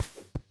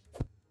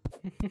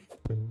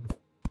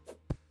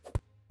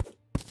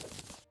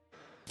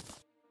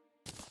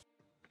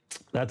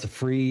 That's a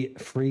free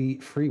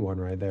one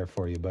right there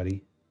for you,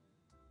 buddy.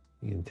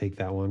 You can take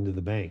that one to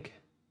the bank.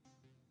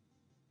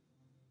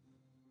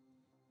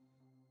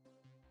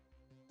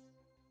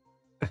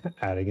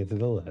 Adding it to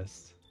the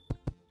list.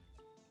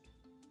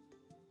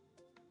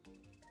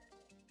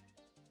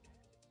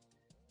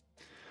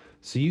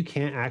 So you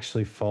can't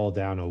actually fall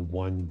down a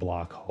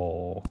 1-block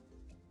hole.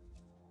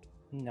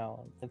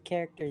 No, the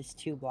character is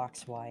 2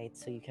 blocks wide,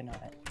 so you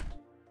cannot.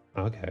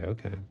 Okay,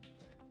 okay.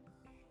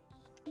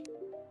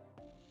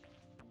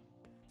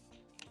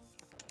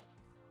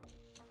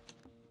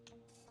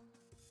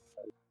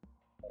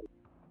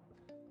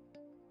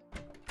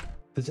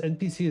 This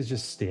NPC is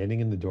just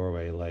standing in the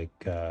doorway like,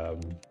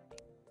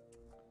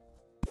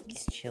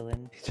 He's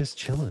chilling. he's just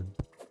chilling.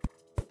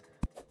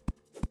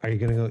 Are you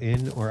gonna go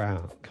in or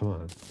out? Come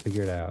on,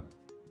 figure it out.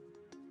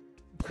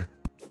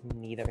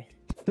 Neither.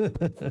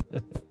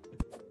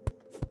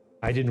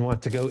 I didn't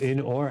want to go in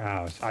or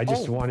out. I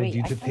just wanted wait,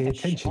 you I to found pay a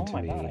attention oh to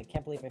my me. god, I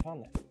can't believe I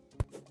found that.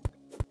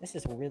 This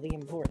is really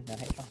important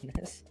that I found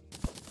this.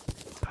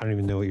 I don't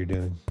even know what you're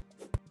doing.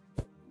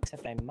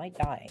 Except I might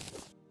die.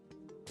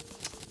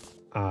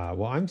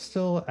 Well, I'm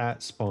still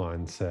at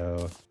spawn,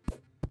 so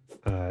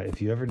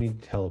if you ever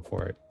need to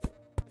teleport.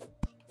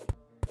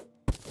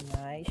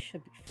 I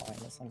should be fine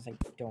as long as I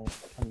don't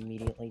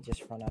immediately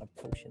just run out of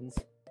potions.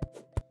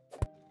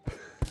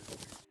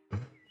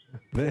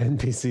 The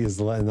NPC is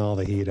letting all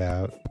the heat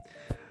out.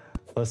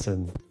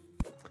 Listen,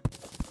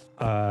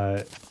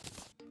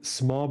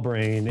 small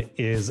brain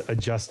is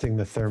adjusting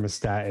the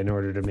thermostat in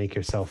order to make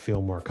yourself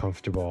feel more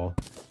comfortable.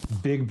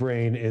 Big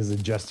brain is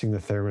adjusting the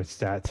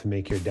thermostat to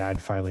make your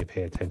dad finally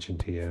pay attention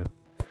to you.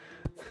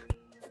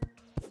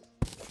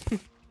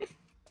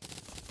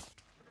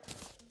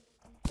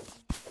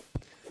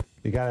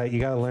 You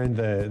gotta learn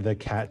the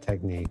cat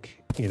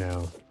technique, you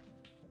know.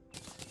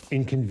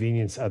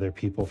 Inconvenience other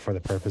people for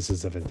the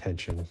purposes of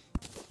intention.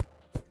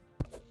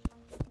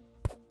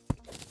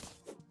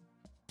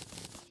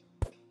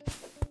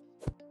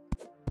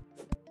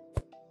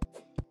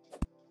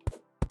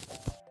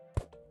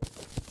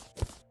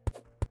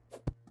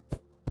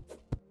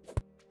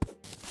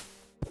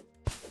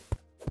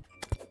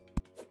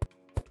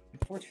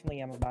 Unfortunately,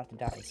 I'm about to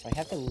die, so I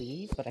have to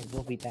leave, but I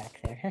will be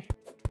back there.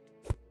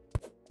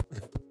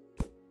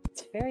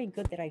 It's very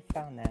good that I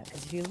found that,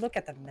 because if you look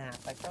at the map,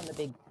 I found the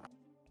big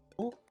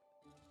pool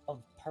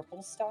of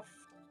purple stuff.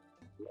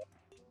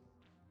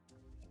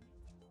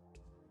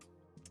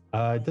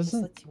 It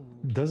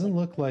doesn't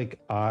look like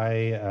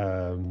I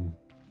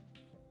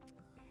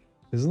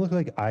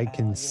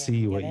can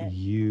see what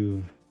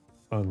you've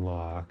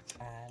unlocked.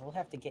 We'll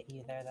have to get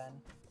you there then.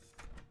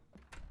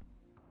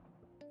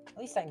 At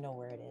least I know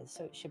where it is,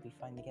 so it should be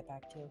fine to get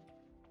back to.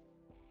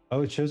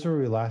 Oh, it shows where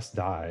we last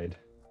died.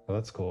 Oh,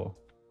 that's cool.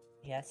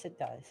 Yes, it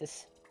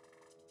does.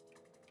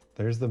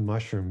 There's the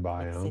mushroom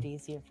Makes it biome.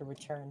 easier for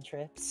return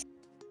trips.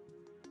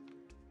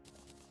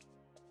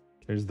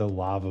 There's the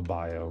lava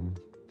biome.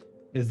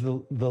 Is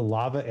the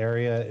lava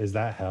area, is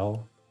that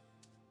hell?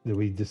 Did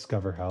we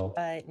discover hell?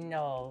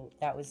 No,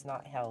 that was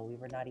not hell. We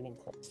were not even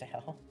close to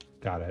hell.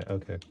 Got it,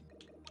 okay.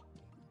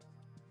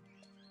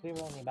 We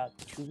were only about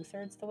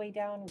 2/3 the way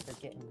down. We were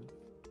getting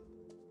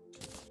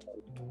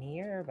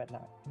near, but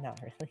not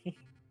really.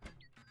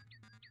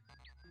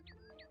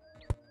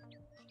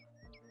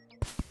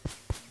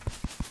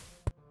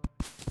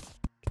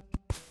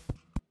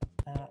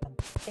 I'm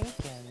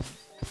thinking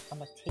I'm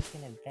gonna take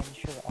an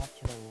adventure off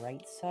to the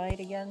right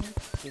side again, so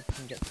we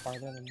can get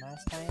farther than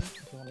last time.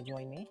 If you want to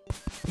join me.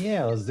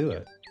 Yeah, let's do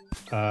it.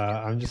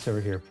 I'm just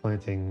over here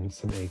planting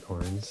some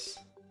acorns.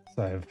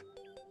 So I have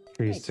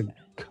trees to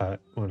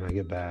cut when I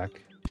get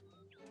back.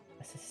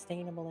 A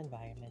sustainable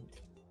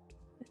environment.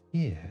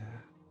 Yeah.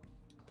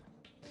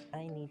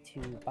 I need to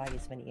buy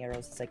as many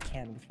arrows as I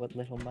can with what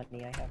little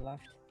money I have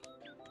left.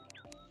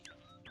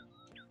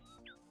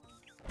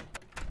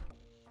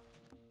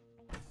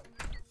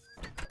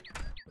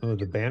 Oh,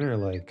 the banner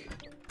like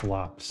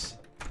flops.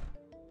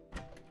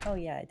 Oh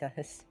yeah, it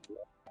does.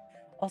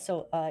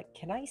 Also,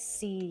 can I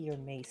see your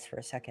mace for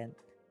a second?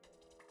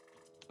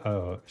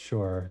 Oh,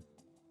 sure.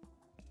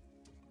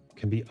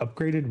 Can be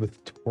upgraded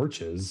with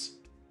torches.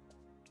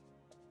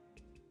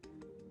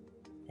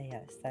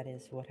 Yes, that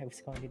is what I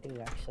was going to do,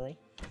 actually.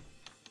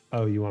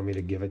 Oh, you want me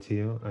to give it to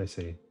you? I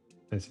see.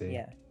 I see.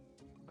 Yeah.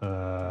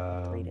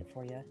 I'll upgrade it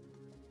for you.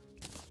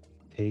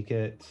 Take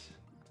it.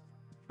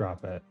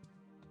 Drop it.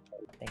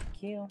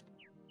 Thank you.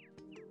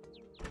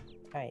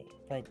 Alright,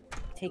 but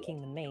taking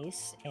the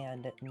mace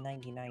and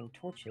 99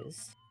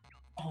 torches...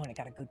 Oh, and I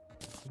got a good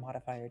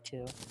modifier,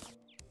 too.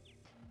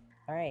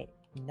 Alright,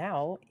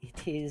 now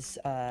it is,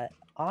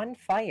 on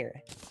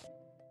fire.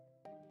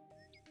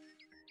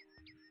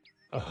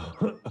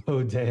 Oh,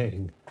 oh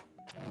dang.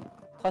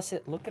 Plus,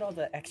 look at all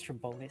the extra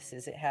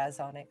bonuses it has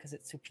on it, because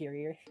it's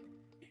superior.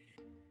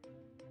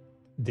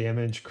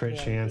 Damage, crit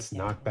Yeah, chance, big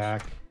damage.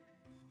 knockback.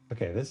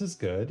 Okay, this is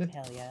good.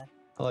 Hell yeah.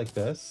 I like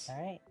this.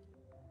 Alright,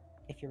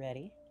 if you're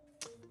ready.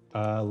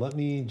 Let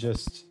me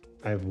just...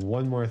 I have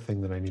one more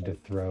thing that I need to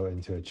throw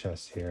into a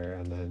chest here,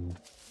 and then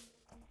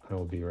I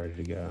will be ready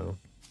to go.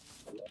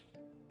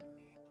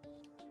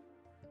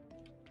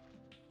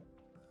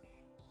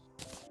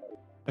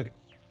 Okay.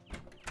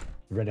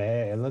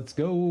 Ready, let's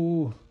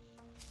go!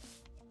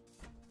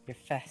 You're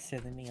faster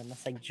than me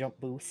unless I jump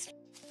boost.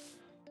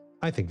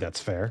 I think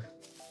that's fair.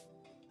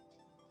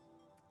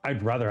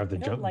 I'd rather have the I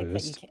don't jump like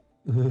boost. that you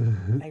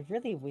can't... I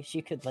really wish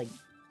you could, like,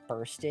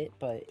 burst it,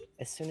 but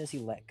as soon as you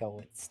let go,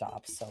 it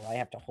stops, so I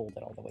have to hold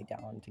it all the way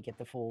down to get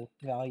the full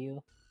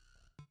value.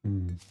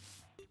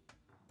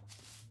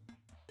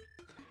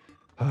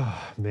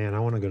 Oh, man, I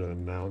want to go to the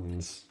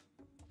mountains.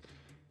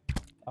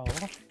 Oh.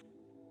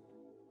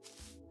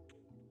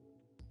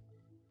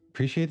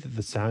 Appreciate that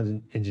the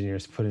sound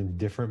engineers put in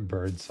different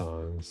bird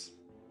songs.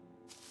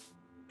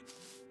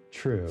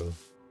 True.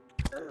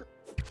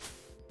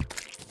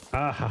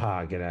 Ah,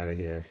 haha, get out of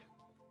here.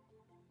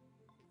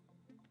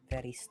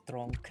 Very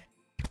strong.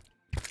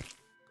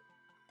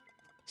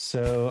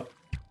 So,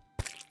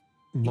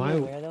 Be my...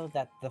 aware, though,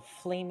 that the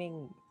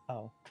flaming...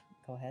 Oh,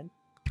 go ahead.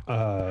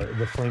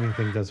 The flaming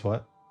thing does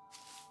what?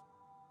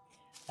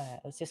 I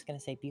was just gonna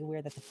say, be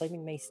aware that the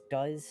flaming mace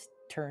does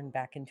turn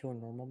back into a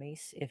normal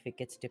mace if it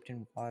gets dipped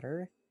in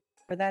water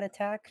for that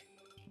attack.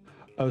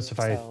 Oh, so if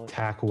I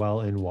attack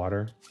well in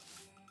water?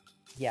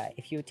 Yeah,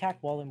 if you attack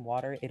while in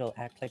water, it'll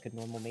act like a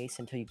normal mace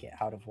until you get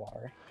out of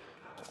water.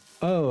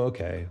 Oh,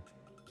 okay.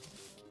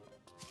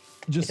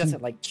 It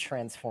doesn't like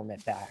transform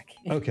it back.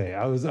 Okay,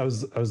 I was a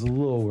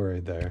little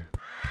worried there.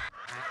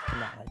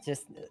 Nah,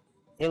 just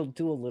it'll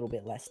do a little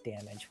bit less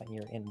damage when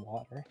you're in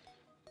water.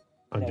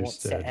 And it won't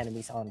Understood. set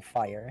enemies on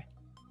fire.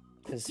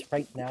 Because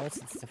right now,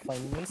 since it's a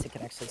flaming mace, it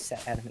can actually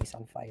set enemies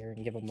on fire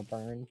and give them a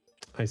burn.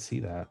 I see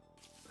that.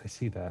 I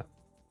see that.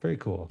 Very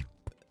cool.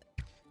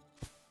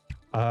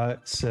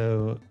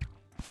 So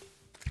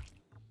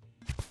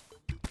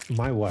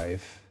my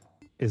wife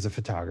is a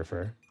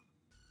photographer,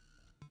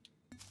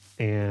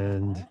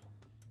 and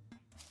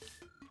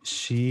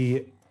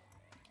she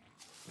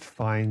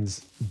finds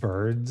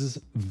birds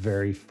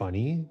very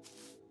funny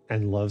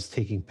and loves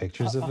taking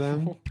pictures of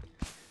them.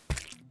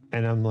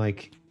 And I'm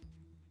like,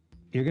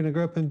 you're gonna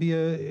grow up and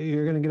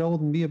you're gonna get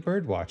old and be a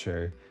bird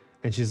watcher.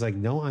 And she's like,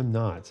 no, I'm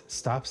not.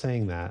 Stop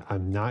saying that.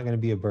 I'm not gonna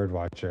be a bird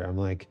watcher. I'm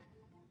like,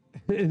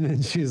 and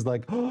then she's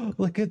like, oh,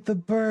 look at the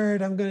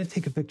bird. I'm gonna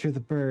take a picture of the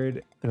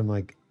bird. And I'm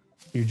like,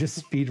 you're just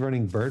speed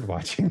running bird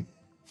watching.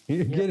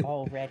 You're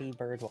already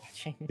bird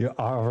watching. You're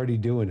already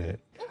doing it.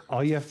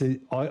 All you have to,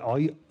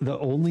 the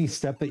only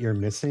step that you're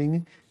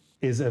missing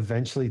is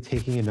eventually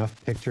taking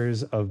enough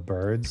pictures of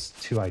birds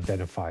to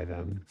identify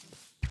them.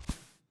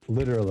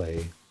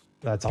 Literally,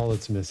 that's all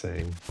it's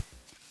missing.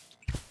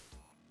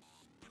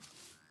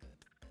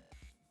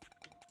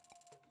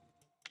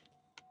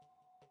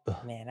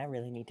 Man, I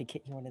really need to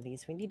get you one of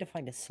these. We need to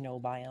find a snow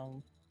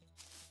biome.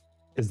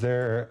 Is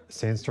there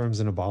sandstorms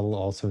in a bottle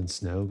also in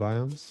snow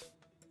biomes?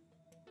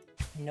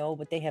 No,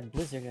 but they have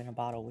blizzard in a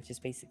bottle, which is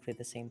basically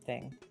the same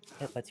thing.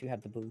 It lets you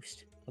have the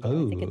boost.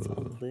 Oh. I think it's a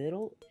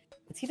little...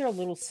 It's either a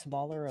little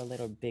smaller or a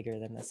little bigger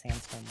than the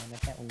sandstorm one. I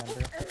can't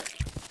remember.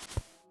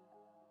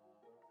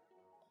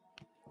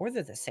 Or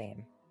they're the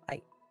same.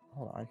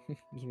 Hold on.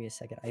 Give me a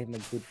second. I have my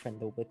good friend,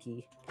 the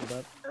Wiki,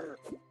 pulled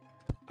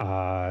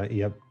up.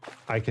 Yep.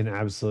 I can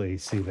absolutely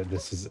see that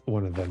this is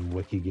one of them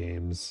wiki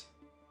games.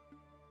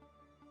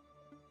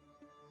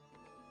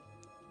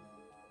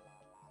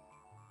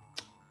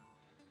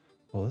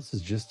 Well, this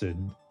is just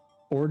an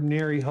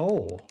ordinary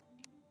hole.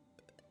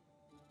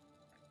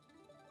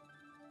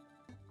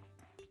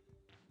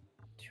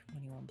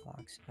 21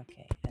 blocks.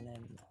 Okay, and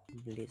then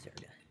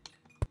blizzard.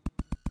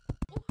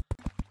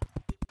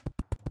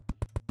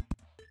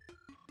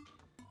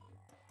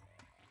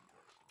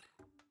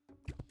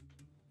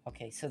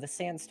 Okay, so the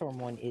sandstorm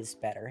one is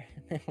better.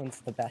 That one's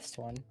the best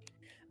one.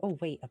 Oh,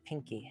 wait, a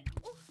pinky.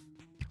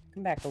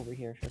 Come back over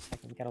here for a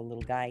second. We got a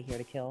little guy here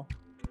to kill.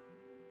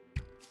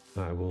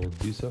 I will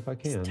do so if I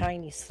can. This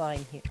tiny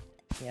slime here.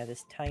 Yeah,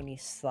 this tiny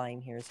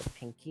slime here is a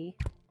pinky.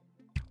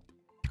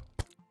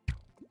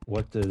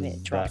 What And does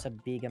it drops that? a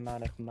big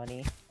amount of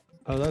money.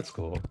 Oh, that's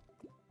cool.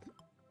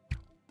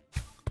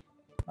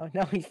 Oh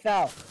no, he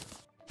fell.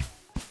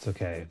 It's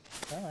okay.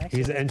 Well,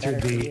 actually, that's better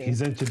for you.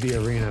 He's entered the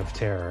arena of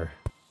terror.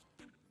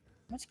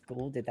 How much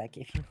gold did that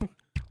give you?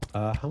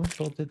 How much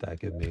gold did that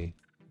give me?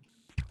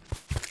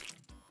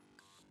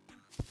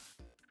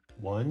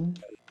 1.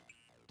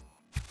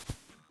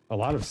 A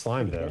lot of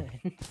slime though.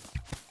 Good.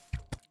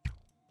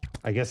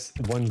 I guess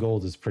 1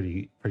 gold is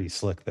pretty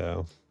slick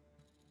though.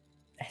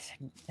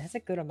 That's a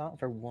good amount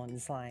for 1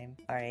 slime.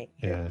 All right,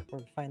 Yeah.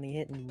 we're finally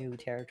hitting new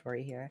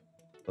territory here.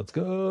 Let's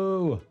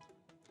go.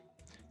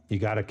 You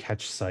gotta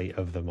catch sight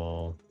of them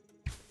all.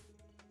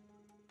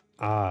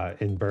 Ah,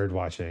 in bird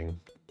watching.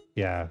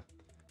 Yeah.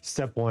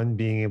 Step 1,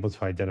 being able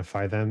to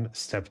identify them.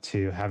 Step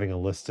 2, having a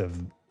list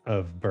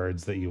of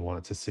birds that you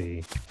want to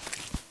see.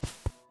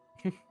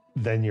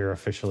 Then you're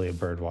officially a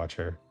bird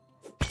watcher.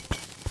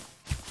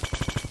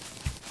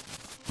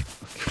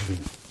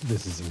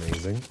 This is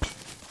amazing.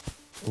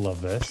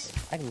 Love this.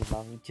 I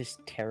love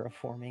just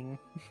terraforming.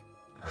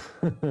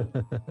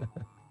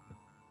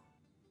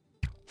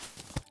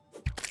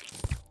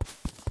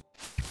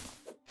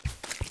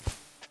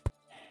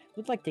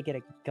 Would like to get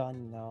a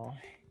gun though.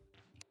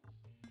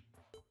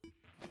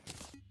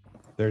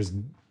 There's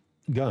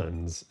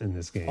guns in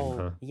this game, Oh,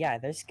 huh? yeah,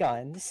 there's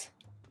guns.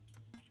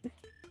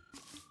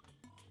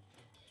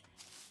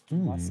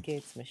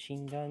 Muskets,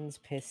 machine guns,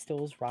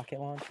 pistols, rocket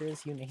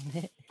launchers, you name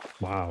it.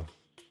 Wow.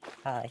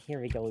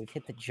 Here we go. We've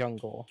hit the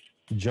jungle.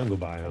 Jungle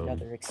biome.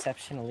 Another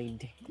exceptionally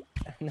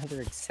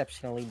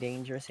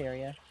dangerous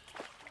area.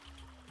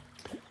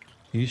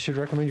 You should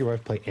recommend your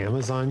wife play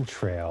Amazon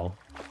Trail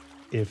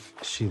if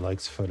she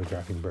likes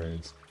photographing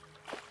birds.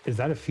 Is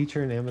that a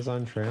feature in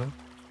Amazon Trail?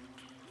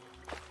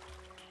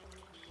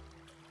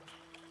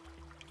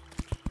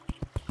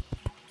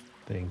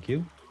 Thank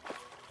you.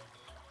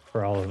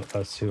 For all of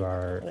us who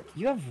are...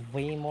 You have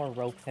way more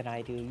rope than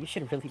I do. You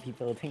should really be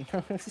building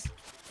those.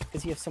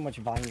 Because you have so much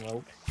vine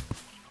rope.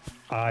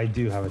 I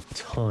do have a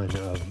ton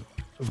of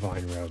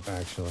vine rope,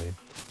 actually.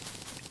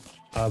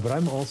 But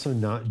I'm also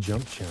not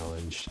jump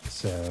challenged,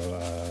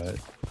 so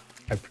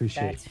I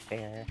appreciate... That's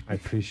fair. I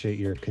appreciate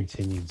your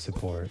continued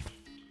support.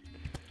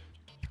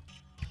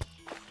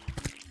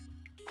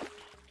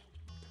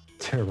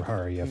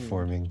 Terraria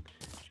forming.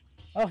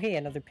 Oh, hey,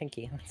 another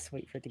pinky. Let's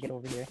wait for it to get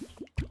over here.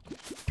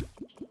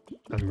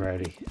 I'm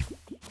ready.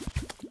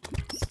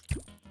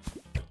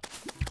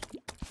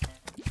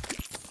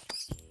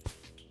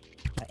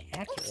 My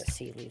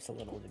accuracy leaves a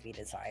little to be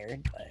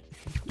desired, but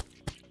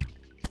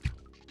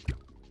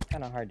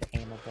kind of hard to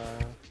aim a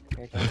bow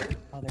compared to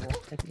other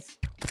weapons.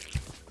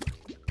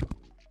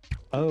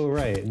 Oh,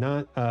 right.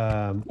 Not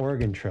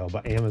Oregon Trail,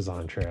 but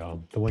Amazon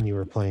Trail. The one you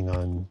were playing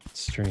on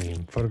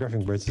stream.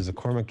 Photographing birds is a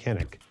core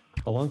mechanic,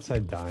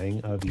 alongside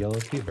dying of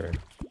yellow fever.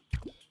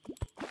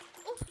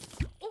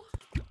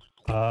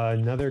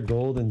 Another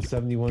gold and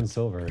 71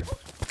 silver.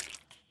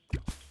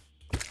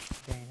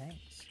 Very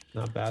nice.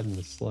 Not bad in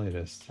the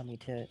slightest. Tell me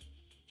to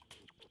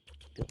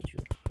build you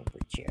a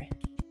bridge here.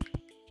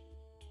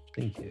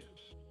 Thank you.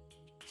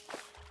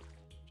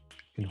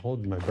 I can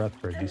hold my breath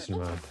for a decent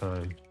amount of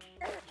time.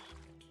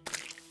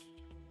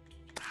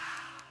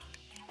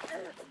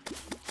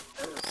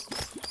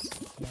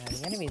 Yeah,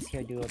 the enemies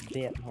here do a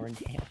bit more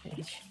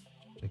damage.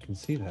 I can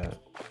see that.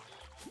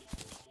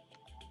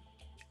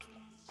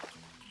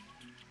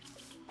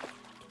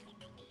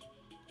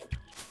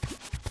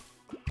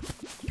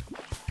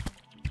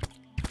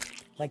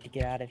 I'd like to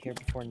get out of here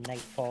before night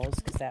falls,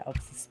 because that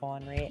ups the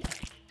spawn rate.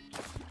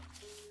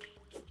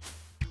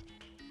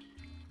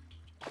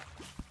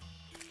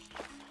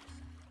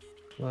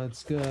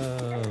 Let's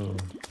go.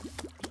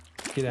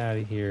 Get out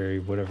of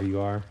here, whatever you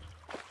are.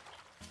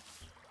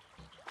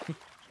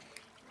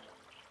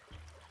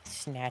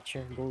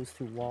 Snatcher goes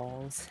through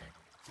walls.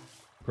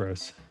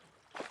 Gross.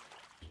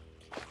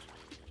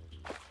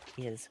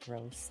 He is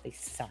gross. They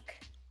suck.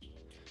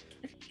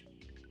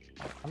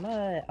 I'm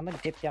gonna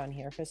dip down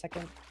here for a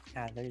second.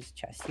 Ah, there's a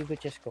chest. You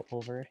would just go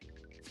over.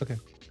 Okay.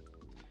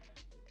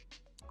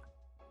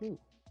 Ooh,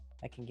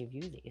 I can give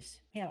you these.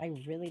 Man, I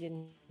really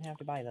didn't have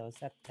to buy those.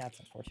 That's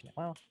unfortunate.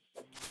 Well,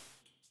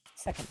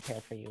 second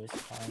pair for you is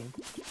fine.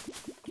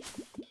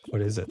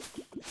 What is it?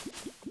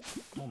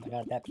 Oh my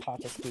god, that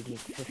pot just gave me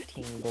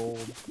 15 gold.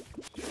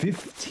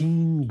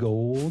 15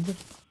 gold?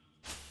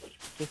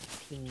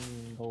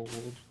 15 gold.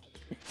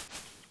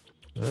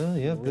 Well,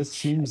 yeah, this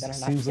seems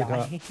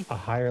like a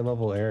higher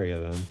level area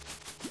then.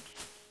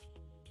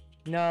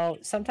 No,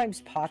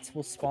 sometimes pots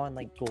will spawn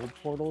like gold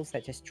portals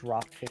that just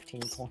drop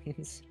 15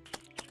 coins.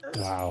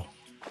 Wow.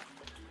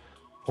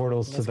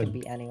 Portals to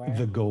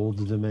the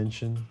gold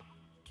dimension.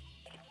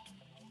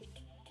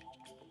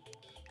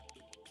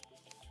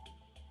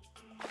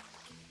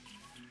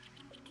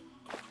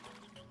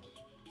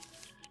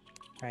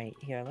 Alright,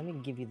 here, let me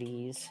give you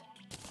these.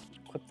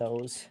 Equip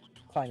those.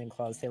 Climbing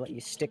claws, they let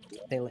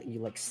you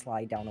like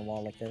slide down a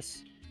wall like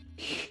this.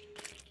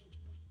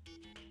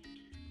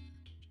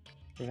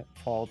 Prevent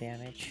fall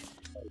damage.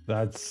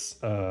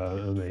 That's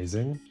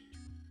amazing.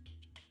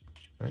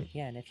 Right?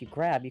 Yeah, and if you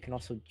grab, you can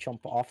also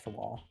jump off the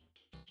wall.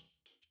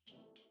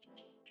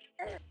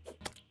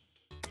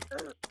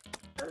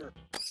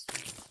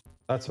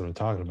 That's what I'm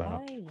talking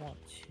about. I want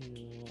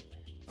to...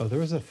 Oh, there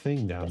was a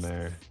thing down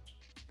there.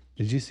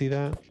 Did you see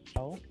that?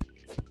 Oh?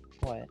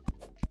 What?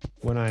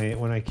 When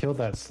I killed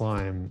that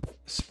slime,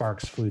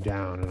 sparks flew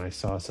down and I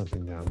saw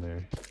something down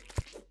there.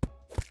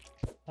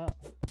 Oh.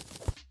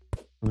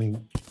 Let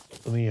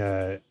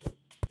me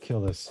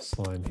kill this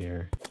slime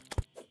here.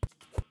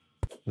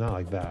 Not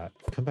like that.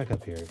 Come back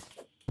up here.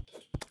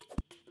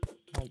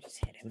 Oh,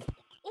 just hit him.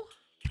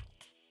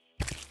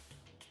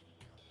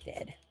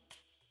 Dead.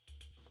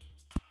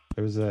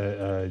 There was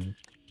I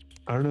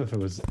don't know if it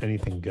was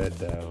anything good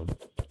though.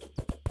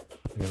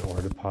 Like an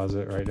ore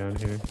deposit right down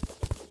here.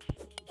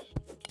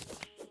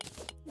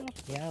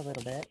 Yeah, a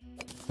little bit.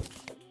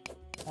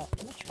 I'm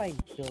gonna try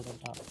building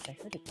up. I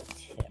heard a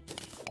tip,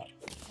 but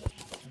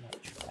I'm gonna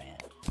try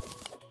it.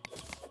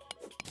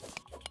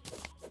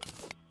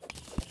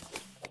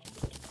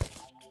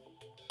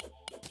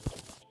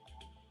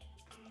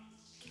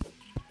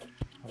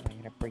 Oh, I'm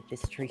gonna break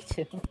this tree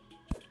too.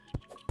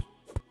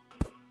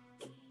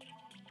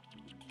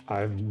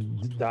 I've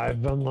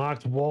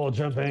unlocked wall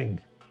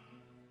jumping.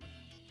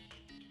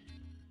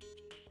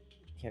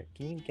 Here,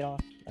 can you get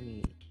off? Let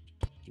me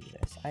do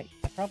this. I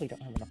probably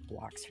don't have enough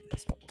blocks for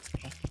this, but we'll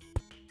see.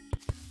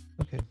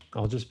 Okay,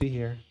 I'll just be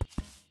here.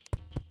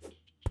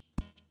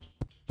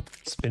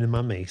 Spinning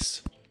my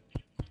mace.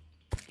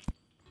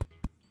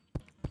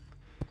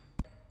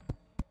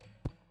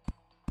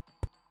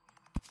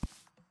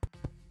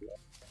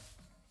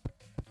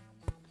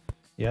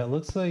 Yeah, it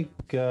looks like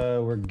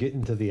we're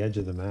getting to the edge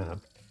of the map.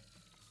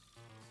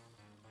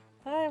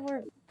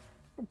 We're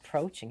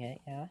approaching it,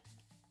 yeah.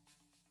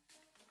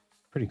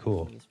 Pretty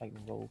cool. Use my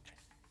rope.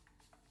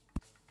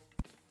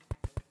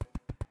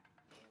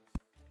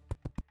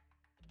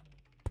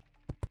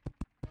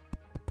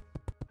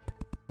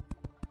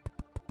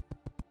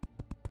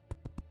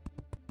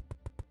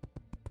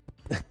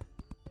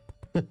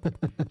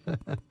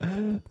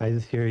 I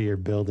just hear your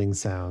building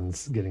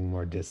sounds getting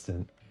more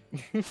distant.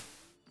 It's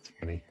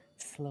funny.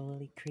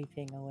 Slowly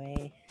creeping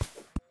away.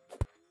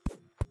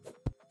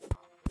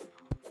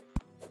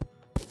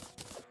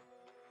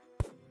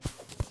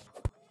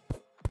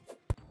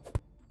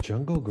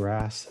 Jungle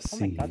grass seeds. Oh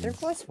my god, there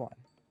was one.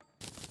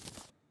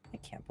 I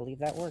can't believe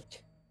that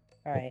worked.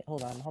 Alright,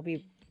 hold on.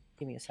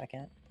 Give me a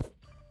second.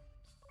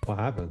 What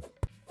happened?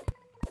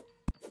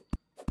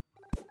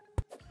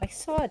 I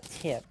saw a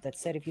tip that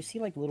said if you see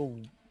like little,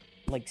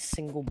 like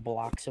single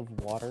blocks of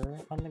water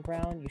on the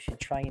ground, you should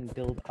try and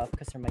build up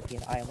because there might be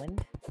an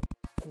island.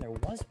 And there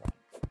was one.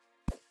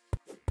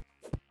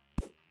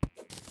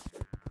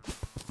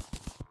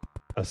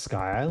 A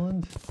sky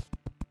island?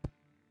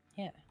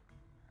 Yeah.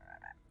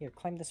 Here,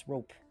 climb this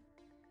rope.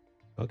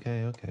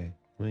 Okay, okay.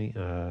 Let me,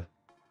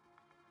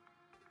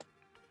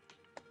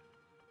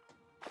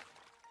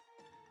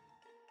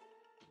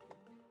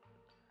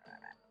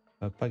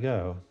 up I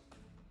go.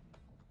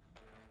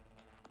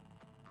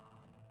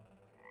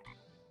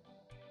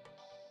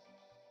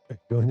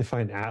 Going to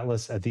find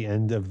Atlas at the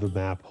end of the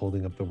map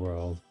holding up the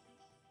world.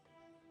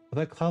 Well,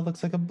 that cloud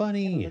looks like a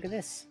bunny. Hey, look at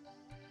this.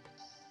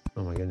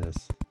 Oh my goodness.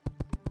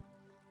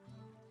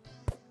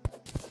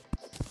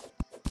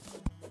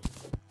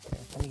 Here,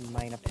 let me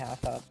mine a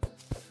path up.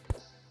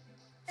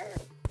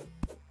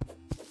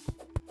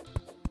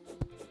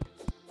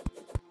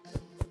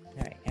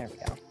 Alright, there we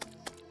go.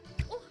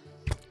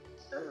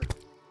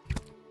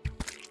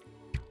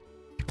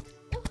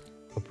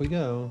 Up we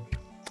go.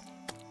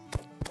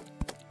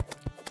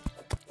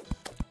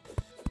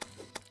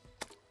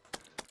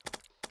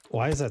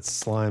 Why does that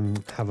slime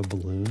have a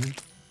balloon?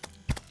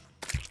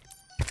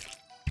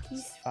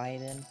 He's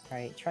fighting.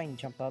 Alright, try and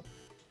jump up.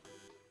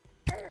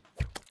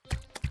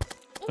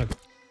 Okay.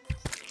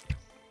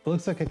 It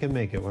looks like I can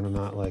make it when I'm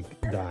not, like,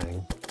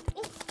 dying.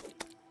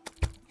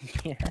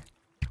 Yeah.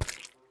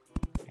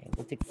 Alright,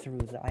 we'll dig through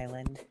the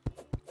island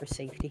for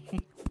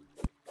safety.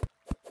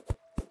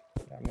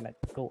 I'm gonna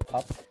go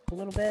up a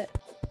little bit.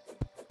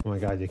 Oh my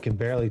god, you can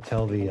barely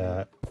tell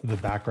the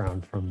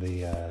background from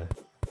the,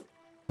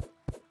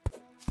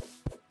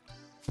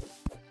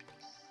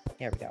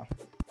 There we go.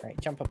 Alright,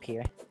 jump up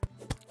here.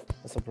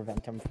 This will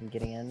prevent him from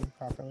getting in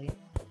properly.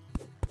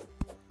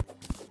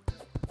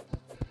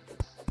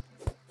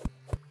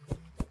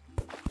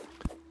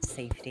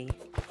 Safety.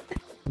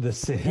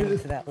 Get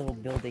into that little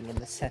building in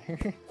the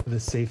center. The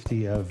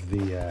safety of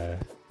the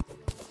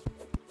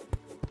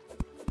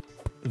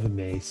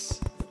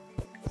mace.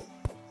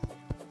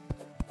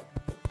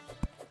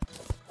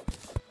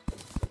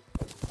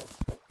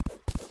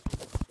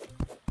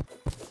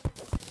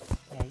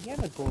 Yeah, you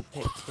have a gold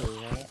pick too,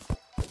 right?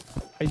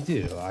 I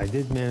do. I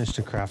did manage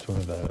to craft one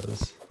of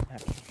those.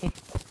 Okay.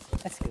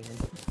 That's good.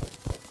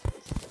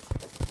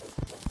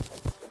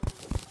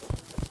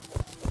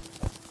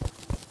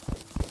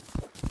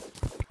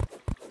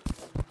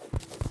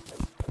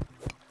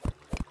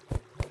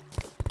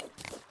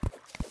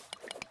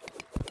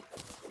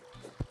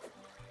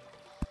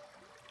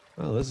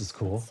 Oh, this is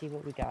cool. Let's see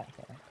what we got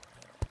here.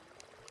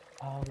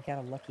 Oh, we got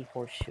a lucky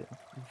horseshoe.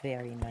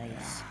 Very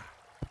nice.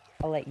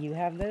 I'll let you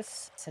have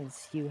this,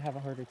 since you have a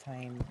harder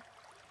time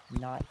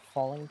not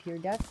falling to your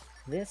death.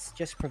 This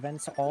just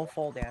prevents all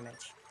fall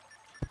damage.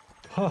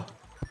 Huh.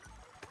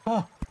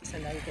 Huh. So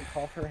now you can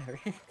fall forever.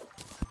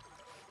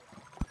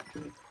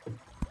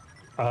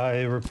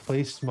 I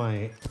replaced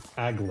my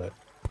aglet.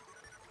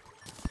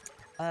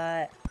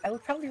 I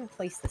would probably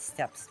replace the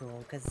step stool,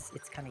 because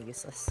it's kind of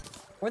useless.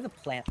 Or the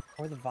plant,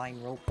 or the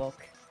vine rope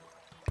book.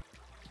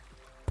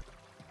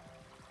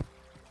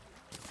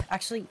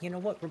 Actually, you know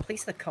what?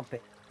 Replace the compass,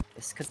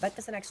 because that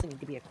doesn't actually need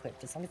to be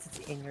equipped. As long as it's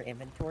in your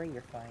inventory,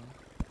 you're fine.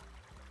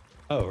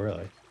 Oh,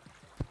 really?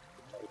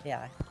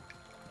 Yeah.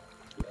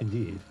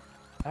 Indeed.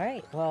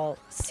 Alright, well,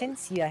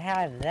 since you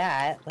have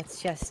that,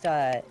 let's just,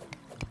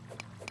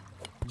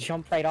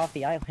 jump right off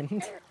the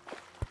island.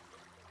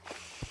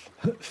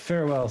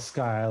 Farewell,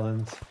 Sky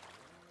Island.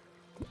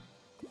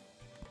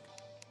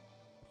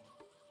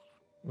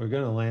 We're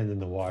gonna land in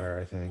the water,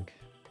 I think.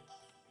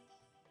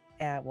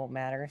 Yeah, it won't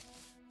matter.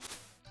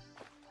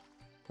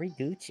 We're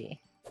Gucci.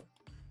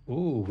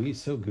 Ooh, we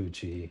so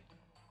Gucci.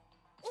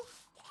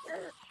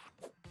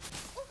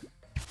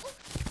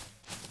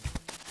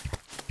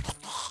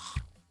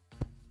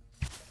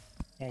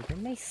 Yeah, your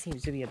mace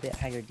seems to be a bit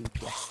higher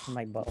DPS than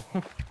my bow.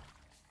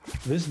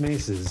 This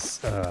mace is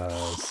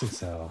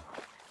 6L.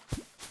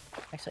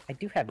 Actually, I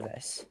do have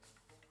this.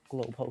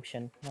 Glow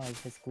potion. I'll use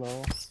this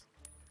glow.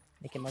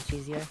 Make it much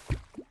easier.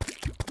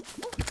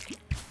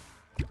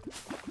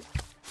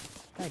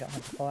 I don't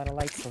have to pull out a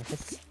light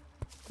source.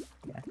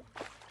 Yeah.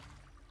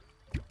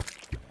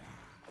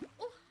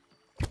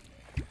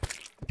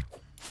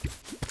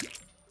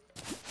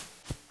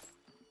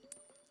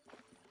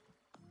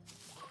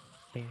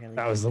 Barely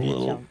That was a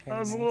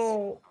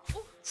little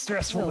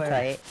stressful little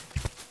there. tight.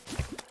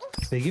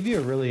 They give you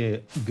a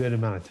really good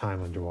amount of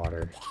time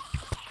underwater,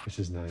 which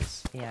is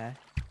nice. Yeah.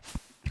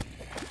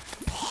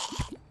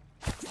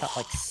 It's not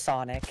like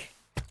Sonic.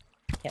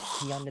 Can't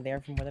be under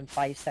there for more than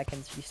 5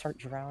 seconds if you start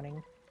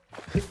drowning.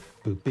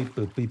 Boop beep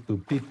boop beep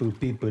boop beep boop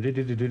beep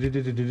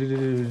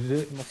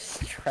boop.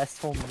 Most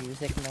stressful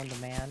music known to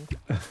man.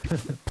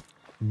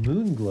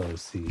 Moon glow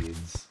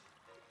seeds.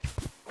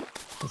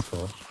 That's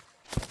cool.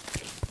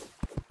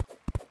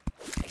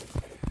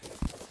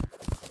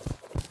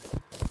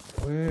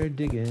 We're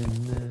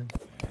digging.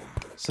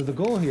 So the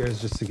goal here is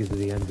just to get to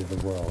the end of the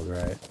world,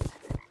 right?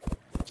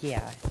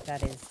 Yeah,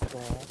 that is the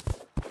goal.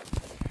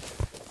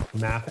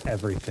 Map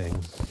everything.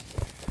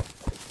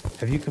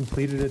 Have you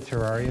completed a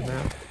Terraria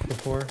map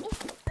before?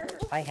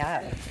 I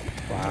have.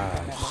 Wow. I've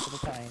done that multiple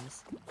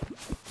times.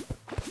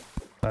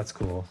 That's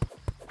cool.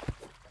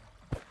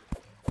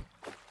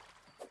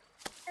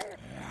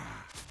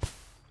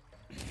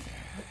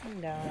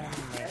 Nothing down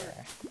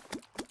there.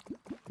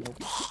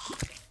 Nope.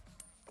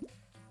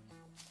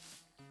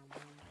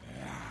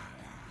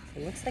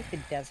 It looks like the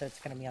desert's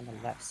gonna be on the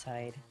left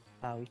side.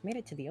 We've made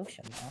it to the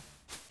ocean now.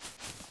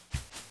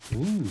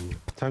 Ooh,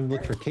 time to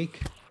look for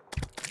cake.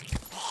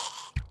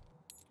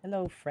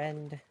 Hello,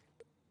 friend.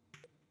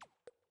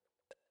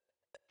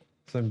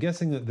 So I'm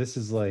guessing that this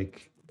is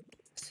like...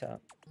 So,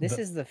 this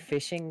is the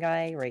fishing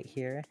guy right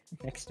here,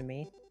 next to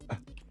me.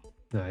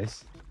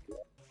 Nice.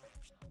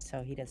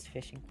 So he does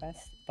fishing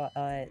quests. But,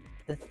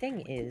 the thing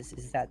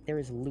is that there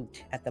is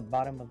loot at the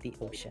bottom of the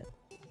ocean.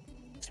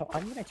 So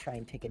I'm gonna try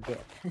and take a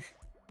dip.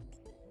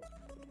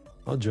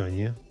 I'll join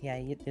you. Yeah,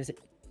 there's a...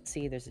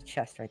 See, there's a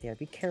chest right there.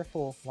 Be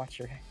careful, watch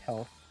your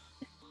health.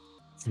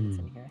 See what's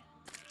in here.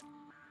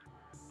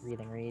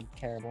 Breathing read,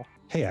 terrible.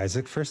 Hey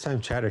Isaac, first time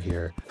chatter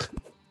here.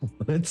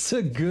 What's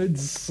a good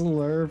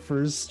slur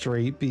for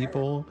straight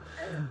people?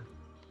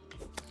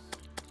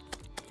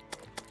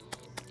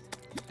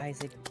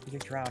 Isaac, you're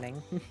drowning.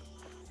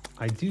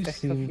 I do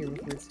seem... Here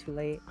before it's too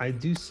late. I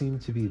do seem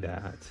to be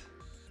that.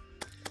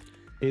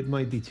 It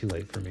might be too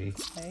late for me.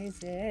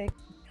 Isaac!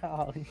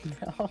 Oh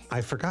no.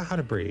 I forgot how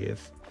to breathe.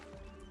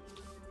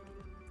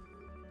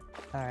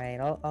 Alright,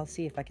 I'll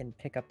see if I can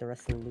pick up the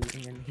rest of the loot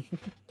in your name.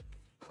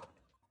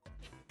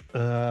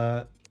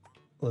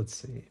 Let's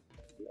see.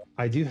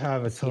 I do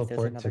have a Let's see if there's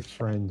teleport to another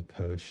friend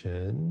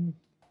potion.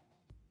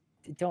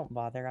 Don't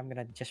bother, I'm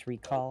gonna just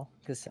recall,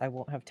 because I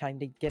won't have time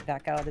to get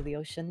back out of the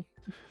ocean.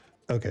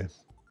 Okay.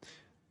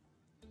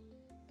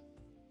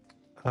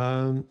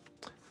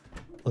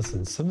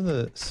 Listen, some of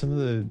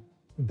the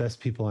best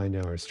people I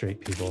know are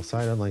straight people, so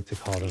I don't like to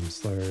call them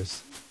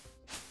slurs.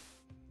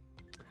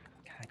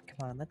 God,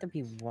 come on, let there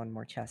be one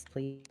more chest,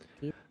 please.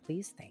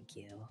 Please, thank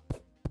you.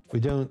 We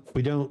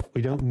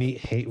don't meet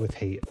hate with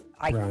hate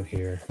around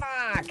here.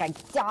 Fuck, I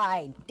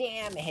died,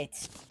 damn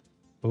it!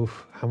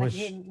 Oof, how I much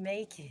didn't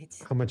make it.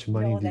 how much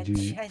money No, did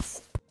that you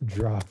chest.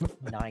 drop?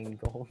 9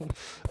 gold.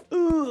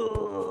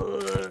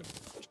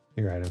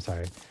 You're right, I'm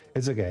sorry.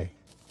 It's okay.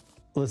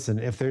 Listen,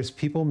 if there's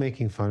people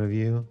making fun of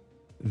you,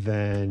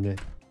 then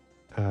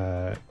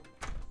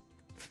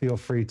feel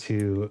free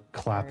to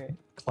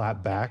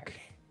clap back.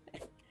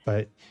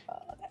 But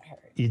That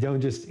hurt. you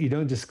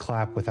don't just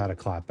clap without a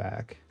clap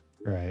back,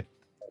 right?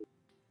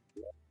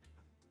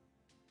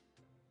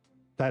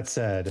 That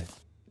said,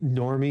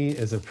 Normie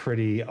is a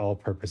pretty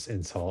all-purpose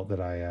insult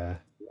that I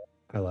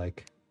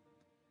like.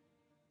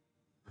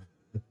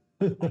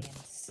 I am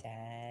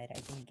sad. I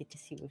didn't get to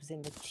see what was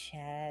in the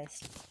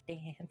chest.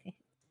 Damn it.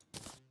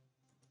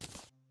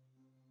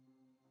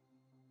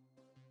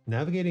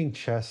 Navigating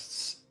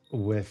chests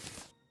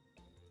with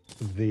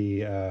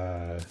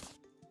the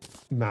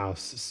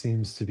mouse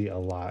seems to be a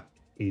lot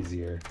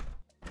easier.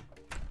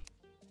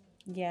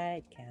 Yeah,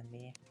 it can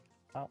be.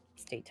 Oh,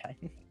 it's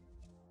daytime.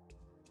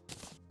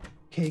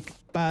 Cake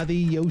by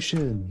the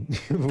ocean.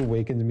 You've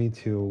awakened me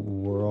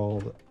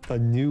to a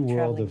new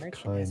world Traveling of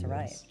merchant has kindness.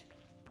 arrived.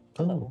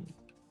 Oh, Hello.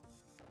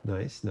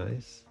 nice,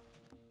 nice.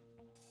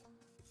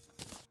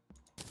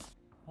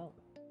 Oh,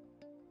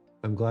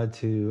 I'm glad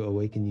to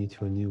awaken you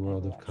to a new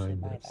world will of actually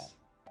buy kindness.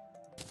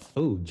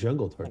 Oh,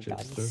 jungle my torches.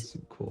 God, Those are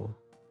cool.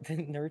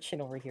 the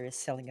merchant over here is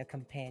selling a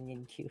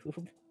companion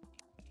cube.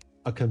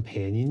 A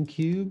companion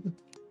cube?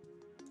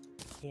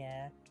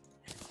 Yeah,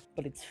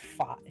 but it's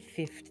 5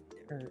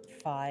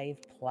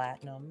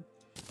 platinum.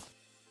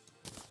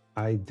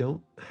 I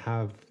don't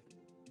have.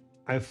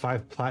 I have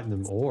 5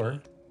 platinum ore.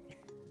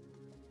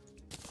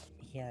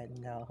 Yeah,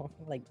 no,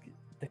 like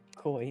the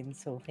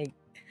coins, so like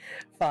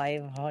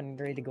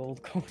 500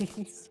 gold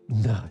coins.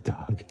 Nah,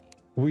 dog.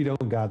 We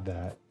don't got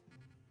that.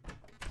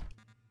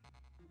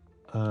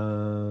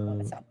 Oh,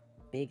 that's a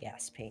big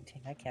ass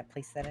painting. I can't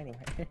place that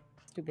anywhere.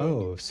 It's too big.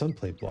 Oh,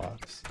 sunplate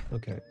blocks.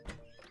 Okay.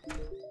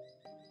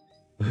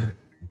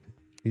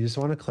 You just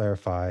want to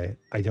clarify,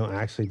 I don't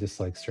actually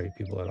dislike straight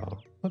people at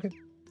all. Okay.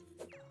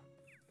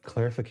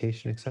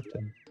 Clarification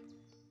accepted.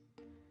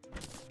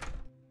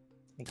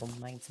 I go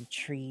mine some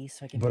trees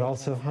so I can. But build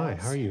also, my hi,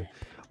 house. how are you?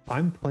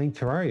 I'm playing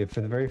Terraria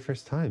for the very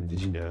first time.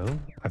 Did you know?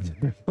 I've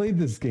never played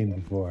this game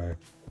before.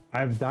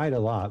 I've died a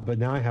lot, but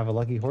now I have a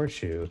lucky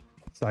horseshoe,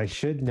 so I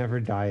should never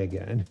die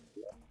again.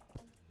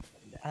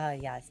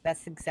 Yes,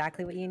 that's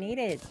exactly what you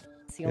needed.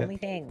 It's the only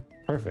thing.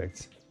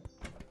 Perfect.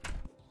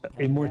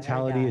 You'll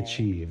Immortality never die.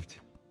 achieved.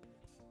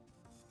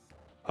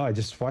 Oh, I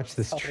just watched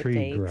this That's all it tree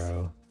takes.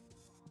 grow.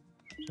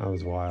 That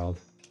was wild.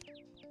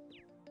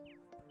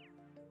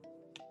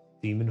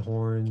 Demon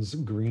horns,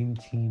 green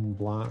team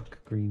block,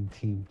 green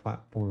team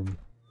platform,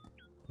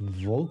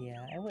 Volt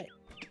Yeah, I would.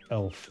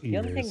 elf ears. The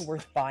other thing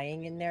worth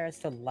buying in there is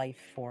the life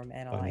form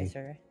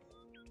analyzer.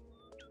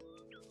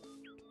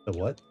 The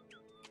what?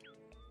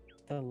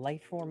 The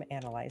life form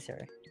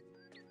analyzer.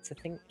 It's a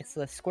thing. It's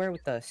the square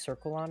with the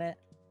circle on it.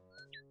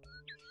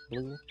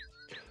 Blue.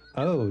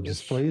 Oh,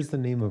 displays the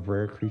name of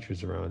rare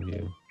creatures around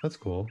you. That's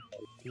cool.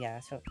 Yeah.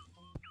 So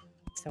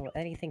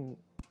anything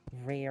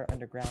rare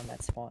underground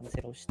that spawns,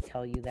 it'll just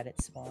tell you that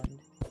it spawned.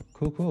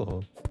 Cool,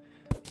 cool.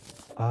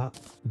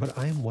 But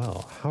I am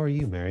well. How are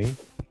you, Mary?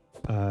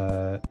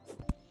 Are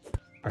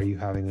you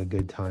having a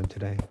good time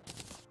today?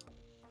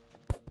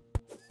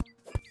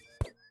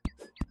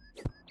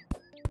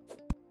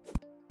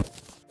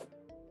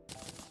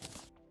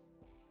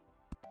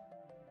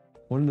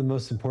 One of the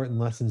most important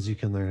lessons you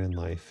can learn in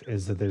life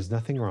is that there's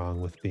nothing wrong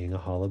with being a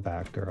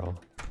hollaback girl.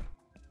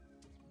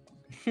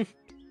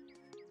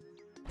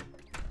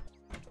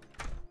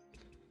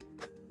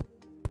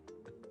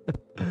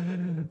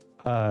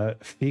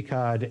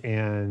 Fikad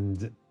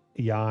and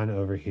Jan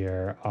over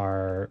here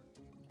are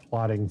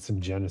plotting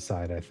some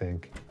genocide, I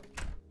think.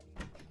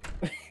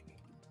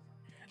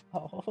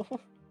 Oh.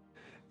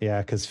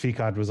 Yeah, because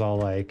Fikad was all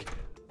like,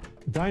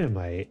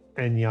 dynamite,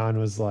 and Jan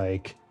was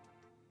like,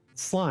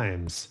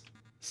 slimes,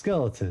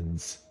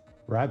 skeletons,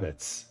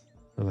 rabbits.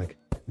 I'm like,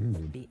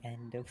 The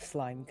end of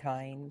slime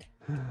kind.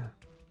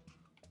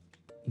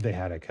 They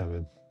had it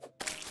coming.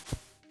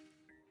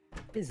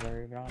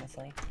 Deserved,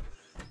 honestly.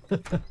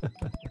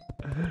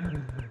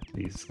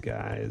 These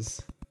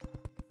guys.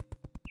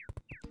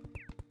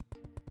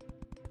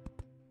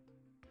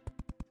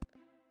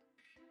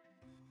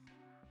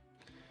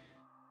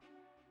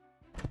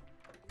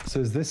 So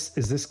is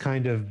this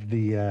kind of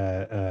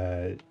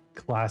the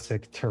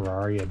classic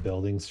Terraria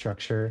building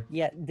structure?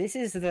 Yeah, this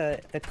is the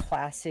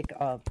classic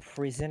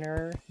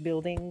prisoner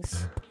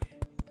buildings.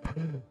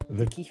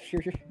 The Keep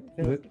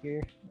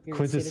your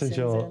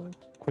quintessential citizens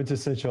in.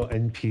 quintessential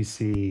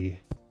NPC.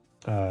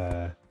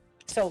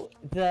 So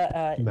the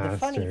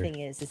funny master. thing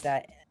is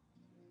that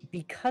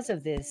because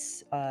of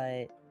this,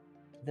 the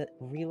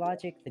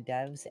Relogic, the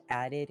devs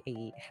added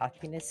a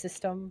happiness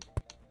system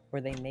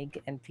where they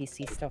make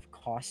NPC stuff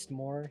cost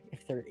more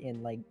if they're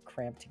in like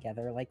cramped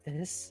together like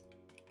this.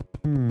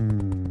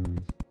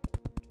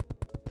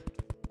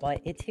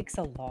 But it takes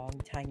a long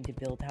time to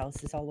build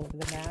houses all over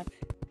the map.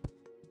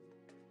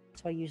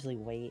 So I usually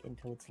wait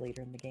until it's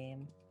later in the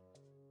game.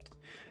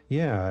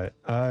 Yeah.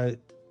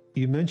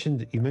 You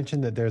mentioned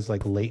that there's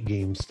like late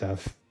game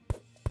stuff.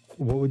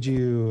 What would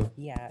you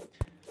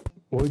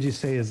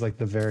say is like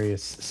the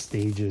various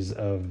stages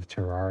of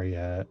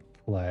Terraria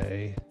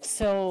play?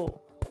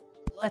 So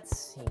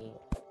let's see.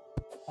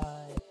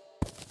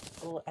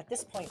 Well, at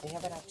this point, we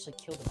haven't actually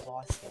killed a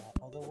boss yet.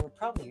 Although we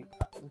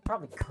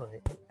probably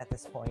could at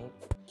this point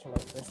kill our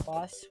first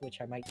boss,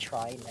 which I might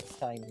try next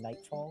time night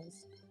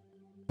falls.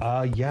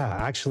 Yeah,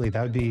 actually,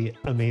 that would be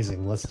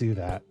amazing. Let's do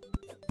that.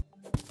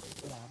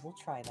 Yeah, we'll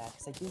try that,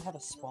 because I do have a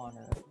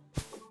spawner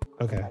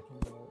Okay. that I can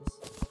use.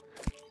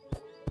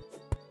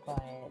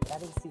 But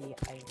that is the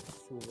Eye of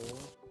Cthulhu.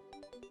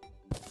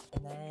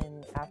 And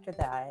then after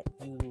that,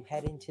 you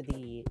head into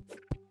the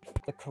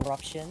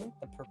corruption,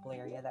 the purple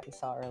area that we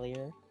saw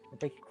earlier. You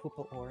break your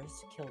couple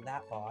ores, kill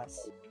that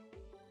boss.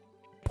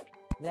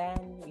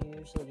 Then you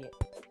usually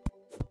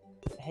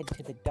head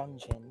to the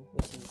dungeon,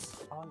 which is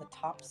on the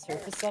top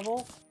surface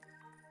level.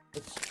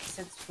 Which,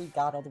 since we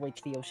got all the way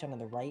to the ocean on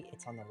the right,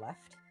 it's on the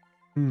left.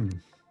 Hmm.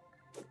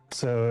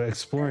 So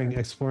exploring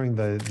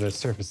the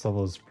surface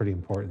level is pretty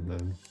important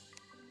then.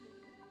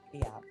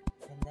 Yeah,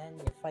 and then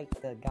you fight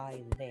the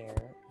guy there,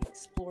 you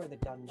explore the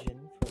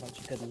dungeon for a bunch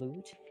of good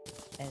loot,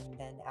 and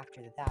then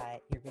after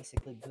that, you're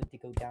basically good to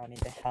go down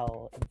into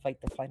hell and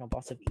fight the final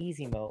boss of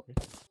easy mode.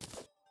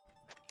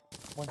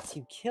 Once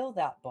you kill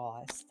that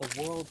boss,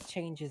 the world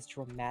changes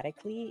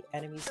dramatically.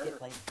 Enemies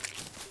get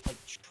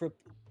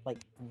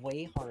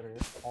way harder,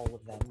 all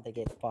of them. They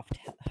get buffed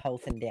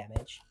health and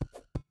damage.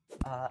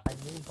 A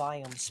new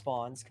biome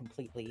spawns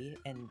completely,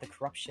 and the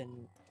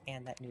corruption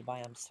and that new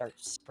biome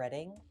starts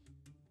spreading,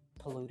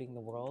 polluting the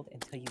world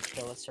until you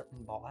kill a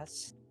certain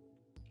boss.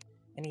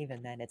 And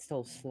even then, it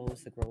still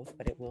slows the growth,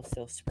 but it will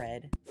still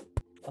spread,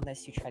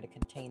 unless you try to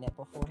contain it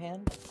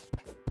beforehand.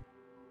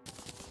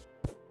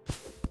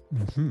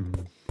 Mm-hmm.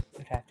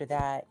 But after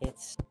that,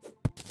 it's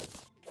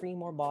 3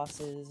 more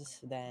bosses,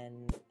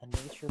 then a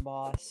nature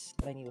boss,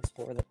 then you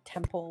explore the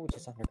temple, which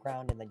is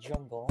underground in the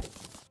jungle.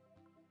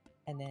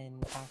 And then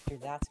after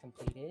that's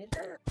completed,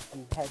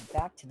 you head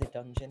back to the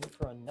dungeon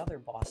for another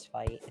boss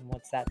fight, and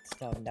once that's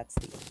done, that's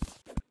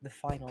the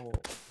final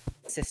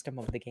system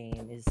of the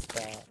game, is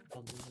the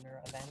lunar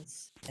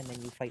events, and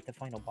then you fight the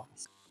final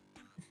boss.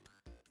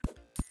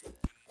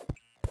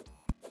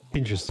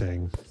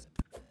 Interesting.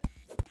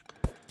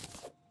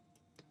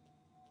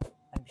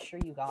 I'm sure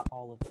you got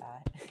all of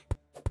that.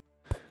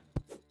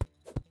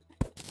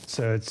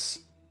 So it's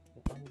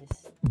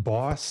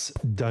boss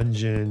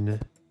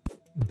dungeon,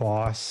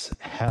 boss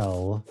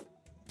hell,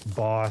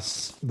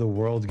 boss the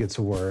world gets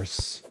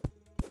worse,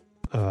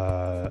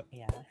 Yeah.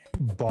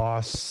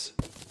 boss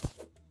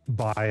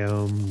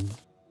biome,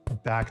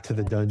 back to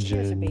the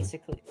dungeon.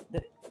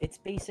 It's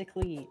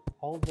basically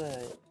all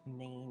the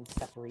main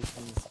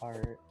separations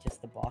are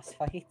just the boss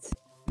fights.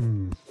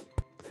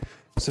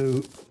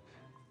 So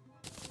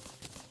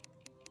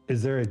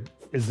is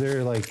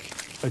there like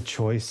a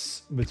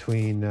choice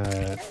between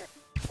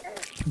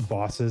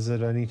bosses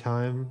at any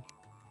time?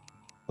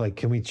 Like,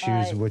 can we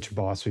choose which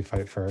boss we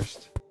fight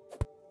first?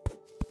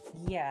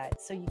 Yeah,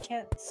 so you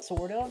can't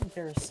sort of.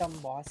 There are some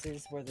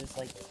bosses where there's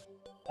like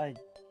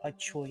a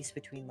choice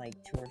between like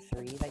 2 or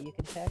 3 that you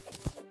can pick.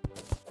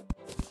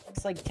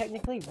 It's like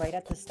technically right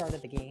at the start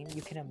of the game,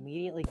 you can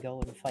immediately go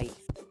and fight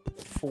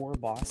 4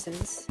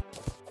 bosses.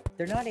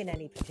 They're not in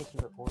any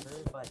particular order,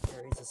 but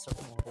there is a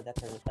certain order that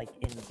they're like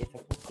in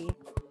difficulty.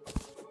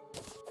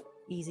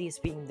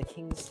 Easiest being the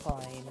King's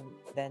Spine,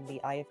 then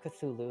the Eye of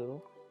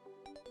Cthulhu,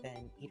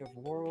 then Eater of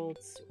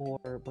Worlds,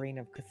 or Brain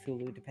of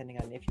Cthulhu, depending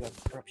on if you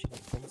have Corruption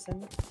of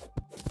Crimson,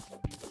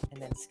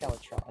 and then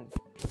Skeletron.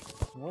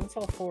 Once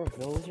all 4 of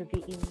those are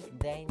beaten,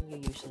 then you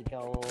usually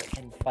go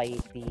and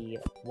fight the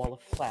Wall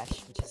of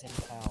Flesh, which is in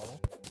hell.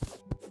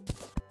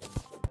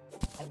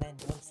 And then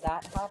once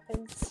that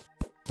happens,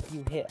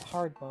 you hit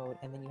hard mode,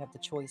 and then you have the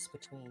choice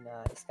between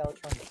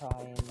Skeletron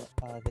Prime,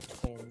 the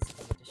Twins,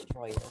 and the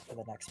Destroyer for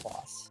the next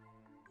boss.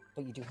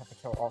 But you do have to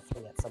kill all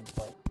 3 at some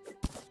point.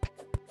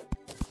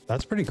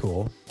 That's pretty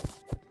cool.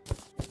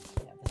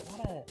 Yeah,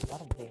 there's a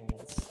lot of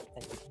variants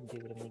that you can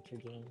do to make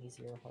your game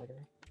easier or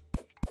harder.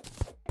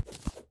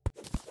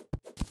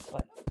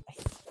 But I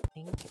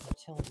think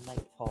until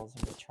night falls,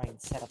 I'm going to try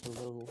and set up a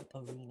little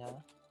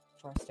arena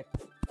for us to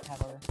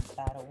have our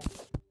battle.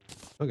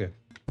 Okay.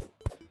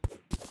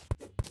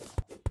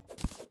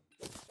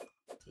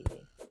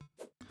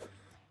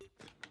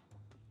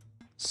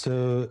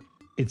 So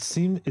it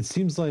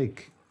seems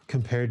like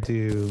compared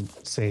to,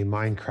 say,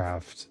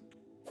 Minecraft,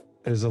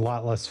 there's a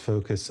lot less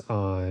focus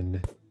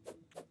on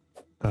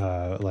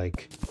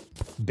like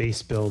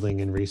base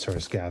building and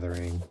resource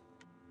gathering.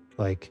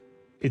 Like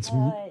it's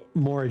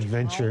more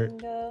adventure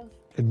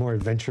and more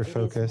adventure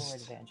focused.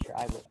 It is more adventure,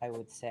 I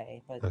would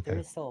say, but Okay. there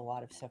is still a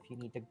lot of stuff you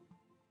need to.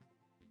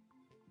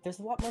 There's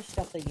a lot more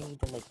stuff that you need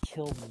to like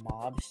kill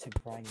mobs to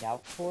grind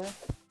out for,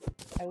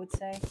 I would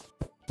say.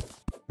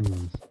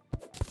 Hmm.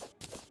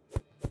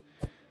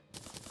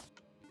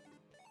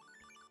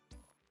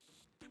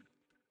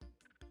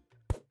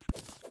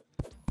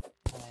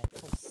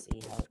 Let's see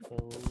how it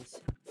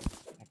goes.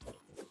 I put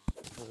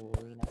the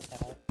arena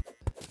set up.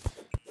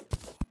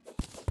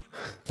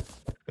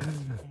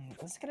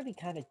 This is gonna be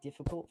kind of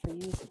difficult for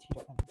you since you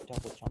don't have a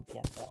double jump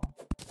yet, though.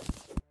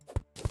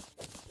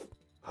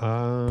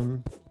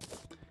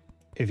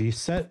 If you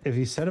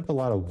set up a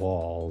lot of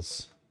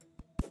walls,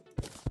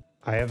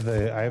 I have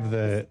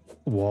the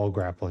wall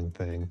grappling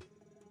thing.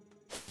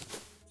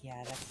 Yeah,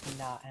 Yeah, that's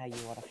not how you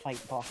want to fight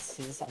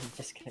bosses. I'm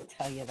just gonna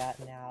tell you that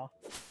now.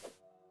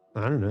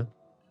 I don't know.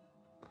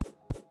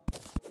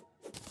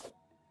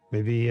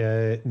 Maybe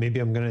maybe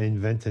I'm gonna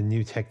invent a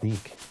new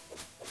technique.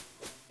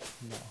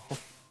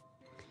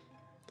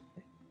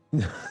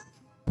 No.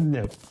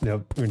 Nope,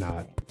 nope, we're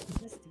not.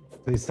 Just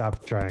Please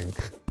stop trying.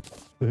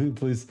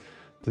 Please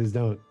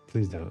don't.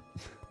 Please don't.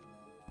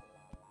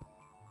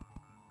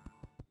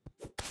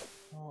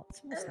 well, it's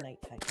almost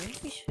nighttime. Maybe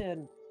we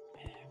should.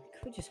 We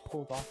could just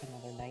hold off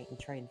another night and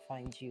try and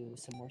find you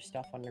some more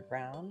stuff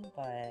underground,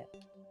 but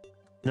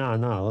No,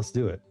 let's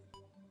do it.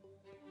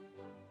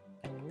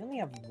 I mean, we only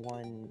have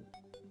one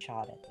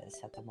shot at this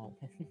at the moment,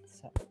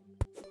 so.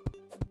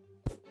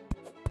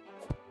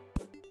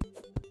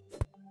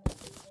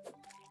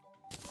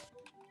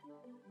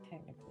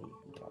 Technically, you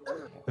can get up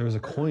there. There was a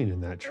coin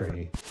in that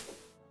tree.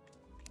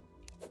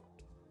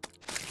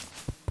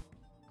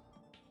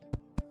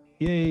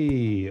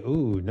 Yay!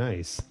 Ooh,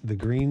 nice. The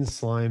green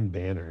slime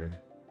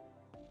banner.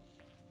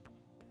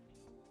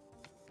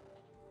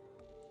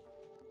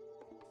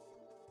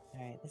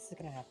 Alright, this is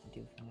gonna have to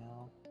do for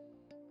now.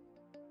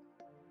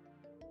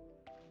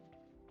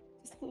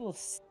 Just a little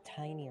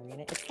tiny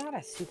arena. It's not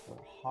a super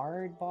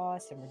hard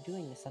boss, and we're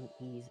doing this on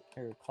easy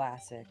or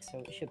classic, so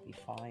it should be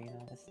fine,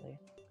 honestly.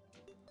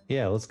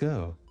 Yeah, let's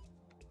go.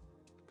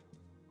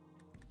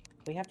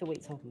 We have to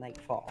wait till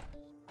nightfall.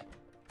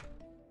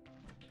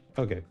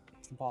 Okay.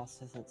 The boss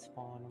doesn't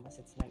spawn unless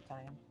it's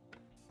nighttime.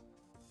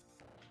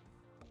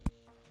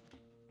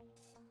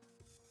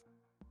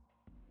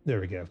 There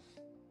we go.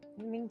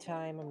 In the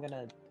meantime, I'm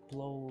gonna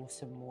blow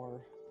some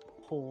more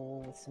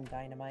hole with some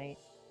dynamite.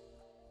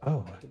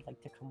 Oh, If you'd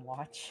like to come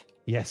watch.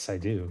 yes, I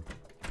do.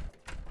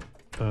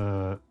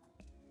 Let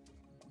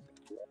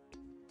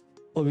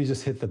me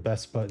just hit the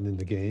best button in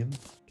the game.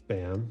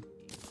 Bam.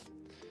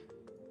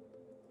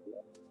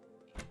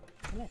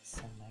 Isn't it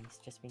so nice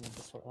just being able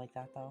to sort like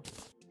that, though?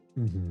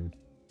 Mm-hmm.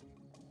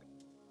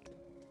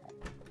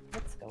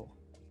 Let's go.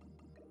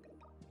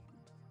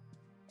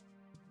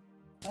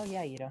 Oh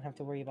yeah, you don't have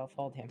to worry about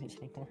fall damage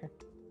anymore.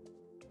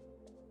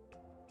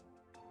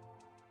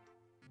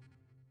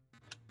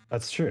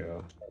 That's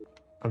true.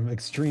 I'm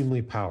extremely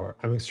overpowered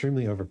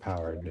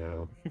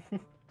now.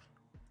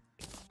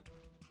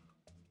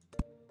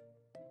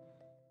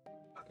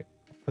 Okay.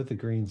 Put the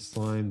green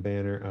slime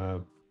banner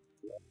up.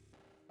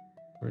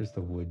 Where's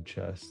the wood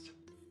chest?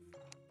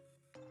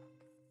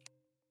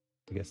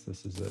 I guess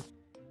this is it.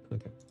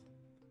 Okay.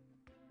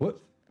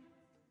 What?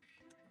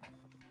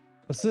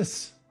 What's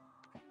this?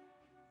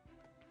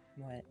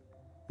 What?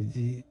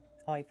 The-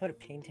 Oh, I put a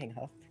painting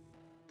up.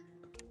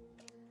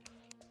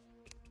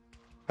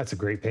 That's a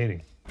great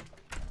painting.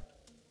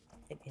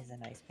 It is a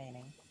nice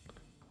painting.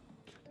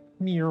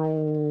 Meow.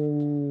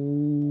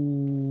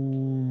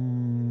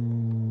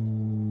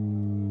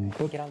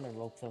 Get on the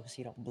rope though so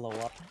you don't blow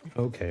up.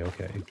 Okay,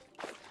 okay.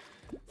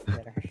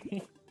 Better.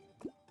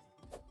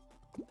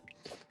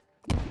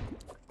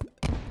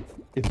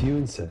 If you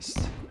insist.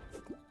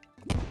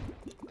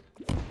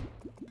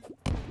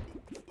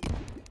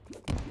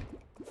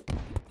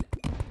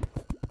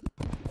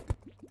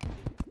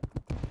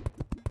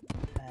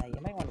 You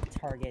might want to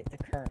target the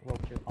current rope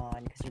you're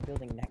on because you're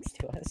building next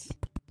to us.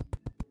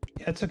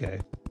 Yeah, it's okay.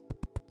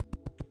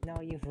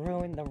 No, you've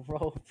ruined the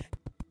rope.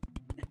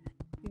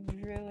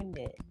 You've ruined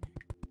it.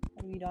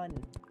 What have you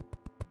done?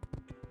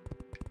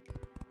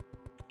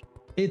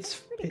 It's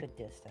Pretty good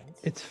distance.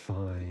 It's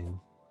fine.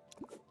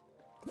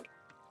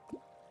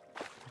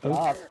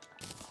 Up.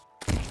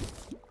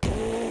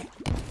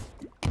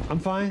 I'm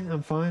fine.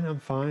 I'm fine. I'm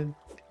fine.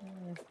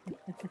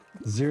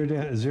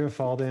 Zero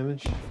fall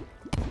damage.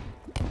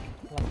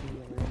 Lucky you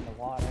were in the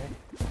water.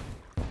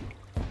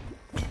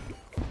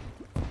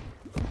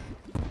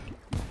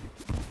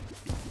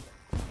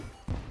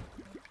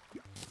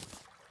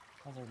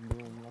 How's our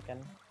boom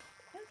looking?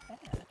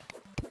 Not bad.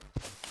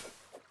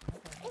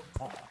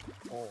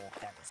 Oh,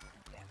 that was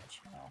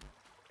damage. No.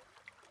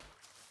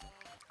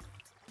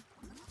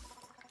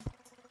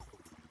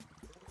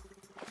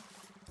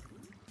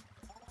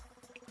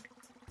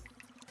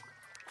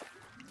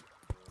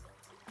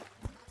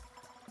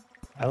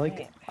 I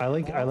like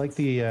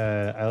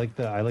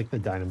the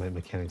dynamite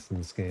mechanics in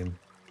this game.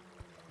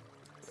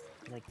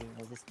 Like, you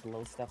know, just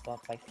blow stuff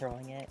up by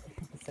throwing it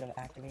instead of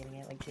activating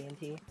it like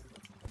TNT.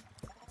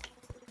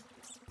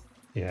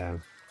 Yeah.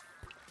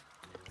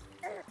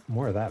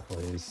 More of that,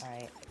 please.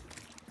 Alright.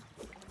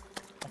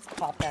 Let's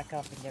pop back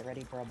up and get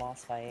ready for a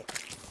boss fight.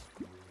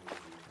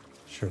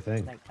 Sure It's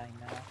thing. nighttime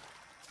now.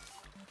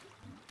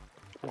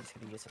 I'm just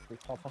gonna use a free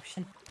call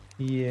potion.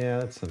 Yeah,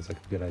 that sounds like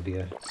a good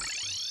idea.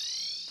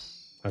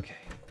 Okay.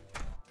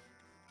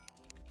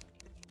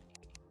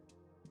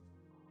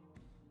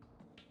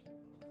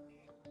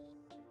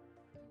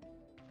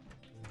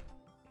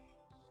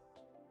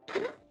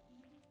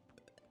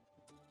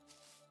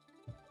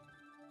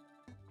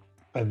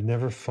 I've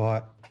never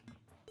fought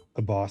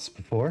a boss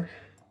before.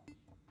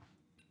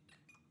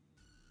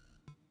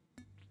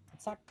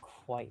 It's not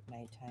quite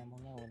nighttime,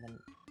 we'll know when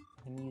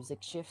the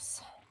music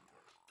shifts.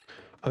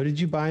 Oh, did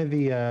you buy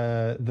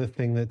the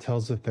thing that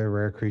tells if there are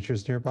rare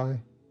creatures nearby?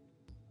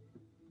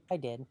 I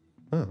did.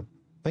 Oh,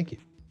 thank you.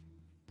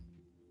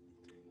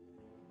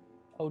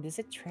 Oh, does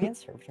it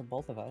transfer to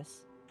both of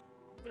us?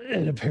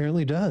 It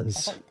apparently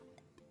does.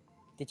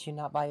 Did you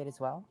not buy it as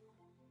well?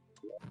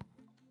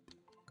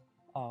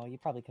 Oh, you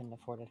probably couldn't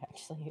afford it,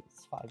 actually.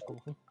 It's 5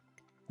 gold.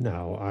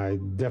 No, I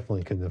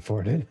definitely couldn't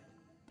afford it.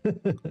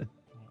 Right.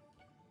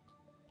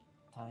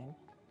 Time.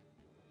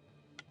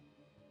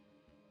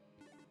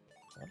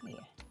 So let me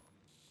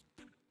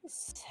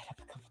set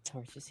up a couple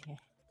torches here.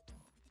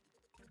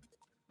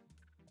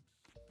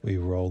 We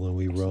rolling,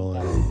 we Actually,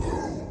 rolling.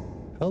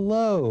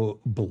 Hello,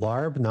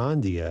 Blarb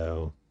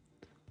Nondio.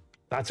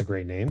 That's a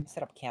great name.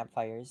 set up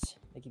campfires.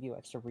 They give you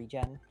extra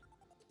regen.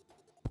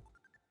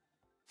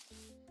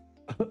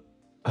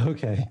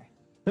 Okay.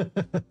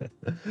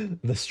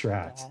 The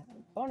strats.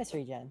 Bonus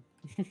regen.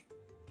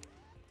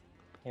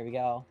 Here we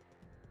go.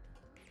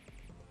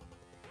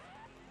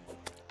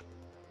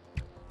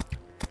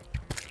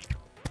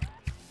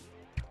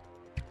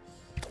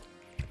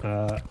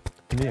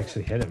 Let me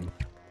actually hit him.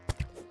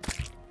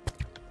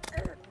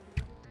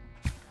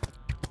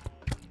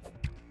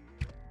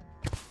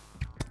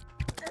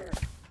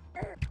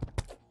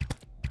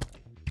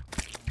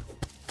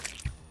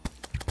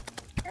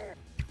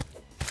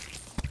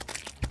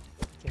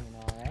 Doing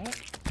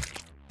alright.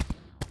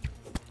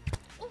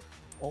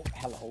 Oh,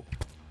 hello.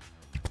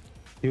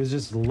 He was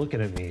just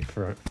looking at me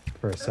for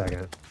a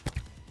second.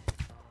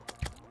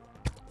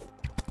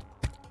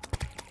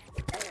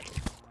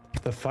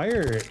 The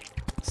fire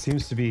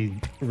seems to be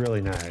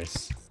really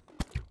nice.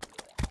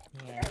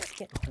 Yeah, it's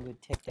getting some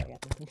good tick there.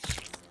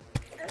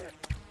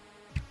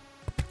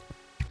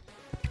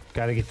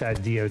 Gotta get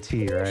that DOT,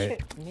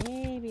 right?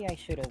 Maybe I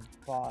should have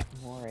bought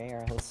more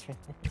arrows for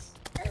this.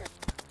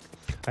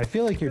 I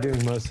feel like you're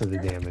doing most of the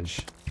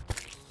damage.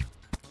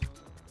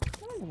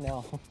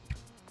 No.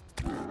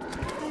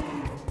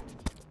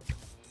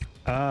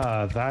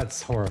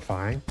 That's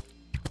horrifying.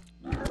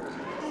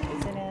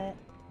 Isn't it?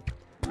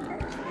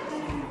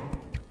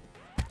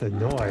 The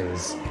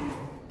noise.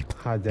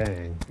 Hot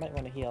dang. Might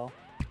want to heal.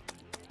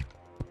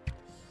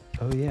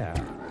 Oh yeah.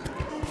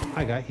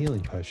 I got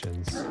healing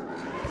potions.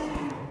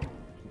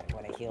 Might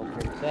want to heal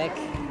pretty quick.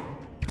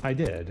 I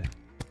did.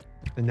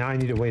 And now I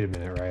need to wait a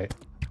minute, right?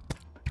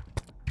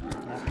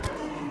 Yep.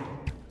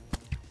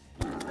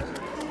 Yeah,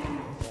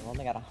 I've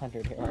only got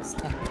 100 heroes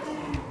left.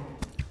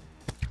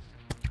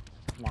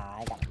 Nah,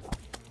 I got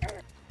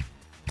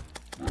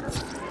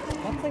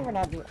enough. Luckily we're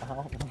not doing...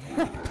 Oh.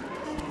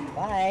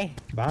 Bye.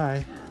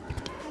 Bye.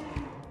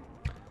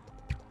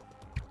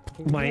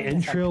 My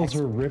entrails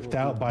were ripped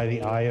out by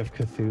the Eye of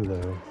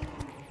Cthulhu.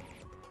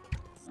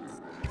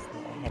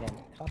 I hit him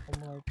a couple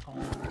more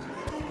times.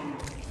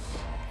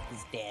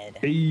 He's dead.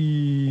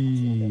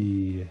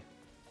 Eee.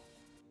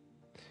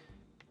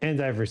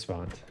 And I've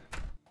respawned.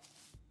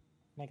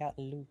 I got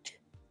loot.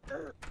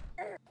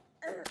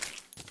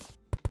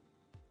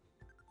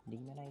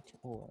 Demonite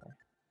ore.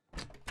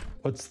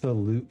 What's the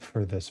loot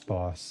for this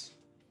boss?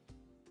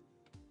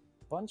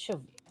 Bunch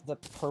of the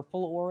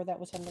purple ore that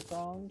was on the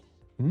ground.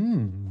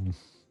 Hmm.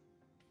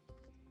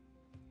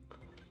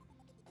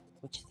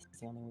 Which is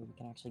the only way we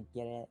can actually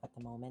get it at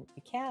the moment.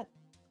 We can't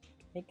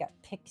make a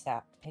pickaxe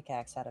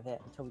out of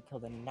it until we kill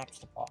the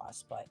next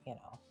boss, but you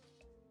know.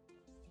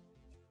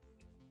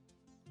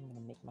 I'm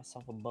gonna make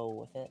myself a bow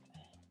with it.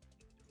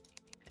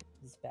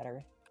 It's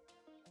better.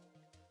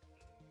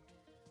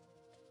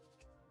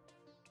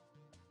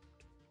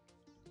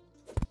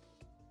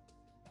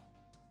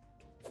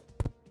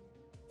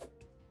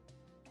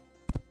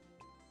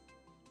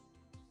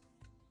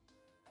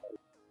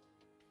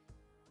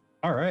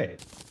 All right.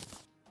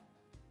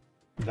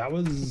 That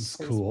was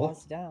First cool.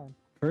 boss down.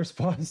 First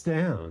boss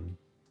down.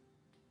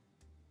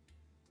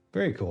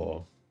 Very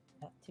cool.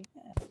 Not too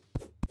bad.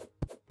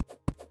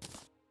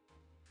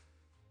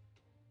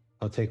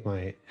 I'll take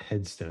my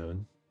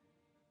headstone.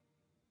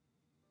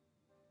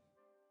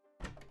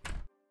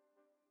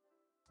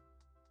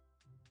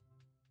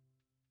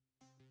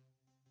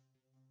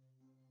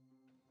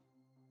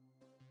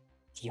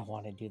 Do you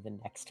want to do the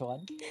next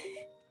one?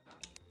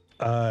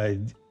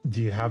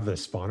 Do you have the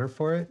spawner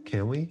for it?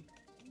 Can we?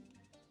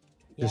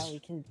 Yeah, Just we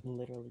can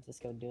literally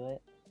just go do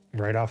it.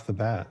 right off the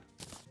bat.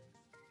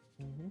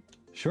 Mm-hmm.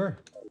 Sure.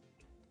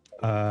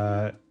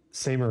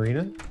 Same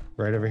arena,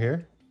 right over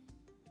here.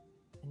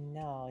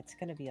 No, it's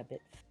gonna be a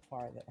bit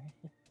farther.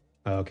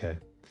 Okay.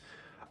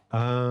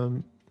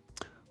 Well,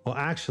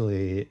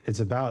 actually, it's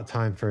about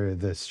time for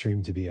the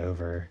stream to be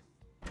over,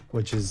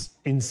 which is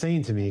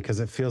insane to me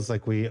because it feels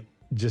like we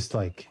just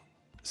like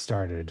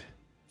started.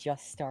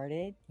 Just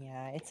started?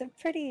 Yeah, it's a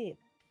pretty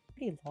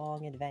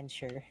long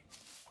adventure.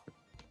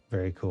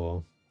 Very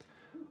cool.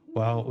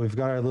 Well, we've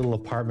got our little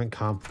apartment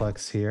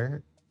complex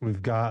here.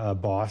 We've got a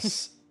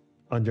boss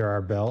under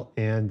our belt,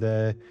 and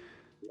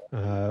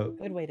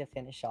Good way to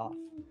finish off.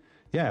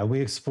 yeah, we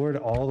explored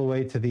all the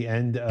way to the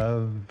end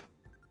of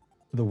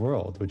the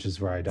world, which is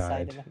where I Side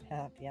died. of the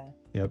map, yeah.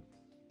 Yep.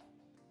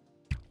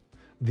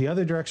 The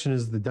other direction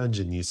is the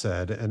dungeon, you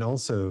said, and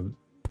also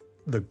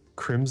the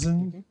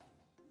crimson Mhm.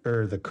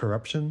 or the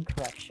corruption?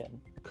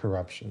 Correction.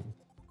 Corruption.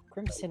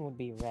 Crimson would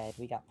be red.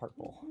 We got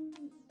purple.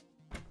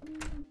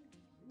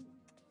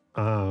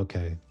 Ah,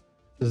 okay.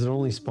 Does it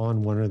only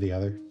spawn one or the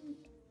other?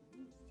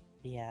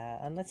 Yeah,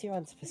 unless you're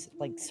on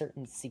like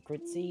certain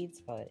secret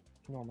seeds, but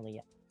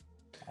normally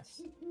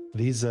yes.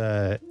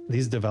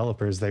 These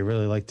developers, they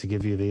really like to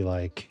give you the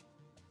like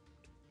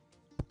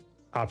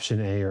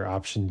option A or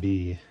option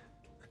B.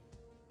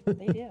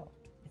 They do.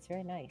 It's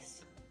very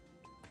nice.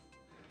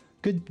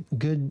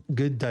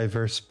 Good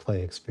diverse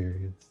play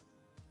experience.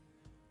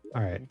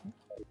 All right. Mhm.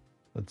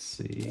 Let's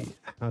see.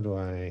 How do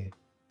I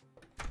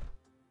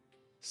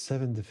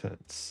 7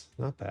 defense?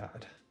 Not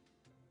bad.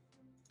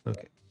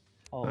 Okay.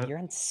 Oh, you're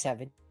on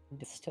 7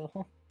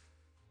 still?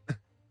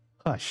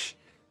 Hush.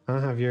 I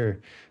don't have your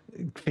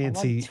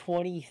fancy. I'm on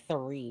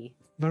 23.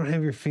 I don't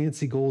have your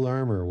fancy gold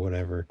armor or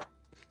whatever.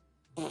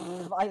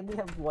 I only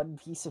have 1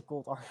 piece of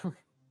gold armor.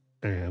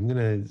 All right, I'm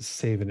gonna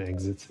save and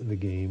exit the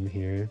game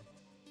here.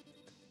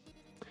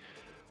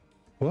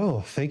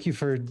 Well, thank you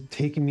for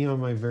taking me on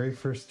my very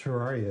first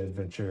Terraria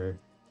adventure.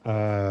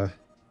 That's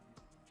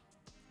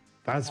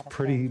Had a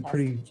pretty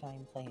fantastic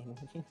time playing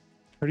with you.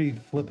 pretty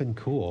flippin'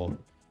 cool.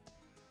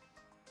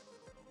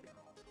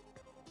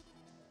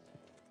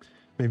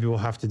 Maybe we'll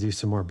have to do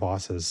some more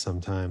bosses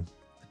sometime.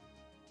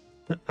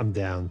 I'm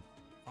down.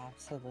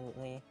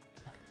 Absolutely.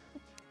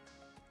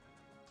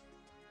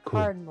 Cool.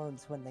 Hard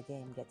mode's when the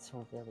game gets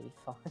really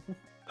fun.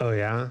 Oh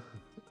yeah?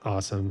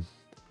 Awesome.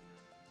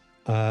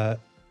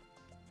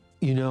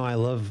 You know, I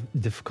love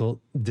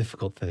difficult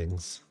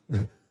things.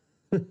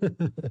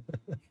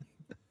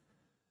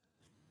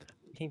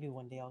 Maybe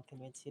one day I'll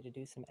convince you to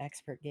do some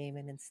expert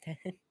gaming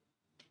instead.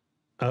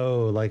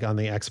 Oh, like on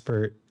the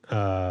expert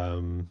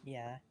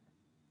Yeah.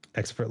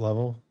 expert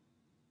level?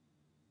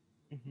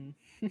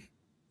 Mm-hmm.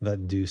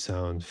 That do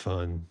sound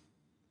fun.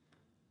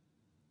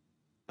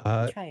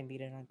 Try and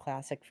beat it on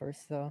classic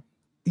first, though.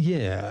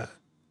 Yeah.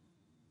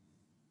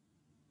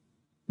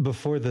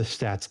 Before the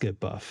stats get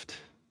buffed.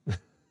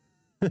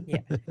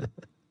 Yeah.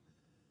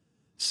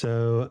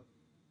 So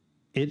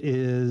it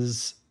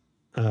is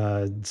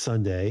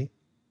Sunday,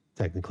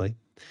 technically.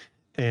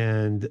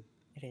 And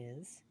It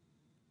is.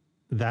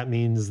 that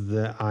means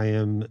that I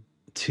am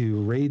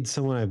to raid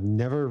someone I've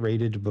never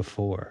raided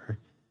before.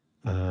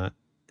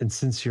 And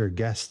since you're a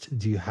guest,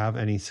 do you have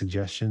any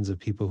suggestions of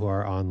people who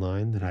are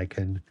online that I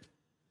can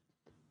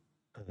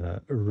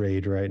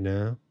raid right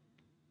now?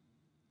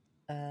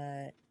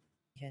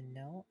 You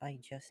know, I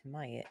just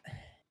might.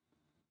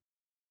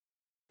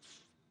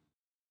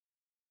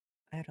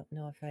 I don't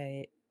know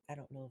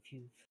if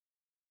you've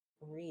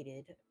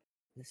rated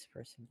this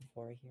person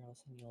before. Here, I'll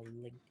send you a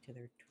link to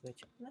their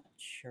Twitch. I'm not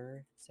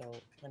sure, so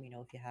let me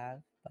know if you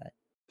have, but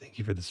Thank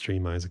you for the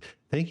stream, Isaac.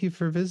 Thank you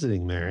for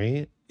visiting,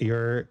 Mary.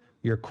 Your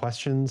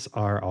questions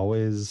are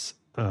always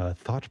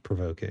thought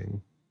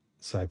provoking,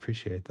 so I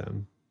appreciate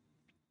them.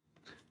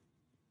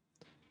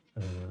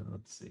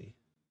 Let's see.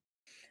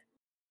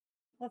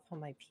 I love how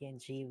my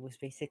PNG was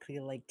basically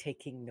like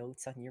taking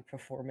notes on your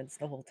performance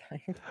the whole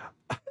time.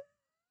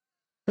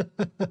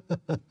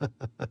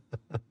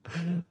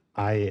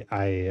 I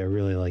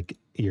really like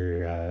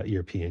your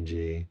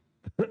PNG.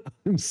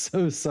 I'm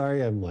so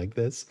sorry I'm like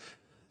this.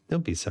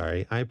 Don't be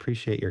sorry. I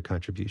appreciate your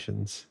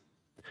contributions.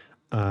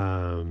 Did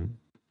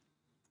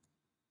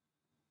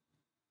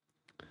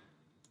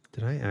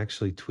I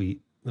actually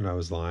tweet that I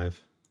was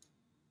live?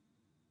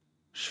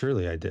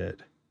 Surely I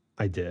did.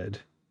 I did.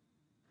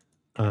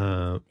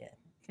 Yeah.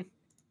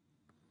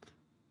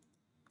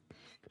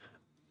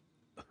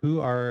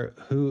 Who are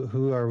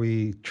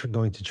we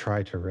going to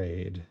try to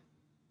raid?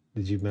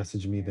 Did you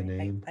message me the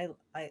name? I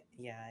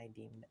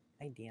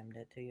DM'd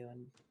it to you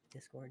on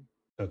Discord.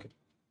 Okay.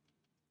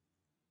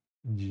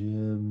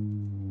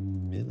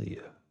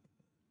 Jamilia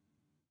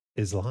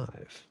is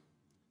live.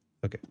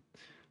 Okay.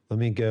 Let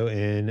me go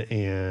in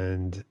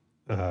and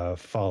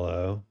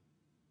follow.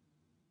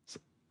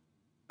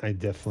 I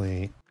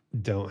definitely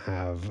don't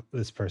have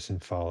this person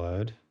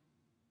followed.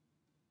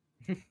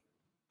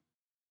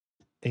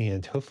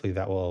 And hopefully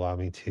that will allow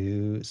me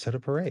to set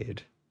up a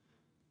raid.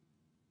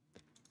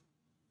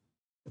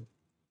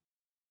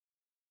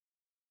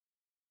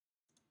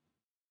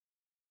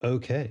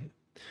 Okay.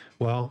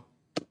 Well,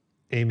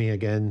 Amy,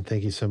 again,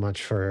 thank you so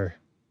much for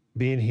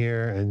being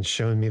here and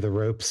showing me the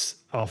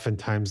ropes,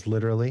 oftentimes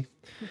literally.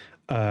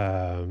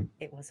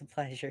 It was a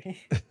pleasure.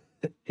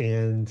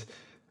 And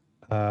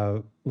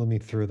let me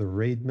throw the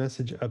raid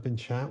message up in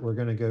chat. We're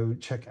going to go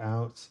check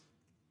out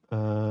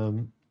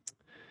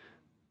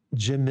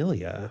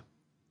Jamilia.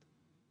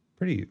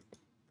 Pretty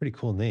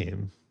cool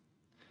name.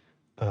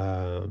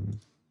 Who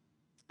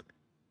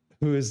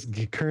is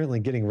currently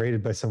getting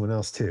raided by someone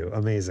else too.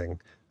 Amazing.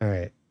 All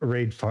right.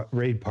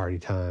 Raid party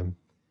time.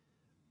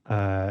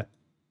 My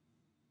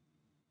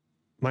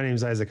name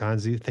is Isaac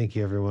Anzu. Thank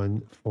you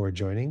everyone for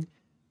joining,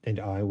 and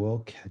I will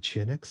catch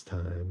you next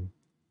time.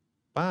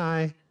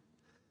 Bye.